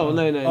 nee, wel.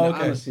 Nee. Oh,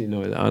 oké. Anus zie je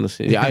nooit. Anus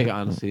zie je. Je eigen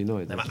anus zie je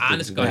nooit. Nee, maar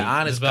anus kan Nee, niet.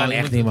 anus Het is wel- kan je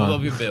echt moet- niet, het man.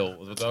 wordt op je bil. Het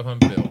wordt wel gewoon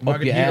een bil. Mag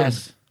Op ik je hier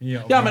ass. Hier,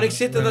 op Ja, mijn- maar ik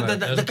zit er... Dat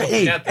is toch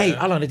Hey, vet, hè?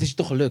 Alan, het is je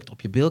toch gelukt.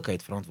 Op je bil kan je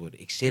het verantwoorden.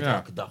 Ik zit Ja.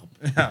 elke dag op.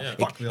 Ja,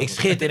 Ja. Ik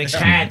schit en ik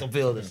schijt op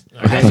Wilders.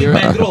 Hij ziet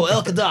mijn rol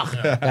elke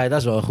dag. Ja, dat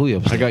is wel een goeie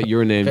op I got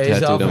your name Kan je jezelf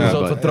tattooed on een my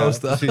soort van butt.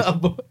 troosten.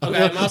 Oké,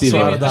 maar als Die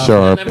Jimmy- waren daar.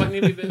 Sharp. Nee, mag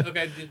niet.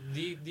 Oké,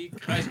 die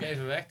kruis ik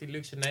even weg. Die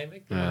luxe neem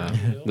ik. Ja.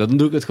 Dan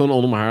doe ik het gewoon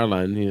onder mijn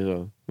haarlijn. Hier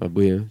zo. Maar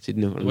boeien. Ziet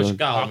nu Dan word je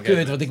kaal. Oh,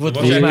 kut, want ik word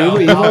Dan word je volgens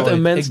mij kaal. Je wordt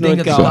een mens Ik denk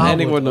nooit dat kaal. het En ik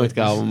kaal word nooit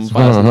wordt. kaal. Mijn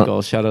baas is niet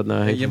kaal. Shout-out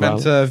naar Henk Je van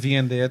bent Balen.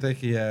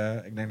 34,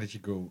 ik denk dat je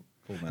cool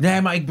bent.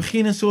 Nee, maar ik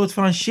begin een soort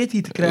van shit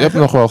hier te Je krijgen. hebt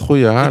nog wel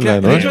goede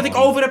haarlijn, Weet je hoor. wat ik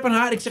over heb aan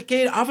haar? Ik zeg, ken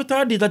je de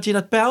avatar? Dat je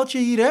dat pijltje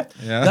hier hebt?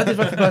 Ja. Dat is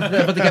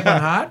wat ik heb aan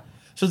haar.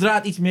 Zodra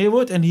het iets meer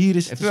wordt en hier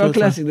is het Het een is wel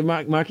soort van...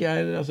 classic. Maak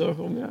jij er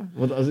zorgen om? Ja.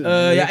 Want als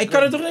Ja, ik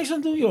kan er toch niks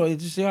aan doen, joh.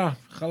 Dus ja,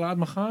 laat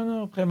me gaan. Op een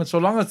gegeven moment,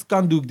 zolang het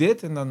kan, doe ik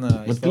dit. En dan is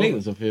Maar het wel- klinkt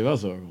alsof je er wel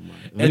zorgen om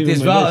maakt. Het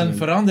is wel een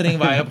verandering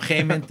waar je op een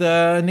gegeven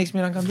moment niks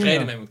meer aan kan doen. Vrede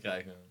ja. mee moet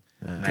krijgen.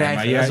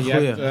 krijgen. Dat is een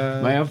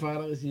goeie. Maar jouw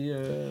vader is hier...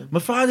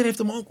 Mijn vader heeft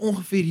hem ook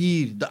ongeveer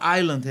hier. De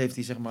Island heeft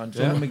hij, zeg maar.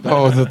 Zo noem ik dat.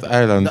 Oh, dat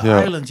eiland, De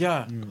ja. Island,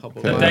 ja.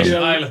 Grappig.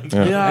 Temptation Island. Ja.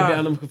 Heb je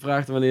aan hem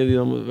gevraagd wanneer hij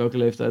dan welke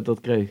leeftijd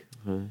dat kreeg?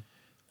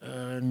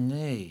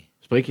 Nee.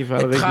 Spreek je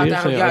vader Het gaat regulier?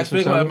 eigenlijk, Zijn ja, je ik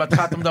spreek ouders maar het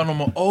gaat hem dan om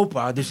mijn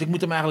opa. Dus ik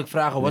moet hem eigenlijk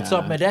vragen, what's Ja.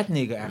 up met that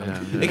nigga eigenlijk?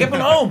 Ja. Ik heb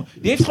een oom,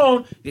 die heeft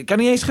gewoon, ik kan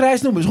niet eens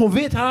grijs noemen, is gewoon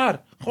wit haar.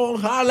 Gewoon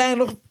haarlijn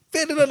nog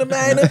verder dan de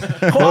mijne.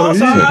 Gewoon als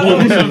haar.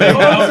 Gewoon zijn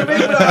wenkbrauwen.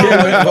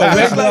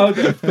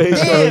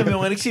 Damn,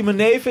 jongen. En ik zie mijn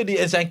neven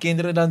en zijn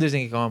kinderen dan, dus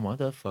denk ik, oh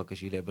motherfuckers,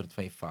 jullie hebben het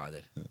van je vader.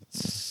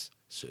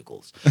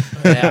 Sukkels.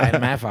 Ja, en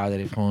mijn vader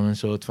heeft gewoon een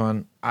soort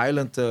van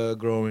island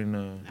growing.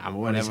 Ja, maar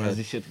whatever,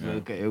 die shit.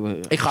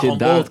 Ik ga gewoon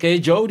bold. Ken je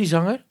Joe, die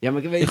zanger? Ja,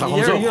 maar ik weet Ik ga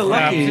gewoon zo. you're Ja,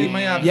 lucky. precies,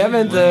 maar ja, Jij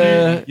bent...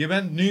 je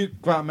bent nu,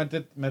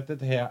 met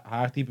dit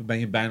haartype ben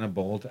je bijna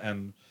bold.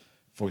 En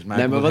volgens mij...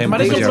 Nee, maar wat- Maar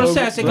dat is een Black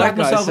proces. Ik guys laat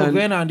mezelf ook zijn-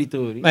 wennen aan die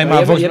theorie. Nee, Maar maar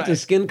je volgens hebt een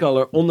skin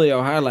color onder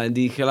jouw haarlijn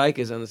die gelijk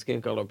is aan de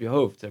skin color op je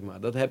hoofd, zeg maar.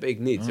 Dat heb ik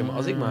niet. Zeg maar,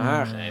 als ik mijn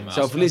haar Nee, maar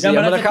zou als- verliezen, Ja,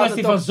 maar dan dat is een gaat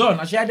het kwestie van toch... zon.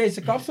 Als jij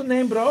deze kapsel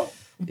neemt, bro,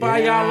 een paar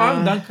Ja. jaar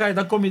lang,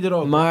 dan kom je er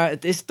ook. Maar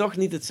het is toch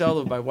niet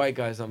hetzelfde bij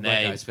white guys dan black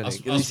Nee, guys, vind als-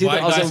 ik. als Je ziet er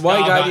white als een guys white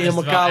guy kaal, die dan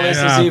helemaal is het kaal wel- is,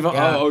 dan ja. zie je van,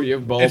 Ja. oh, je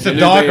hebt bald. It's a en nu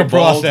ben je darker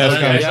bald. process,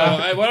 Ja, guys. ja.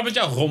 Hey, wat met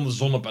jouw ronde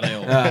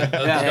zonnepaneel? Ja.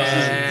 Dat- Ja.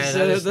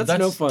 dat- That's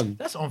no fun.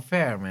 Dat is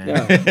unfair, man.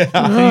 Ja.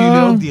 Dan gaan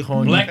jullie ook die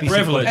gewoon... Black die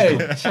piece of-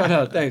 privilege. Hey, shout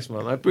out, thanks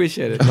man, I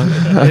appreciate it. Man.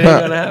 It ain't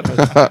gonna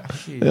happen.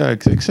 Ja,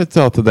 ik zit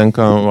wel te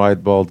denken aan white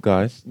bald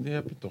guys. Die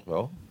heb je toch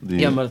wel? Die,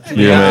 Ja, maar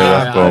die ermee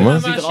wegkomen.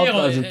 Het ziet er altijd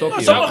uit als een Maar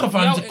tokkie. sommige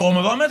van Jou- ze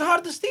komen wel met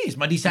harde steeds,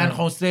 maar die zijn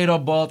gewoon straight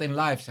up bald in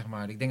life, zeg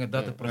maar. Ik denk dat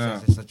dat het proces Ja.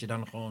 is, dat je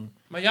dan gewoon...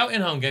 Maar jouw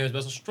inhoud game is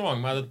best wel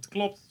strong, maar dat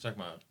klopt, zeg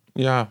maar.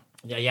 Ja,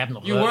 Ja, jij hebt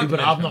nog You work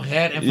überhaupt with nog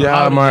her en ja,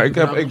 verhouding, maar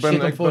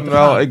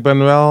dus ik ben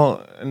wel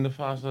in de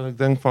fase dat ik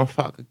denk van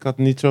fuck, ik had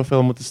niet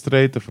zoveel moeten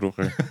straighten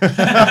vroeger.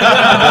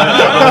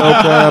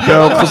 Heb jij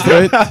ook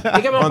gestraight?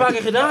 Ik heb hem een paar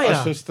keer gedaan, Als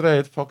ja. je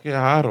straight, fuck je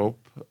haar op.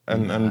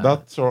 En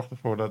dat zorgt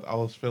ervoor dat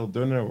alles veel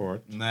dunner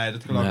wordt. Nee,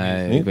 dat geloof ik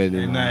Nee, niet. ik weet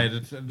niet. Nee,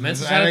 dat Mensen is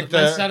zeiden eigenlijk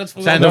het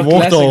vroeger. zijn de Wel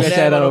classic wortels. dat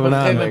jij Nee, maar daarover op een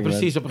gegeven nadenkt, moment,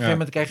 precies, op een Ja. gegeven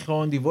moment krijg je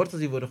gewoon, die wortels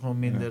die worden gewoon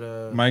minder...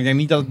 Maar ik denk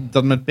niet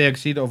dat met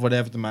peroxide of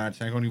whatever te maken het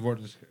zijn. Gewoon die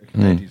wortels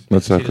Nee, genetisch.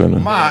 dat zou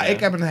kunnen. Maar ik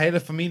heb een hele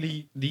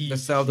familie die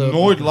Hetzelfde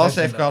nooit last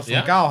proces heeft gehad van Ja?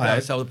 Ja, kaalheid.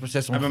 hetzelfde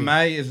proces En bij ongeveer.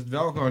 mij is het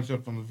wel gewoon een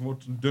soort van, het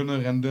wordt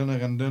dunner en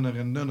dunner en dunner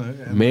en dunner.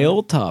 En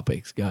Male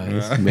topics,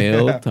 guys. Ja.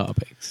 Male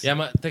topics. Ja,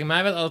 maar tegen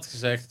mij werd altijd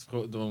gezegd,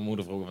 door mijn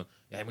moeder vroeger van,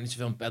 ja, je moet niet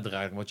zoveel een pet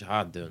dragen, dan wordt je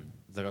haar dun.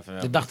 Dat dacht ik van,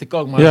 ja, Dat dacht ik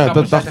ook, maar... Ja, ik kan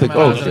dat me dacht zeggen, ik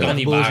maar ook. dat dat het kan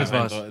niet niet waar bullshit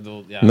zijn. was. toch? Ik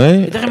bedoel, ja.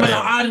 Nee? Ik dacht, maar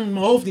mijn haar in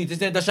mijn hoofd niet,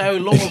 dus daar zou je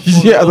long op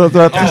voor. Ja, dat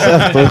werd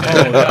gezegd toch?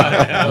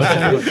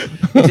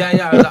 Ik zei,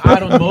 ja, de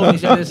haar om mijn hoofd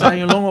niet, daar zijn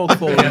je longen ook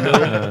vol.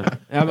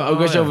 Ja, maar ook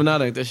Oh, als je ja. over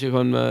nadenkt, als je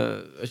gewoon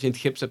als je in het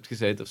gips hebt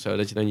gezeten of zo,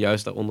 dat je dan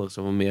juist daaronder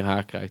zo meer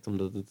haar krijgt,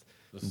 omdat het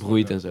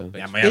broeit en zo.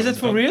 Ja, maar ja, Is het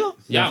for real?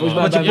 Ja, volgens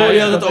man. mij Want je bij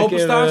podium mij had het een keer,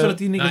 openstaan, zodat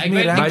die niks Nou, ik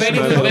meer weet, ik raakt. weet niet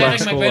bij hoe het de werkt, maar ik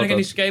school weet nog in had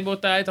die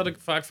skateboardtijd had ik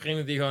vaak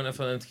vrienden die gewoon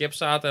even in het gips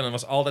zaten. En dan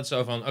was altijd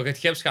zo van, oké, het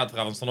gips gaat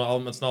eraf. Dan stonden we al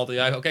met z'n allen te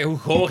juichen. Oké, hoe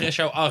goor is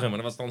jouw arm? En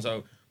dat was dan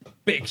zo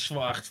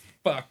pikzwart,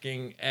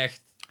 fucking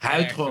echt.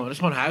 Huid echt. gewoon, dat is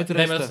gewoon Nee, maar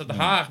huidresten. het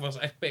haar was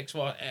echt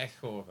pikzwart, echt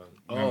goor.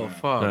 Oh,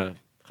 fuck. Ja,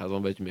 gaat wel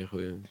een beetje meer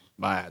groeien.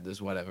 Maar ja, dus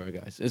whatever,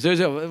 guys. En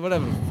sowieso, whatever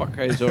the fuck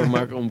ga je zorgen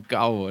maken om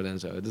kaal worden en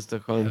zo. Dat is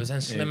toch gewoon... We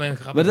zijn slim en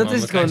grappig. Maar dat man. is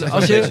We het gewoon, krijgen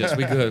als je- bitches.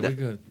 We good,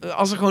 we good.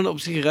 Als er gewoon op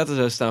sigaretten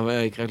zou staan van, ja,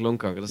 je krijgt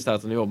longkanker, dan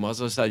staat er niet op. Maar als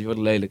er staat, je wordt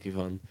lelijk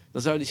hiervan.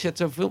 Dan zou die shit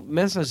zoveel...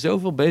 Mensen zijn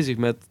zoveel bezig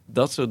met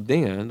dat soort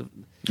dingen.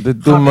 Dit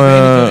Grap, doen ik weet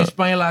niet of je me... in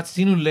Spanje laten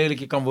zien hoe lelijk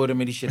je kan worden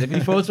met die shit. Heb je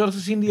die foto's wel eens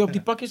gezien die je op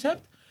die pakjes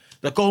hebt?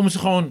 Dan komen ze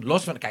gewoon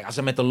los van... Kijk, als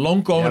ze met de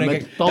long komen, Ja, dan met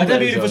denk ik... Dat tanden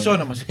hebben en jullie zo.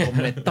 verzonnen. Maar ze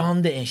komen met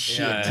tanden en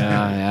shit.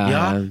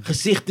 Ja.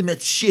 Gezichten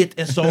met shit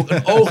en zo.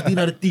 Een oog die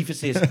naar de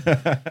tyfus is.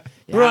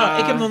 Bro,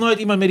 ik heb nog nooit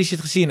iemand met die shit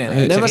gezien. En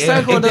Nee, ik, zeg maar je stel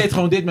eerlijk, gewoon ik dat- deed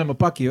gewoon dit met mijn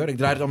pakje, hoor. Ik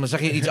draaide het om, dan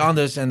zag je iets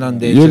anders en dan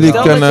deed Jullie je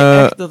Stel het. dat, je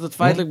kennen- echt, dat het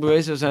feitelijk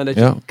bewezen zou zijn dat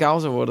je Ja. kaal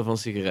zou worden van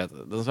sigaretten.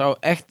 Dan zou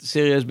echt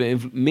serieus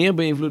meer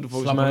beïnvloeden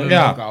volgens mij.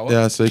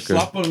 Ja, zeker.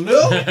 Slappe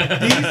lul.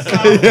 Die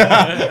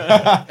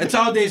zou... Het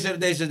zou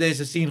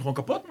deze scene gewoon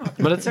kapot maken.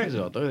 Maar dat zeggen ze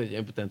wel, toch? Dat je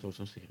impotent wordt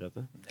van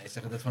sigaretten. Nee,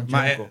 zeggen dat van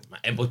Maar- Jonko. Maar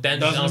impotent is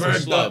Doesn't anders dan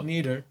work slap. that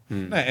neither.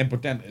 Nee,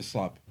 impotent is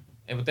slap.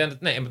 Impotent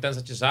is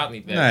dat je zaad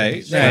niet werkt. Nee, Dat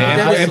is- nee,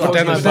 impotent is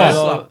impotent is slap.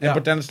 slap. Ja.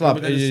 Impotent is slap.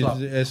 Impotent is slap.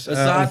 Is Het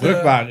zaad,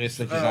 onvruchtbaar is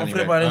dat je zaad niet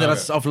Onvruchtbaar werkt.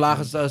 inderdaad, dat is af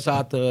lage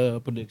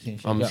zaadproductie.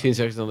 Maar misschien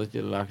zeggen ze dan dat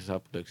je lage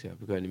zaadproductie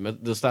hebt. Ik weet niet. Maar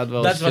er staat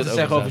wel Dat is wat shit ze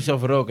zeggen over zaad.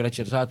 zelf roken, dat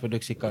je de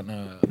zaadproductie kan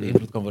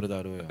beïnvloed kan worden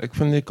daardoor. Ja. Ik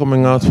vind die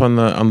coming out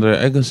van André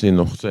Agassi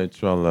nog steeds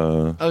wel...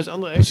 Oh, is andere echt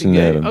gay?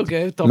 fascinerend.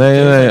 Oké, top. Nee,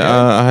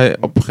 hij,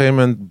 op een gegeven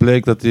moment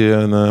bleek dat hij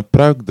een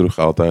pruik droeg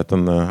altijd,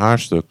 een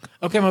haarstuk.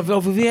 Oké, maar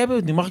over wie hebben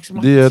we het nu? Mag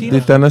ik Die, het zien?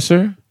 die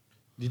tennisser,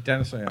 Die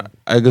tennisser, ja.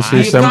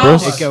 Agassi die kaal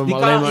Sampras. was. Ik heb hem Die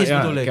alleen kaal maar... is, Ja,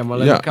 bedoel ik. ik heb hem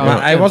alleen Ja, maar kaal. maar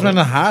Maar hij was met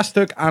een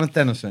haarstuk aan het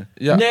tennissen.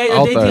 Ja, Nee,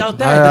 dat deed hij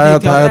altijd. Hij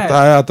Dat deed hij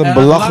altijd. had een Lang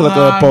belachelijke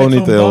haar met zo'n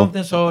ponytail. band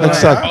en zo, ja.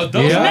 Exact. Oh, dat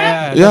was net?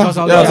 Ja, Ja, dat was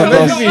al ja, ja,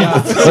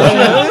 dat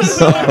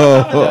was-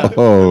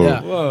 Oh.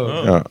 Ja.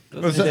 Wow. Ja.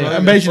 Dat is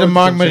een beetje de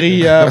Mark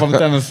Marie van de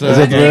tennis. Is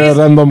dat weer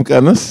random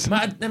kennis?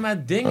 Maar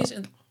het ding is,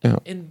 Ja.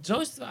 in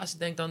zo'n situatie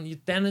denk dan, je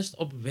tennist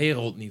op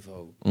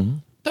wereldniveau. Mhm.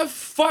 The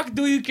fuck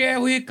do you care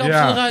hoe je kapsel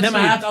Ja. eruit ziet? Nee,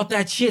 maar hij had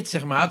altijd shit,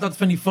 zeg maar. Hij had altijd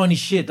van die funny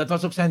shit. Dat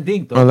was ook zijn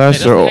ding, toch? Maar Nee,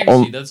 luister, dat is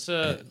legacy. Dat is...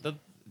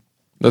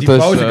 dat Die is...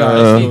 boze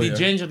guy. die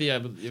ginger die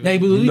jij... Nee, ik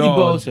bedoel niet die No.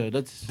 boze.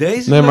 Dat is...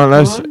 Deze? Nee, maar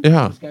luister,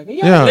 ja. Eens kijken.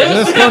 Ja. Deze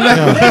Dat is gewoon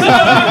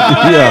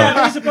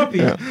ja, deze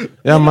papi.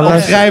 Ja, maar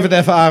luister. Schrijf het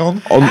even,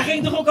 Aaron. Hij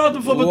ging toch ook altijd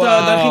bijvoorbeeld...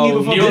 daar ging hij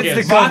bijvoorbeeld Dit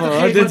is de water cover,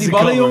 geven dit aan is die de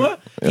ballen, cover. jongen.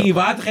 Ging hij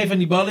water geven aan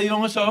die ballen,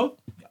 jongen, zo.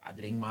 Ja,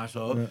 drink maar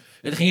zo. En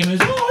dan ging hij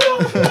met zo...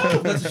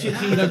 Dat soort shit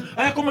ging hij dan...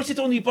 Ah, ja, kom maar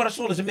zitten onder die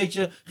parasol. Dus een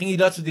beetje ging hij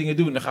dat soort dingen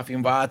doen. Dan gaf hij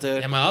hem water.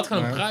 Ja, maar hij had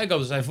gewoon een pruik op,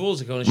 dus hij voelde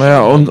zich gewoon een Maar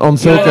ja, shit. Hij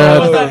onzekerheid...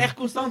 was daar echt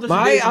constant tussen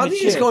Maar hij bezig had met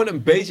niet eens shit. gewoon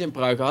een beetje een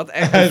pruik. Hij had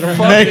echt Hij een is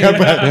fucking... mega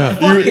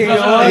fucking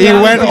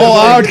He went all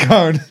out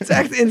gewoon. Het is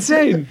echt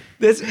insane.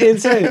 Dit is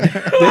insane.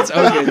 Dit is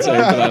ook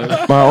insane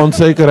trouwens. Maar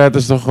onzekerheid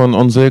is toch gewoon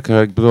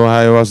onzeker. Ik bedoel,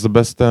 hij was de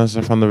beste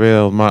tennisser van de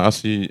wereld. Maar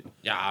als hij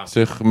Ja,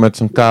 zich met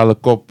zijn kale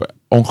kop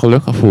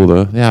ongelukkig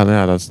voelde,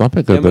 ja, dan snap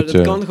ik het. Ja, maar dat dat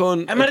je... kan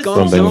gewoon... En maar het dat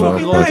kan is Dan zo ben je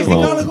fucking wel nice. Die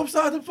groot. kan op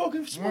staat op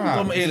fucking smooth,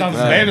 om eerlijk Staat te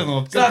zijn. verleden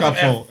op Staat er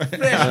kapsel. echt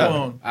fresh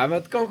gewoon. Ja, maar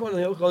het kan gewoon een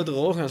heel grote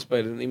rol gaan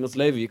spelen in iemands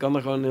leven. Je kan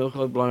er gewoon een heel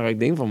groot belangrijk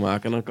ding van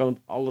maken. En dan kan het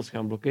alles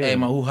gaan blokkeren. Hé,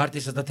 maar hoe hard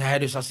is het dat hij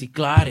dus als hij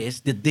klaar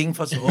is, dit ding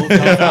van zijn hoofd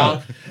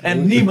afhaalt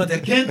en niemand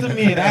herkent hem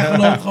meer. Hij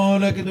gelooft gewoon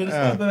lekker door de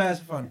stad bij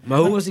wijze van. Maar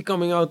hoe was die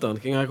coming out dan?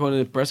 Ging hij gewoon in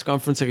de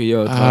pressconference zeggen...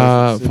 Yo, Ah,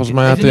 trouwens, volgens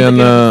mij Heeft had hij hij niet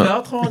een keer een...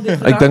 verteld, gewoon dit ik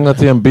gedaan? denk dat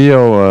hij een bio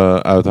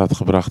uit had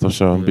gebracht of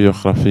zo, een biografie.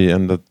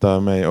 En dat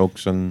daarmee ook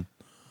zijn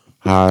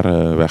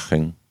haar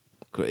wegging.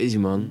 Crazy,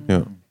 man.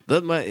 Ja.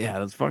 Dat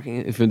is fucking...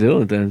 Ik vind het heel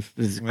intens.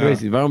 Dit is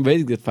crazy. Waarom weet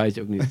ik dit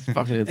feitje ook niet? Het is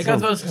fucking Ik had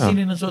interessant. wel eens gezien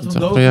in een soort Dat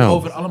van is echt docu voor jou.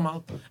 over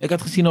allemaal. Ik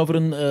had gezien over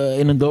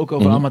in een docu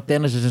over allemaal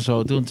tennissers en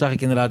zo. Toen zag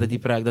ik inderdaad dat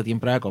hij een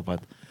pruik op had.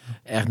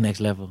 Echt next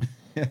level.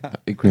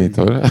 Ik niet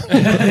hoor.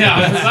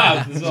 ja,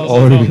 inderdaad. Dat is wel Oh,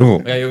 zo van,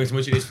 joh. ja, jongens,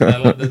 moet je iets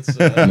vertellen? Dat is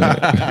ook een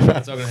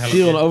helle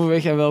Siron, shit.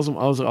 overweeg jij wel eens om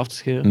alles eraf te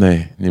scheren?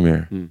 Nee, niet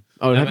meer.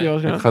 Oh, dat heb je wel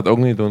eens Ik gedaan? ga het ook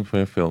niet doen voor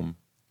je film.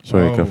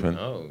 Sorry, Oh. Kevin.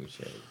 Oh,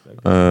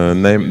 shit.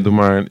 Nee, doe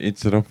maar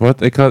iets erop.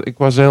 Wat? Ik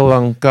was heel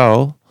lang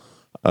kaal.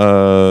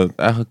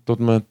 Eigenlijk tot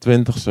mijn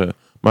 20ste.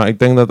 Maar ik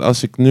denk dat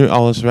als ik nu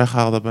alles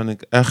weghaal, dan ben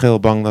ik echt heel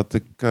bang dat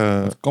ik...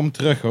 Kom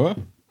terug hoor.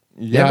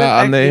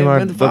 ja, nee, je maar...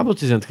 bent de dat-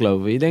 fabeltjes aan het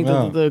geloven. Je denkt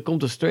Ja. dat het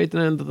komt er straight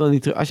en dat dan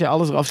niet terug. Als je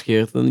alles eraf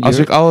scheert, dan... als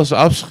ik alles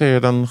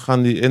afscheer, dan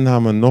gaan die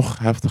inhammen nog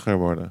heftiger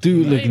worden.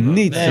 Tuurlijk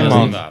niet. Nee, man. dat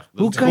is niet waar.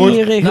 Hoe Dat is kan goed. je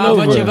hierin Nou,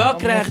 geloven? wat je wel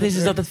krijgt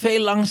is dat het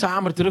veel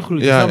langzamer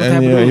teruggroeit. Ja, Snap wat en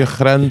hij je bedoelt?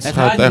 grens Het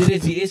gaat haatje echt... er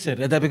is, die is er.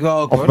 Dat heb ik wel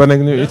ook Of hoor. ben ik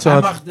nu iets Hij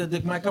aan het...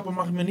 mag, mijn kapper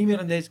mag me niet meer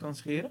aan deze kant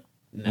scheren.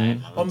 Nee,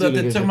 Omdat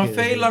het zeg maar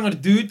veel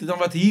langer duurt dan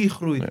wat hier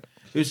groeit.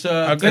 Dus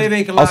Oké. 2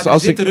 weken Als- later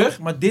als is dit ik- terug,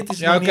 maar dit is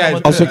Ja, nog oké. niet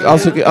helemaal Als ik, terug.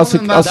 als ik, als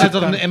ik, als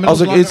ik,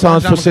 als ik iets aan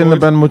het verzinnen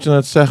ben, moet je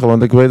het zeggen.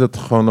 Want ik weet het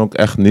gewoon ook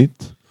echt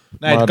niet.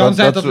 Nee, het Maar kan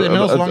zijn dat het is-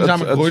 inmiddels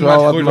langzamer het is groeit, wel maar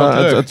het wat groeit wel me-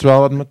 terug. Het is wel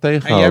wat me En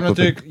tegenhoudt.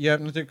 je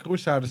hebt natuurlijk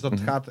cruisehouders, dat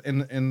gaat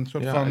in een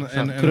soort Ja, van exact.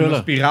 in een Krullen.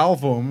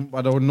 spiraalvorm,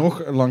 waardoor het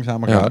nog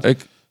langzamer Ja, gaat.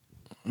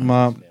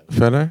 Maar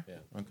verder?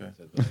 Oké.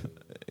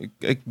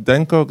 Ik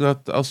denk ook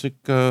dat als ik...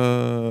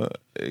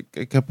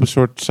 ik heb een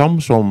soort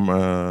Samsung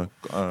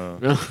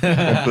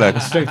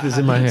complex. Strength is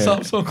in my hair.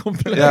 Samsung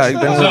complex. Ja, ik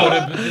denk Zo, dat...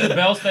 er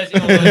belt steeds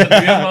iemand in de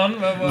buurman.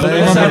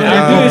 Nee,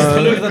 maar- nu is het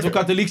gelukkig dat we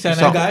katholiek zijn, hè,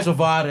 Sam- guys, of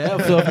waren, hè?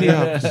 Of niet?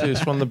 Ja, precies,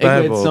 van de weet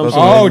Bijbel. Dat is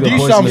Samsung. ook- Oh, die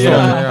Samsung.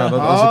 Ja, dat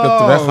als ik het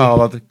Oh. weghaal,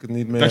 dat ik het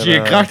niet meer... dat je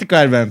je krachten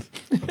kwijt bent.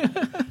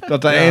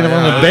 Dat er Ja, een of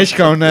andere ja. bitch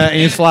gewoon in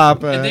je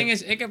slaap... Het ding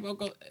is, ik heb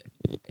ook al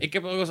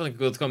wel eens van, ik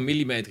wil het gewoon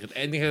millimeter. Het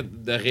enige,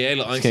 de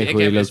reële angst geen die ik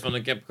goede heb is look. van,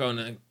 ik heb gewoon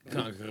een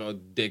groot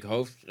dik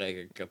hoofd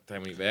gekregen. Ik heb het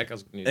helemaal niet werk als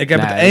ik nu... Ik heb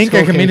Nee, het dat is 1 keer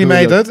gewoon geen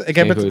gemillimeterd. goede- Ik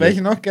heb geen het, goede weet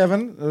je nog,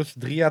 Kevin? Dat was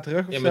 3 jaar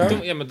terug of ja,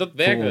 zo. maar dat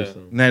werkte.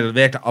 Nee, dat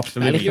werkte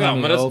absoluut niet. Ja,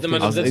 maar dat Als is ik-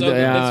 ook, dit is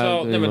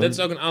ja, dit is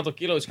ook een aantal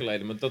kilo's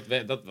geleden, maar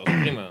dat was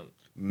prima.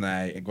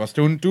 Nee, ik was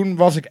toen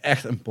was ik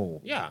echt een pol.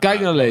 Ja, Kijk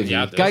naar Levi.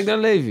 Ja, dus. Kijk naar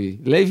Levi.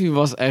 Levi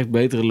was echt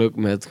betere look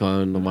met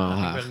gewoon normaal Ik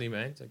ben haar. het niet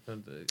mee eens. Ik vind,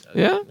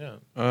 Ja?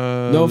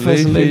 ja. No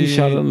offense aan Levi,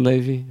 shout out aan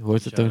Levi.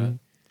 Hoort het toch Shout-out. niet?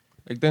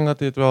 Ik denk dat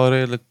hij het wel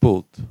redelijk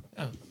poelt.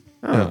 Ah,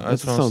 Ja, hij is gewoon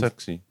interessant.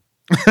 sexy.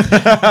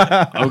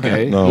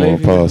 Oké. Nou,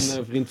 Levi pas. is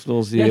een vriend van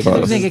ons die Ja, ik heeft... zit ook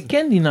was- te denken, ik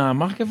ken die naam.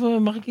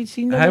 Mag ik iets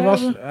zien? Hij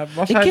was Ik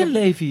hij ken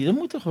Levi, dat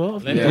moet toch wel?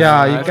 Of Levi- niet? Ja,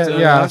 hij je heeft, kent- hij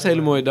ja. heeft een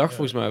hele mooie dag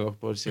volgens mij wel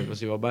geproduceerd. Was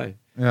hij wel bij.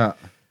 Ja,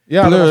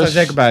 ja daar was hij Plus-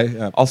 zeker bij.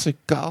 Ja. Als ik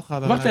kaal ga,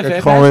 dan Wacht ga even, ik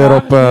heeft gewoon hij weer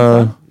op...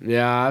 zwaar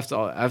Ja,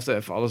 hij heeft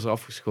even alles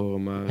eraf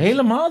geschoren. Maar...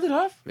 Helemaal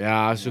eraf?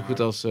 Ja, zo goed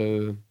als... Nou,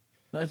 eens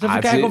Ah, even het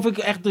kijken is- of ik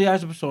echt de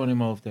juiste persoon in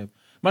mijn hoofd heb.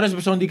 Maar dat is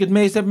de persoon die ik het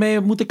meest heb mee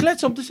moeten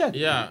kletsen op de set.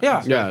 Ja.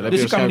 Ja, Ja, daar heb dus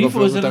je ik kan me niet waarschijnlijk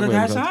wel voorstellen veel dat hij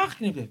contact zijn mee haar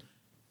geknipt heeft.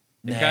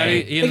 Ik ga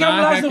Nee. hier Ik heb hem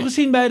laatst nakijken. nog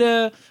gezien bij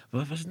de...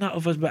 Wat was het nou?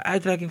 Of was het bij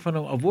uitreiking van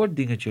een award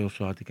dingetje of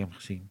zo had ik hem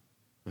gezien.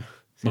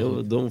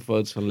 Heel domme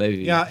foto's van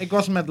Levi. Ja, ik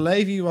was met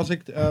Levi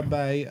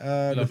bij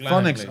de Love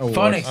Phonics Line Awards.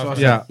 Phonics was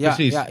Ja, het.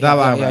 precies. Daar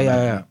waren we.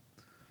 Ja.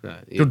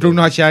 Ja, Toen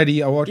had jij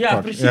die award Ja,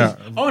 gepakt. precies. Ja.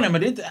 Oh nee, maar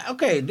dit...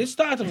 Oké, dit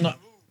staat hem nou...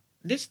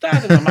 Dit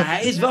staat er nog, maar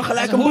hij is wel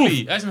gelijk een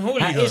boef. Hij is een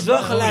hooligan. Hij is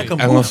wel gelijk een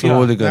boef, Engelse ja.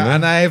 hooligan, hè?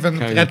 En hij heeft een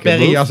Kijk, Red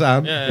Perry jas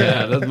aan.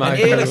 Ja, dat En maakt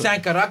eerlijk,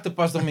 zijn karakter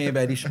past toch meer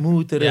bij die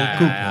smoetere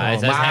koek. Hij is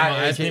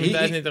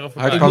niet erop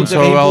Hij voorbij. kan moet zo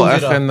zeggen, wel he echt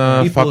pulls it een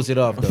off. He pulls it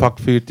off, vak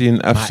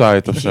 14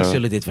 F-site of Die zo.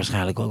 zullen dit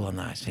waarschijnlijk ook wel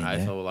nice Hij vinden.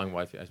 heeft hè? wel lang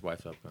wifi, hij is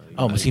wifi up.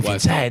 Oh, misschien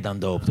vindt zij het dan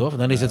dope, toch?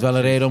 Dan is het wel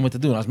een reden om het te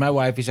doen. Als mijn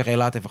wifi zegt, hey,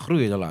 laat even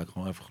groeien, dan laat ik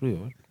gewoon even groeien,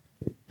 hoor.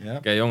 Ja?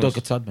 Oké, Tot jongens. ik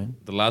het zat ben.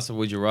 De laatste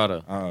Would You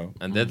Rather. Oh.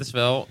 En dit is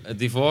wel...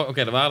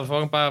 er waren er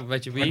voor een paar,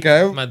 weet je wie.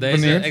 Oké, maar deze,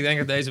 benieuwd. ik denk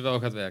dat deze wel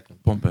gaat werken.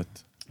 Pomp het.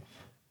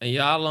 Een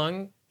jaar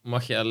lang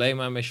mag je alleen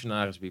maar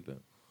missionaris wiepen.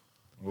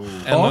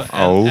 Of?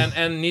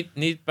 En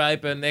niet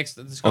pijpen, niks.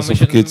 Het is gewoon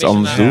Alsof ik iets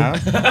anders doe. Ja.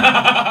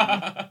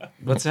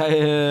 Wat zei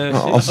je?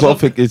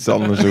 Alsof ik iets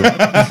anders doe.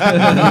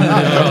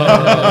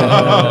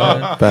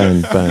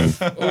 Pijn.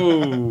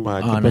 Oeh.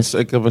 Maar Ah,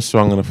 ik heb een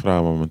zwangere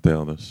vrouw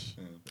momenteel, dus.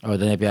 Oh,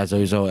 dan heb jij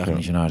sowieso echt Ja.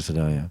 missionaris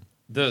gedaan, ja.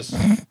 Dus,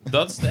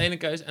 dat is de ene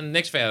keuze en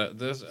niks verder.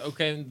 Dus ook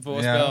geen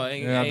voorspel.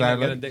 Ja,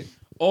 duidelijk.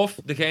 Of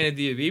degene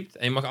die je wiept,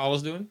 en je mag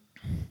alles doen,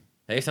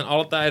 heeft dan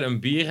alle tijden een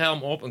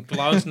bierhelm op, een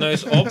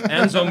clownsneus op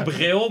en zo'n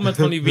bril met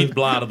van die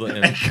wietbladen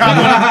erin. Ik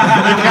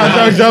ga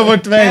sowieso voor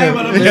 2.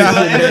 Ja.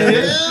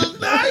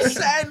 nice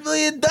zijn, wil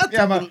je dat?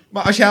 Ja,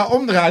 maar als jij haar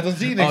omdraait, dan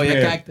zie je niks Oh, jij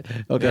meer. kijkt...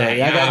 Oké, Nee,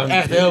 jij ja, kijkt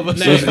echt heel veel...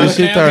 nee, Je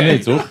ziet daar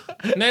niet, toch?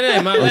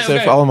 Nee, maar... Want ze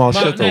heeft allemaal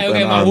shit op en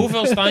maar aan.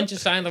 hoeveel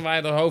standjes zijn er waar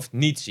je de hoofd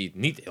niet ziet?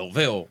 Niet heel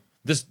veel.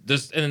 Dus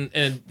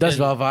Dat is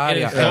wel waar, in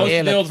ja. het grootste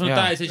Eerlijk, deel van de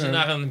ja. tijd zit je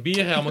naar een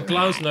bierhelm, een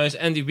clownsneus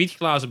en die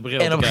wietglazen bril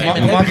En te op een kijken.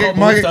 gegeven moment heb je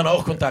Mag ik- gewoon behoefte aan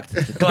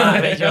oogcontact.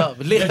 Klaar, weet je wel.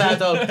 Het licht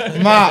uit ook.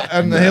 Maar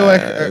een heel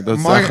erg... dat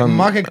is echt een-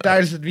 mag ik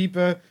tijdens het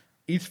wiepen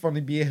iets van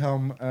die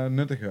bierhelm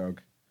nuttigen ook?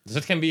 Er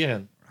zit geen bier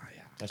in.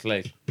 Dat is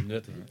leeg.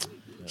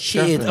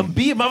 Shit, een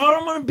bier. Maar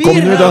waarom een bier?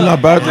 Kom nu dan naar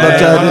buiten dat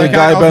jij dan die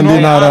ga ik guy bent die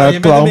alsnog- naar je bent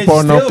een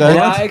clownporno beetje stil,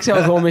 kijkt? Ja, ik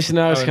zou gewoon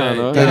missionaris Oh, gaan, nee.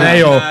 hoor. Ja. Nee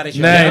joh. missionaris,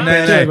 joh. Nee, Ja, nee,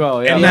 nee. tuurlijk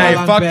wel, ja. Een Nee, jaar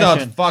lang fuck dat.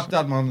 passion. Fuck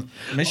dat, man.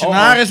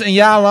 Missionaris een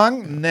jaar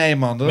lang? Nee,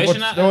 man. Dat wordt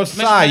Missionaris-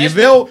 saai.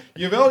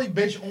 Je wil die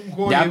bitch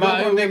omgooien. Ja, je wil maar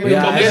gewoon dingen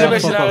ja, doen. hij binnen is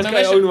missionaris wel-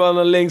 kan je ook nog wel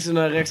naar links en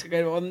naar rechts. Kan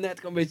je wel net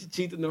een beetje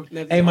cheaten, nog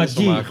net Hé, maar iets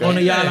anders G, maken. gewoon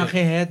een jaar lang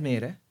geen head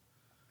meer, hè?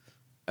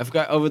 Even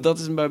kijken, oh, dat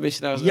is bij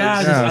missionaris. Ja, ook.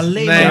 dat Ja. is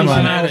alleen Nee, maar man.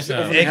 missionaris. Nee,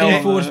 Of nee, een nee.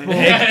 helm voorsprong.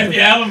 Heb je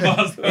helm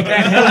vast? Ik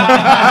krijg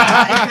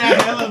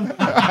helm.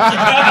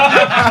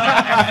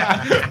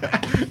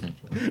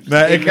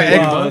 Nee, ik... Dat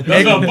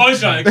is wel een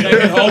punchline. Ik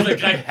krijg een hoofd, ik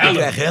krijg Ik helm.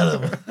 krijg helm.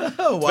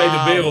 Tweede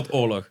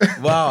Wereldoorlog.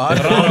 Wauw, hard.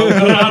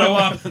 Rare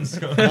wapens.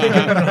 Ik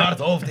heb er een hard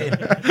hoofd in.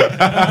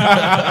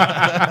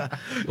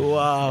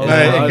 Wauw.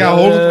 Nee, Ja, ik ga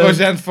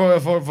 100%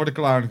 voor de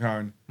clown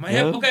gaan. Maar je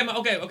hebt, oké.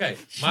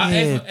 Maar Shit,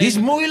 even, die is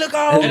moeilijk,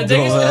 ouwe. en het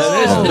ding is, Oh. het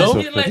is dom.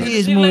 niet alleen, Die het is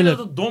is niet alleen moeilijk.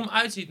 dat het dom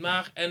uitziet,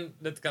 maar, en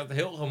dat kan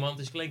heel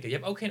romantisch klinken, je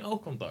hebt ook geen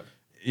oogcontact.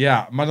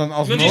 Ja, maar dan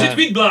Want je alsnog... zit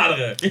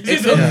wietbladeren. Je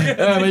zit ook...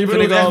 Ja, maar je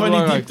bedoelt echt van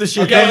die diepte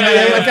shit. Oké,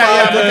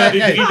 kijk,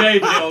 die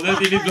 3D-bril, dat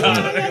die niet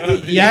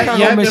bladeren. Jij kan hebt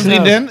wel een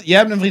missionaris. vriendin, jij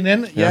hebt een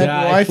vriendin, jij hebt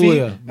Ja, een ik voel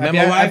wifi. je. Met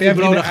mijn wifi,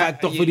 bro, dan ga ik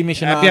toch voor die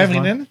missionaris. Heb jij een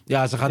man. vriendin?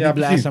 Ja, ze gaat Ja, niet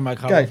blij precies. zijn, maar ik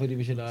ga Kijk. wel voor die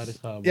missionaris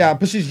gaan. man. Ja,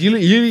 precies.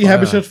 Jullie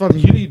hebben soort van...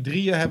 Jullie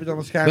drieën hebben dan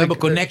We waarschijnlijk...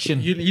 hebben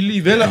connection.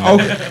 Jullie willen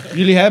ook...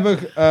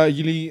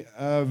 jullie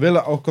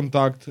willen ook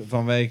contact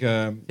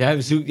vanwege...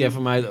 Jij zoekt jij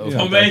van mij het over.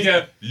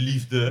 Vanwege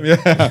liefde.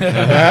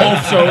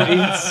 Of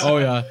zoiets. Oh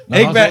ja.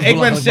 Ik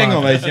ben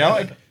single, weet je wel.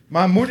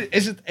 Maar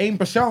is het één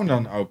persoon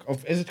dan ook? Of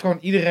is het gewoon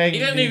iedereen...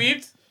 Iedereen die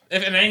wiept,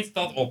 heeft ineens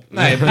dat op.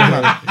 Nee,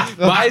 prima.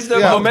 Maar is het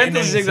op het moment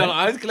dat ze zich dan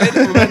uitkleedt, op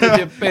het moment dat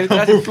je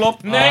penetratie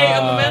flopt? Nee, op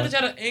het moment dat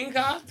jij erin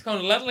gaat,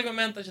 gewoon letterlijk het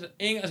moment dat je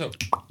erin gaat, zo.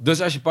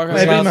 Dus als je pak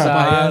Nee, slaat,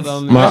 prima. dan...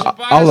 Als Maar je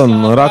paard Allen,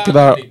 slaat,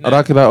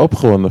 raak je daar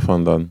opgewonden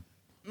van dan?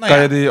 Nou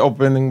Kan ja, je die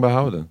opwinding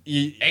behouden?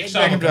 Ik denk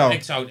zou het wel.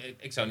 Ik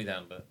zou niet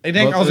handelen. Ik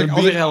denk als ik... Een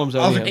bierhelm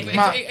zou als niet ik- hebben.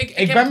 Maar Ik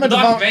ik heb ben me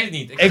bedacht, ervan- ik weet het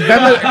niet. ik Ik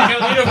ben me- heb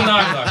er niet over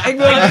nagedacht. Ik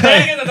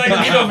denk dat ik er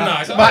niet over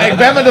nagedacht. Maar ik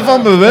ben me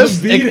ervan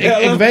bewust. Ik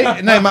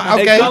weet... Nee, maar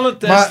oké. Ik kan het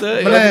testen. Maar,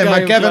 Ik nee, kan maar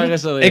je Kevin, vragen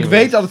stellen. ik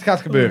weet dat het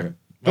gaat gebeuren.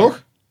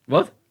 Toch?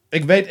 Wat?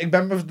 Ik ben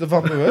me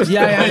ervan bewust.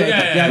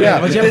 Ja,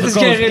 want je Dit hebt is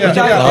geen gekozen. realiteit.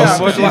 Ja, Ja, ja,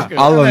 word precies. wakker.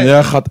 Allen,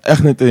 jij gaat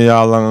echt niet een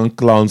jaar lang een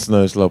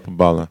clownsneus lopen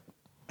ballen.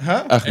 Huh?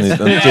 Echt niet.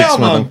 Een Ja, chicks met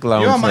man. een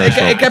clownsneus.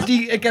 Ja, maar ik heb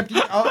die...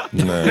 Oh,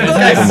 Nee,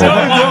 Kijk, kom zo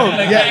op.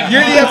 makkelijk. ja,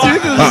 jullie hebben...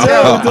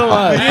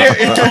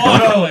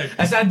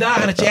 Er zijn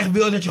dagen dat je echt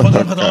wil dat je gewoon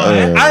gaat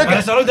horen. Maar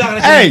er zijn ook dagen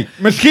dat je... Hey,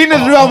 misschien is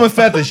het wel mijn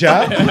fetish,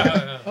 ja?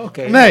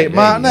 Oké. Nee,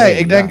 maar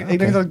ik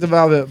denk dat ik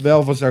er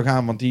wel voor zou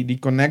gaan. Want die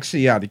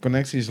connectie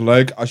is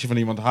leuk als je van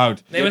iemand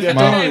houdt. Nee, maar Ja, het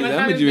maar- gaat met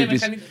niet. die Nee, maar wippies.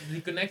 het gaat niet.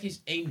 Die connectie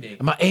is één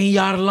ding. Maar 1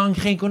 jaar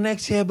lang geen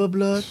connectie hebben,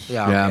 blood? Ja,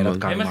 Ja, oké, man. dat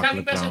kan Nee, maar het gaat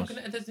niet makkelijk per se om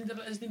trouwens. het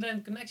is niet alleen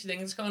een connectie ding.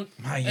 Het is gewoon...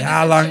 Maar een het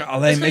jaar is- lang het is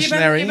alleen gewoon-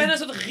 missionary. Je bent een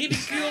soort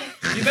ridicule.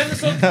 Je bent een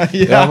soort...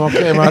 Ja, maar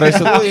oké, maar is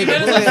het... Je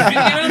bent een soort Hij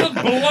is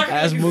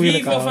belachelijke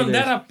moeilijk, V van ouwe,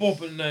 Vendetta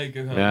poppen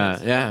neuken. gewoon.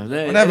 Ja,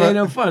 nee, it Whatever.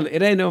 ain't no fun.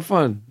 It ain't no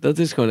fun. Dat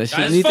is gewoon, als je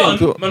Ja, het het is niet fun,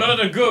 denkt. maar not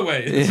in a good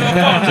way. Het is wel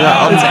fun.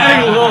 Het is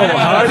echt lol.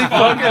 Hardy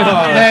fucking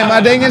hard. Nee, maar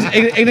het ding is,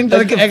 ik denk dat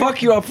Dat ik... can fuck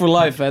you up for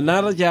life, hè.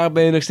 Na dat jaar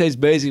ben je nog steeds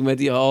bezig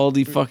met al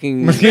die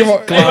fucking... Misschien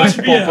wel... Hey, waar is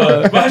je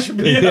bier? Waar is je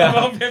bier? Ja.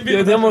 Waarom heb je Je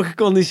bent helemaal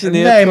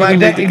geconditioneerd. Nee, maar voor ik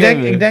iemand te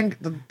kennen. denk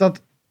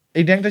dat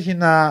Ik denk dat je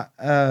na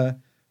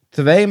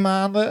 2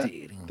 maanden,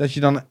 dat je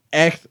dan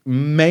echt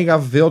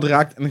mega veel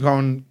raakt en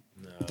gewoon...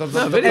 Dan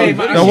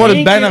wordt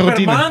het bijna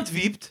routine. Per maand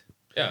wiept,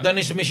 dan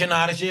is de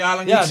missionaris een jaar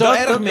lang niet zo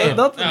erg meer.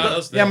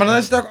 Maar dan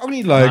is het ook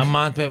niet leuk. Een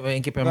maand,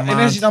 1 keer per maand. En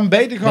als je dan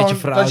beter gewoon,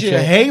 dat je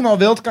helemaal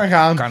wild kan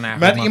gaan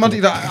met iemand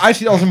die eruit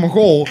ziet als een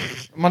Mongool,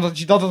 maar dat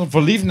je dat dan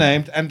voor lief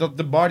neemt en dat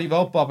de body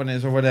wel pappen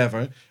is of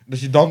whatever. Dat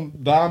je dan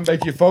daar een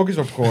beetje je focus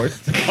op gooit.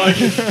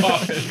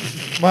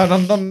 Maar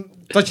dan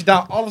dat je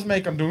daar alles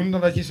mee kan doen,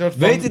 dan dat je soort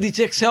van... Weten die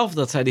chicks zelf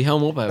dat zij die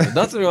helm op hebben?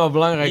 Dat is wel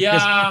belangrijk.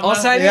 Ja,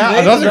 als zij niet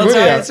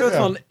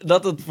weten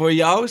dat het voor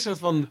jou soort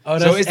van...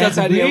 zo is dat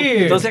zij die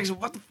helm... Dan zeggen ze,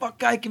 what the fuck,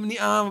 kijk je me niet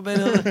aan? Wat ben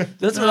je,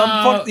 dat is wel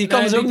fuck, je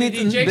kan dus ook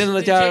niet binnen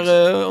dat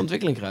jaar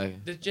ontwikkeling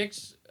krijgen. De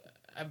chicks...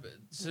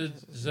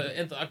 Ze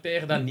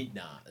interacteren daar niet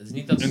na. Het is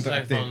niet dat ze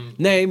zeggen van...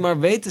 Nee, maar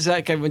weten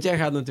zij... Kijk, want jij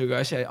gaat natuurlijk...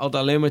 Als jij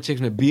altijd alleen maar chicks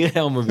met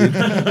bierhelmen wint...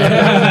 maar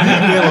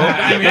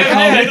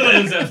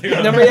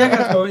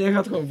jij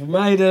gaat gewoon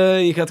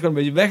vermijden. Je gaat gewoon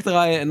een beetje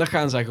wegdraaien. En dan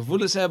gaan zij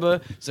gevoelens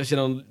hebben. Dus als je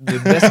dan de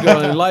beste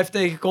girl in life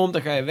tegenkomt...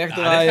 dan ga je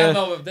wegdraaien.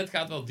 Dit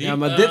gaat wel diep. Ja,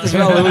 maar dit is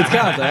wel hoe het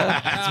gaat,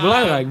 hè. Het is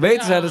belangrijk.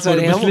 Weten zij dat zij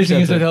die helm opzetten?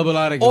 Is het heel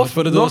belangrijk. Of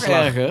voor de nog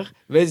doorslag. erger...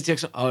 Weten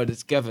chicks van... Oh, dit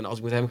is Kevin. Als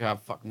ik met hem ga...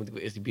 Fuck, moet ik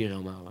wel eerst die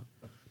bierhelm halen.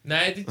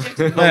 Nee, die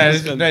chicks...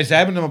 Nee, zij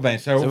hebben hem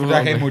opeens. Ze hoeven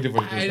daar geen moeite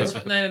voor te doen.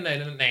 Nee.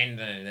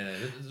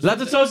 Laat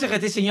het zo zeggen,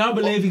 het is in jouw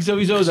beleving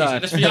sowieso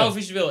daar. Dus voor jou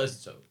visueel is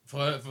het zo.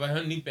 Voor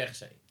hun niet per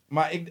se.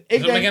 Maar ik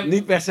denk...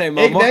 Niet per se,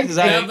 maar mocht er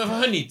zijn...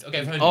 Voor hun niet.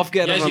 Oké, voor hun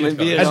Afkennen van mijn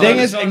bier. Het ding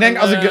is, ik denk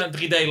als ik...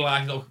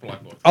 3D-laag dat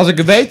opgeplakt wordt. Als ik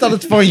weet dat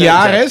het voor een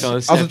jaar is...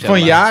 Als het voor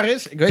een jaar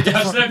is... Ik weet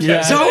dat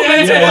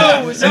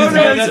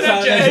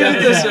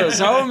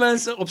Zouden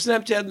mensen op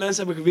Snapchat mensen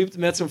hebben gewiept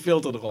met zo'n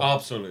filter erop?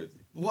 Absoluut.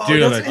 Wow,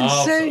 dat is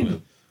insane.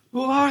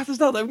 Hoe hard is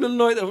dat? Daar heb ik nog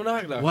nooit over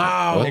nagedacht.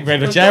 Wauw. Ik weet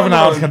dat jij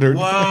vanavond gaat doen.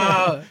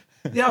 Wauw.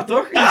 Ja,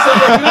 toch?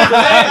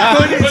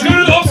 We doen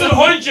het op zijn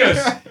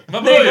hondjes!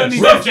 Wat bedoel je?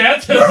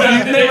 Snapchat? Nee,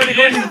 maar die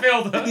gewoon niet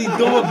filter. Die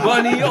domme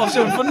bunny of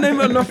zo. Van, nee,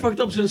 maar nog fucked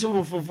op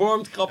zo'n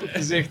vervormd grappig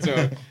gezicht zo.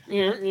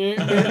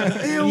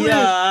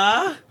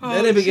 Ja.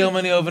 Daar heb ik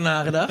helemaal niet over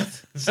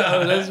nagedacht. Zo,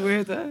 dat is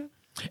weird, hè?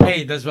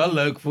 Hey, dat is wel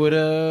leuk voor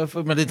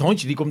maar dit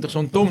hondje, die komt toch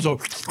zo'n tong zo...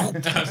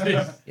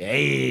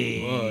 Hey.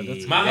 Wow, dat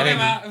is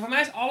maar voor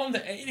mij is Allen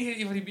de enige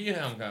die voor die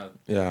bierhelm gaat.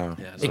 Ja,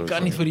 Ik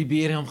kan niet voor die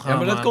bierhelm gaan, Ja,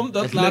 maar dat, man.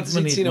 dat laat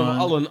iets zien over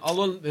Allen.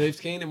 Allen heeft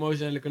geen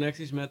emotionele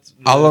connecties met...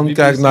 Allen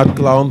kijkt naar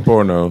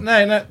clownporno.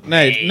 Nee.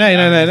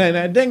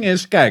 Het ding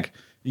is, kijk.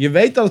 Je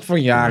weet dat het voor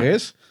een jaar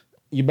is.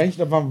 Je bent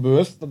je ervan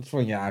bewust dat het voor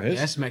een jaar is.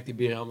 Jij smakt die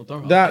bier helemaal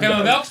toch al.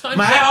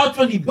 Maar hij houdt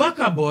van die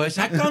bakka, boys.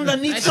 Hij kan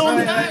dat niet zo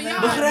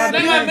begrijpen.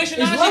 Nee, maar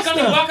missionaris, je kan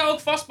die bakken ook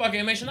vastpakken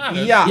in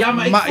missionaris. Ja,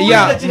 maar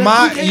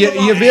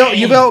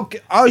je wil,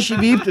 als je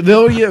wiept,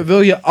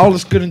 wil je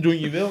alles kunnen doen.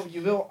 Je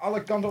wil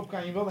alle kanten op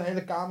gaan. Je wil de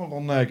hele kamer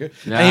rondneuken.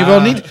 Ja. En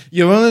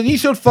je wil niet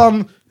soort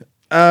van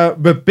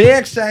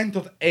beperkt zijn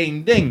tot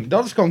één ding.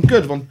 Dat is gewoon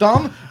kut. Want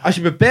dan, als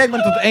je beperkt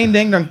bent tot één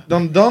ding,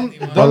 dan kun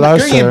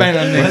je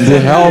bijna niks. Die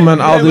helm en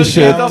al die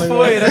shit. Dat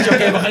voor je, dat je,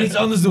 oké, we gaan iets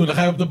anders doen. Dan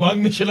ga je op de bank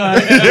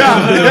missionaris. In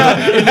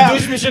de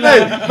douche missionaris.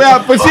 Nee, maar ja,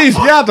 precies.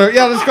 Ja toch.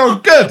 Ja, dat is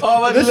gewoon kut. Oh,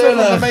 wat Dus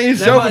lullig. dan ben je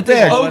zo Het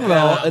beperkt. is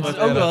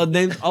ook wel, het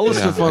neemt alles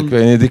Ja, ervan... ik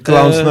weet niet, die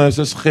clownsneus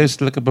is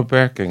geestelijke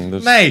beperking.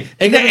 Dus Nee,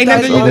 ik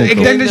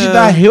denk dat je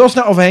daar heel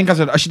snel overheen kan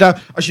zetten.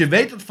 Als je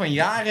weet dat het van een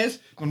jaar is,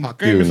 dan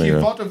kun je misschien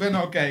een foto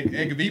vinden. Oké,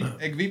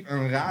 ik wiep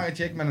een rare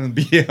chick met een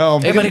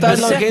bierhelm. Ik heb een tijd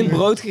lang geen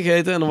brood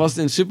gegeten en dan was het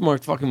in de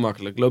supermarkt fucking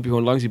makkelijk. Loop je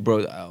gewoon langs die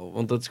brooduil.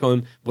 Want dat is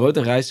gewoon brood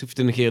en rijst hoef je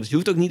te negeren. Dus je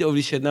hoeft ook niet over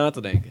die shit na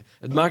te denken.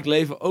 Het maakt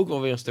leven ook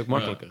wel weer een stuk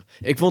makkelijker.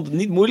 Ik vond het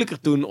niet moeilijker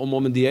toen om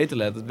op een dieet te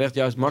letten. Het werd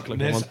juist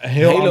makkelijker. Dit is Want heel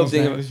hele anders. hoop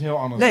dingen... Nee, dit is heel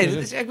anders. Nee,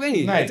 dat is, ik weet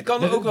niet. Nee, het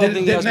kan ook wel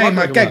dingen juist nee, maar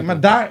makkelijker kijk, maken. maar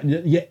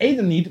daar, je eet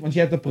het niet, want je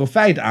hebt er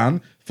profijt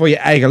aan voor je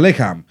eigen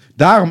lichaam.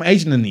 Daarom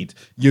eet je het niet.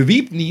 Je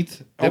wiept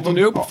niet. Je hebt er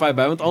nu ook profijt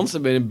bij, want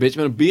anders ben je een bitch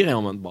met een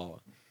bierhelm aan het ballen.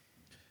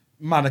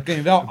 Maar dan kun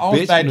je wel alles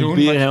bitch bij met een doen.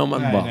 bierhelm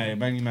aan het bal. Nee,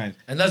 ben ik niet mee.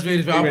 En dat is weer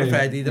het verhaal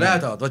feit die je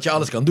eruit haalt. Wat je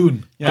alles kan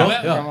doen. Ja, Toch? ik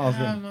kan alles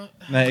doen.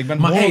 Nee, ik ben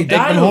Maar hey, ik ben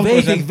daarom 100%.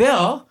 weet ik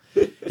wel...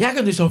 Jij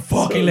kan dus zo'n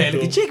fucking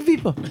lelijke chick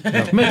wiepen.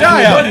 Met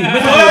Ja. 100%.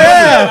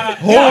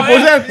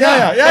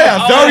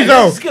 Ja.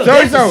 Sowieso.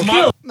 Sowieso.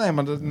 skill. Nee,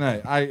 maar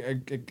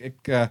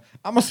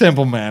I'm a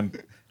simple man.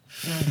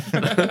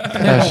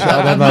 ja,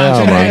 shout out naar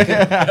jou, man.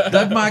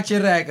 Dat maakt je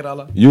rijker,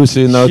 alle. You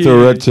see now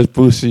to ratchet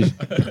pussy.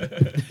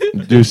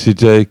 Juicy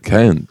J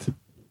can't.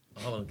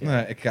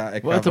 Nee, ik ga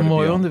Wat voor een de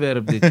mooi bier.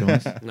 onderwerp dit,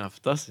 jongens. Nou,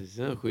 fantastisch.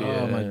 Hè? Goeie,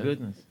 Oh my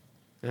goodness.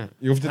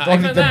 Je hoeft het Ja, toch ik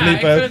niet vind- te ja, ik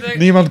bliepen. vind het-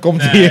 Niemand komt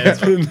Nee, hier. het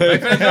is goed. Maar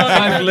ik vind het wel...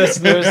 Vijf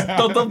listeners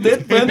tot op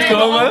dit punt Nee, maar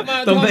komen, ook,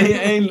 maar dan het ben je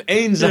één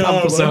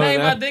eenzaam persoon. Nee,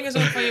 maar hè? het ding is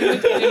ook van, je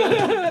moet,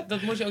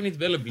 dat moet je ook niet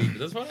willen bliepen.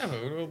 Dat is whatever.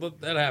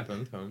 Dat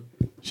happens gewoon.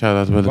 Shout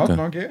out Wat, Willeke.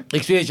 nog een keer?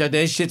 Ik zweer het je, als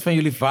deze shit van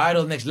jullie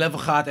viral next level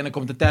gaat en dan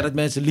komt de tijd dat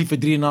mensen liever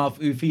 3,5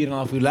 uur,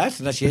 4,5 uur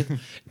luisteren naar shit.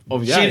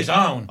 Of shit is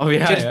on.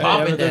 Shit is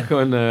popping.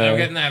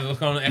 Nee, we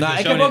gewoon echt Nou,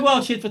 ik heb ook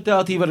wel shit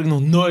verteld hier wat ik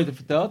nog nooit heb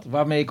verteld.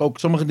 Waarmee ik ook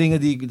sommige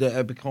dingen daar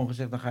heb ik gewoon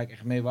gezegd, dan ga ik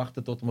echt mee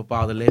wachten tot een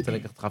bepaalde leeftijd dat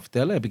ik het ga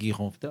vertellen. Heb ik hier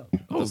gewoon verteld.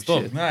 Dat is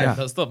top. Ja.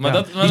 Dat is top.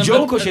 Maar die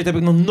Joko shit heb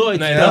ik nog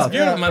nooit verteld.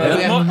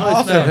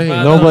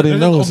 Nobody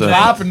knows it.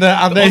 Wapende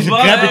aan deze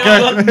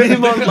krediker.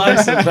 Niemand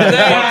luistert.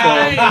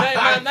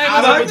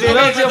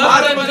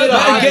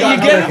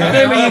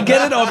 You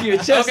get it off your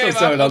chest of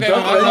zo dan,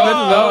 toch? Je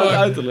bent wel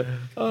uiterlijk.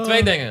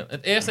 2 dingen.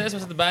 Het eerste is, we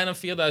zitten bijna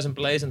 4000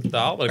 plays in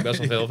totaal, wat ik best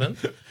wel veel vind.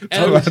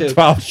 En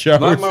 12 shows.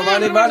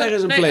 Maar wanneer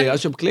is een play?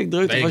 Als je op klik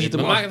drukt of als je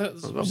te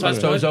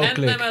Sowieso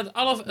klik. Het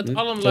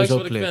allerleukste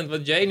wat ik vind,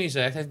 wat Jay nu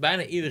zegt, heeft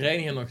bijna iedereen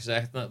hier nog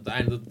gezegd. Nou, het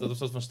einde dat het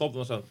soort van stopt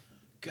was zo.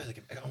 Kut, ik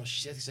heb echt allemaal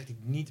shit gezegd die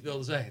ik niet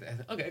wilde zeggen.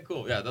 Oké,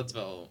 cool. Ja, dat is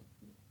wel...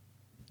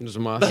 Dus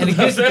een En ik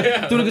wist,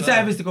 toen ik het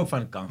zei, wist ik ook van,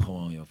 het kan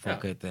gewoon, joh,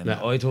 fuck it.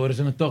 En ooit horen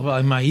ze het toch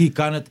wel, maar hier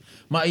kan het.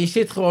 Maar je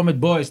zit gewoon met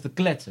boys te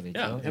kletsen, weet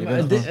je wel. Ja, maar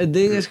het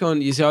ding is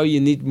gewoon, je zou je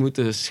niet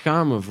moeten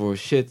schamen voor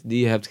shit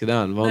die je hebt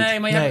gedaan. Want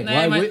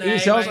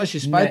zelfs als je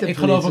spijt hebt, ik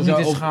geloof ook niet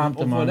in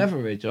schaamte, man.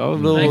 Whatever, weet je wel.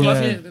 Nee, ik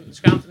geloof niet,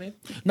 schaamte niet.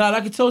 Nou, laat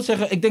ik het zo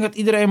zeggen. Ik denk dat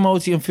iedere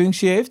emotie een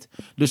functie heeft.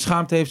 Dus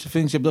schaamte heeft zijn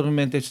functie, op dat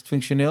moment heeft het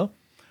functioneel.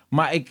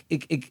 Maar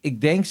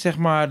ik denk, zeg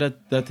maar,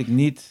 dat ik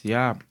niet,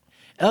 ja...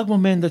 Elk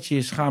moment dat je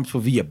je schaamt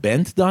voor wie je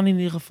bent dan in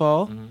ieder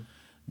geval...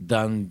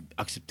 dan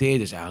accepteer je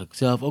dus eigenlijk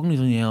zelf ook niet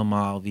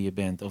helemaal wie je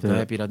bent. Of dan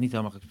heb je dat niet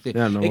helemaal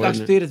geaccepteerd. Ja, ik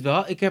accepteer het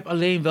wel. Ik heb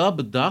alleen wel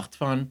bedacht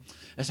van...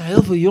 Er zijn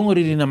heel veel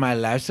jongeren die naar mij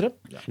luisteren.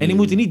 Ja. En die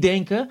moeten niet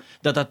denken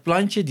dat dat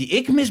plantje die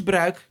ik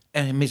misbruik...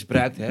 en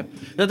misbruikt heb,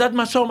 dat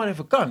maar zomaar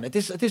even kan. Het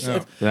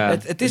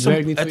is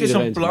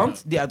een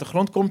plant die uit de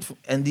grond komt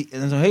en het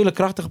is een hele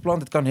krachtige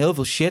plant. Het kan heel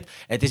veel shit.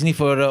 Het is niet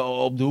voor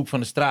op de hoek van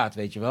de straat,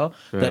 weet je wel.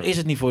 Ja. Daar is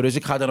het niet voor. Dus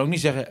ik ga dan ook niet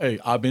zeggen, hey,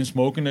 I've been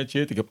smoking that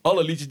shit. Ik heb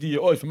alle liedjes die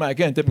je ooit van mij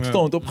kent, heb ik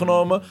stoned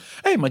opgenomen.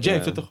 Hey, maar Jay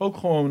heeft het toch ook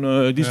gewoon,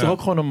 die is toch ook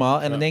gewoon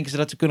normaal. En dan denken ze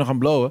dat ze kunnen gaan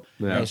blowen.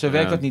 Ja. Nee, zo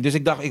werkt dat niet. Dus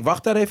ik dacht, ik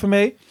wacht daar even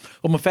mee.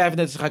 Op mijn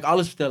 35 ga ik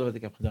alles vertellen wat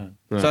ik heb gedaan.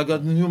 Ja. Zal ik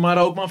dat nu maar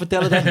ook maar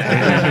vertellen dan?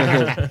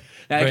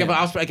 Ja,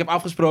 ik heb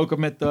afgesproken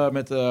met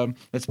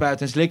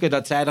Spuiten en Slikken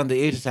dat zij dan de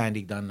eerste zijn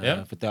die ik dan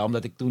vertel.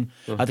 Omdat ik toen,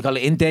 had ik al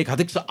een intake, had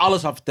ik ze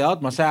alles al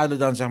verteld. Maar zij hadden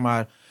dan zeg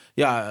maar,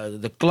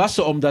 de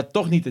klasse om dat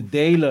toch niet te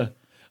delen.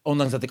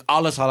 Ondanks dat ik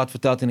alles al had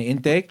verteld in de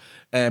intake.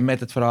 Met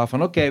het verhaal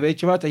van, oké, weet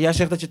je wat. Jij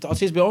zegt dat je het als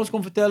eerst bij ons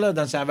komt vertellen.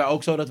 Dan zijn wij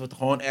ook zo dat we het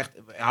gewoon echt,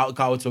 ik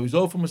hou het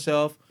sowieso voor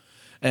mezelf.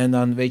 En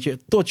dan weet je,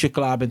 tot je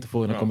klaar bent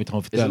ervoor, dan kom je het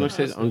gewoon vertellen. Is het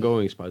nog steeds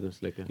ongoing, Spuiten en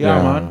Slikken?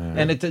 Ja, man. Ja.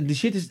 En die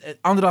shit is 1,5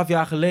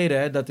 jaar geleden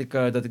hè, dat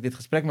ik dit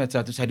gesprek met ze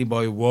had. Toen zei die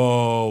boy,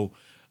 wow,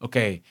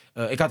 oké.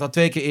 Ik had al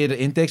 2 keer eerder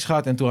intakes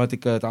gehad en toen had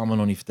ik het allemaal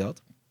nog niet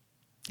verteld.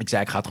 Ik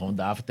zei, ik ga het gewoon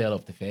daar vertellen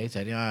op tv.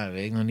 Zei ja,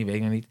 weet ik nog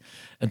niet.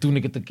 En toen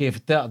ik het een keer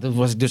vertelde, toen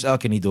was ik dus elke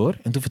keer niet door.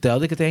 En toen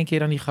vertelde ik het 1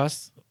 keer aan die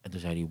gast. En toen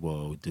zei hij,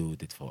 wow, dude,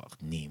 dit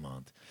verwacht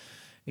niemand.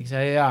 Ik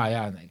zei,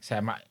 ja. Nee. Ik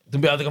zei, maar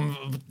toen belde ik hem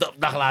een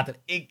dag later.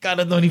 Ik kan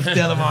het nog niet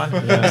vertellen, man.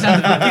 Er zijn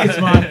een paar kids,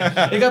 man.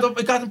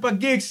 Ik had een paar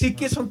gigs. Zie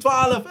kids van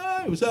 12.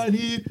 Hey, we zijn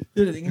hier.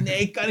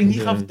 Nee, kan ik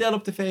niet gaan vertellen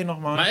op tv nog,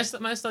 man.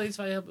 Maar is dat iets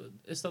waar je...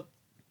 Is dat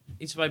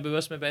iets waar je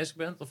bewust mee bezig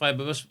bent? Of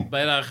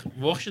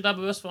word je daar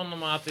bewust van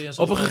naarmate je...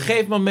 Op een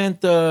gegeven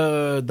moment,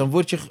 dan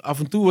word je af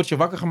en toe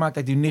wakker gemaakt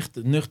uit die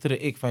nuchtere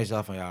ik van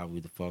jezelf. Van ja, who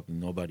the fuck,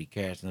 nobody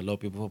cares. En dan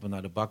loop je bijvoorbeeld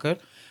naar de bakker.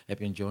 Heb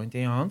je een joint in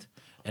je hand.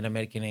 En dan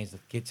merk je ineens dat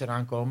kids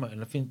eraan komen.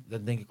 En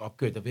dan denk ik, oh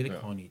kut, dat wil ik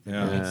gewoon niet.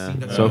 Ja. Ik zien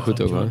dat zo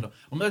goed ook, hoor.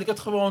 Omdat ik het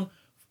gewoon...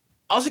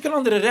 Als ik een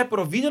andere rapper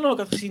of wie dan ook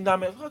had gezien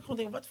daarmee... ga ik gewoon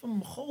denken, wat voor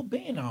mogol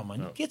ben je nou, man?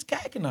 Die kids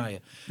kijken naar je.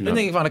 Dan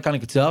denk ik van, dan kan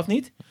ik het zelf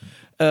niet.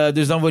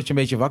 Dus dan word je een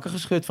beetje wakker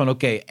geschud van...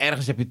 Oké,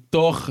 ergens heb je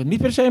toch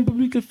niet per se een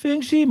publieke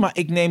functie... maar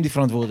ik neem die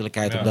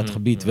verantwoordelijkheid op dat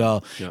gebied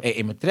wel.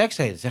 In mijn tracks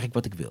zeg ik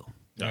wat ik wil.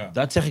 Ja.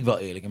 Dat zeg ik wel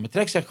eerlijk. In mijn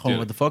tracks zeg ik gewoon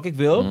wat de fuck ik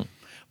wil...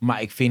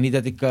 Maar ik vind niet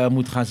dat ik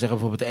moet gaan zeggen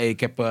bijvoorbeeld... ik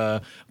heb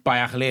een paar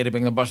jaar geleden ben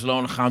ik naar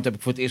Barcelona gegaan... toen heb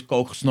ik voor het eerst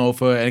kook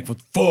gesnoven... en ik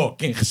vond het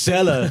fucking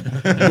gezellig.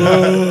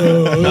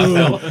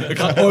 Ik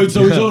ga het ooit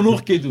sowieso nog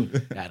een keer doen.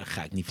 Ja, dat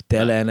ga ik niet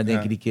vertellen. En dan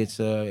denken die kids,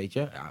 weet je...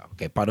 Ja,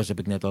 oké, Pardos heb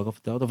ik net ook al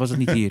verteld. Of was het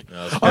niet hier?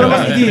 Dat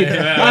was niet hier.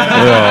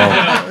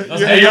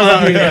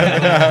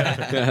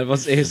 Dat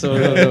was eerst zo.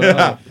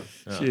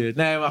 Shit.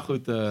 Nee, maar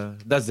goed.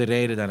 Dat is de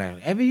reden dan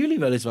eigenlijk. Hebben jullie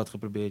wel eens wat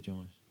geprobeerd,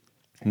 jongens?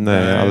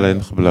 Nee,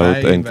 alleen gebloot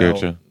 1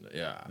 keertje.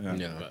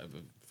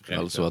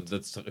 Alles wat.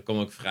 Dat komt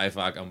ook vrij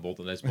vaak aan bod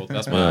in deze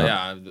podcast.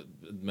 Maar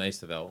het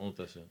meeste wel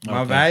ondertussen.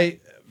 Maar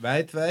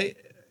wij twee,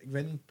 ik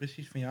weet niet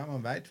precies van jou,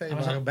 maar wij twee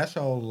waren best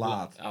wel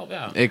laat.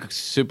 Ik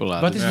super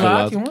laat. Wat is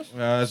laat,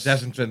 jongens?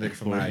 26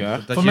 voor mij.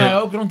 Voor mij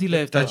ook rond die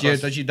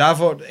leeftijd. Dat je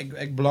daarvoor,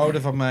 ik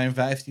blowde van mijn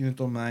 15e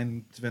tot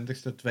mijn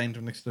 20e,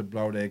 22e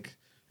blowde ik.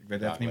 Ik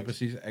weet even niet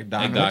precies. Ik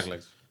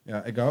dagelijks.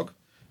 Ja, ik ook.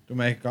 Toen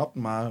ben ik gekapt,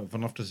 maar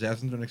vanaf de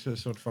 26e een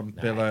soort van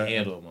pillen.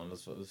 Eerder, man.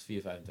 Dat is 4,25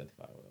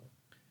 euro.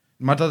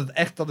 Maar dat het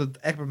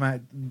echt bij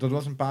mij... Dat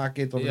was een paar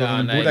keer dat we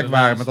een boedek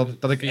waren. Maar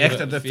dat ik echt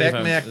het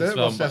effect merkte,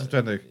 was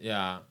 26.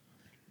 Ja.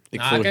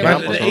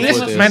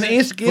 Mijn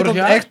eerste keer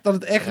dat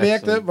het echt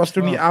werkte, was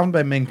toen die avond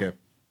bij Minke.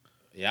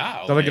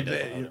 Ja? Dat ik het...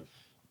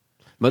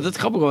 Maar het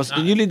grappige was,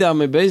 toen jullie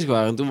daarmee bezig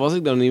waren, toen was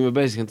ik daar niet mee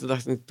bezig. En toen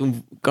dacht ik,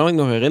 toen kan ik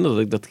nog herinneren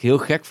dat ik dat heel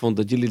gek vond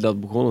dat jullie dat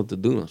begonnen te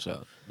doen of zo.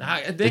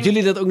 Dat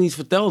jullie dat ook niet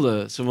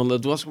vertelden. Want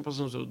het was pas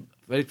zo,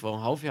 weet ik wel, een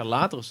half jaar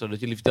later of zo, dat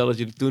jullie vertelden dat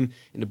jullie toen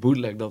in de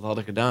bootleg dat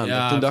hadden gedaan.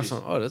 Ja, toen dacht ik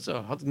van, dat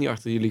had ik niet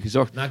achter jullie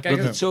gezocht. Nou, kijk,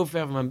 dat het zo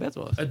ver van mijn bed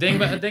was. Het ding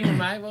bij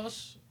mij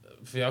was,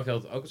 voor jou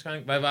geldt het ook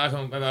waarschijnlijk, wij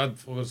waren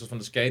vroeger van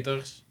de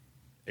skaters.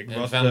 Ik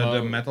was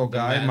de metal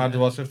guy, maar er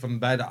was het van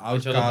beide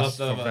outcasts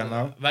van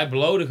Venlo. Wij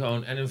beloden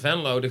gewoon. En in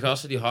Venlo, de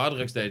gasten die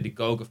harddrugs deden, die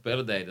coke of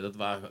pillen deden, dat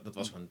waren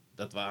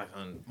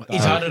gewoon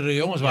iets hardere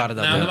jongens waren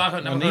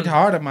dat. Niet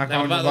harder, maar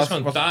gewoon... dat was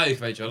gewoon tuig,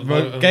 weet je wel.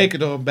 We keken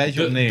er een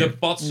beetje op neer. De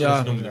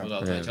patsers noemden we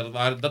dat, weet je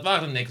wel. Dat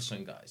waren de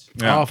Nicholson guys.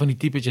 Ja. Van die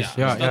typetjes.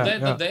 Ja, dus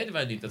dat deden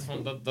wij niet.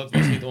 Dat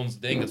was niet ons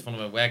ding. Dat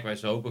vonden we wack. Wij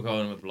zopen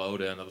gewoon met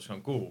bloden en dat was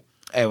gewoon cool.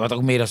 Wat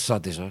ook meer dan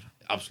zat is, hoor.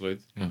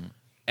 Absoluut.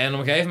 En op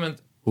een gegeven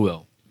moment...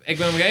 Hoewel. Ik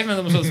ben op een gegeven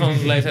moment op een soort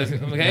van leeftijd...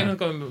 Op een gegeven moment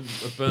kwam ik op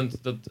het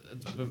punt dat...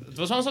 Het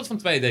was wel een soort van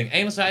twee dingen.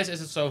 Enerzijds is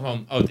het zo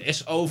van... het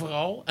is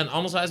overal. En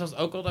anderzijds was het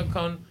ook wel dat ik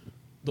gewoon...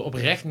 er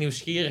oprecht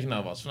nieuwsgierig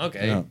naar was. Van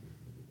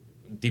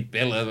die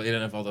pillen waar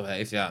iedereen valt op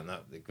heeft... Ja, nou,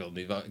 ik wil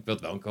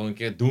het wel gewoon een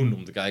keer doen...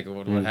 om te kijken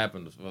wat er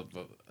happens. Dus en op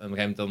een gegeven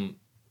moment dan...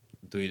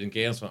 doe je het een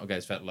keer en van... Oké,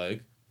 het is vet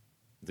leuk.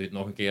 Doe je het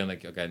nog een keer en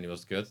denk je... Oké, nu was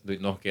het kut. Doe je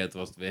het nog een keer, toen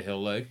was het weer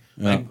heel leuk.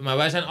 Ja. Maar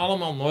wij zijn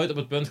allemaal nooit op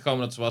het punt gekomen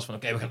dat het was van...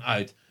 Oké, we gaan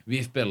uit. Wie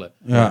heeft pillen?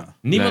 Ja.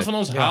 Niemand van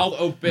ons haalt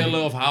ook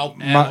pillen of haalt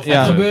maar,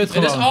 het gebeurt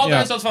gewoon. Het is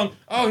altijd dat van,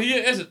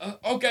 hier is het.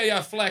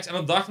 Oké, flex. En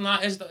de dag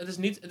na is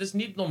het is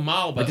niet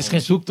normaal bij Het is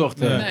geen zoektocht.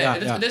 Nee,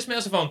 het is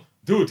meer zo van,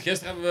 dude,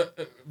 gisteren hebben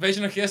we... weet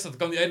je nog gisteren,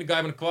 kwam die ene guy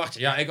met een kwartje.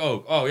 Ja, ik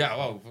ook. Oh ja,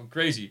 wow,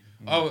 crazy.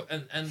 Oh,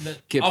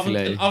 af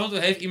en toe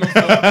heeft iemand...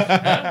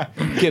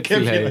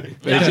 Kipfilet.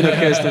 Weet je nog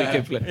gisteren,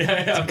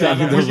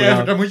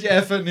 kipfilet? Dan moet je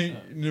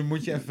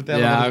even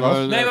vertellen wat het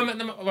was. Nee,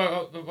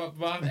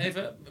 maar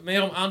even,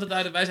 meer om aan te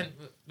duiden,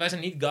 wij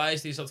zijn niet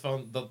guys die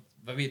van,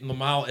 bij wie het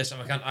normaal is en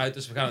we gaan uit,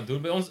 dus we gaan het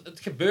doen. Bij ons, het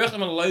gebeurt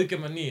op een leuke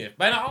manier.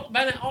 Bijna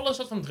alle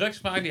soort van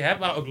drugspraken die je hebt,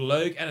 waren ook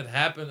leuk en het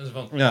happened. Dus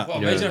van,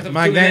 weet je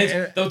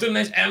nog, dat we toen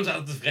ineens M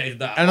zaten te vreten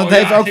daar. En dat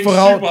heeft ook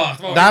vooral,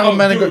 daarom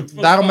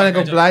ben ik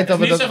ook blij dat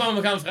we dat... Het is niet zo van,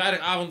 we gaan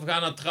vrijdagavond, we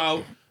gaan naar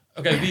trouw.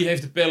 Oké, wie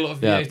heeft de pillen of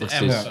wie heeft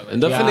de M? En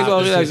dat vind ik wel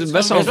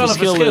best wel een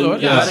verschil, hoor.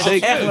 Ja,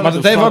 zeker. Maar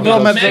dat heeft ook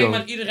wel met... Ik merk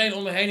met iedereen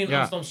om me heen in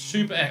Amsterdam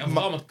super erg. En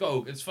vooral met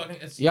coke.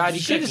 Ja,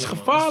 die shit is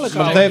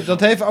gevaarlijk. Dat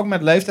heeft ook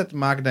met leeftijd te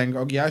maken, denk ik.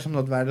 Ook juist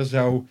omdat wij er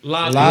zo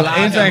laat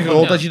in zijn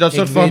gerold. Dat je dat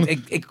soort van...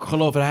 Ik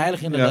geloof er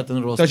heilig in dat dat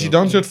een rol is. Dat je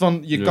dan soort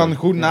van... Je kan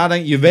goed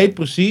nadenken. Je weet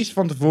precies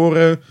van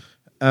tevoren...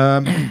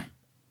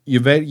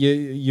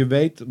 Je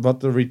weet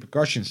wat de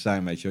repercussions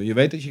zijn, weet je. Je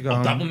weet dat je gewoon...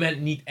 Op dat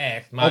moment niet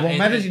echt. Maar op het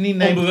moment dat je niet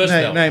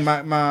neemt... Nee,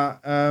 maar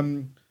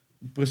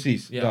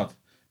precies, dat.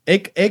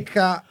 Ik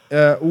ga...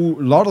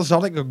 hoe ladder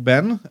zat ik ook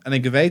ben... En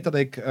ik weet dat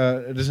ik...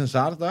 het is een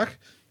zaterdag...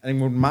 En ik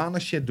moet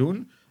maandag shit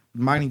doen...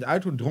 Het maakt niet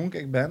uit hoe dronken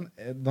ik ben...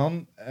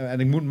 en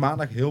ik moet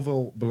maandag heel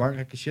veel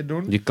belangrijke shit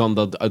doen. Je kan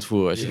dat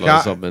uitvoeren als je wel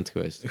zat bent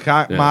geweest.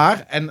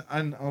 Maar...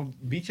 En al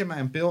bied je mij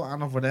een pil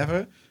aan of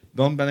whatever...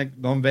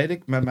 Dan weet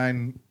ik met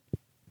mijn...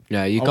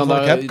 Ja,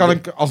 je kan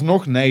ik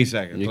alsnog nee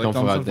zeggen. Je kan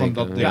vooruit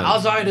denken. Ja,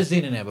 als zou je er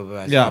zin in hebben, bij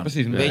wijze van. Ja,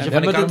 precies. Weet je,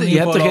 je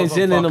hebt er geen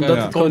zin in, omdat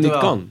het gewoon niet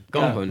kan.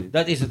 Gewoon niet.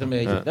 Dat is het een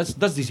beetje.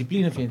 Dat is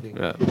discipline, vind ik.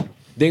 Ja.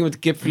 Ding met de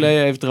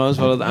kipfilet heeft trouwens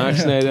wel het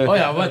aangesneden. Oh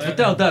ja, wat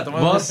vertel dat.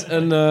 Was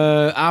een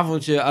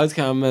avondje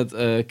uitgaan met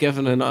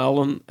Kevin en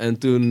Allen. En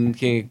toen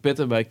ging ik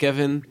pitten bij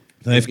Kevin.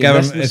 Dan heeft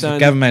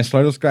Kevin mijn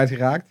sleutels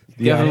kwijtgeraakt.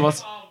 Kevin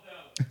was...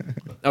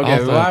 Oké,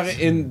 we waren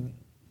in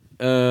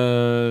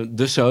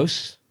de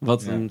Soos.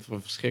 Wat een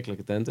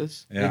verschrikkelijke tent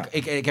is. Ja.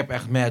 Ik heb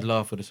echt mad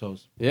love voor de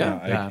Soos.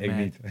 Ja? Ja, ik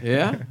niet.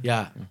 Ja?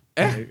 Ja.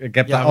 Echt? Ik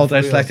heb daar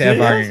altijd slechte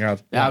ervaringen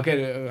gehad. Ja,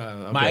 oké.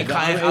 Maar ik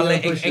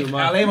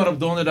ga alleen maar op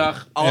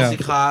donderdag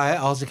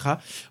als ik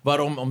ga.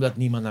 Waarom? Omdat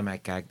niemand naar mij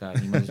kijkt daar.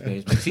 Niemand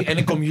is bezig. En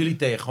ik kom jullie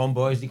tegen. Gewoon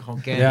boys die ik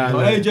gewoon ken. Ja,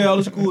 hey Jay,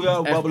 alles cool.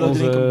 Ja, babbelen,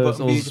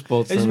 drinken.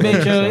 Spot. Het is een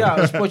beetje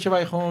een spotje waar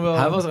je gewoon wel...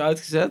 Hij was eruit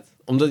gezet.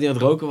 Omdat hij aan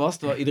het roken was.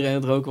 Terwijl iedereen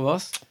aan het roken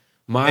was.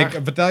 Maar... Ik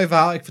vertel je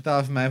verhaal. Ik vertel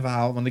even mijn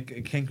verhaal. Want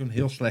ik ging toen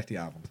heel slecht die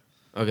avond.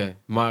 Oké,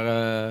 maar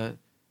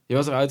je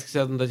was eruit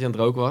gezet omdat je aan het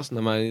roken was,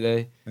 naar mijn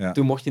idee. Ja.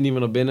 Toen mocht je niet meer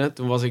naar binnen.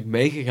 Toen was ik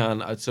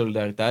meegegaan uit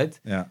solidariteit.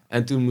 Ja.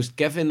 En toen moest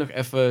Kevin nog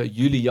even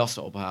jullie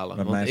jassen ophalen.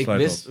 Met want ik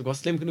was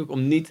slim genoeg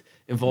om niet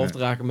involved te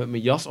raken met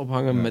mijn jas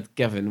ophangen met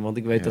Kevin. Want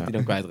ik weet dat hij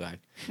dan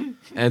kwijtraakt.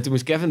 En toen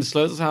moest Kevin de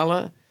sleutels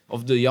halen,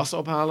 of de jassen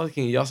ophalen.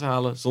 Ging je jassen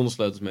halen zonder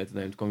sleutels mee te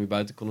nemen. Toen kwam je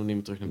buiten, kon er niet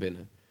meer terug naar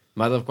binnen.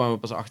 Maar daar kwamen we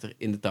pas achter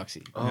in de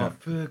taxi. Oh,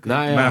 fuck.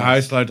 Nou, ja. Mijn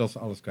huissleutels,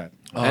 alles kwijt.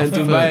 Oh, en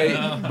toen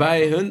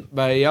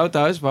bij jou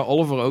thuis, waar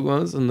Oliver ook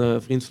woont,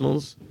 een vriend van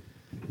ons,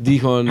 die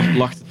gewoon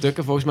lag te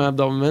tukken volgens mij op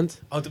dat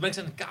moment. Oh, toen ben ik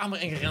zijn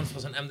kamer ingerend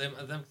voor zijn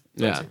MDMA.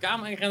 Toen ik zijn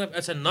kamer ingerend heb,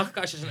 uit zijn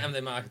nachtkastje zijn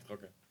MDMA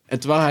getrokken. En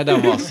terwijl hij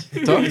daar was,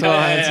 toch? Terwijl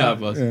hij aan het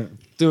slapen was. Ja.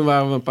 Toen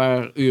waren we een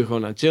paar uur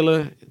gewoon aan het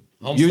chillen.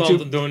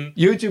 Handstanden doen.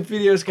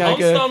 YouTube-video's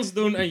kijken. Handstands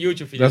doen en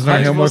YouTube-video's. Dat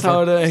is heel mooi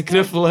vasthouden en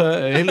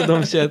knuffelen, hele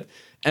domme shit.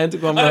 En toen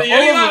kwam Nee.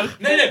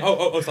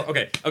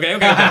 Oké.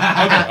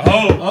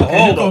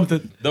 Hoe komt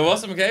het? Er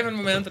was op een gegeven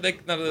moment dat ik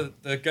naar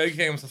de keuken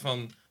ging om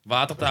van...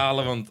 water te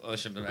halen, want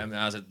als je bij de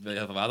MMA zit, wil je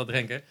heel veel water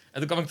drinken. En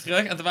toen kwam ik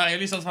terug en toen waren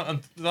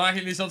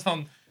jullie soort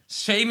van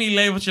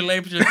semi-lepeltje.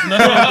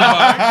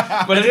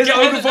 Maar er is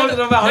ook een foto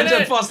dat we handje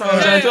aan vasthouden.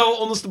 We zijn wel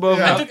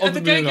ondersteboven. En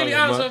toen keken jullie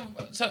aan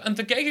en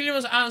toen keken jullie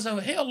ons aan zo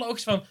heel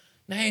logisch van...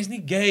 Nee, hij is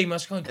niet gay, maar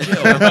het is gewoon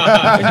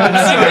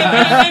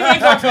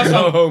chill.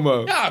 No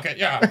homo. Ja, oké,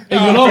 ja. Ik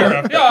wil ook.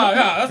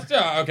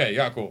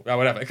 Ja, cool. Ja,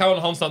 whatever. Ik ga wel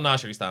een handstand naast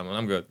jullie staan,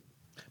 man. I'm good.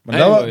 Maar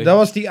dat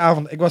was die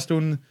avond. Ik was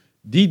toen...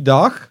 Die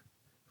dag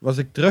was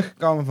ik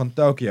teruggekomen van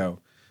Tokio.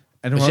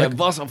 En toen Dus jij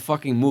was al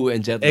fucking moe en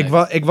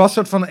jetlag. ik was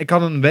soort van... Ik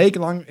was een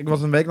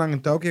week lang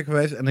in Tokio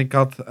geweest. En ik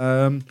had...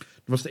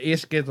 Het was de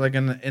eerste keer dat ik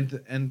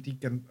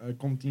een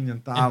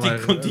continentale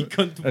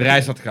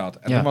reis had gehad.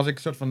 En toen was ik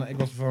soort van... Ik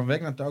was voor een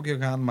week naar Tokio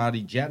gegaan, maar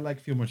die jetlag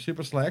viel me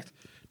super slecht.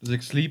 Dus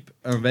ik sliep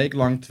een week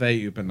lang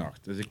 2 uur per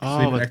nacht. Dus ik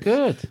sliep wat echt...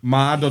 kut.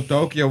 Maar door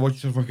Tokio word je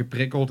zo van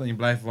geprikkeld en je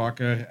blijft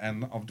wakker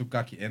en af en toe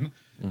kak je in.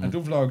 En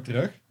toen vloog ik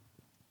terug.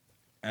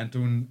 En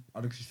toen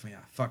had ik zoiets van,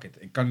 ja, fuck it.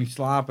 Ik kan niet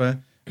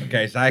slapen.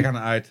 Oké, zij gaan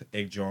uit.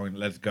 Ik join.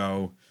 Let's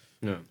go.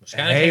 Ja.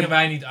 Waarschijnlijk gingen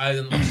wij niet uit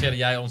en officieerde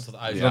jij ons dat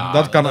uit.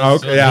 Dat kan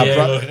ook. Ja,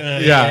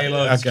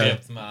 Hele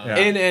script, maar... Ja.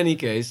 In any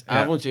case,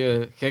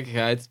 avondje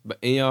gekkigheid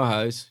in jouw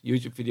huis,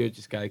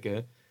 YouTube-video's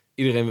kijken.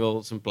 Iedereen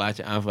wil zijn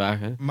plaatje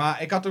aanvragen.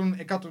 Maar ik had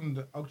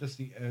toen ook dus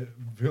die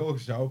veel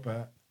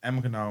gezopen, M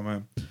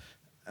genomen.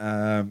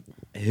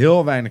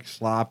 Heel weinig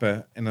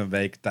slapen in een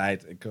week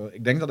tijd.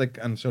 Ik denk dat ik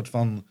een soort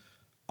van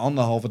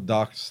 1,5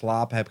 dag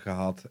slaap heb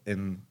gehad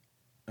in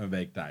een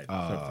week tijd.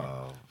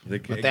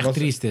 Wat echt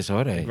triest is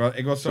hoor.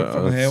 Ik was soort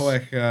van heel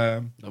erg...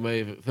 Dan ben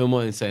je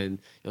helemaal insane. Je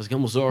was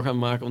helemaal zorgen aan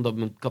het maken omdat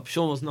mijn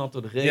capuchon was nat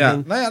door de regen.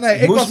 Ja, nou ja, nee,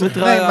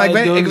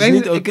 ik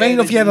weet niet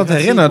of jij dat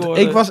herinnert.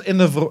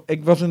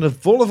 Ik was in de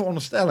volle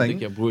veronderstelling Dat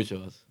jouw broertje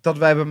was. dat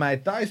wij bij mij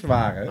thuis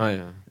waren. Ah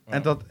ja.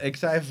 En dat ik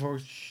zei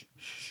vervolgens...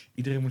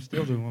 iedereen moet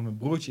stil doen, want mijn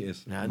broertje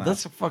is. Ja, dat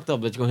is fucked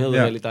up, dat je gewoon heel de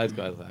realiteit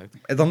kwijtraakt.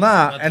 En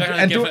daarna...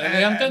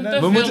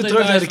 We moeten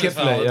terug naar de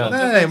kipfilet, ja.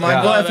 Nee, maar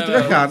ik wil even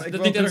teruggaan. Dat is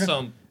niet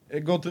interessant.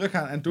 Ik wil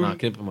teruggaan en toen... Nou,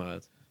 knip er maar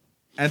uit.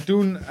 En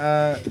toen,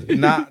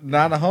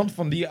 na de hand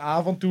van die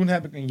avond, toen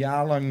heb ik een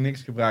jaar lang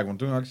niks gebruikt. Want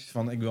toen had ik zoiets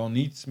van, ik wil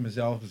niet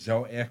mezelf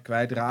zo erg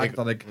kwijtraken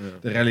dat ik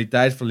de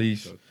realiteit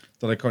verlies.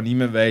 Dat ik gewoon niet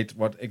meer weet.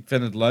 Ik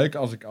vind het leuk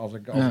als ik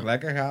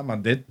lekker ga,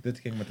 maar dit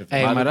ging me te veel.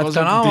 Hey, maar dat was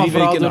kan ook allemaal 3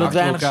 vooral weken door het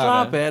achter weinig elkaar,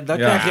 slapen. Hè. Daar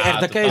Ja. krijg je echt,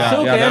 daar kan je Ja,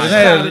 zulke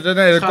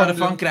ja, schade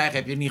van krijgen.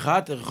 Heb je niet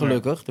gehad,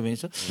 gelukkig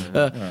tenminste.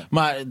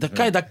 Maar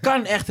dat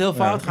kan echt heel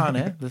fout gaan.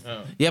 Hè.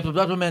 Je hebt op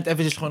dat moment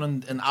eventjes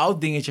gewoon een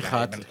oud dingetje Ik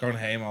gehad. ben gewoon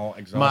helemaal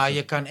exhausted. Maar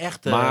je kan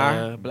echt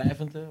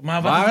blijvend...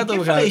 Maar Waar wat het is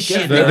over die gaat,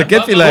 shit? de hè?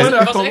 kipfilet.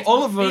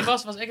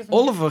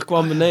 Oliver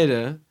kwam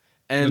beneden.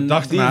 En De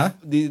dag daarna?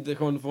 die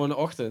gewoon voor een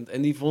ochtend.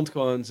 En die vond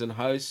gewoon zijn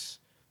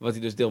huis, wat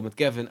hij dus deelt met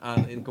Kevin,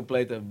 aan in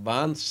complete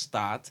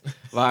waanstaat.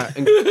 Waar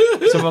ik had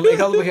op een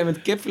gegeven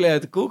moment kipfilet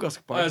uit de koelkast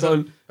gepakt.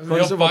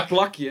 Gewoon zo wat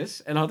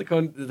plakjes. En dan had ik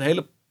gewoon het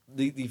hele,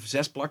 die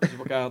 6 plakjes op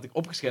elkaar had ik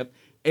opgeschept.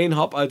 1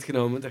 hap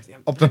uitgenomen. En dacht ik,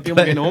 ik heb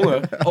helemaal geen honger.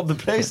 Op de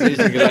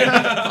PlayStation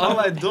gelegd.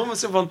 Allerlei domme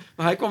zo van...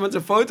 Maar hij kwam met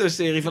een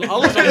fotoserie van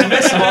alles wat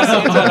mis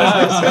was in zijn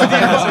huis.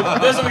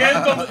 Dus op een gegeven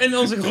moment komt in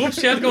onze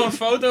groepschat een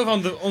foto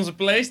van onze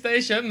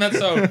PlayStation met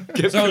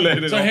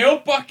zo'n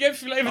heel pak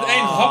kipfilet met 1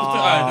 hap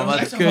eruit. Dat was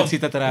echt Wat zo kut van,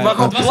 ziet dat eruit. Maar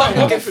gewoon Wat plakken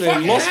fuck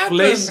kipfilet.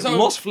 happened?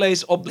 Los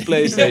vlees op de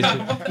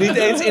PlayStation. Niet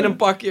eens in een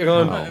pakje.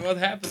 Gewoon. Wat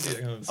happened hier?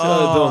 Gewoon.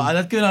 Zo dom.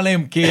 Dat kunnen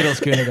alleen kerels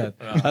kunnen dat.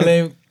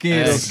 Alleen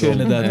kerels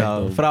kunnen dat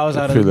houden. Vrouwen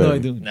zouden het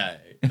nooit doen. Nee.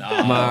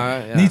 Nou,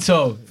 Maar ja. Niet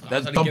zo.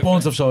 zou die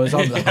Tampons of zo is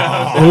anders.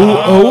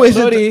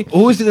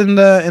 Hoe is het in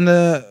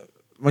de...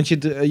 Want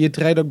je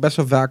treedt ook best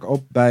wel vaak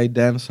op bij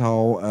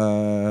dancehall,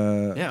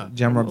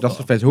 Jamrock, dat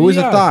soort feesten. Hoe is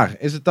het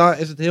daar?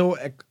 Is het heel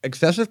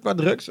excessive qua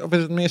drugs? Of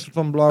is het meer soort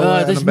van blauw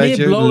Het en is een meer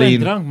beetje blow en lean?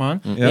 drank,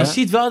 man. Ja? Je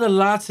ziet wel de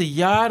laatste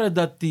jaren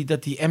dat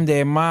die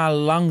MDMA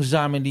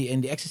langzaam en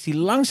die ecstasy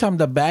langzaam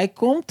daarbij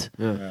komt.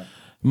 Ja.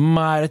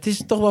 Maar het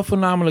is toch wel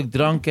voornamelijk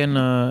drank en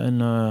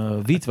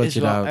wiet wat Is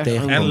je wel daar echt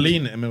tegenkomt. En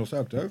lean inmiddels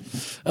ook, toch?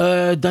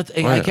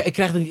 Ik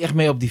krijg het niet echt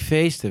mee op die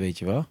feesten, weet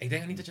je wel. ik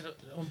denk niet dat je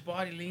een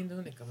party lean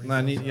doet. Ik kan me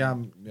Nou, niet,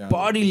 voorstellen. ja.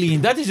 Party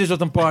lean, dat is dus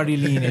wat een party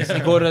lean is.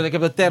 Ik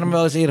heb dat term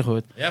wel eens eerder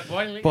gehoord. Ja,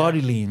 party lean. Party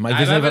lean, maar ik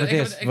Ja, wist niet wat het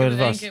is. Wat het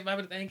was. We hebben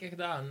het 1 keer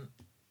gedaan.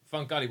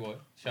 Van Caliboy.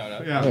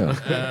 Shout-out. Ja.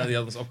 Die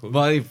had ons opgeroepen.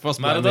 Waar hij vast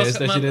Maar maar dat is was-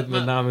 dat je maar- dit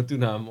met maar- naam en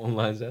toenaam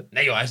online zet.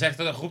 Nee joh, hij zegt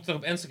dat roept er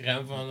op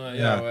Instagram van,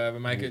 bij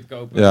mij kun je het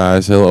kopen. Ja, hij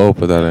is heel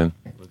open daarin.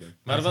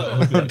 Maar dat was...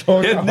 We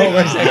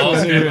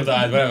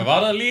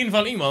hadden een lean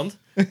van iemand.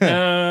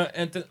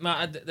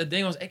 Maar het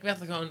ding was, ik werd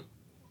er gewoon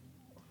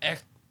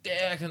echt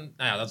tergend...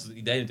 Nou ja, dat is het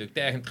idee natuurlijk,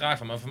 tergend traag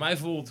van. Maar voor mij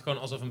voelde het gewoon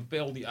alsof een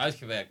pil die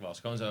uitgewerkt was.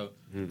 Gewoon zo...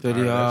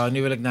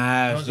 Nu wil ik naar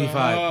huis, Gewoon die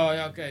zo, vibe. oh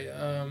ja, oké.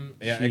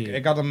 Ja,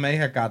 ik had een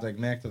megakaart, ik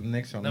merkte er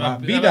niks van. Nou, Maar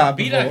Bida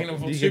Bida ging er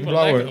bijvoorbeeld super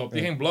lekker op.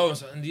 Die ging blowen.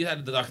 En die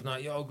zei de dag,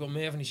 nou yo, ik wil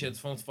meer van die shit.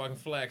 Vond het fucking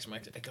flex. Maar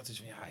ik had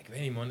zoiets van, ja, ik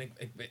weet niet man.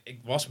 Ik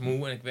was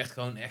moe en ik werd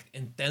gewoon echt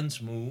intens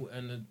moe.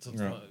 En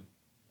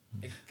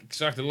ik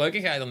zag de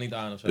leukigheid er niet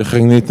aan of zo. Je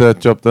ging niet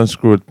chopped and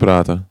screwed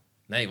praten.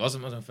 Nee, was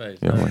het maar zo'n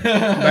feest. Ja, man.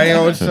 Ben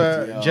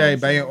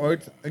je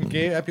ooit,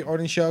 Jay, heb je ooit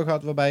een show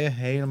gehad waarbij je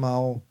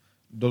helemaal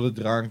door de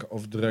drank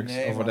of drugs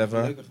of whatever?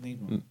 Gelukkig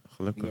niet, man.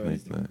 Gelukkig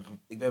niet, nee.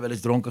 Ik ben wel eens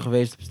dronken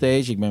geweest op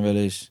stage. Ik ben wel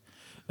eens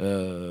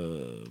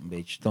een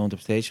beetje stoned op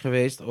stage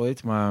geweest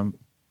ooit. Maar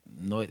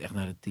nooit echt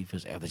naar de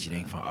tyfus. Echt dat je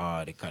denkt van,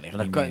 dit kan echt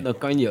niet meer. Dat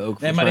kan je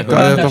ook. Nee, maar dat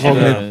Kan je toch ook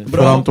Ja. niet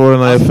verantwoorden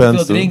naar je Als ik fans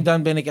veel doen? drink,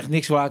 dan ben ik echt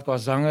niks waard qua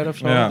zanger of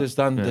zo. Ja. Dus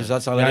dat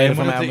is al een Ja, reden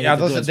van mij om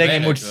dat is het ding, je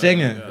moet Ja.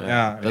 zingen. Ja.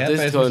 Ja, Dat rappen is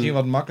is gewoon- misschien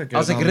wat makkelijker.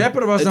 Als ik dan-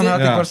 rapper was, dan had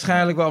ik Ja.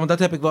 waarschijnlijk wel... Want dat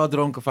heb ik wel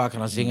dronken vaak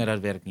gaan zingen. Dat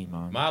werkt niet,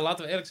 man. Maar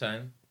laten we eerlijk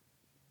zijn.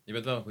 Je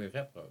bent wel een goede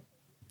rapper ook.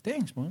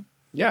 Thanks, man.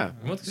 Ja.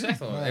 Je moet gezegd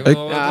worden. Ja. Ik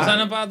bedoel, Ja. Er zijn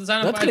een paar Dat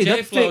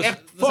J-flows. vind ik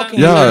echt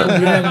fucking Ja,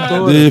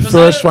 leuk. Die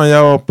verse van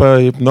jou op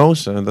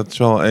hypnose, dat is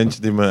wel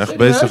eentje die me echt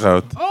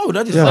bezighoudt. Oh,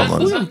 dat is Ja, wel man.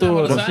 goed om te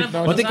horen.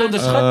 Want ik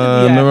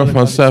onderschatte die nummer eigenlijk van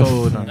als ik Seth. zo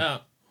hoor dan.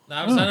 Ja.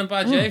 Nou, er zijn een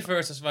paar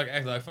J-verses waar ik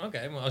echt dacht van,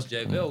 oké, maar als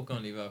Jay wil, kan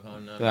hij wel gewoon,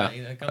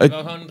 kan hij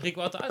wel gewoon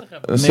 3/4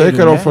 uitgeven. Zeker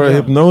Meedoen, over hè? Ja.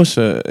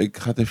 hypnose. Ik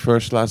had die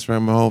verse laatst weer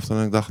in mijn hoofd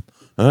en ik dacht,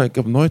 ik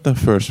heb nooit een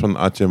verse van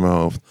Atje in mijn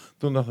hoofd.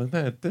 Toen dacht ik,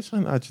 nee, het is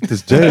geen Atje, het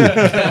is Jay.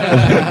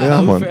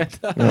 Ja, man.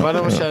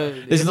 Wanneer was jij...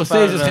 Is het nog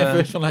steeds geen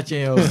first van Atje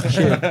in je hoofd?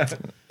 Shit.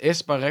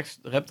 Eerste paar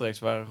rap-tracks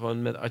waren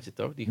gewoon met Atje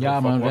toch? Die Ja,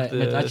 gewoon man, fuck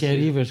met Atje en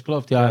shit. Rivers,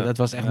 klopt. Ja, Ja. dat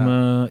was echt Ja.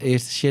 mijn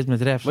eerste shit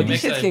met rap. Maar die man.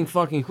 shit ging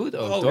fucking goed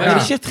ook, Oh, toch? Ja,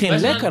 die shit ging Wij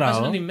zijn- lekker, wij zijn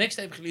ouwe. aan die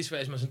mixtape release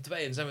geweest met z'n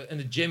tweeën. En zijn we in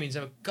de Jimmy, en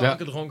zijn we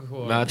kanker dronken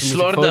geworden. Maar toen moest ik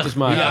Slordig. foto's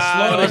maken. Ja, Ja,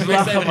 slordig dat was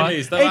mixtape lachen, man.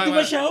 release. Daar Hey, waren toen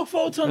we- was jij ook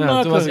foto's aan Ja,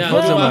 het toen was maken. ik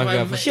foto's aan het Ja, maken,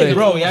 ja, voor Shit, Steve.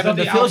 bro, jij Was bent dat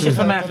de die veel shit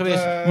van album mij dat,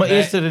 geweest. nee. Mijn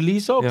eerste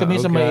release ook, Ja,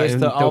 tenminste ook, mijn ja, eerste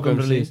in album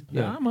Tokyo release. MC.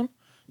 Ja. Ja, man.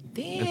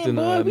 En Damn, toen,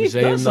 boy, we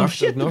Museumnacht got some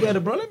shit ook nog.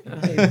 together, bro.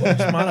 Hey,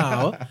 boys, man,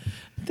 ouwe.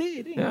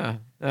 Ja,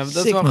 dat is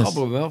wel Sickness.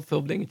 grappig. Wel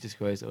veel dingetjes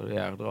geweest over de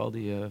jaren, door al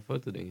die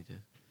fotodingetjes.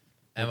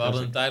 En we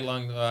hadden een tijd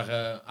lang, waar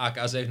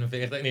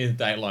AK-47, niet een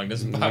tijd lang, dat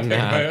is een paar keer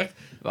Ja. gebeurd.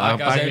 We waren een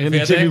paar keer in de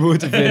AK-47. Jimmy Woo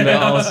te vinden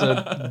als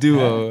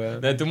duo.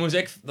 Nee, toen moest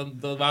ik,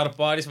 dat waren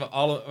parties waar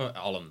allen.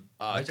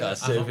 Weet je wel,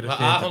 waar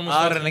Aaron moest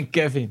Aaron en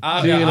Kevin.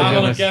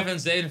 Aaron en Kevin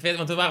 47,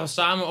 want toen waren we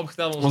samen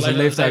opgeteld. Onze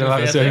leeftijden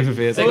waren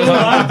 47. Kunnen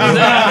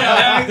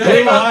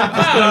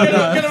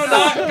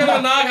we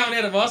nagaan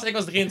wanneer dat was? Ik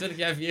was 23,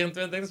 jij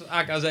 24, dus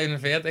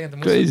AK-47. En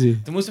Crazy.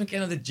 toen moesten we een keer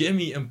naar de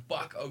Jimmy, een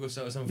pak ook of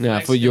zo. Zo'n Ja,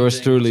 flex voor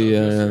yours ding of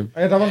truly. zo.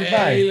 Ja, daar was ik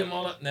bij.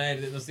 Helemaal,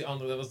 nee, dat was die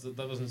andere,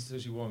 dat was een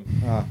Sushi Wong.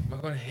 Ah. Maar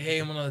gewoon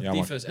helemaal naar de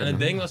Jammer. tyfus. En het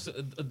ding was,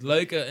 het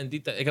leuke in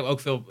die tijd, ik heb ook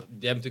veel, jij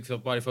hebt natuurlijk veel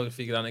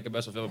partyfotografie gedaan, ik heb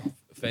best wel veel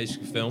feestjes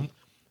gefilmd.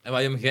 En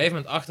waar je op een gegeven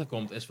moment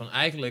achterkomt, is van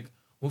eigenlijk,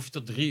 hoef je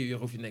tot 3 uur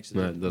hoef je niks te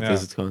doen. Nee, dat Ja.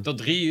 is het gewoon. Tot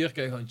 3 uur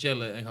kun je gewoon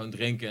chillen en gewoon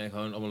drinken en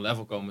gewoon op een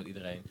level komen met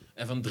iedereen.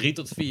 En van 3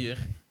 tot 4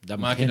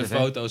 maak je de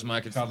foto's,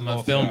 maak je Gaat het, maar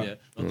los, film ja. je.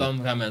 Want dan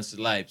gaan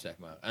mensen lijp, zeg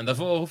maar. En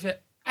daarvoor hoef je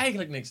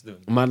eigenlijk niks te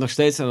doen. Maar nog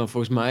steeds zijn er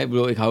volgens mij, ik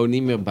bedoel, ik hou er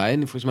niet meer bij. En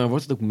volgens mij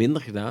wordt het ook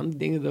minder gedaan, die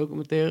dingen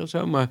documenteren of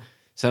zo. Maar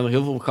zijn er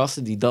heel veel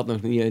gasten die dat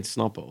nog niet eens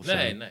snappen of zo.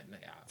 Nee, ja.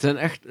 Het zijn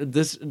echt,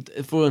 dus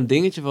voor een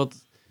dingetje wat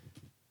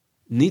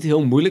niet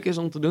heel moeilijk is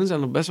om te doen,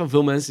 zijn er best wel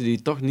veel mensen die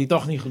het toch niet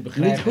goed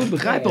begrijpen. niet goed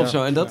begrijpen Ja, of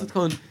zo. En dat het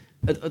gewoon,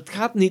 het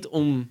gaat niet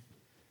om,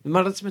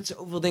 maar dat is met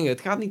zoveel dingen.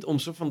 Het gaat niet om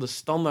soort van de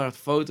standaard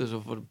foto's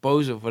of voor de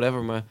pose of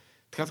whatever, maar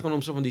het gaat gewoon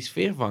om soort van die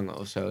sfeer vangen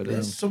of zo. Dat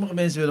is- Sommige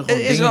mensen willen gewoon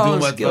Het is dingen wel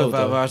doen een skill, toch?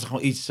 waar ze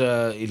gewoon iets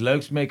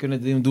leuks mee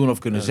kunnen doen of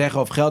kunnen zeggen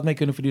of geld mee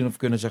kunnen verdienen of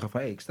kunnen zeggen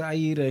van hey, ik sta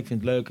hier, ik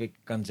vind het leuk, ik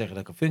kan zeggen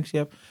dat ik een functie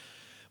heb.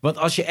 Want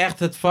als je echt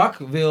het vak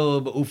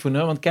wil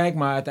beoefenen, want kijk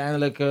maar,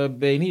 uiteindelijk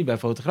ben je niet bij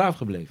fotograaf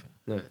gebleven.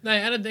 Nee,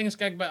 en het ding is,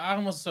 kijk, bij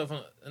Aaron was het zo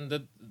van,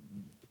 en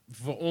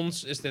voor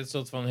ons is dit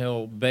soort van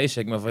heel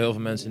basic, maar voor heel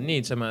veel mensen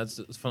niet. Zeg maar,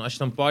 het is van, als je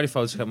dan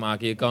partyfoto's gaat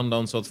maken, je kan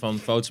dan soort van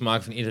foto's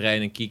maken van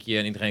iedereen, een kiekje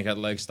en iedereen gaat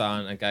leuk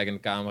staan en kijken in de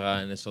camera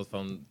en is soort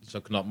van zo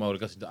knap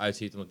mogelijk als hij eruit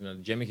ziet omdat hij naar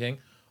de Jimmy ging.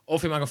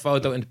 Of je maakt een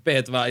foto in de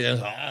pit waar je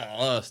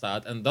dan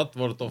staat en dat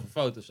worden toffe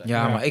foto's. Zeg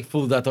Ja, maar ik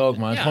voelde dat ook,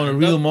 man. Ja, Gewoon een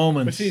real dat-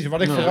 moment. Precies,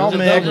 wat ik Ja, vooral dat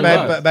is merk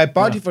inderdaad. bij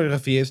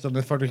partyfotografie is dat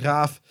een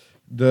fotograaf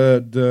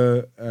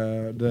de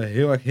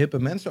heel erg hippe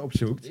mensen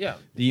opzoekt. Ja.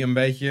 Die een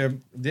beetje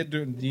dit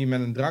doen, die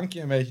met een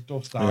drankje een beetje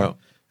tof staan.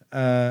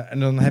 Ja. En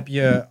dan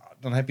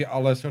heb je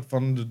alle soort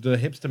van de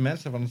hipste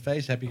mensen van het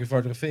feest heb je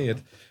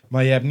gefotografeerd.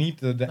 Maar je hebt niet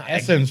de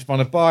essence van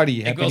de party.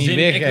 Ik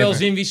wil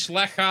zien wie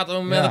slecht gaat op het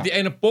moment Ja. dat die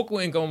ene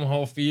pokoe inkomt om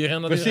 3:30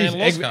 en dat Precies, iedereen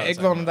losgaat. ik zeg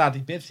wil maar. inderdaad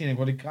die pit zien. Ik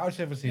wil die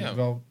crowdsurfers zien. Ja. Ik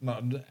wil,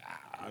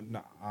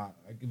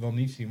 ik wil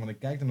niet zien, want ik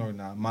kijk er nooit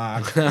naar.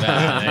 Maar,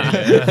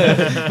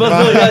 Wat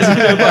wil jij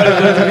zien bij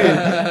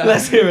de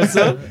Let's hear it,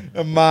 son.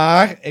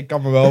 maar ik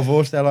kan me wel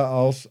voorstellen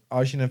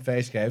als je een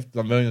feest geeft,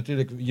 dan wil je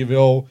natuurlijk,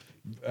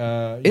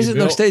 Is het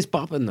nog steeds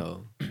pappen, nou?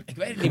 Ik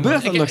weet het niet. Gebeurt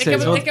man. dat nog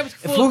steeds? Ik heb het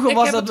gevoel, Vroeger ik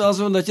was heb dat het- wel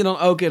zo dat je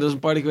dan, oké, er is een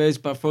party geweest,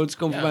 een paar foto's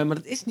komen Ja. voorbij, maar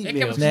dat is niet Ik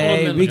meer. heb het of zo.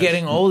 gevoel- Nee, we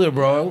getting older,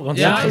 bro. Want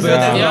Ja, dat is gebeurt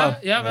dat? echt wel.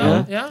 Ja, wel.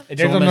 Ja? Ja. Ik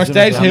denk dat nog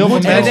steeds heel veel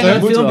Ik denk dat mensen...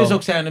 het filmpjes wel.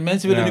 ook zijn. De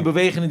mensen willen Ja. nu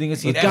bewegende dingen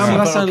zien. De Echt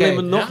camera's van, zijn oké, alleen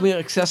maar nog Ja. meer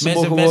accessible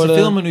Mensen geworden.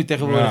 filmen nu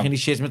tegenwoordig Ja. in die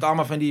shits met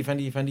allemaal van die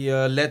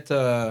LED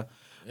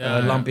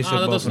lampjes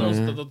Dat was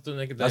erbovenop. toen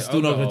ik het Dat is deed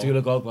toen ook wel.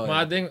 natuurlijk ook wel. Maar ja.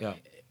 het ding, Ja.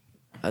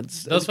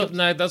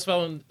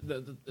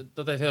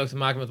 Dat heeft heel erg te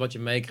maken met wat je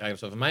meekrijgt.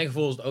 Voor mijn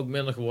gevoel is het ook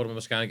minder geworden, maar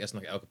waarschijnlijk is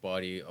het nog elke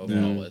party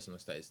overal is het nog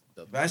steeds.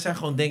 Wij zijn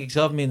gewoon, denk ik,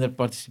 zelf minder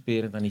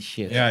participerend aan die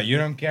shit. Ja,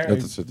 you don't care.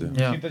 Dat is het, ja.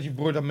 Misschien dat je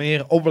broer dan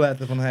meer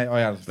opletten van, hey, oh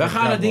ja, dat is wij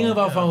gaan naar dingen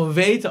waarvan we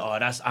weten,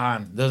 dat is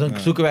aan. Dus dan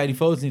zoeken wij die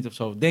foto's niet of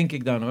zo. Denk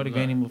ik dan hoor. Ik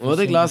weet niet wat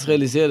ik laatst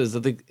realiseerde is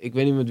dat ik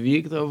weet niet met wie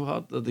ik het over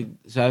had, dat ik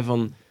zei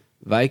van,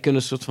 wij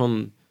kunnen een soort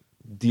van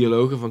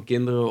dialogen van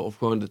kinderen of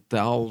gewoon de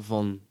taal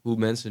van hoe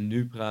mensen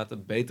nu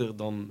praten beter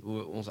dan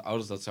hoe onze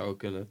ouders dat zouden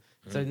kunnen.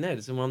 Ik zei, nee, dat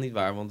is helemaal niet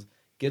waar, want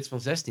kids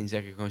van 16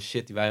 zeggen gewoon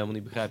shit die wij helemaal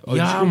niet begrijpen. Oh,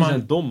 die schoenen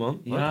zijn dom,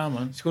 man. Ja,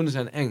 man. Schoenen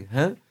zijn eng,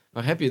 hè?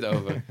 Waar heb je het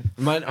over?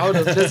 Mijn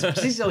ouders, dat is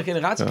precies dezelfde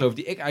generatiekloof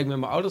die ik eigenlijk met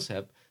mijn ouders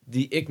heb,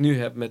 die ik nu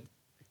heb met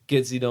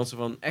kids die dan zo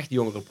van echt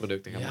jongere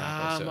producten gaan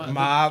maken.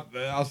 Maar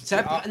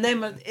nee,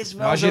 maar het is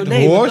wel als je zo. het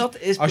Nee, hoort, dat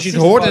is als je precies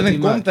het hoort de in fout een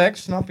die je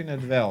context, snap je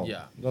het wel.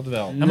 Ja. Dat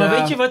wel. Ja, maar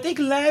weet je wat ik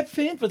lijp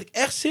vind? Wat ik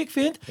echt sick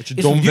vind? Dat je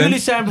Is dom dat jullie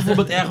bent. zijn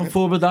bijvoorbeeld erg een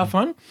voorbeeld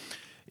daarvan.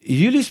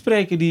 Jullie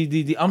spreken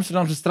die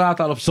Amsterdamse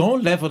straattaal op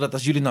zo'n level dat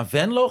als jullie naar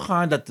Venlo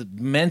gaan, dat de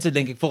mensen,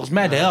 denk ik, volgens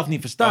mij de helft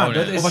niet verstaan. Oh,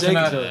 nee. Dat Of is als je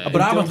zeker naar zo. In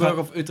Brabant Tilburg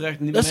gaat. of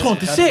Utrecht. Dat is gewoon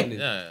te sick.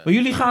 Maar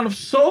jullie gaan op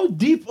zo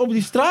diep op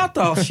die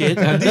straattaal shit.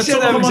 die dat shit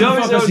sommige heb ik sowieso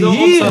motherfuckers door op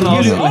hier zijn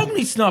hals. jullie ook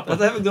niet snappen.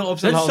 Dat heb ik dan op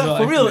zijn Dat is hals echt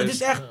wel for real. echt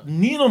Het is echt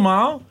niet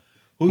normaal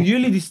hoe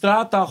jullie die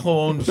straattaal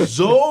gewoon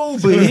zo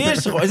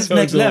beheersen. Gewoon. Het is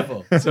next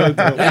level. Zo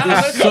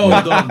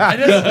dom.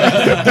 Het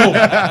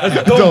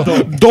is zo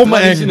dom. Domme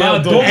eng.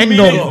 Maar Eng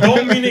dom.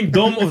 dom meaning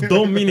dom of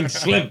dom meaning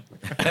slim.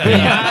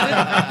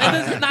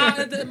 Maar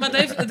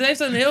het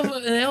heeft er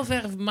een heel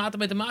verre mate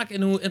mee te maken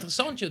in hoe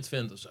interessant je het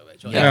vindt of zo,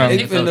 weet je wel. Ja, ik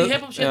vind dat- die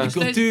hip-hop shit ja. nog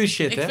steeds...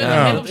 Cultuurshit, Ik hè? vind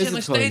Ja. hip-hop Is shit het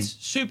nog gewoon. steeds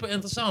super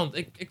interessant.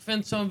 Ik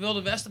vind zo'n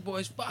Wilde Westen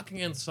Boys fucking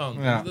interessant.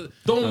 Ja.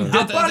 Dom,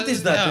 Apart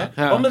is dat,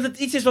 hè? Ja. Omdat het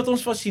iets is wat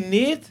ons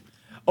fascineert.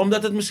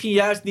 Omdat het misschien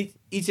juist niet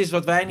iets is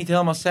wat wij niet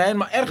helemaal zijn.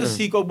 Maar ergens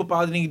zie ik ook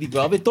bepaalde dingen die ik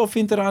wel weer tof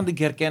vind eraan. Die ik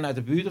herken uit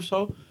de buurt of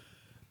zo.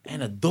 En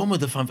het domme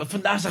ervan.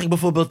 Vandaag zag ik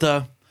bijvoorbeeld...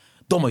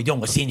 domme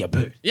jongens in je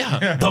buurt.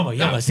 Ja, Domme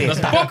jongens in je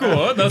dat is pokken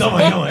hoor. Dat is Domme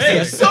pokken. jongens in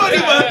je... Sorry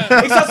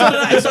man!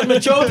 Ik zat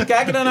met Joe te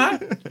kijken daarna.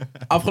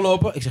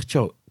 Afgelopen. Ik zeg,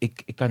 Joe,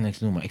 ik kan niks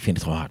noemen. Maar ik vind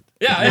het gewoon hard.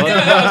 Ja, Ik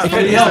vind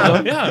het niet hard,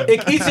 hoor. Ja.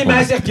 Iets in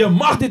mij zegt, je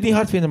mag dit niet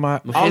hard vinden. Maar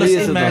Maar alles wie is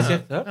in het mij dan?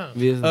 zegt... Hè?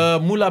 Wie is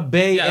het? Moula B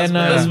dat en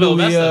is wel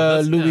Louis... Westen.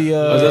 Dat is- Louis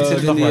ja. dat zit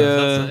in nog die... wat.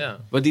 Ja.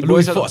 Wat die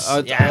Louis boys Vos.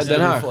 uit Ja, Den Louis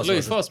Haag. Vos.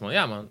 Louis Vosman,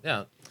 ja man.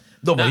 Ja.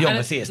 Domme Nou,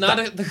 jongens en- eerst.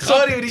 nou, de grap-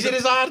 Sorry, die zin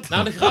is hard.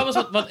 Nou, de grap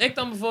is wat ik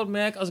dan bijvoorbeeld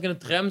merk als ik in een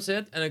tram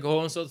zit en ik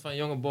hoor een soort van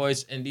jonge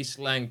boys in die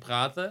slang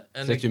praten.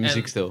 En Zet je ik-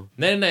 muziek en- stil.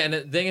 Nee. En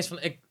het ding is van,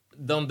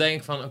 dan denk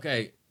ik van,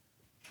 oké,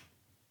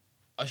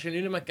 als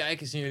jullie naar mij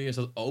kijken, zien jullie een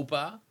soort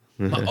opa.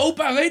 Maar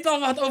opa weet al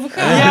waar het over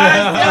gaat.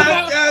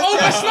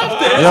 Opa snapt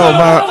het. Ja,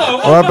 maar Hallo,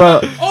 we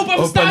hebben... Opa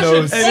verstaat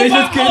knows.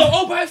 je.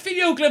 Opa heeft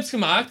videoclips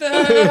gemaakt.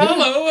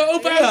 Hallo,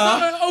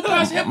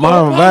 opa is hip-hop.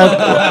 Maar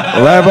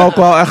wij hebben ook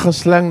wel echt een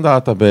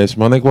slangdatabase,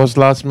 man. Ik was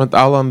laatst met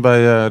Alan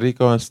bij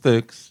Rico en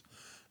Stix.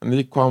 En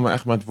die kwamen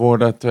echt met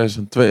woorden uit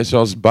 2002,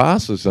 zoals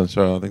basis en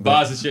zo. Ik dacht,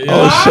 Basis, ja.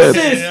 oh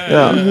shit.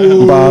 Ja,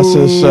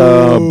 basis,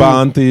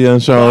 Baanti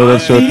en zo,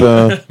 dat soort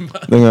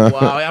dingen.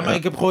 Wauw, ja, maar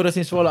ik heb gehoord dat ze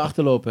in Zwolle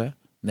achterlopen, hè?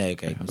 Nee,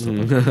 oké, ik moet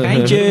stoppen.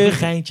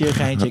 Geintje.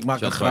 Ik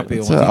maak een grapje,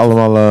 Het jongens. zijn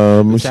allemaal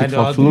We muziek zijn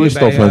van er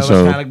vloeistof bij, en zo.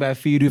 waarschijnlijk bij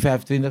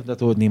 4:25, dat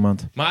hoort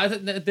niemand. Maar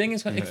het ding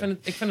is gewoon,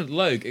 ik vind het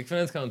leuk. Ik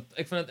vind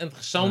het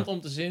interessant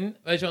om te zien.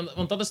 Weet je,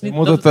 want dat is Je niet...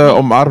 moet dat het is niet-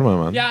 omarmen,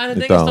 man. Ja, en het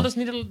die ding is, taal.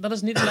 dat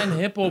is niet alleen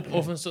hip-hop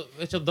of een soort.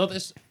 Weet je, dat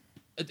is.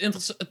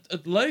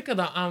 Het leuke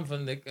daaraan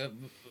vind ik.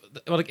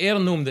 Wat ik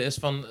eerder noemde is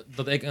van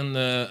dat ik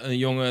een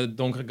jonge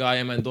donkere guy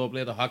in mijn dorp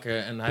leerde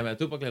hakken en hij mij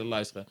Tupac leerde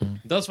luisteren.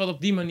 Dat is wat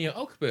op die manier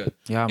ook gebeurt.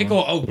 Ja, Ik man.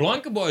 hoor ook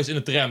blanke boys in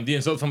de tram die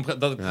een soort van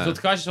dat ik soort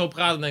gastjes zo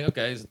praten en denk oké,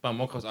 er zitten een paar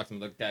mokro's achter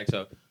me dat ik kijk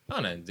zo. Oh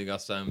nee, die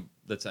gasten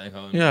dit zijn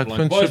gewoon Ja, ik blanke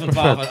vind boys het van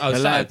 12 super uit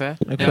Zuid. hè? Ik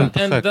vind Ja, het te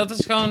en gek. dat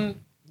is gewoon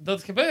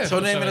dat gebeurt. Zo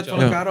nemen we het weet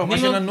van je wel. elkaar op. Als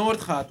je Niemand- naar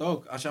Noord gaat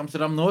ook. Als je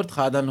Amsterdam-Noord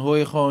gaat, dan hoor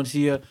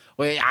je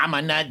ja,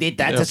 maar dit,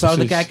 dat, Ja, dat. Zo, dan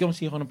precies. kijk je om, zie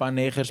je gewoon een paar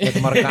negers met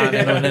een Marokkaan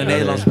en een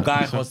Nederlandse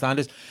elkaar gewoon staan.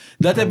 Dus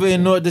dat hebben we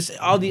in Noord. Dus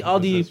al die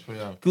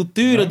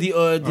culturen die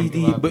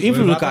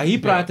beïnvloeden elkaar. Hier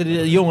praten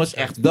de jongens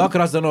echt, welke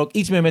ras dan ook,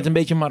 iets meer met een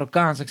beetje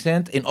Marokkaans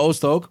accent. In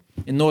Oost ook.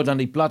 In Noord dan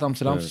die plat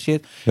Amsterdamse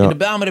shit. Ja. In de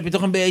Bijlmer heb je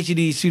toch een beetje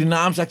die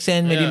Surinaamse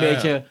accent met die Ja, ja.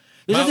 beetje...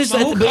 Dus Maar- het is maar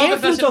het hoe grappig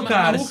beïnvloedt dat je-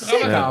 elkaar. maar Dat hoe is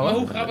grappig- sick, maar ouwe.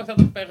 hoe grappig dat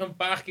het per een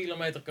paar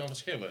kilometer kan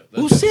verschillen.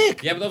 Hoe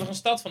sick? Je hebt het over een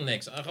stad van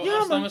niks.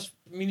 Amsterdam is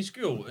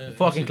minuscuul.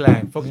 Fucking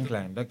klein.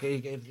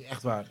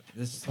 Echt waar.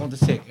 Dat is gewoon te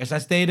sick. Er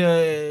zijn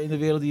steden in de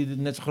wereld die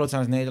net zo groot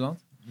zijn als Nederland.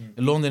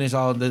 Londen is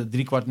al de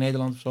 3/4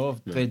 Nederland of zo, of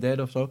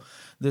 2/3 of zo.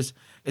 Dus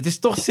het is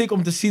toch sick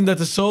om te zien dat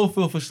er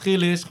zoveel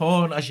verschil is,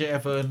 gewoon als je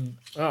even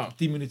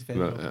 10 minuten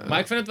verder loopt. Maar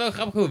ik vind het wel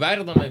grappig hoe wij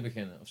er dan mee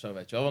beginnen. Of zo,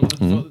 weet je wel.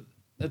 Want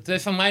het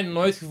heeft van mij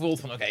nooit gevoeld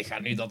van oké, ik ga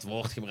nu dat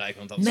woord gebruiken.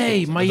 Want dat Nee,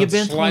 is goed. maar Dat je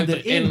bent sluit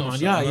gewoon erin, of man.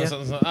 zo. Ja, En dan ja. is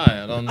het zo,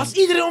 ja, dan... Als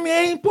iedereen om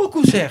je heen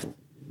pokoe zegt,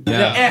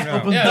 Ja. Echt,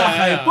 op een dag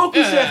ga je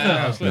pokoe zeggen.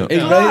 Ja, Ik weet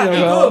het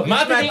wel.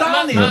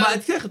 Maar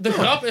ik zeg het de toch.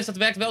 grap is, dat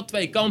werkt wel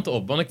twee kanten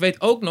op. Want ik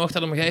weet ook nog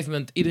dat op een gegeven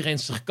moment iedereen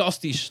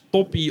sarcastisch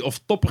toppie of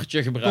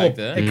toppertje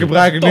gebruikte. Ik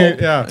gebruik het nu,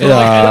 ja.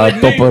 Ja, Dat ik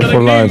topper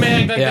for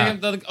life.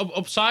 merk dat ik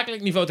op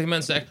zakelijk niveau tegen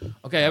mensen zeg,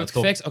 oké, heb het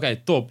gefixt? Oké,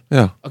 top.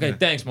 Ja. Oké,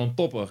 thanks man,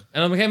 topper.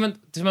 En op een gegeven moment,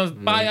 het is maar een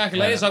paar jaar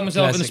geleden, zag ik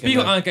mezelf in de classic,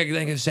 spiegel inderdaad. aankijken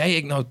en denken, zei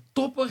ik nou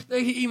topper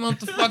tegen iemand?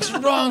 The fuck's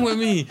wrong with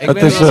me?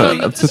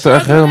 Het zit er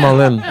echt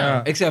helemaal in.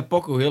 Ja. Ik zei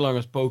pokoe heel lang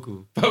als pokoe.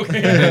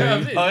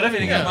 Oh, dat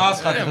vind ik helemaal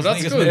schattig. Ja, Dat dat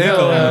is is niks goed. met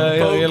Nico.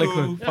 Heel eerlijk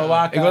goed. Van Ik was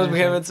Waka. op een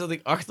gegeven moment zat ik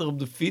achter op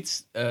de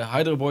fiets,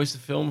 Hydro Boys te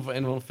filmen voor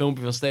een of ander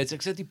filmpje van steeds.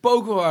 Ik zet die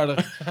pokoe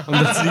harder,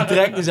 omdat ze die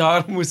track niet zo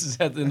hard moesten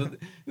zetten.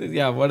 En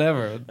ja,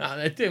 whatever. Ja,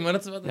 nee, Tim, maar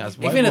dat is wat... Ja, het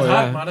is Ik vind het white boy,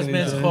 hard, ja. maar als Ik vind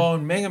mensen het,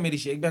 gewoon mengen met die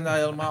shit. Ik ben daar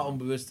helemaal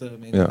onbewust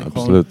mee. Ja, Ik gewoon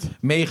absoluut.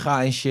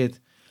 meega en shit.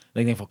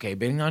 Dan denk ik van, oké,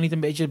 ben ik nou niet een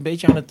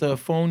beetje aan het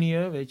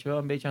fonien, weet je wel,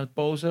 een beetje aan het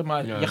posen.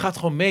 Maar Ja. je gaat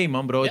gewoon mee,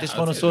 man, bro. Het Ja, is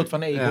gewoon een soort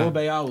van, ik Ja. hoor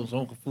bij jou.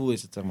 Zo'n gevoel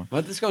is het, zeg maar. Maar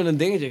het is gewoon een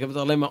dingetje. Ik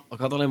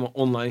had alleen maar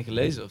online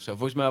gelezen of zo.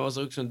 Volgens mij was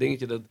er ook zo'n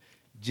dingetje dat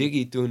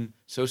Jiggy toen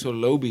So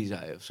Lobby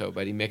zei of zo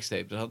bij die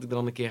mixtape. Daar had ik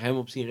dan een keer hem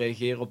op zien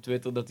reageren op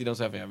Twitter. Dat hij dan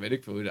zei van, ja, weet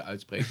ik veel hoe je dat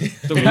uitspreekt. Het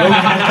is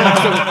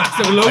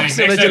toch logisch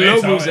dat je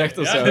Lobo zegt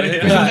of zo.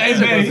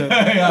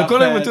 Dan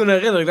kon ik me toen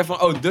herinneren. Ik dacht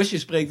van, oh, dus je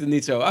spreekt het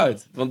niet zo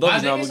uit. Want dat Maar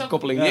is het ding namelijk is de dat-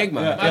 koppeling die ik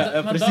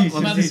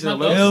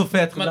maak. Heel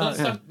vet Maar gedaan. dat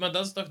is, toch, maar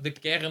dat is toch de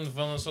kern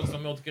van een soort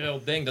van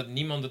multicultureel ding, dat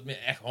niemand het meer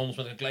echt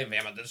 100% kan claimen.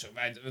 Ja, maar dat is ook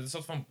wijd. Het is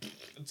soort van,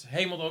 het is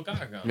helemaal door elkaar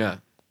gegaan.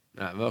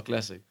 Ja, wel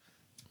classic.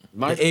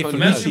 Maar De evolutie.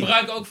 Mensen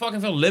gebruiken ook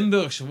fucking veel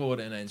Limburgse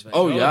woorden ineens. Weet je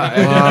Oh wel. ja, Dat-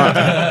 echt.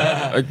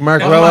 Maar ik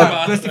merk Ja, wel maar-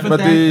 dat Kwestie van met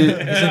tijd. die,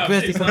 Het is een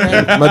kwestie van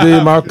tijd. met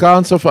die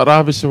Marokkaanse of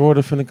Arabische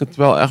woorden vind ik het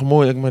wel echt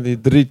moeilijk. Met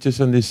die drietjes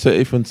en die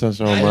zevens en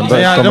zo. Ja, Man. ja, Dat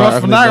Ja, kan er me was echt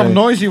vandaag niet op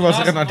mee. Noisy was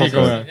er een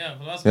artikel. Ja,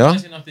 van laatst Ja?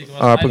 was er een artikel.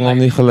 Ah, heb ik nog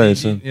niet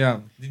gelezen. Ja.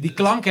 Die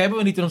klanken hebben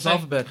we niet in ons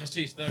alfabet.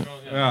 Precies. daar gewoon,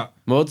 ja. Ja.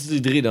 Maar wat is die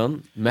 3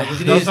 dan? Dat En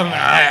is dan...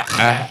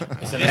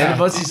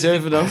 wat is die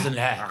 7 dan?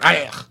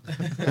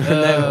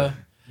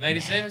 Nee,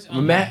 die 7 is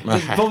Dus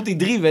bijvoorbeeld die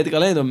 3 weet ik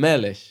alleen door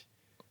Melish.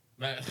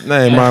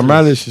 Nee, maar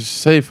Malish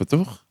is 7,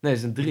 toch? Nee,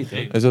 dat is een 3 toch?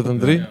 Is dat een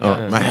 3? Ja. Oh,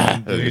 Ja.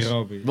 maar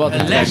Wat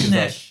een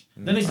Lesnesh.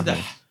 Dan is het de...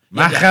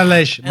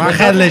 Magalish.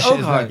 Magalish is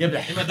hard. Je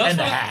hebt de... Ja, maar dat is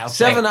wel-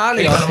 Seven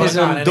Alias is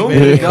een Ik donkere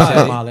weet het guy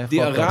allemaal, hè.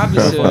 die Fuck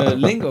Arabische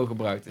lingo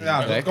gebruikt in Ja, zijn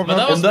dat track. komt Maar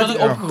dat was- Omdat maar hij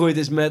dat- opgegroeid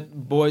is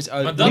met boys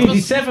uit... Maar dat Die, was-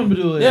 die Seven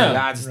bedoel je? Ja.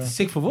 Ja, het is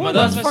sick voor Maar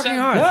woorden. dat was fucking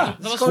wel- hard. Ja, Dat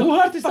dat was was hoe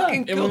hard is dat?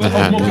 fucking Ja, cool. maar-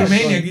 Of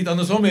Mokromaniac, die het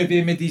andersom heeft,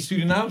 weer met die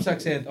Surinaamse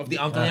accent. Of die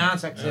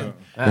Antilliaanse accent.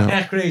 Ja.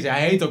 Echt crazy.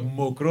 Hij heet ook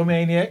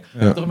Mokromaniac.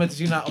 Ja. Toch met de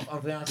Surinaam of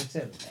Antilliaanse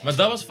accent. Maar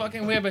dat was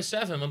fucking weird bij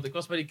Seven, want ik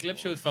was bij die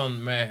clipshoot van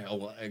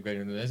ik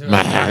weet niet hoe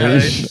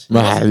Malish.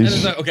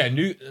 Malish. Oké,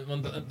 nu,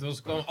 want het was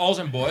gewoon al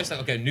zijn boys.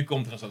 Oké, nu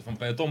komt er een soort van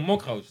peloton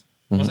mokro's.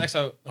 Het was echt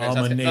zo, Oh, mijn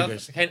dat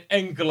neighbors. is geen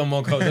enkele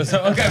mokro's.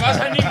 Oké, waar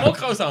zijn die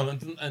mokro's dan?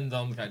 En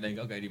dan ga je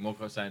denken, oké, die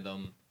mokro's zijn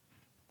dan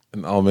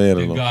In Almere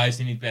de nog. guys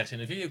die niet per se in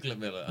een videoclip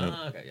willen. Ah,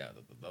 oké, ja,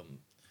 dan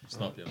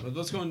snap je. Maar het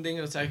was gewoon een ding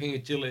dat zij gingen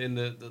chillen in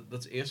de...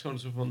 Dat ze eerst gewoon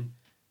een soort van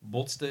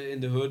botsten in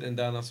de hood en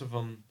daarna zo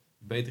van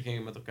beter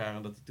gingen met elkaar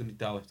en dat hij toen die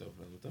taal heeft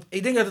overgenomen, toch?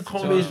 Ik denk dat het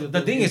gewoon Zo, een beetje...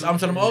 Dat ding is,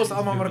 Amsterdam-Oost,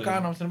 allemaal Ja.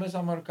 Marokkanen. Amsterdam-West,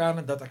 allemaal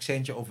Marokkanen. Dat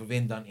accentje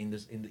overwint dan in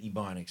de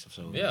Ibanics of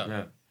zo.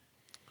 Ja.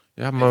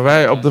 Ja, maar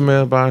wij op de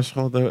middelbare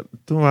school,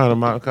 toen waren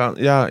Marokkaan.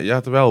 Ja, je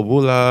had wel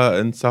Woela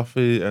en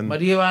Safi en... Maar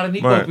die waren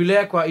niet Maar-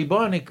 populair qua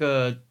Ibanic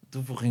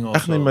toevoegingen of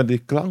Echt zo. niet met die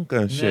klanken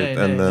en shit. Nee,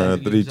 en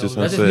nee, drietjes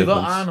en Dat is nu wel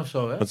zevens. aan of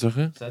zo, hè? Wat zeg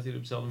je? Staat hier op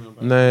dezelfde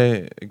middelbare?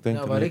 Nee, ik denk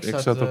Ja, het waar niet. ik Ik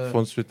zat, zat op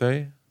Fons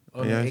Vitae.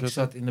 Oh, En nee, jij ik zat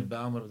zat in de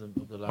Bijlmer op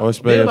de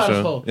OSB middelbare of zo?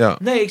 school. Ja.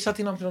 Nee, ik zat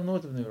in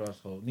Amsterdam-Noord op de middelbare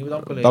school. Nieuwe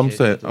College.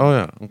 Damstee. heette het Oh toen.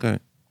 ja, oké.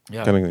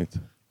 Ja, Ken ik niet.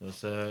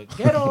 dus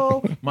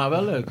ghetto, maar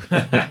wel leuk.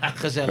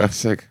 Gezellig. Echt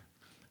sick.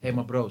 Hé,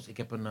 maar bros, ik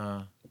heb een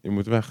Je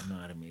moet weg.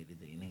 nare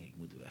mededeling. Ik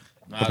moet weg.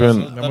 Nou, Heb je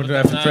een- Dan moeten we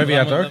even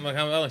trivia, toch? Dan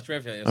gaan we wel nog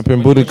trivia eerst. Heb je een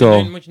Moet booty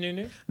call? Moet je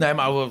nu? Nee,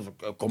 maar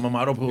kom er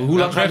maar op. Hoe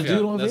lang gaat het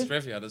duren Dat is ongeveer?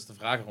 trivia, dat is de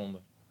vragenronde.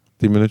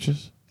 10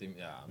 minuutjes?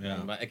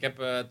 Ja, maar ik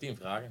heb 10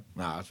 vragen.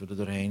 Nou, als we er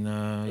doorheen,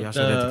 ja,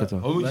 zo red ik het wel.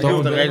 Hoe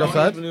Toch de regels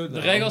uit? De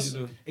regels?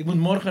 Ik moet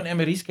morgen een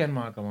MRI-scan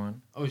maken,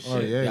 man. Oh shit. Oh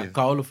jee. Ja,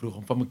 koude vroeg,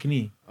 van mijn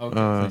knie. Oké.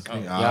 Ja,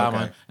 oké.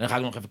 man. En dan ga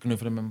ik nog even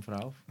knuffelen met mijn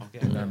vrouw.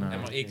 En dan, Ja,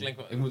 maar ik klink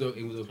wel... Ik moet ook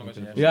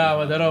ja,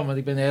 maar daarom, want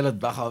ik ben de hele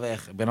dag al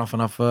weg. Ik ben al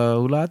vanaf,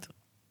 hoe laat?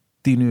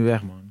 10 uur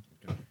weg, man.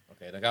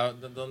 Oké, dan gaan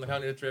we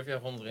nu de trivia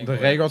ronde erin De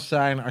gooien. regels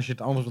zijn, als je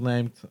het antwoord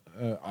neemt,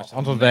 Als je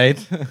antwoord het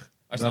weet.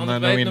 Als je dan, het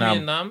antwoord noem weet, je noem je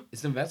naam. een naam. Is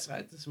het een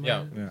wedstrijd? Tussen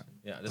Ja. mij? Ja.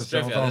 Ja, dat Dat is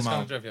zijn we trivia. Dat is gewoon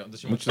allemaal. trivia.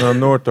 Dus je Moet moet... je naar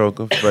Noord ook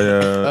of ben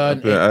je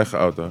op je nee. eigen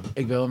auto?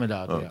 Ik wil met de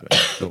auto, Oh, ja. oké,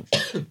 cool.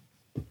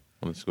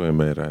 Anders kun je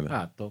meerijden.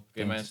 Ja, top.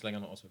 Kun je mij een slinger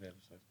naar Osso geven?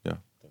 straks?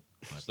 Ja. Top.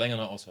 Slinger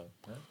naar Osso.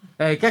 hè?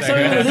 Hey, kijk zo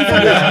iemand die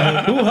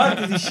van hoe hard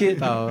is die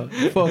shit, ouwe?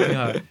 Fucking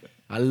hard.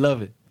 I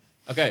love it.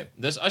 Oké,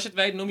 dus als je het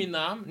weet, noem je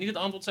naam. Niet het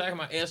antwoord zeggen,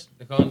 maar eerst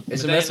gewoon... Is meteen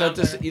er een wedstrijd naam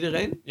tussen zeggen.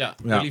 iedereen? Ja,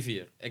 Ja. jullie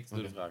 4. Ik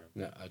doe de vragen.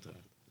 Ja,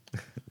 uiteraard.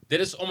 Dit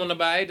is om en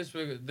nabij, dus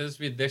dit is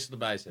wie het dichtst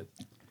erbij zit.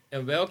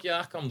 In welk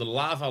jaar kwam de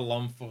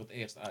lavalamp voor het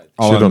eerst uit?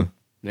 Allen. Sharon.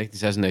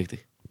 1996.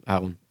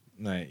 Aaron.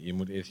 Nee, je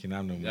moet eerst je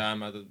naam noemen. Ja,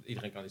 maar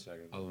iedereen kan niet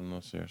zeggen. Alan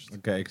als eerst.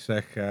 Oké, ik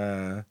zeg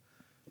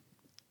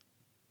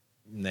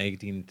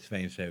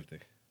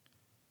 1972.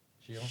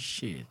 Giron?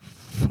 Shit.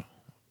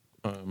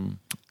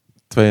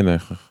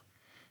 92.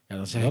 Ja,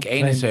 dan zeg ik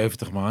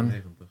 71, man.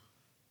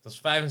 Dat is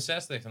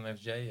 65, dan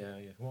heeft Jay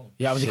je gewonnen.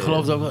 Ja, want ik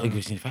geloofde ook wel. Ik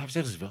wist niet,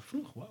 65 is wel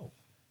vroeg. Wauw.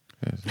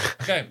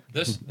 Oké,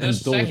 dus Een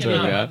zeg je domme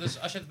naam. ja. Dus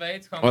als je het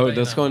weet, gewoon Oh, meteen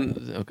dat is naam.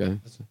 gewoon... Oké.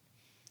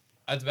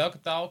 Uit welke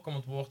taal komt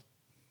het woord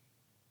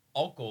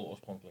alcohol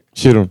oorspronkelijk?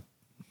 Sharon.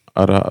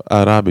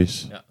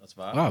 Arabisch. Ja, dat is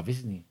waar. Wauw, wist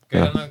ik niet. Kun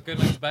je Ja. daar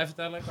nog iets bij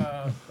vertellen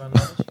qua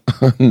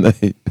naam?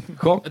 Nee.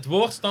 Het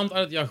woord stamt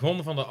uit het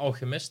jargon van de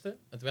alchemisten.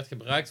 Het werd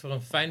gebruikt voor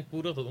een fijn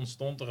poeder dat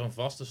ontstond door een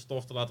vaste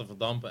stof te laten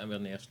verdampen en weer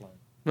neerslaan.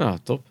 Nou,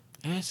 top.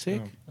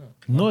 Sick. Ja.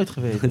 Nooit Het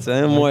geweten. is een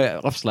heel mooi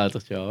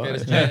afsluitertje, hoor. Oké,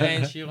 dus Jay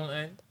 1, Chiron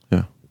 1.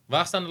 Ja.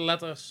 Waar staan de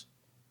letters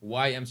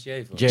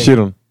YMCA voor? Jay.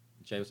 Sharon.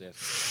 Jay was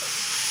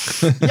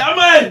eerst.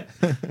 Jammer!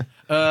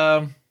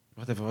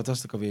 Wacht even, wat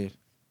was het ook alweer?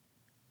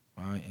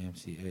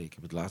 YMCA. Ik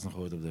heb het laatst nog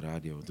gehoord op de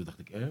radio. Toen dacht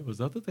ik, was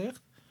dat het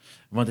echt?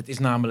 Want het is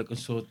namelijk een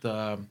soort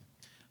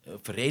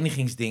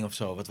verenigingsding of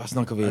zo. Wat was het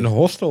dan ook alweer? Een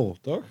hostel,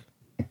 toch?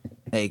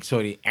 Nee,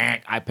 sorry.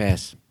 I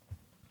pass.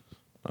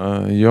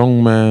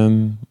 Young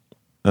man.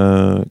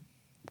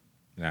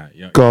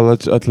 Ja,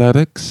 College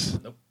athletics.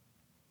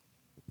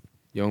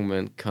 Young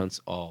man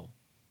cunts all.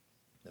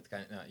 Dat kan,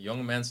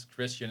 Young Men's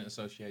Christian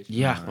Association.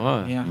 Ja.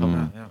 Oh, Ja,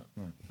 Mm. ja.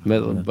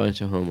 met een bunch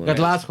of Ik homo's. had het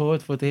laatst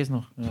gehoord, voor het eerst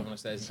nog. We Ja. zijn nog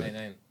steeds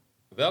 1-1.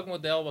 Welk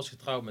model was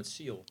getrouwd met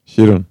Seal?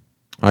 Sharon.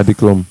 Heidi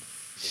Klum.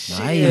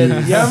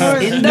 Ja,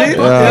 maar In nee,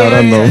 Ja,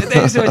 random. Het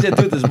enige wat jij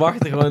doet is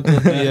wachten gewoon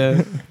tot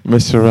die...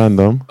 Mr.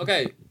 Random.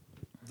 Oké,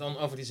 dan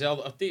over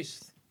diezelfde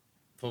artiest.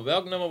 Voor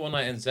welk nummer won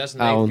hij in 96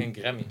 Aaron. een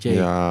Grammy? Jay.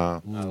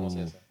 Ja. Aaron was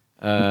eerst.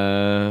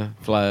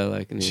 Fly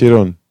like an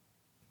Sharon.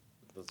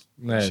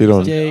 Nee.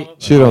 Sharon. Jay.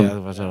 Sharon. Ja,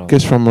 dat was er al.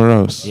 Kiss from a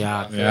Rose.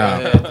 Ja,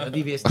 Ja.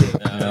 die wist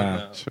ik.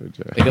 Ja. Sorry,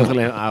 Jay. Ik had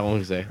alleen Aaron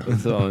gezegd. Dat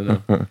is wel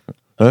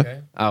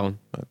Oké, Aaron.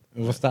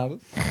 Hoeveel staat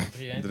het?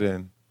 3-1.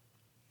 3-1.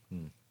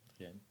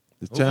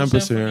 De Hoeveel champ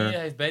is symfonieën hier.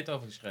 heeft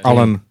Beethoven geschreven?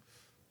 Allen.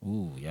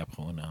 Oeh, jij hebt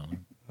gewoon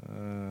aan.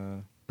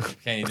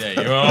 Geen idee.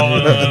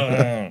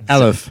 11.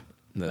 Dat is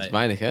Nee.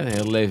 weinig, hè? Het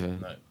hele leven.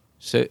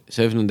 Nee.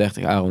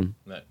 37 Aaron.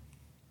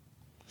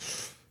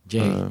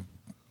 Jay.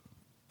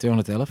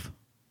 211.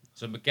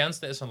 Zijn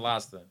bekendste is zijn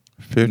laatste.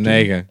 14.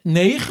 9.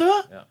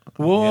 9? Ja.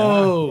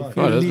 Wow. Oh,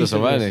 dat is best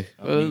wel weinig.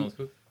 Oh, niemand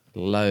goed.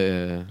 Lui,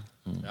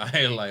 Ja,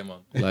 heel lui man.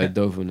 lui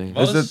dove, nee.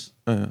 Wat Is is,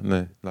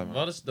 nee, laat maar.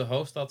 wat is de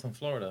hoofdstad van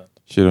Florida?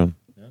 Sharon.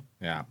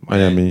 Ja,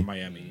 Miami.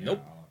 Miami. Nope.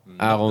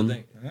 Aaron. Dat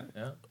denk-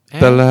 Ja.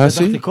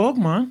 Tallahassee? Dat dacht ik ook,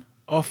 man.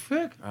 Oh,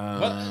 fuck.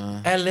 Wat?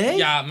 L.A.?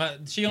 Ja, maar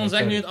Shion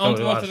zegt nu het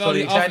antwoord terwijl sorry,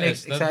 hij ik zei af niks.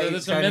 is. Ik zei- Dat ik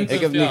is zei een niks. minpunt Ik heb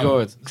voor het niet jou.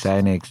 gehoord. Ik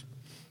zei niks.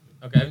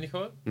 Oké, heb je het niet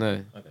gehoord?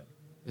 Nee. Oké.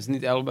 Is het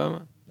niet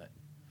Alabama?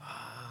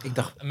 Ik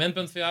dacht... Een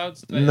minpunt voor jou. Het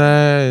is 2-1.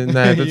 Nee, dat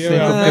is niet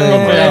Ja. oké. Nee.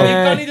 man. Ja,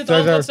 je kan niet het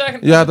antwoord zeggen.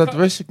 Ja, dat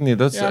wist ik niet.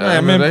 Dat is Ja, nee,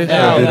 een min- regel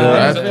ja, die ja,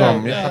 eruit ja,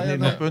 kwam. ja, Je gaat ja,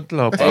 niet ja. een punt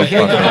lopen. Hey,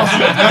 geen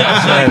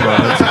Nee,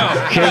 man.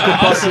 Geen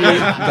compassie.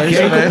 Geen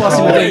regel-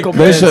 compassie met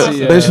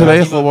incompetentie. Deze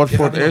regel wordt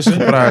voor het eerst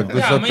gebruikt.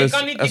 Dus Ja, dat maar je is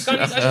kan niet als echt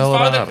je het heel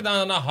fout hebt raar.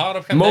 gedaan en daarna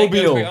hardop gaat Mobiel.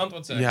 denken, kun je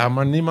antwoord zeggen. Ja,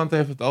 maar niemand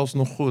heeft het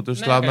alsnog goed. Dus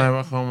Nee, laat oké. mij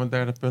maar gewoon mijn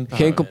derde punt Geen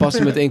houden.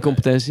 compassie met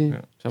incompetentie. Ja.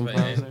 Zou ik 2-1,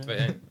 maar zeggen.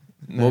 2-1.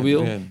 Nee,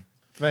 Mobiel? 3-1.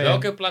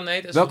 Welke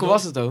planeet is Welke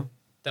was het, hoor?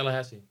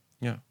 Tallahassee.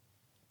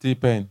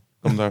 T-Pain.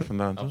 Kom daar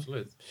vandaan, toch?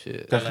 Absoluut.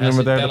 Shit. Krijg je nu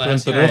mijn derde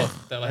punt terug?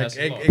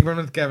 Tallahassee. Ik ben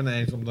met Kevin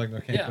eens, omdat ik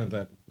nog geen Ja. punt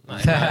heb.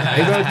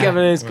 Ik ben met Kevin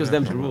eens, because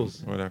them's the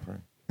rules. Whatever.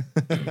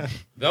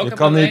 Welke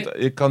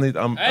Je kan niet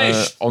aan Hey,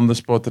 sst. on the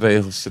spot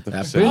regels zitten Ja,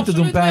 verzinnen. punten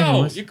doen Absoluut pijn, wel.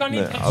 jongens. Je kan niet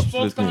Nee, op spot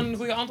absoluut kan niet. een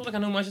goede antwoord gaan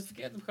noemen als je het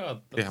verkeerd hebt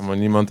gehad. Dat Ja, is- maar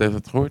niemand heeft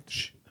het gehoord.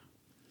 Shh.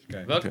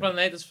 Welke Oké.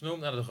 planeet is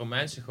vernoemd naar de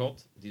Romeinse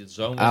god die het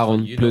zoon was Aaron,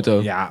 van Juno,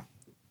 Pluto. Ja.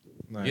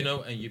 Nee.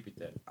 Juno en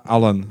Jupiter?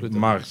 Allen.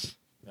 Mars.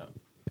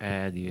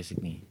 Die wist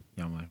ik niet.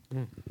 Jammer.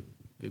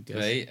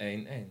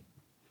 2-1-1.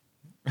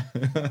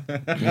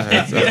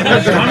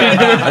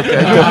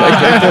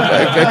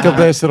 Ik heb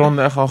deze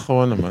ronde echt al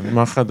gewonnen, man.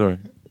 Maar ga door.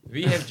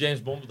 Wie heeft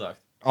James Bond bedacht?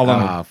 Allen.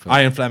 Ah, fuck.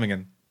 Ian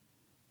Flemingen.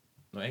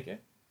 Nog één keer?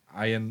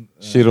 Ian.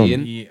 Chiron.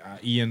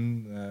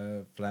 Ian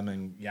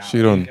Fleming. Ja,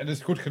 Chiron. Het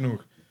is goed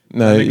genoeg.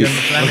 Nee,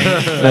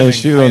 Fleming.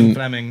 Chiron. Ian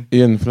Fleming.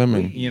 Ian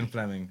Fleming. Ian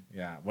Fleming.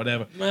 Ja,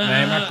 whatever.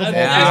 Nee, maar kom op.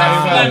 Ja,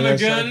 Ja,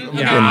 Flanagan.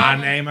 Ja,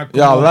 nee, maar kom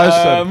Ja, op.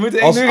 luister. moet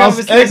ik Als- nu als gaan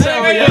beslissen?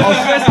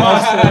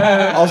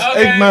 Als Oké.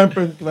 ik mijn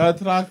punt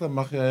kwijtraak, dan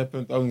mag jij je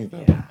punt ook niet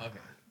hebben.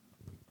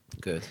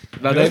 Kut.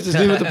 Nou, dan heeft dus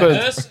niemand een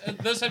punt.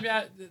 Dus heb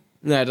jij...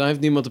 Nee, dan heeft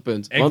niemand een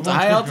punt. Ik Want vond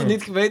hij het had goed het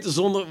niet geweten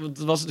zonder...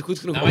 Was het goed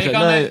genoeg? Nou, maar je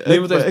opgezet? kan- Nee,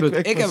 niemand heeft een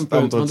punt. Ik heb een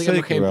punt, want ik heb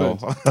nog geen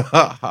punt.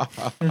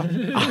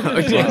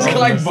 Ik klink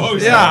gelijk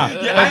boos. Ja.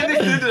 Je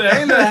eindigt nu de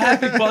hele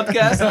happy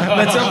podcast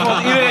met zo van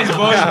iedereen is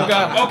boos op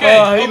elkaar.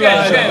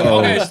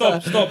 Oké,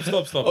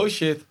 stop. Oh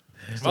shit.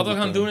 Wat we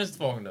gaan doen is het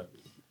volgende.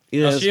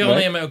 Iedereen Als is Chiron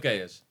blij. hiermee oké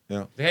is.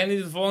 Degene die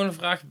de volgende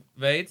vraag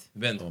weet,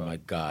 wint. Oh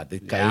my god,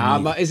 dit kan je Ja,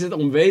 niet. maar is het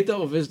om weten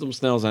of is het om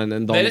snel zijn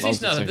en dan Nee, dit is het niet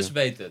snel. antwoord Dit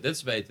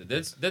is weten.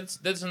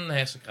 Dit is een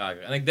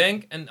hersenkraker. En ik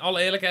denk, in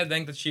alle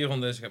eerlijkheid, dat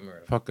Chiron deze gaat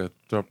murderen. Fuck it,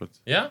 drop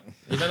it. Ja?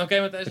 Je bent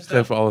oké met deze Ik stem?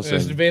 geef alles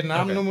Dus in. wil je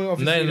naam Oké. noemen of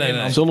is Nee, iedereen nee, een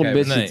nee. antwoord Zonder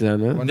geven? bitch Nee. te zijn,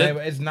 hè? Maar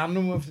nee, is het naam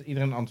noemen of is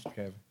iedereen een antwoord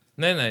geven?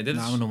 Nee, dit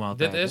Namen noemen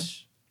altijd,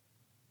 is...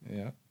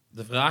 Ja.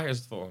 De vraag is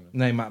het volgende.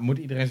 Nee, maar moet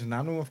iedereen zijn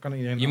naam noemen of kan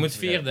iedereen een Je moet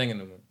antwoord 4 geven? dingen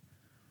noemen.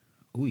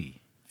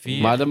 Oei.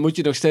 4. Maar dan moet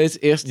je nog steeds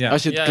eerst, Ja.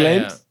 als je het Ja,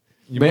 claimt,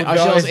 ja. ben je- moet als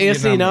je wel als even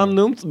eerste je naam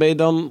noemen. noemt, ben je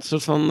dan een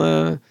soort van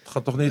Het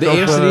gaat toch niet de over...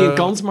 eerste die een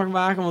kans mag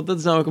wagen, want dat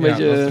is nou ook een Ja,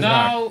 beetje... dat is-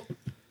 Nou,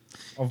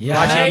 Of Ja,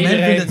 laat je men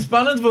iedereen... vindt het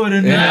spannend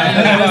worden.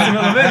 mensen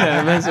willen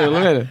winnen, mensen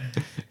willen winnen.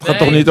 Het gaat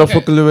toch niet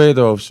over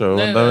Cluedo of zo,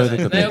 nee, want dan weet ik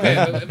het nee,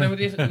 niet. oké. We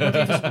moeten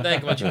even eens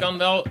bedenken. Want je kan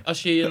wel,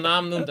 als je je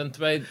naam noemt en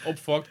 2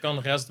 opfokt, kan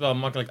de rest wel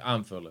makkelijk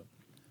aanvullen.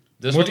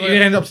 Dus Moet wat we-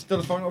 iedereen op zijn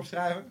telefoon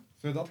opschrijven?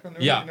 Zullen we dat gaan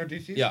doen? Ja. In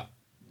notities? Ja.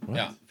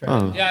 Ja.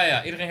 Oh.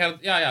 Ja, iedereen gaat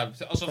het... Ja,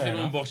 alsof je Fair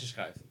op een bordje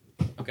schrijft.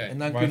 Oké. En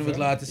dan kunnen we het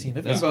laten zien.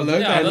 Dat is Ja. wel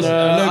leuk. Ja, En, dat is-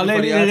 leuke Alleen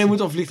variatie. iedereen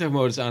moet op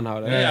vliegtuigmodus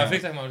aanhouden. Ja, hè? ja,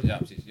 vliegtuigmodus, ja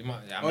precies. Je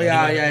mag, ja, Oh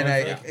ja, je- ja,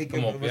 nee. ja, Ik-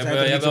 kom op, we jij zijn bent-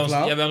 toch jij niet zo bent-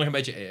 flauw? jij bent nog een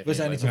beetje eer. We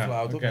zijn niet zo Ja,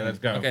 flauw, toch? Oké, let's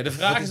go. Oké, de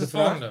vraag Wat is is het de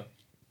vraag? volgende.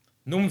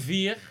 Noem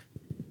 4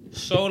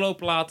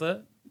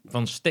 soloplaten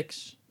van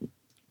Styx.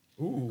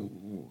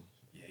 Oeh.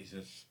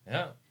 Jezus.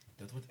 Ja.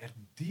 Dat wordt echt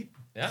diep.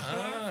 Ja.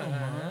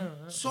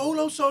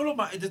 Solo,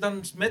 maar is het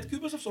dan met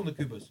kubus of zonder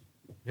kubus?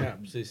 Ja,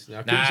 precies.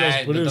 Ja, Nee, Cubus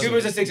als producer. dat-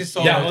 Kubus en Six is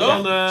solo, Ja, want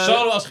toch? dan,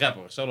 Solo als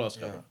rapper. Solo als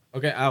rapper.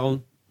 Oké,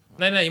 Aaron.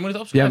 Nee, je moet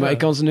het opschrijven. Ja, maar ik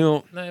kan ze nu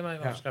al... Nee, maar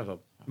schrijf het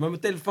op. Maar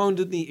mijn telefoon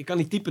doet niet... Ik kan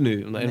niet typen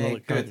nu. Om de een of Nee,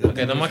 andere kut. kut.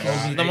 Oké, dan mag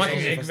je... Dan mag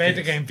je Ik weet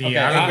er geen vier. Oké,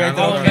 Ja,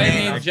 Aaron ik weet weet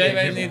het niet, niet. Jay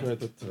weet Ik niet.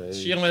 weet het 2.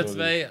 Sier met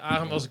 2,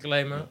 Aaron wil ze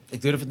claimen.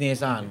 Ik durf het niet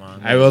eens aan, man.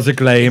 Hij wil ze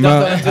claimen. Ik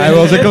dacht dat- Hij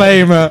wil ze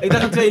claimen. Ik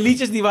dacht aan 2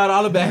 liedjes, die waren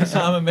allebei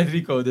samen met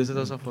Rico, dus dat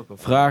was wel fuck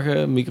off.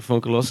 Vragen, microfoon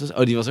Colossus.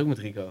 Oh, die was ook met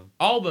Rico.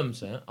 Albums,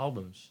 hè?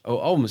 Albums.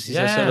 Oh, albums. Die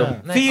Ja, zijn zelf.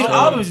 nee, 4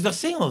 albums, ik dacht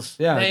singles.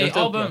 Ja, Nee, dat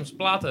ook, albums,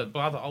 platen,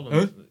 albums.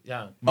 Huh?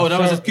 Ja. Oh, dan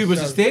was het Kubus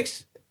zo. en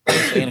Sticks? Dat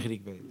is het enige die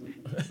ik weet.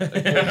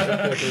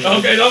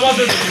 Oké, dat was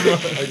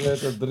het. Ik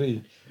weet er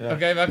 3. Ja.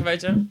 Oké, welke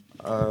weet je?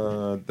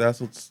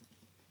 Dazzled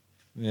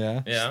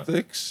Ja. Ja.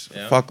 Sticks,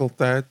 Ja.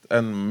 Faculteit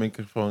en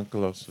Microfoon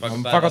Colossus.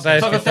 Faculteit. Fuck is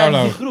het tijd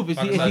solo. die groep, is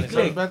die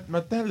klik. Met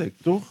Metallic,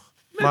 toch?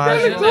 Maar hij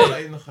is Metallic, wel toch?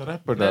 de enige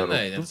rapper Nee, daarop.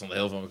 nee, toch? dat stond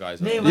heel veel van elkaar.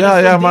 Nee, maar Ja,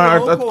 dat ja, stond maar hier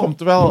het ook op. komt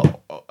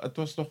wel... Het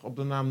was toch op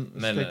de naam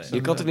Nee, Sticks? nee.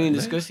 Je kan toch niet in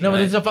discussie? Nee, maar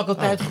Nee. dit is een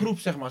faculteitgroep,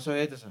 zeg maar, zo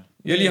heette ze.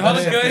 Jullie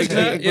hadden Nee, keuze, ik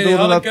jullie bedoelde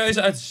hadden dat-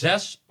 keuze uit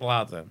 6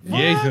 platen.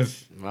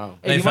 Jezus. Wauw.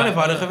 Hey, die mannen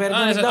hadden gewerkt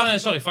aan de dag. nee,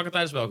 sorry,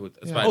 faculteit is wel goed.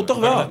 Het spijt Oh, me. toch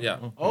wel? Ja.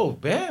 Oh,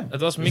 bam.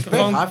 Het was High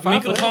five voor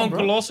microfoon hem, bro.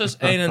 Colossus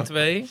 1 en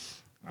 2.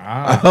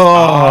 Ah.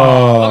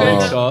 Oh. Oké, Oh,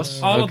 de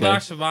Gas.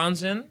 Alledaagse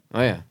waanzin.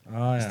 Oh ja.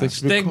 Oh ja.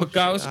 Steak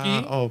Bukowski.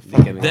 Oh, Die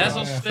ken fuck. ik. Dazzle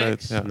ja.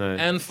 Sticks Ja. Nee.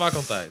 en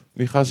faculteit.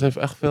 Die gast heeft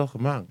echt veel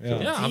gemaakt. Ja.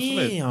 Ja, absoluut.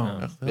 Damn. Ja.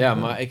 Echt heel Ja,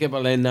 veel. maar ik heb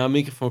alleen na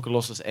microfoon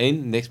Colossus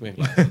 1 niks meer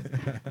geluisterd.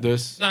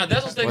 Dus, Nou,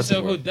 Dazzle Sticks Wat is heel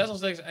is het goed. Dazzle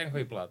Sticks is echt een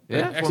goede plaat. Ja?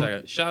 Ja? Echt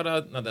zeggen.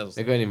 Shout-out naar Dazzle ik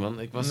Sticks. weet niet man.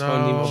 Ik was Nou,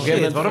 gewoon niet meer... Op een Shit,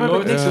 gegeven moment waarom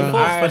heb ik niks toen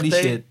gevolgd van die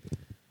ART shit?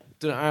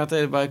 Toen ART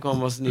erbij kwam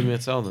was het niet meer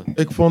hetzelfde.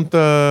 Ik vond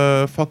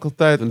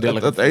faculteit... Toen deel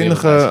ik Het het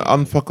enige weer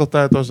aan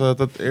faculteit was dat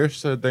het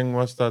eerste ding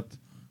was dat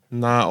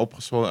na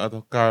opgezwollen uit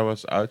elkaar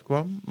was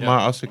uitkwam. Ja. Maar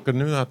als ik er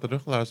nu naar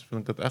terugluister,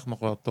 vind ik het echt nog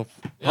wel tof.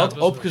 Ja, Had het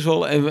was-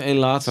 opgezwollen, even een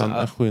laatste Staan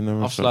echt goede nummers.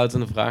 op.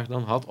 afsluitende vraag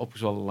dan. Had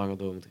opgezwollen langer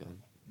door moeten gaan.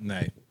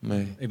 Nee.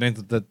 Nee. Ik denk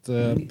dat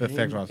het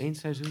perfect was. Eén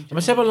seizoentje.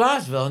 Maar ze hebben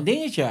laatst wel een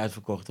dingetje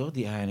uitverkocht, toch?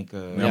 Die Heineken.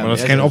 Ja, maar dat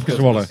is ja, geen dat is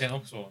opgezwollen. Dat is geen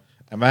opgezwollen.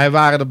 En wij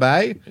waren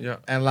erbij. Ja.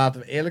 En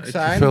laten we eerlijk Ik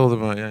zijn. verveelde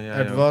me, ja.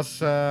 Het was...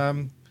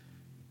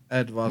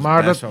 Het was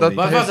Maar best dat- wel dat- lief.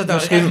 Wat was het dan?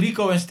 Misschien- Echt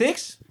Rico en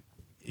Stix?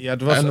 Ja,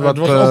 het was, En het wat,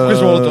 was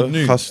opgezwollen tot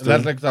nu. gasten.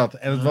 Letterlijk dat.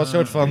 En het was een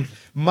soort van...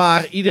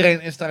 Maar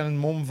iedereen is daar in een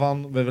mom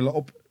van... We willen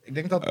op... Ik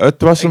denk dat...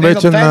 Het was Ik een denk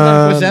beetje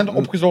dat 50% een...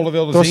 opgezwollen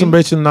wilde Het was zien. een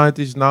beetje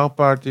een 90s now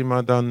party,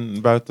 maar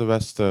dan buiten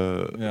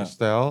Westen Ja.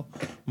 stijl.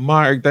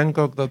 Maar ik denk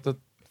ook dat het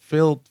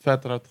veel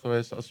vetter had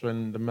geweest als we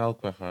in de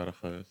Melkweg waren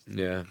geweest.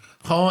 Ja.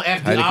 Gewoon echt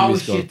die Heineken oude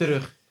musical. shit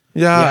terug.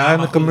 Ja, Ja, maar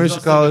eindelijk goed, een dat was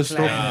musical toch is een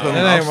toch klein- een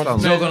Nee, nee,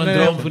 afstand. Het is ook wel een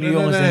droom voor die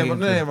jongens, Nee, denk ik.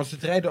 nee, want ze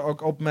treden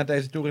ook op met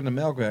deze tour in de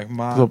Melkweg.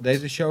 Maar Klopt.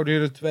 deze show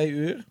duurde 2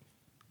 uur.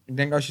 Ik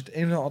denk als je het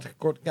in had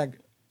gekort... Kijk,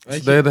 Ze weet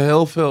je, deden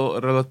heel veel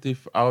relatief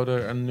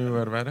ouder en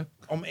nieuwer werk.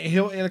 om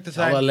heel eerlijk te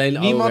zijn... Hadden alleen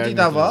oude Niemand die werk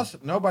daar moeten was...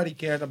 Nobody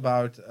cared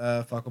about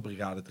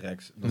Vakkenbrigade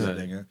tracks. Dat soort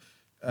Nee.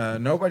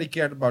 dingen. Nobody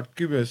cared about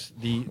Cubus.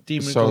 Die 10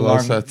 minuten Solo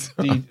lang... set.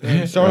 Die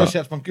solo Ja.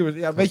 set van Cubus.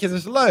 Ja, weet je, dat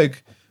is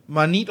leuk.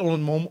 Maar niet onder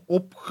het mom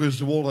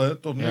opgezwollen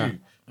tot nu. Ja.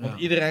 Want Ja.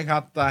 iedereen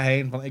gaat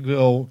daarheen van... Ik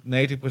wil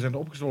 90%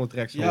 opgezwollen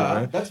tracks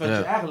horen. dat is wat Ja.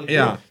 je eigenlijk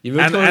Ja. Je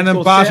wilt En- gewoon en het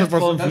een paar concert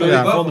soort van van- Vloei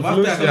ja. van de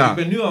Vloei. Ja. Ik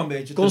ben nu al een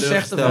beetje Concerten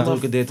teleurgesteld hoe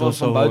ik het dit van, of zo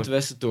van hoor.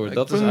 Buitenwesten Tour. Ik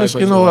Dat is vind eigenlijk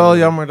misschien wat nog je wel wil.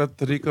 jammer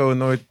dat Rico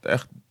nooit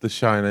echt de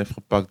shine heeft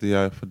gepakt die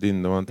hij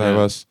verdiende. Want hij Ja.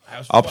 was Hij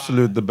was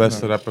absoluut de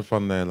beste rapper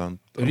van Nederland. op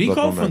dat Rico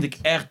moment. vond ik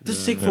echt te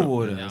sick voor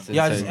woorden. Ja.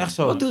 Ja, dat is echt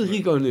zo. Wat doet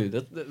Rico nu?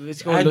 Dat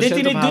is gewoon Hij doet hij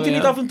docent op niet, doet hij niet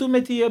HBA? af en toe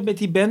met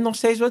die band nog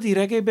steeds wat? Die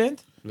reggae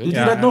band? Doet Ja,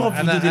 hij dat nog of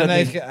en, doet hij dat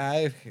niet?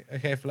 hij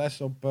geeft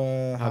les op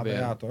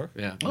HBA, toch?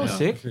 Ja. Oh, Ja.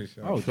 sick. Precies,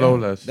 ja. Oh,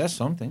 Flawless. That's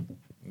something.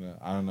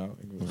 I don't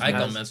know. Hij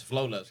kan mensen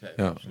flowles geven.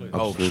 Ja, Absoluut.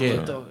 absoluut.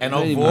 shit. Ja. En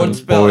ook Nee,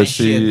 woordspel en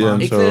Poëzie shit, man. en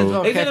Ik zo. vind het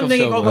wel Ik vind gek hem of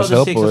denk ik zo, ook man. wel Dat de is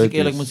heel six, als ik poëtisch.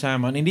 eerlijk moet zijn,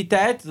 man. In die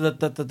tijd,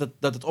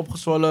 dat het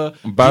opgezwollen...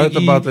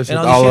 Buitenbad is en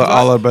het al die shit was,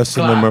 allerbeste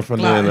klaar, nummer van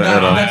de klaar. hele Ja,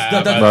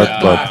 era.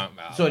 Buitenbad.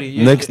 Sorry.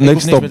 ik Niks hoef meer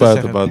stopt te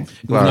buitenbad.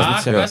 zeggen. Klaar. niks Ja,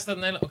 te zeggen. beste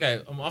Nederland...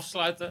 Oké, om af te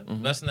sluiten.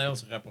 Beste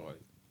Nederlandse rapper ooit.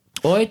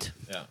 Ooit?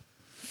 Ja.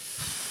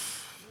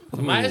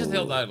 Voor mij is het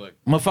heel duidelijk.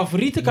 Mijn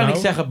favoriete kan Nou.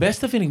 ik zeggen.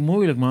 Beste vind ik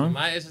moeilijk, Voor man.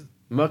 mij is het...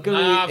 Maar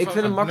Nou, ik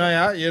vind het makkelijk.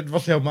 Nou ja, het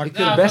was heel Ik makkelijk.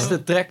 vind Ja, de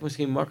beste track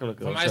misschien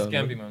makkelijker. Voor of mij is zo, het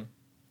Campy, man.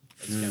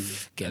 Het is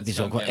Campy. Campy is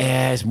ook Campy.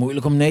 wel... is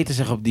moeilijk om nee te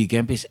zeggen op die.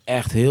 Campy is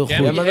echt heel Campy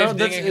goed. Ja, maar heeft wel,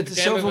 dat, dingen het is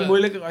Campy zoveel we-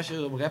 moeilijker als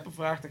je op rapper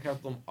vraagt. Dan gaat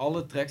het om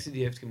alle tracks die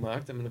hij heeft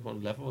gemaakt en met gewoon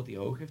het level wat hij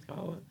hoog heeft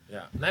gehouden.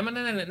 Ja. Nee, maar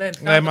nee. Het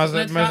gaat, Nee, maar het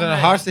zijn gaat- nee.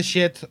 hardste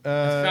shit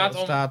gaat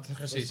om- staat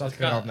Precies. staat Het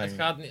garant,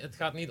 gaat, denk ik. het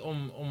gaat niet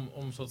om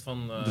soort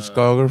van...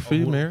 Discography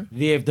om hoe- meer?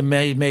 Wie heeft de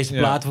meeste Ja.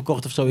 platen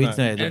verkocht of zoiets? Nee.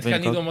 Nee, En dat het weet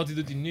gaat ik niet ook. om wat hij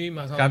doet nu,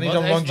 maar Gaat niet wat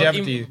om heeft- wat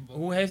longevity.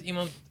 hoe heeft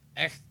iemand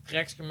echt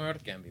tracks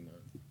gemurderd? Campy, man.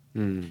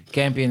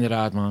 Campy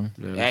inderdaad, man.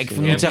 Ja, Ja, dat ik is- moet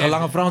Campy zeggen, heeft-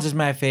 Lange Frans is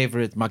mijn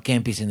favorite, maar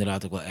Campy is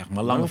inderdaad ook wel echt.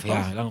 Maar Lange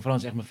Frans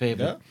is echt mijn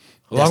favorite. Ja?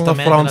 Lange Testament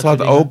en Frans dat had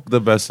soort dingen. ook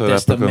de beste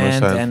rapper kunnen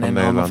Testament zijn en van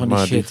allemaal Nederland. van die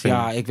Maar shit. die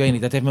Ja, ik weet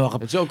niet, dat heeft me wel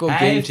Het is ook Hij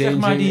game heeft, zeg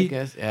maar, changing. die- I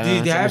guess. Ja, het is hij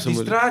allemaal heeft zo die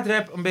moeilijk.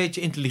 straatrap een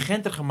beetje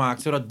intelligenter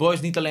gemaakt, zodat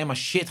boys niet alleen maar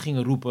shit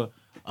gingen roepen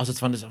als het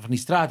van die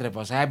straatrap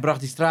was. Hij bracht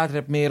die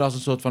straatrap meer als een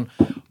soort van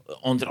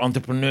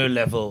entrepreneur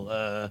level,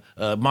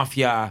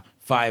 maffia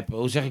vibe.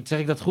 Hoe zeg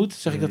ik dat goed?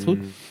 Zeg ik dat goed?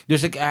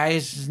 Dus hij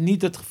is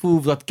niet het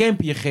gevoel dat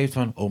Campy je geeft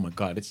van, oh my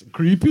god, dit is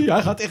creepy,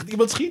 hij gaat echt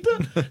iemand schieten.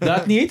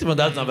 Dat niet, want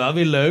dat is dan wel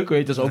weer leuk, weet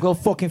je. Dat is ook wel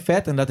fucking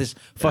vet en dat is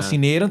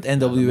fascinerend,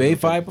 NWA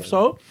vibe of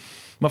zo.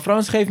 Maar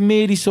Frans geeft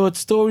meer die soort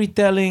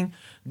storytelling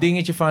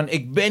dingetje van,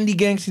 ik ben die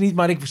gangster niet,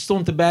 maar ik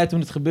stond erbij toen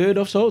het gebeurde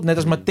of zo. Net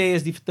als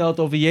Matthäus die vertelt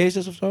over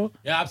Jezus of zo.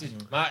 Ja, precies.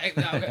 Maar ik...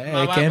 Ja, oké, Hey,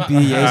 maar- Campy,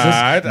 maar- Jezus.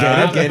 uit,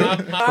 Get it?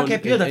 maar- Vaak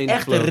heb je dat één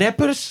echte flow.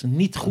 rappers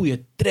niet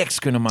goede tracks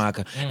kunnen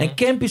maken. Mhm. En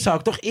Campy zou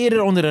ik toch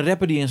eerder onder een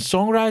rapper die een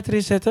songwriter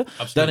is zetten,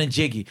 Absoluut. dan een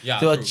Jiggy. Ja,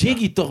 Terwijl true,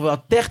 Jiggy toch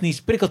wel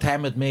technisch prikkelt hij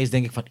me het meest,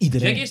 denk ik, van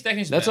iedereen. Jackie is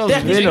technisch Net best. zoals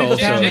Technisch winnen of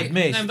prikkelt hij zo. me het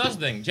meest. Nee, dat is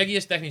het ding. Jackie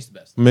is technisch het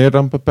best. Meer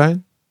dan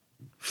Pepijn?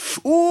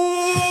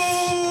 Oeh,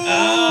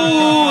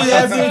 jij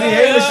hebt nu die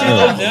hele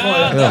shit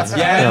omgegooid. Ja.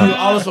 Jij hebt nu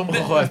alles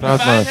omgegooid.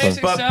 Praat maar even.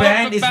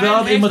 Pepijn is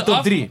wel in mijn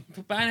top 3.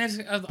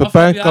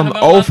 Pepijn kan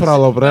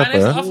overal op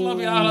rappen, hè?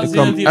 Die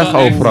kan echt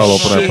overal op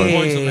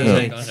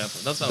rappen.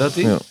 Dat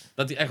hij? Ja.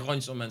 Dat hij echt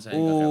rondjes om mensen heen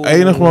kan Oeh. rappen.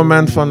 Enig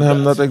moment van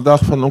hem dat ik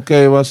dacht van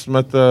oké, was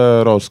met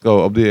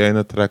Roscoe op die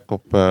ene track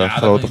op Ja, dat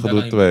Grote kan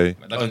Gedoe niet. 2.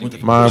 Dat kan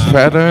niet. Maar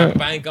verder,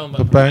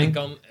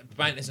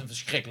 Pepijn is een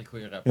verschrikkelijk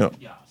goede rapper.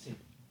 Ja.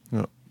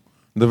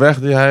 de weg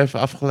die hij heeft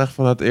afgelegd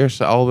van het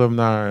eerste album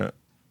naar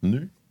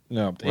nu.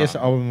 Ja, op het eerste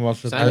album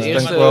was het... Zijn Hij is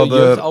eerste denk wel de-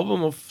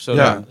 jeugdalbum of zo?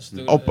 Ja, Dus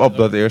toen, op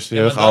dat eerste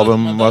ja, maar dat-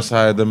 jeugdalbum maar dat- was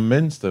hij de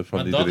minste van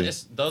Maar die drie.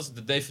 dat is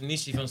de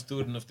definitie van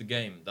student of the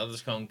game. Dat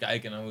is gewoon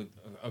kijken naar hoe...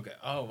 Oké,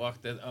 oh wacht,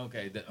 dit... Oké,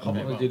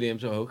 Grappig dat jullie hem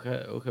zo hoog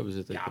hebben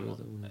zitten. Ja, man.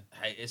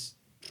 Hij is...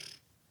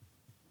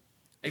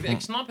 Ik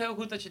snap heel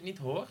goed dat je het niet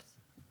hoort.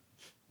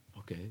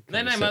 Oké.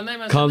 Nee,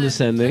 maar...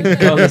 Condescending. Nee,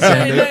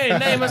 Condescending.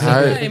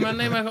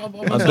 nee, maar op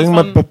Maar een het soort ding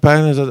van... met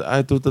Pepijn is dat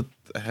hij doet het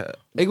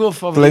Ik wil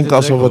favoriete klinkt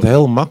alsof track het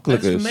heel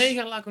makkelijk Het is is.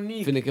 mega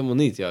laconiek. Vind ik helemaal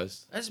niet,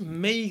 juist. Het is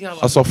mega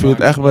laconiek. Alsof je het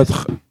echt met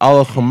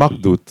alle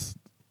gemak doet.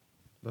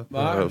 Dat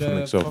Maar vind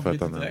ik zo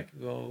vet aan hem.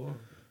 wel...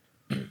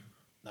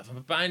 Nou, van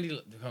Pepijn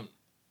die gewoon...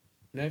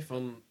 Nee,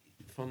 van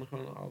gewoon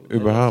al...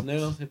 Überhaupt.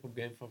 Nederlands hip-hop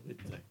game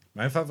favoriete track.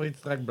 Mijn favoriete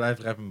track blijft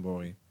Rap and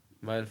Bory.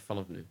 Maar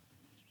vanaf nu.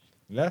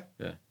 Ja?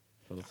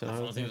 Want dat zijn Ja,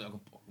 harde van tracks. ook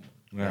een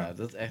Pokémon. Ja,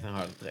 dat is echt een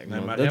harde track, Nee,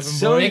 man. maar Dat Rap is and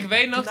zo... Boy- Ik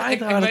weet nog, Totaal ik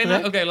harde weet nog,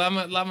 track. oké,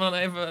 laat me dan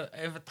even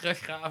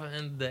teruggraven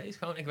in deze.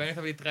 Gewoon, ik weet nog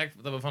dat we die track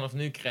dat we vanaf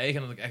nu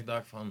kregen en dat ik echt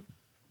dacht van,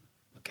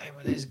 oké,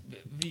 maar deze,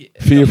 wie?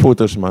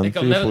 Viervoeters, man. Ik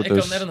had net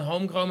Viervoeters. een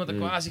homegrown met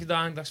Aquasi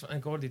gedaan. Ik dacht van, en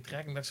ik hoorde die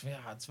track en ik dacht van, ja,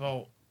 het is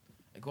wel,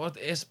 ik hoorde het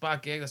de eerste paar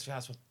keer, ik dacht van, ja,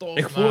 het is wel tof.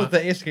 Ik voelde het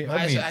de eerste keer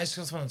maar ook niet. hij is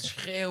soort van het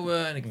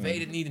schreeuwen en ik weet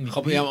het niet. En die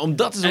Grappig, beat- ja, maar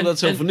omdat het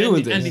zo en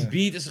vernieuwend en is. die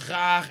beat is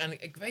raar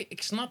en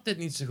ik snap dit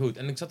niet zo goed.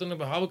 En ik zat toen op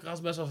een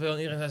Houwenkras best wel veel en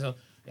iedereen zei zo,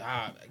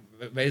 ja,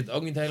 ik weet het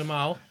ook niet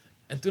helemaal.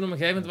 En toen op een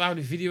gegeven moment waren we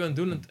die video aan het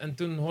doen en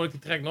toen hoorde ik die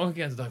track nog een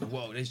keer en toen dacht ik,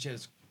 wow, deze shit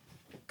is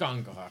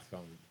kankerhard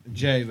gewoon.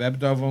 Jay, we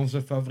hebben het over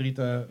onze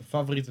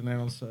favoriete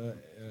Nederlandse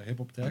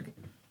hip-hop track.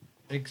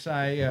 Ik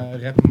zei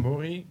Rap and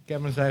Bory.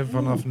 Kevin zei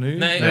vanaf nu.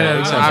 Nee,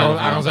 ik zei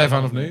Aaron zei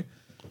vanaf nu.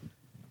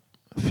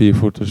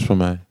 Viervoeters voor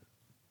mij.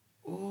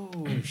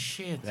 Oeh,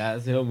 shit. Ja, dat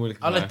is heel moeilijk.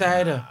 Alle gemaakt.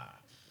 tijden.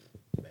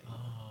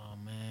 Oh,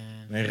 man.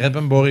 Nee, Rap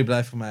and Bory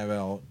blijft voor mij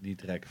wel die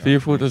track.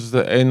 Viervoeters is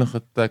de enige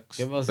Ik tekst,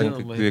 heb wel zin denk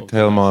om ik, me die hip-hop ik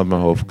te helemaal uit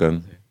luisteren.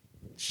 mijn hoofd ken.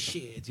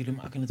 Shit, jullie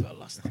maken het wel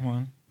lastig,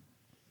 man.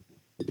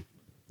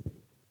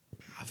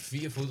 Ja,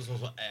 Viervoeters was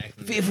wel echt...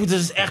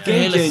 Viervoeters is echt een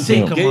Game hele changing,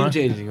 zeker, game man.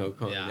 changing ook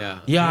gewoon. Ja.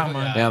 Ja. Ja,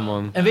 man. Ja,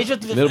 man. En weet je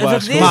wat Middelbare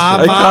het is? school. Maar-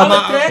 Alle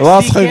maar- tracks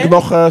Laatst die ging ik ken,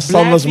 nog Sanders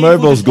blijft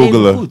Meubels Viervoeters even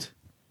googelen. goed.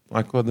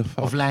 Like, what the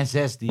fuck? Of lijn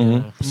 6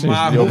 die... Precies,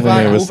 Maar die ook hoe niet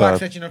meer vaak bestaat.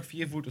 zet je nog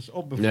 4-voeters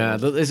op Ja,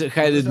 bijvoorbeeld? dat is,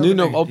 ga je dit nu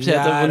nog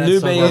opzetten? Ja, Want dat nu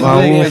is ben wel je... waar.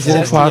 Maar ben je hoe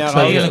 16 vaak jaar zet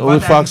oud. je, Wat hoe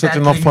vaak zet je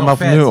nog eigenlijk vanaf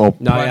nog nu vet. op?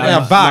 Nou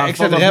Ja, vaak. Ik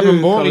zet vanaf Rem en nu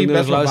kan Mori ik nu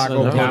best wel luisteren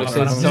vaak op. naar Ja, Alex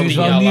maar Jones. dat is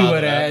wel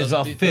nieuwer, hè. Dat is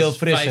al veel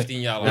frisser. 15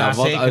 jaar Ja, later.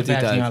 wat zeker uit die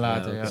 15 tijd. jaar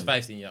later, Ja. ja. Dat is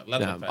 15 jaar.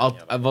 Letterlijk Ja, 15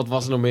 jaar en wat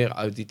was er nog meer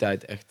uit die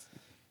tijd echt?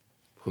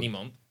 Goed.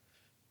 Niemand.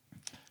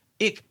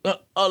 Ik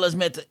alles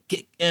met de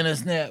kick en een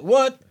snare.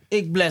 What?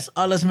 Ik bless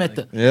alles met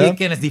de Ja? kick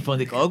en een... Die vond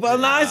ik ook wel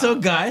nice, hoor,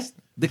 guys.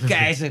 De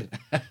keizer.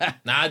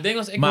 Nou, het ding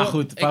was... Maar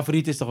goed,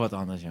 favoriet is toch wat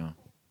anders, ja.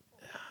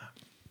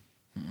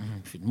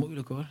 Ik vind het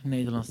moeilijk, hoor.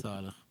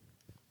 Nederlandstalig.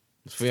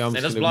 Dat is voor jou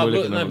Nee, dat is misschien ook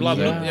blauw bloed. moeilijker Nee, dan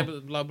blauw ons. bloed. Je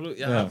hebt blauw bloed.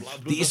 Ja, Ja. blauw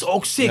bloed Die is was-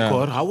 ook sick, Ja.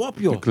 hoor. Hou op,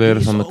 joh. De kleren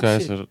Die is van de ook sick.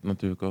 keizer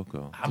natuurlijk ook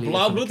wel. Ja,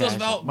 blauw bloed was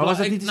wel... Maar was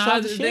dat niet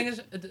nou, dezelfde het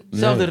shit? ding is...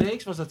 Dezelfde Nee.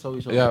 reeks was dat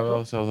sowieso. Ja, wel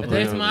hetzelfde. Het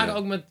heeft te periode, maken ja.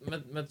 ook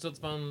met een soort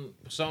van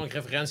persoonlijk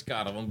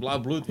referentiekader. Want Blauw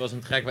Bloed was een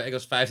track waar ik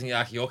als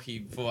 15-jarige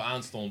jochie voor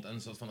aanstond. En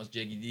een soort van als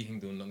Jackie D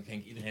ging doen, dan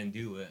ging ik iedereen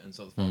duwen. En een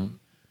soort van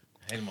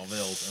helemaal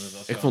wild. En het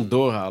was Ik gewoon- vond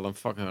Doorhalen een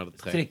fucking harde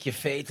track. Trikje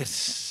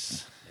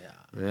veters.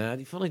 Ja,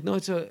 die vond ik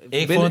nooit zo... Ik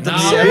binnen- vond het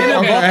Nou, niet oké,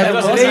 oké, Het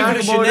was was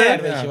revolutionair,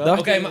 aangeboden. weet je wel. Dacht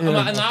Oké, ik, maar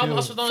ja. nou,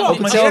 als we dan... Fuck, maar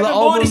hetzelfde Rap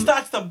album. Boy, die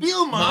staat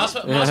stabiel, man. Maar als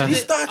we, Ja. als we, Die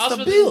staat als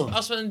we- stabiel.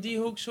 Als we in die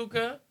hoek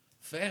zoeken,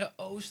 Verre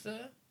Oosten...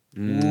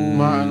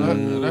 Maar Rap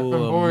and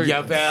Boy...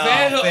 Jawel.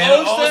 Verre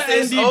Oosten en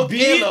is die ook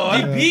ill, beat, hoor.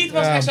 die beat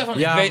was echt zo van,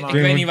 Ja, ik man.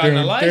 weet niet waar ik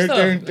naar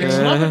luister. Ik dun.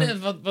 snap het niet.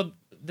 Wat,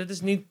 dit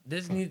is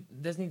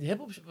niet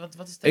hip-hop.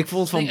 Wat is dit? Ik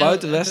vond van Nee,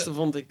 Buiten Westen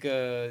vond ik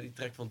die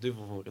track van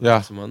Duvel vond ik het Ja.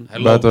 beste, man.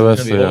 Hij Buiten loopt.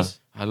 Westen, ja.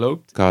 Hij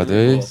loopt.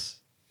 KD.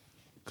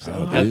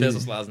 Het is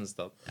als laatste in de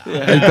stad.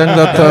 Ik denk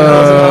dat...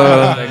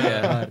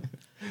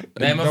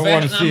 Nee, maar Don't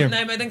wanna see him.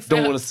 nee, maar ik denk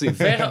Don't wanna see him.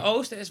 Verre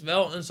Oosten is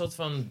wel een soort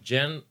van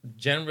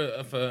genre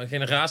of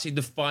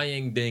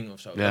generatie-defying ding of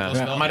zo. Ja. Dat was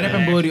Ja, wel maar Rap echt-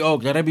 en Body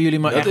ook. Daar hebben jullie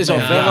maar Dat echt is al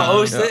mee. Verre Ja.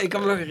 Oosten. Ja. Ik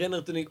kan me nog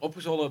herinneren toen ik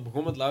opgezwollen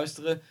begon met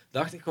luisteren,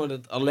 dacht ik gewoon dat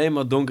het alleen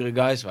maar donkere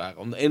guys waren.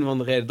 Om de een of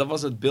andere reden. Dat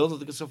was het beeld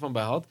dat ik er zo van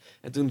bij had.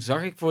 En toen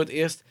zag ik voor het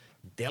eerst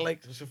Delk,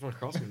 een soort van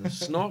gast met een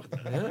snor.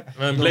 Hè? Met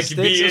een Nog blikje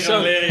steeds bier of zo.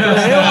 en leren. Ja,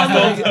 heel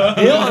ander.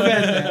 Heel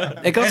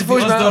ander. Ik had En ze volgens die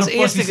was mij als door een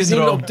eerste gezien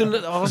postsyndroom. op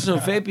toen was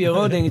zo'n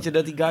VPRO-dingetje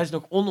dat die guys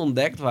nog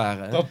onontdekt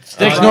waren. Dat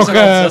Steeds nog... dat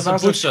was was een een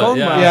poetsen,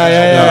 schoonmaker. ja,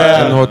 ja, ja.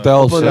 Ja, in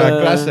hotels. Op een, ja.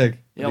 classic.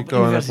 Ja, op Die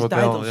komen in het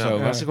universiteit hotel, of ja. zo.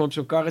 Ja. Waar ze gewoon op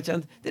zo'n karretje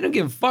aan... They don't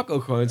give a fuck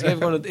ook gewoon. Ze geven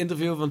gewoon het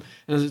interview van...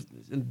 En dan is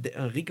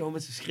een Rico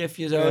met zijn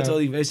schriftje zo, Ja. terwijl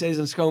die wc's aan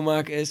het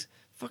schoonmaken is.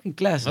 Fucking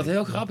classic. Wat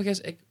heel grappig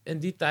is, in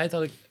die tijd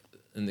had ik...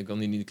 En ik kan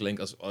niet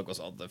klinken als... ik was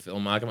altijd een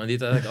filmmaker, maar in die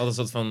tijd had ik altijd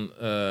een soort van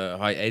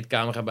high-8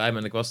 camera bij me.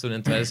 En ik was toen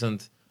in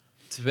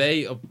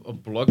 2002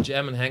 op Block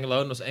Jam in Hengelo.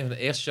 Dat was een van de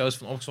eerste shows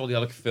van Opgeschool, die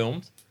had ik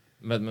gefilmd.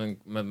 Met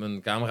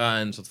mijn camera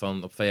en een soort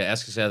van op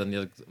VHS gezet. En die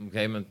had ik op een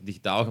gegeven moment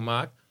digitaal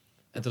gemaakt.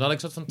 En toen had ik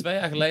soort van 2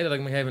 jaar geleden dat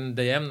ik me even een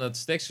DM naar het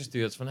Stix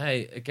gestuurd. Van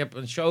hey, ik heb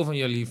een show van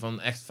jullie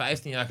van echt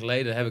 15 jaar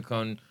geleden. Heb ik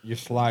gewoon Je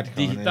slide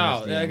gewoon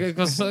digitaal. in Ja, je ik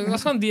was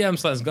gewoon DM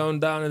slides,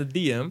 going down in de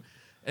DM.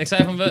 En ik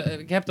zei van,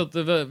 ik heb dat,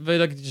 wil je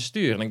dat ik het je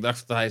stuur? En ik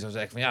dacht dat hij zou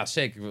zeggen van, ja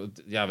zeker,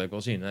 ja wil ik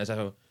wel zien. En hij zei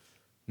van,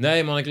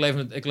 nee man,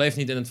 ik leef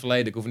niet in het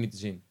verleden, ik hoef het niet te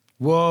zien.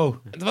 Wow.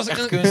 Het was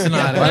Echt een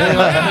kunstenaar, Ja, hè?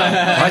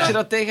 ja. Had je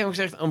dat tegen hem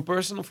gezegd on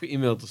person of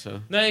ge-mailed of zo?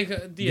 Nee,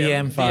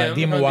 DM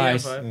gewoon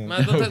wise. DM.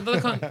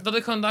 Maar dat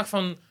ik gewoon dacht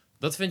van,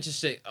 dat vind je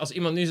sick. Als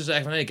iemand nu zou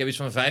zeggen van, hey, ik heb iets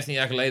van 15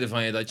 jaar geleden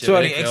van je, dat je...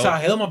 Sorry, weet ik veel, zou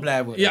helemaal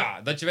blij worden.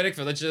 Ja, dat je weet ik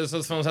veel, dat je een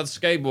soort van staat te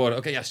skateboarden.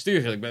 Oké, ja,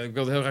 stuur het, ik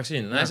wil het heel graag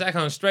zien. En hij zei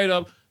gewoon straight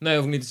up, nee,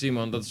 hoef ik niet te zien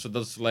man, dat is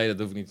het verleden, dat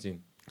hoef ik niet te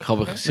zien.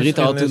 Grappig.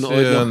 Sarita had toen Misschien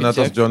ooit is hij, nog net als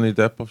gecheckt. Johnny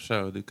Depp of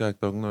zo. Die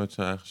kijkt ook nooit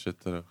zijn eigen shit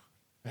terug.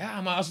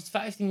 Ja, maar als het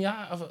 15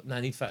 jaar... Of,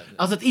 nee, niet 15.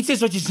 Als het iets is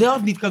wat je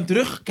zelf niet kan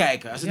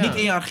terugkijken, als het Ja. niet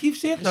in je archief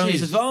zit, dan Precies. is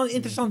het wel een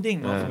interessant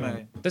ding man, Ja. voor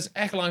mij. Het is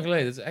echt lang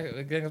geleden. Het is echt,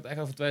 ik denk dat het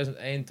echt over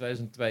 2001,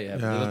 2002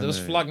 hebben. Ja, dat was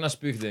nee. vlak na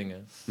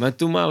spuugdingen. Mijn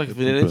toenmalige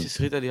vriendinnetje punt.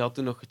 Sarita die had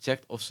toen nog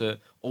gecheckt of ze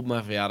op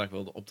mijn verjaardag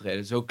wilde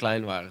optreden. Zo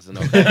klein waren ze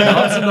nog. Daar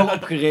had ze nog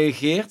op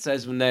gereageerd. Zei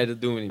ze van, nee,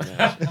 dat doen we niet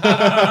meer.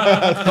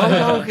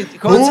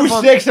 Hoe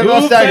sick ze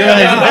was daar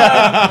geweest?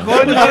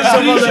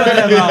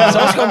 Ze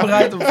was gewoon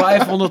bereid om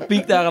 500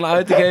 piek daar aan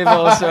uit te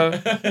geven of zo.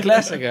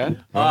 Classic, hè?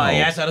 Ah,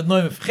 jij zou het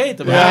nooit meer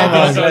vergeten. Ja,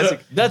 Maar man. classic.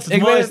 Dat is het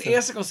Ik weet het mooiste.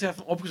 eerste concert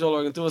van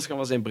Opgezwollen en toen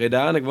was in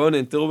Breda en ik woonde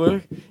in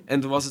Tilburg. En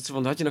toen was het zo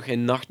van, had je nog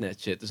geen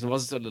nachtnet shit. Dus dan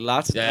was het zo de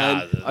laatste Ja,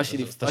 ja, trein. Als je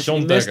die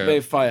station mist, tukken. ben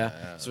je fire. Ja.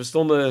 Dus we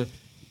stonden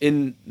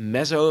in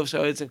Mezzo of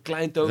zo. Het is een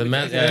klein token. De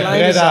mes, Een ja,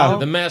 kleine Breda. zaal.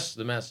 de mes.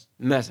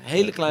 Mes, een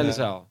hele kleine Ja.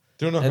 zaal.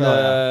 Toen nog En wel,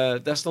 ja.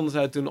 daar stonden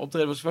zij toen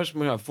optreden was first,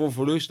 maar ja, voor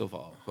Vloeistof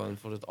al. Gewoon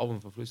voor het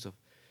album van Vloeistof.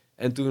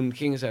 En toen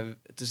zeiden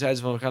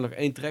ze van, we gaan nog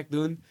 1 track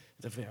doen.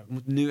 Ik dacht van, ja, ik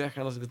moet nu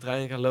weggaan als ik de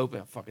trein ga lopen.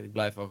 Ja, fuck it, ik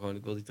blijf wel gewoon,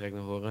 ik wil die track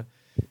nog horen.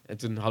 En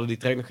toen hadden we die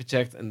track nog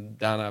gecheckt en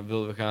daarna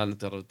wilden we gaan. En toen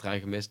hadden we de trein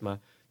gemist, maar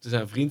toen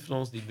zei een vriend van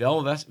ons die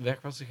wel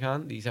weg was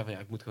gegaan. Die zei van, ja,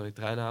 ik moet gewoon die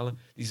trein halen.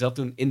 Die zat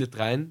toen in de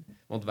trein,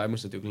 want wij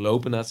moesten natuurlijk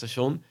lopen naar het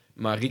station.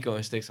 Maar Rico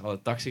en Stix hadden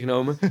een taxi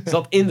genomen.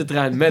 Zat in de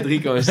trein met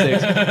Rico en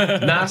Stix.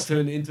 Naast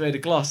hun in tweede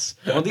klas.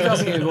 Want die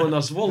gasten gingen gewoon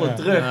naar Zwolle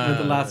terug met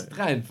de laatste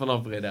trein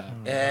vanaf Breda.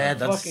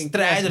 Dat is Fucking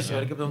strijders, classic,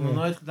 joh. Ik heb dat nog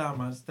nooit gedaan,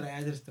 maar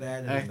strijders.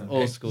 Echt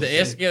oldschool. De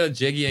eerste keer dat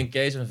Jiggy en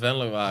Kees en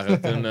Venlo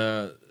waren, toen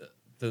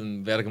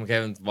toen werd ik op een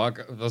gegeven moment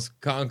wakker. Het was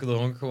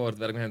kankerdronken geworden.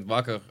 Werd ik op een gegeven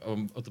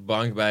moment wakker op de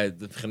bank bij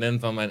de vriendin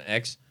van mijn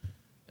ex.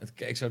 En toen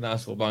keek ik zo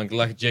naast de bank.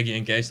 Lag Jiggy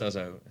en Kees daar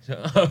zo.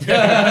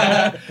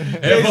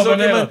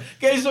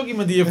 Kees is ook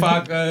iemand die je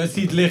vaak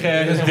ziet liggen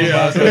ergens.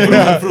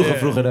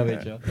 Vroeger dan,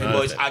 weet je wel. Hey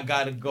boys, I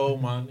gotta go,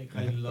 man. Ik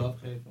ga jullie love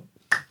geven.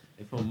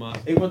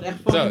 Ik word echt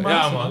fucking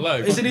ja, man,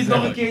 leuk. Is er niet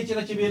nog een keertje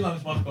dat je weer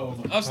langs mag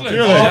komen? Absoluut.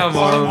 Ja,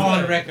 man.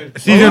 On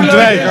record. Season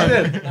 2.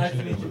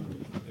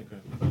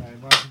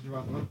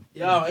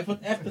 Ja, ik vond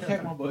het echt te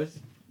gek, man, boys.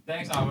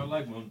 Thanks, ouwe.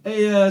 Leuk, man.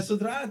 Hey,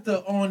 zodra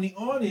het on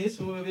is,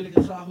 wil ik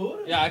het graag horen.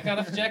 Ja, ik ga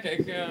het even checken.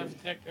 Ik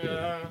vertrek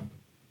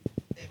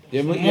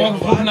Je moet, morgen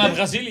vroeg naar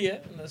Brazilië.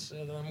 Dus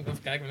dan moet ik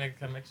even kijken wanneer ik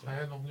ga mixen. Ga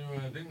je nog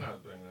nieuwe dingen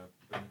uitbrengen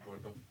binnenkort?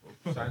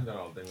 Of zijn er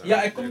al dingen?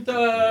 Ja,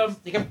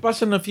 ik heb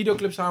pas een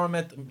videoclip samen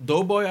met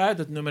Doughboy uit.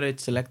 Het nummer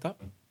heet Selecta.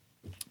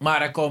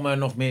 Maar er komen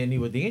nog meer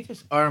nieuwe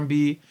dingetjes. R&B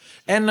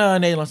en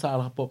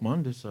Nederlandstalige pop,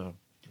 man. Dus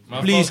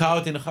please, hou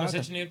het in de Maar gaten.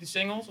 zit je nu op die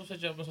singles of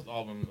zit je op een soort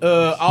album?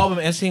 Album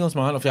en singles,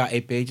 man. Of ja,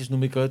 EP'tjes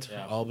noem ik het.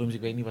 Ja. Albums,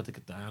 ik weet niet wat ik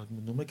het eigenlijk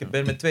moet noemen. Ik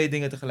ben met 2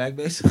 dingen tegelijk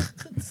bezig.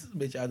 Het is een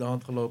beetje uit de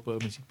hand gelopen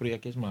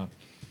muziekprojectjes, maar...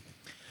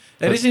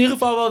 Er is in ieder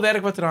geval wel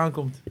werk wat eraan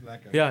komt.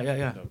 Lekker.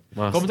 Ja.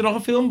 Komt er nog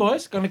een film,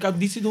 boys? Kan ik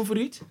auditie doen voor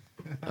iets?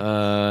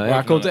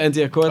 ja, komt de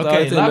NTR Kort Oké,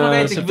 uit in laat me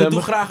weten. Ik september.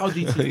 doe graag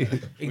auditie.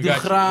 Ik doe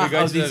graag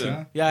auditie.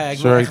 Ja, ik wil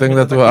Sorry, echt ik denk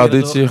met dat we acteren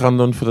auditie gaan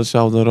doen voor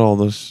dezelfde rol,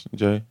 dus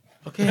Jay.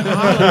 Oké,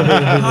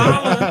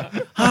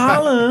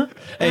 halen.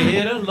 Hey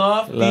heren,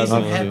 love, peace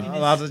and happiness.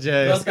 Laat het,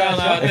 Jay. Dat kan.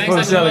 Ik vond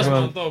het gezellig,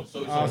 man. Top.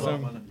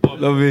 Awesome.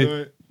 Love you.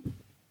 Doei.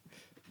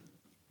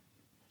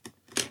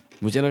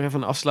 Moet jij nog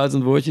even een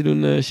afsluitend woordje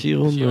doen,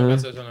 Chiron? Chiron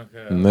gaat sowieso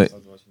nog... Nee.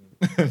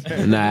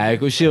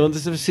 Nee, Chiron, het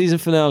is de season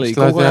finale.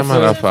 Sluit jij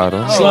maar af,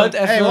 Aaron. Sluit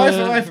even.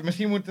 Hey, even.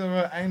 Misschien moeten we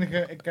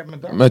eindigen. Ik heb mijn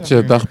dag. Met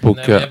je dagboek,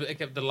 Nee, ja. ik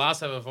heb de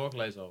laatste hebben we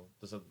voorgelezen al.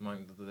 Dus dat maakt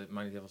niet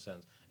heel veel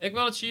sens.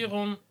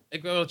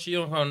 Ik wil dat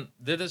Chiron gewoon...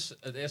 Dit is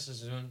het eerste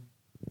seizoen.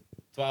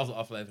 12e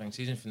aflevering,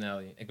 season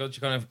finale. Ik wil dat je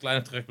gewoon even een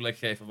kleine terugblik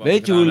geven. Wat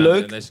Weet we je hoe gedaan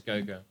hebben leuk- in deze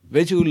keuken.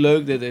 Weet je hoe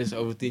leuk dit is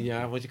over 10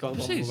 jaar? Want je kan het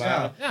allemaal Precies.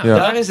 bewaren. Ja.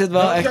 Daar is het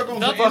wel Dat is echt... ook onze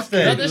Dat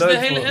insteek. is de Leuk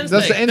hele voor- insteek.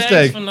 Dat is de insteek.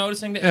 Thanks for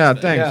noticing the Ja,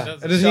 insteek. thanks. Ja.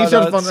 Het is niet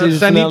zo van,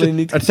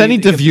 het zijn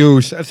niet de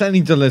views, het zijn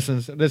niet de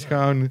listens. Het is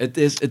gewoon... Het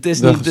is De niet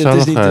de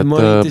gezelligheid,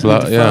 money, het is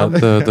niet de ja, fame.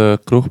 de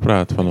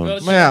kroegpraat van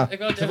ons. Maar ja,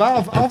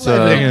 12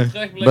 afleveringen.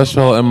 Best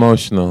wel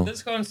emotional. Dit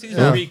is gewoon een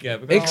season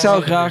recap. Ik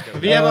zou graag...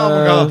 Wie hebben we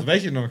allemaal gehad,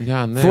 weet je nog?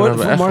 Ja, nee, we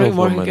hebben echt mag heel ik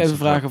veel even mensen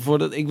vragen, voordat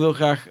ik wil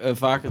graag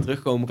vaker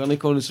terugkomen. Kan ik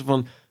gewoon een soort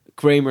van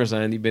Kramer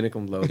zijn die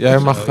binnenkomt lopen? Jij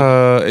mag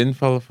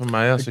invallen voor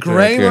mij als ik er een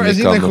keer Kramer is niet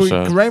niet kan een of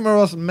goede... zo. Kramer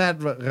was mad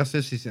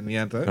racistisch in die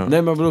end, hè? Ja.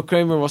 Nee, maar ik bedoel,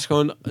 Kramer was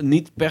gewoon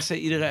niet per se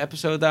iedere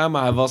episode daar,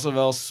 maar hij was er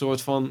wel een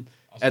soort van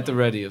at the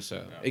ready of zo.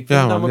 Ik vind Ja,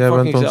 het man, namelijk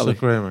jij bent fucking onze gezellig.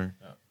 Kramer.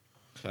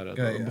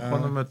 Oké, We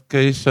begonnen met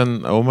Kees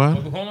en Omar.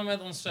 We begonnen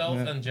met onszelf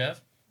Ja. en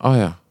Jeff. Oh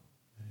ja.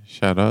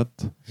 Shout-out.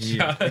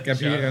 hier. Ik heb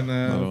hier een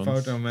Naar ons.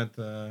 foto met...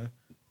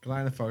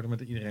 kleine foto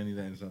met iedereen die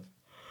erin zat.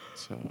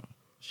 Zo.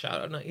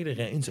 Shout-out naar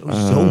iedereen. Zo.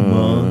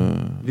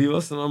 Wie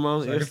was er allemaal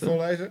de Zal ik het eerste?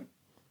 voorlezen?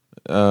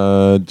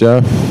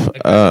 Jeff,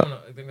 Ik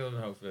denk dat we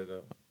een hoofd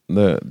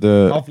weten.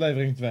 de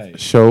Aflevering 2.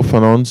 show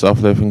van ons,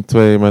 aflevering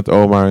 2 met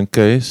Omar en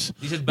Kees.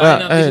 Die zit bijna,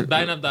 Ja, die zit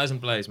bijna op 1000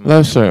 plays, man.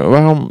 Luister,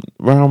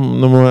 waarom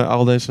noemen we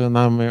al deze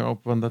namen weer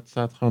op? Want dat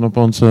staat gewoon op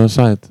onze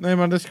site. Nee,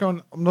 maar dat is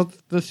gewoon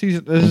omdat de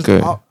season... Dit is Oké.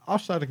 de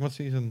afsluiting van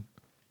season.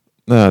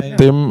 Ja, Ja.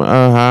 Tim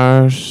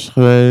Haars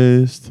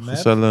geweest, Met?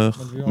 gezellig,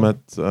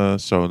 Met wie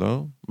met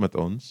Solo, met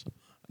ons.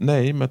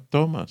 Nee, met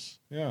Thomas.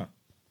 Ja.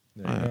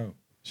 There Ah, you ja. go.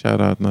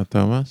 Shout-out naar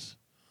Thomas.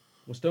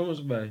 Was Thomas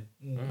erbij?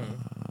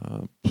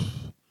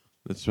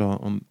 Dit is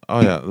wel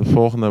oh ja, de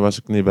volgende was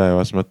ik niet bij,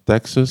 was met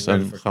Texas Ja,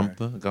 en dat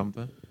Gamte.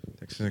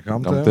 Texas en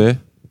Gamte. Gamte.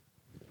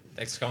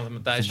 Tekstkrant met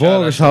Matthijs.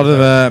 Vervolgens shout-out.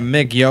 hadden we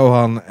Mick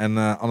Johan en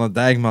Anne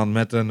Dijkman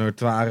met een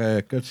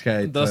notoire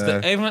kutscheet. Dat is de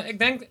een van... Ik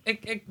denk...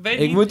 Ik weet Ik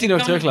niet... moet die nog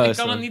kan-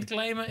 terugluisteren. Ik kan het niet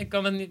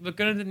claimen. We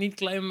kunnen het niet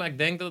claimen, maar ik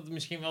denk dat het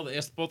misschien wel de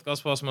eerste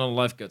podcast was met een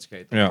live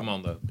kutskate. Ja.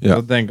 Commando. Ja.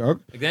 Dat denk ik ook.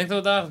 Ik denk dat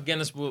we daar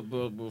Guinness Book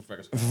of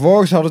Records.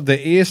 Vervolgens hadden we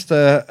de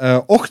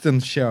eerste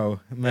ochtendshow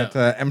met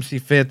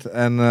MC Fit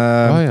en Oh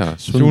ja, Soendos.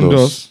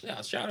 Soendos.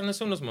 Ja, shout-out naar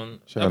Soeners, man.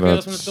 Shout-out. Elke keer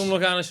als we met Tom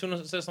gaan en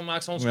Soeners, dan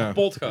maken ze ons Ja.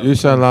 kapot gaan. Jullie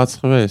zijn laatst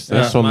geweest, hè,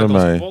 Ja, zonder Maakt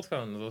ons mij. kapot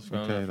gaan. Dat was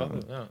gewoon Oké, fuck dan.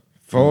 it, ja.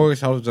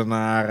 Vervolgens hadden we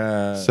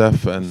daarna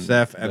Sef en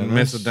Sef en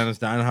Dennis. Mr. Dennis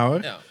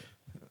Duinhouwer. Ja.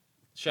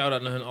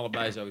 Shout-out naar hun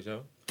allebei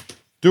sowieso.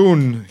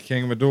 Toen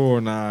gingen we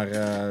door naar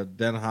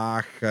Den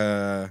Haag,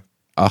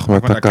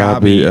 Ahmed Ahmed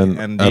Akabi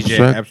en DJ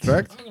Abstract.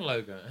 Abstract. Ook een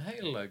leuke, een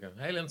hele leuke,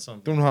 heel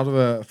interessant. Toen hadden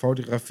we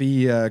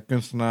fotografie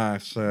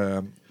kunstenaars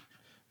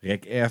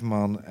Rick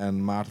Erfman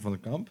en Maarten van den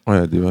Kamp. Oh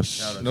ja, die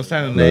was... Ja, Dat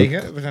zijn er Leuk.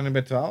 9. We zijn er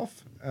bij 12.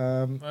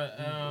 Maar,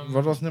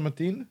 Wat was nummer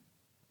 10?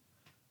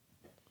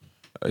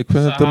 Ik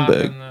vind het Sahar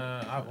een, en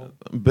Aaron.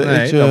 een Nee,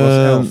 beetje dat was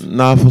 11.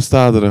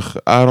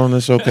 navelstaderig. Aaron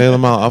is ook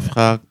helemaal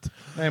afgehaakt.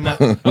 Nee, maar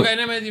Oké,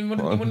 nee, maar je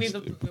moet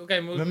niet...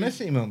 Oké, we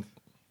missen iemand.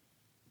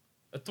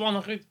 Twan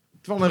en Ruud.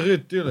 Twan en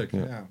Ruud, tuurlijk.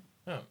 Ja.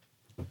 Ja.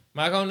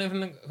 Maar gewoon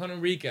even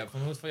een recap van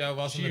hoe het voor jou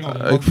was. Ik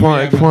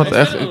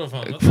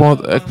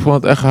vond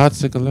het echt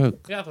hartstikke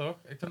leuk. Ja, toch?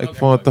 Ik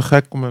vond het te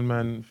gek om met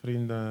mijn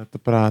vrienden te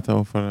praten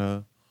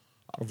over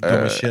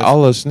domme shit.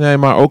 alles. Nee,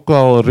 maar ook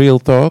wel real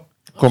talk.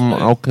 Kom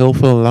ook heel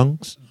veel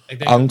langs.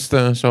 Angsten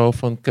en zo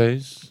van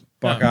Kees.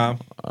 Paga.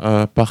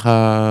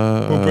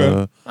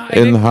 Paga.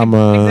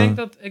 Inhammen.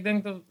 Ik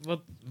denk dat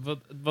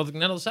wat ik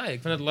net al zei.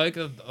 Ik vind het leuk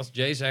dat als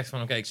Jay zegt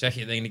van oké, ik zeg je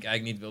dingen die ik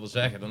eigenlijk niet wilde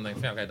zeggen. Dan denk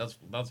ik van oké, dat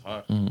is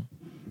hard.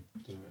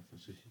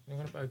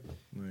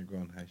 Nee, ik wil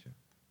een hijsje.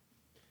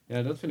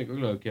 Ja, dat vind ik ook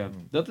leuk, ja.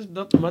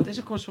 Maar het is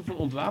ook gewoon zo van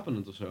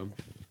ontwapenend of zo.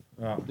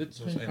 Ja. Dit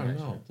is geen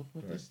kanaal, toch?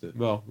 Wat is dit?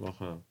 Wel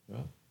gaan.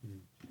 Ja.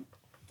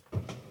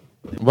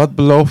 Wat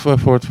beloven we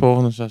voor het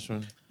volgende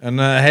seizoen? Een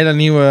hele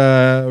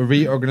nieuwe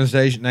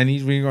reorganization. Nee,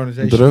 niet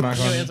reorganization, Drugs. maar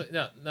gewoon...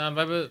 Ja, nou, we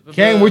hebben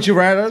Geen Would You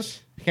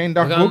Rather's. Geen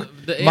dagboek.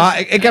 Maar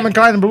ik heb een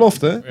kleine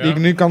belofte. Die ik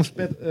nu kan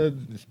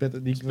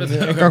spitten. Die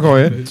ik kan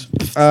gooien.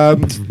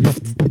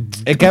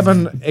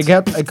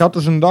 Ik had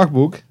dus een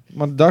dagboek.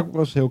 Maar het dagboek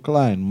was heel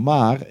klein.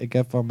 Maar ik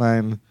heb van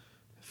mijn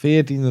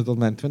 14e tot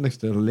mijn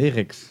 20e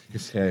lyrics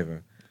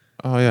geschreven.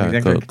 Oh ja, ik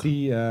denk dat ik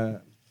die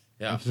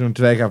seizoen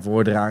 2 ga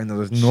voordragen.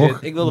 Dat is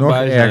nog ik wil nog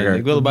erbij erger. zijn.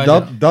 Ik wil erbij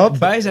zijn. Dat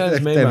bij zijn is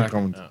echt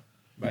meemaken. Ja.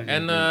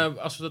 En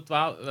als we we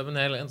hebben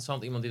een hele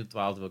interessante iemand die de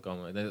 12e wil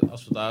komen. Ik denk dat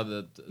als we daar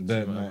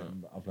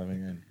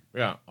aflevering 1.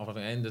 Ja,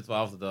 aflevering 1, de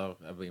 12e, daar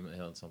hebben we iemand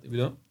heel interessant. Wie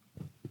dan?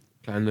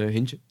 Klein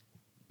hintje.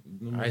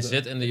 Hij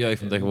zit in de jeugd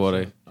van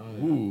tegenwoordig.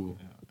 Oeh.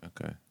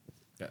 Oké.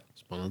 Ja.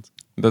 Spannend.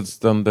 Dat is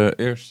dan de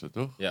eerste,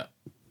 toch? Ja.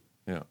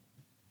 Ja.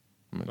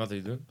 Wat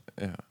hij doen?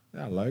 Ja.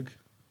 Ja, leuk.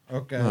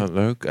 Oké. Nou,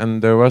 leuk.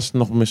 En er was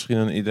nog misschien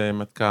een idee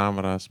met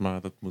camera's,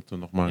 maar dat moeten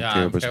we nog maar een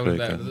keer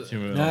bespreken.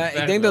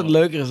 Ik denk dat het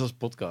leuker is als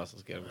podcast.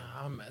 Als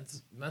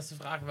mensen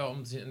vragen wel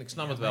om te zien, en ik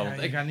snap het wel.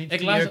 Want ik ga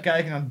niet luister...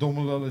 kijken naar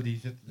domme lullen die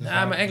zitten.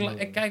 Ja, maar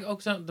ik kijk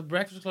ook zo, de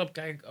Breakfast Club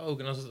kijk ik ook.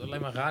 En als het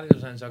alleen maar radio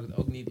zijn, zou ik het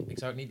ook niet,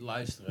 het niet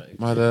luisteren.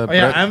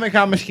 En we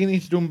gaan misschien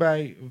iets doen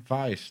bij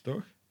Vice,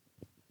 toch?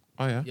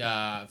 Oh ja?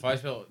 Ja,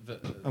 Vice wil...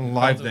 Een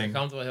live ding.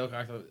 Gamte wil heel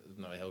graag...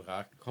 Nou, heel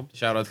graag.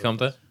 Shout-out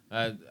Gamte.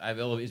 Hij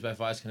wil iets bij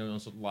Vice gaan doen, een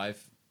soort live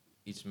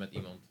iets met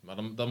iemand. Maar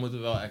dan moeten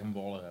we wel echt een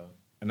baller hebben.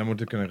 En dan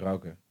moeten we kunnen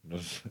roken. Dat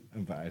is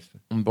een vereiste.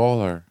 Een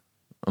baller.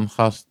 Een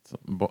gast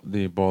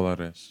die baller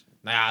is.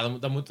 Nou ja,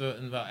 dan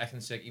moeten we wel echt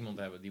een sick iemand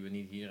hebben die we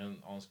niet hier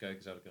in ons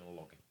keuken zouden kunnen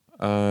lokken.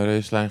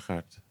 Race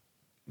Lijngaard.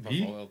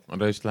 Wie?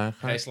 Race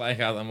Lijngaard. Race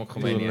Lijngaard en ook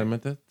gewoon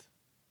Limited.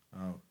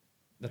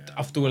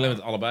 Af en toe een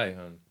limit allebei.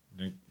 Gewoon.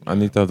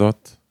 Anita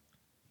Dot.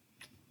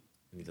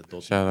 Anita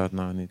Dot. Shout-out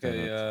naar Anita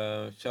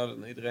Dot. Shout-out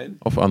naar iedereen.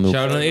 Of Anouk.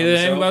 Shout-out naar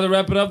iedereen. We gaan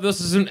wrap it up. Dat is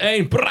seizoen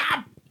 1.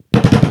 Praap!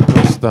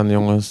 Tot dan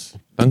jongens.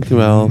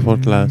 Dankjewel voor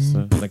het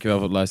luisteren. Dankjewel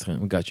voor het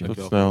luisteren. We got you.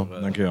 Tot snel.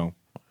 Dankjewel.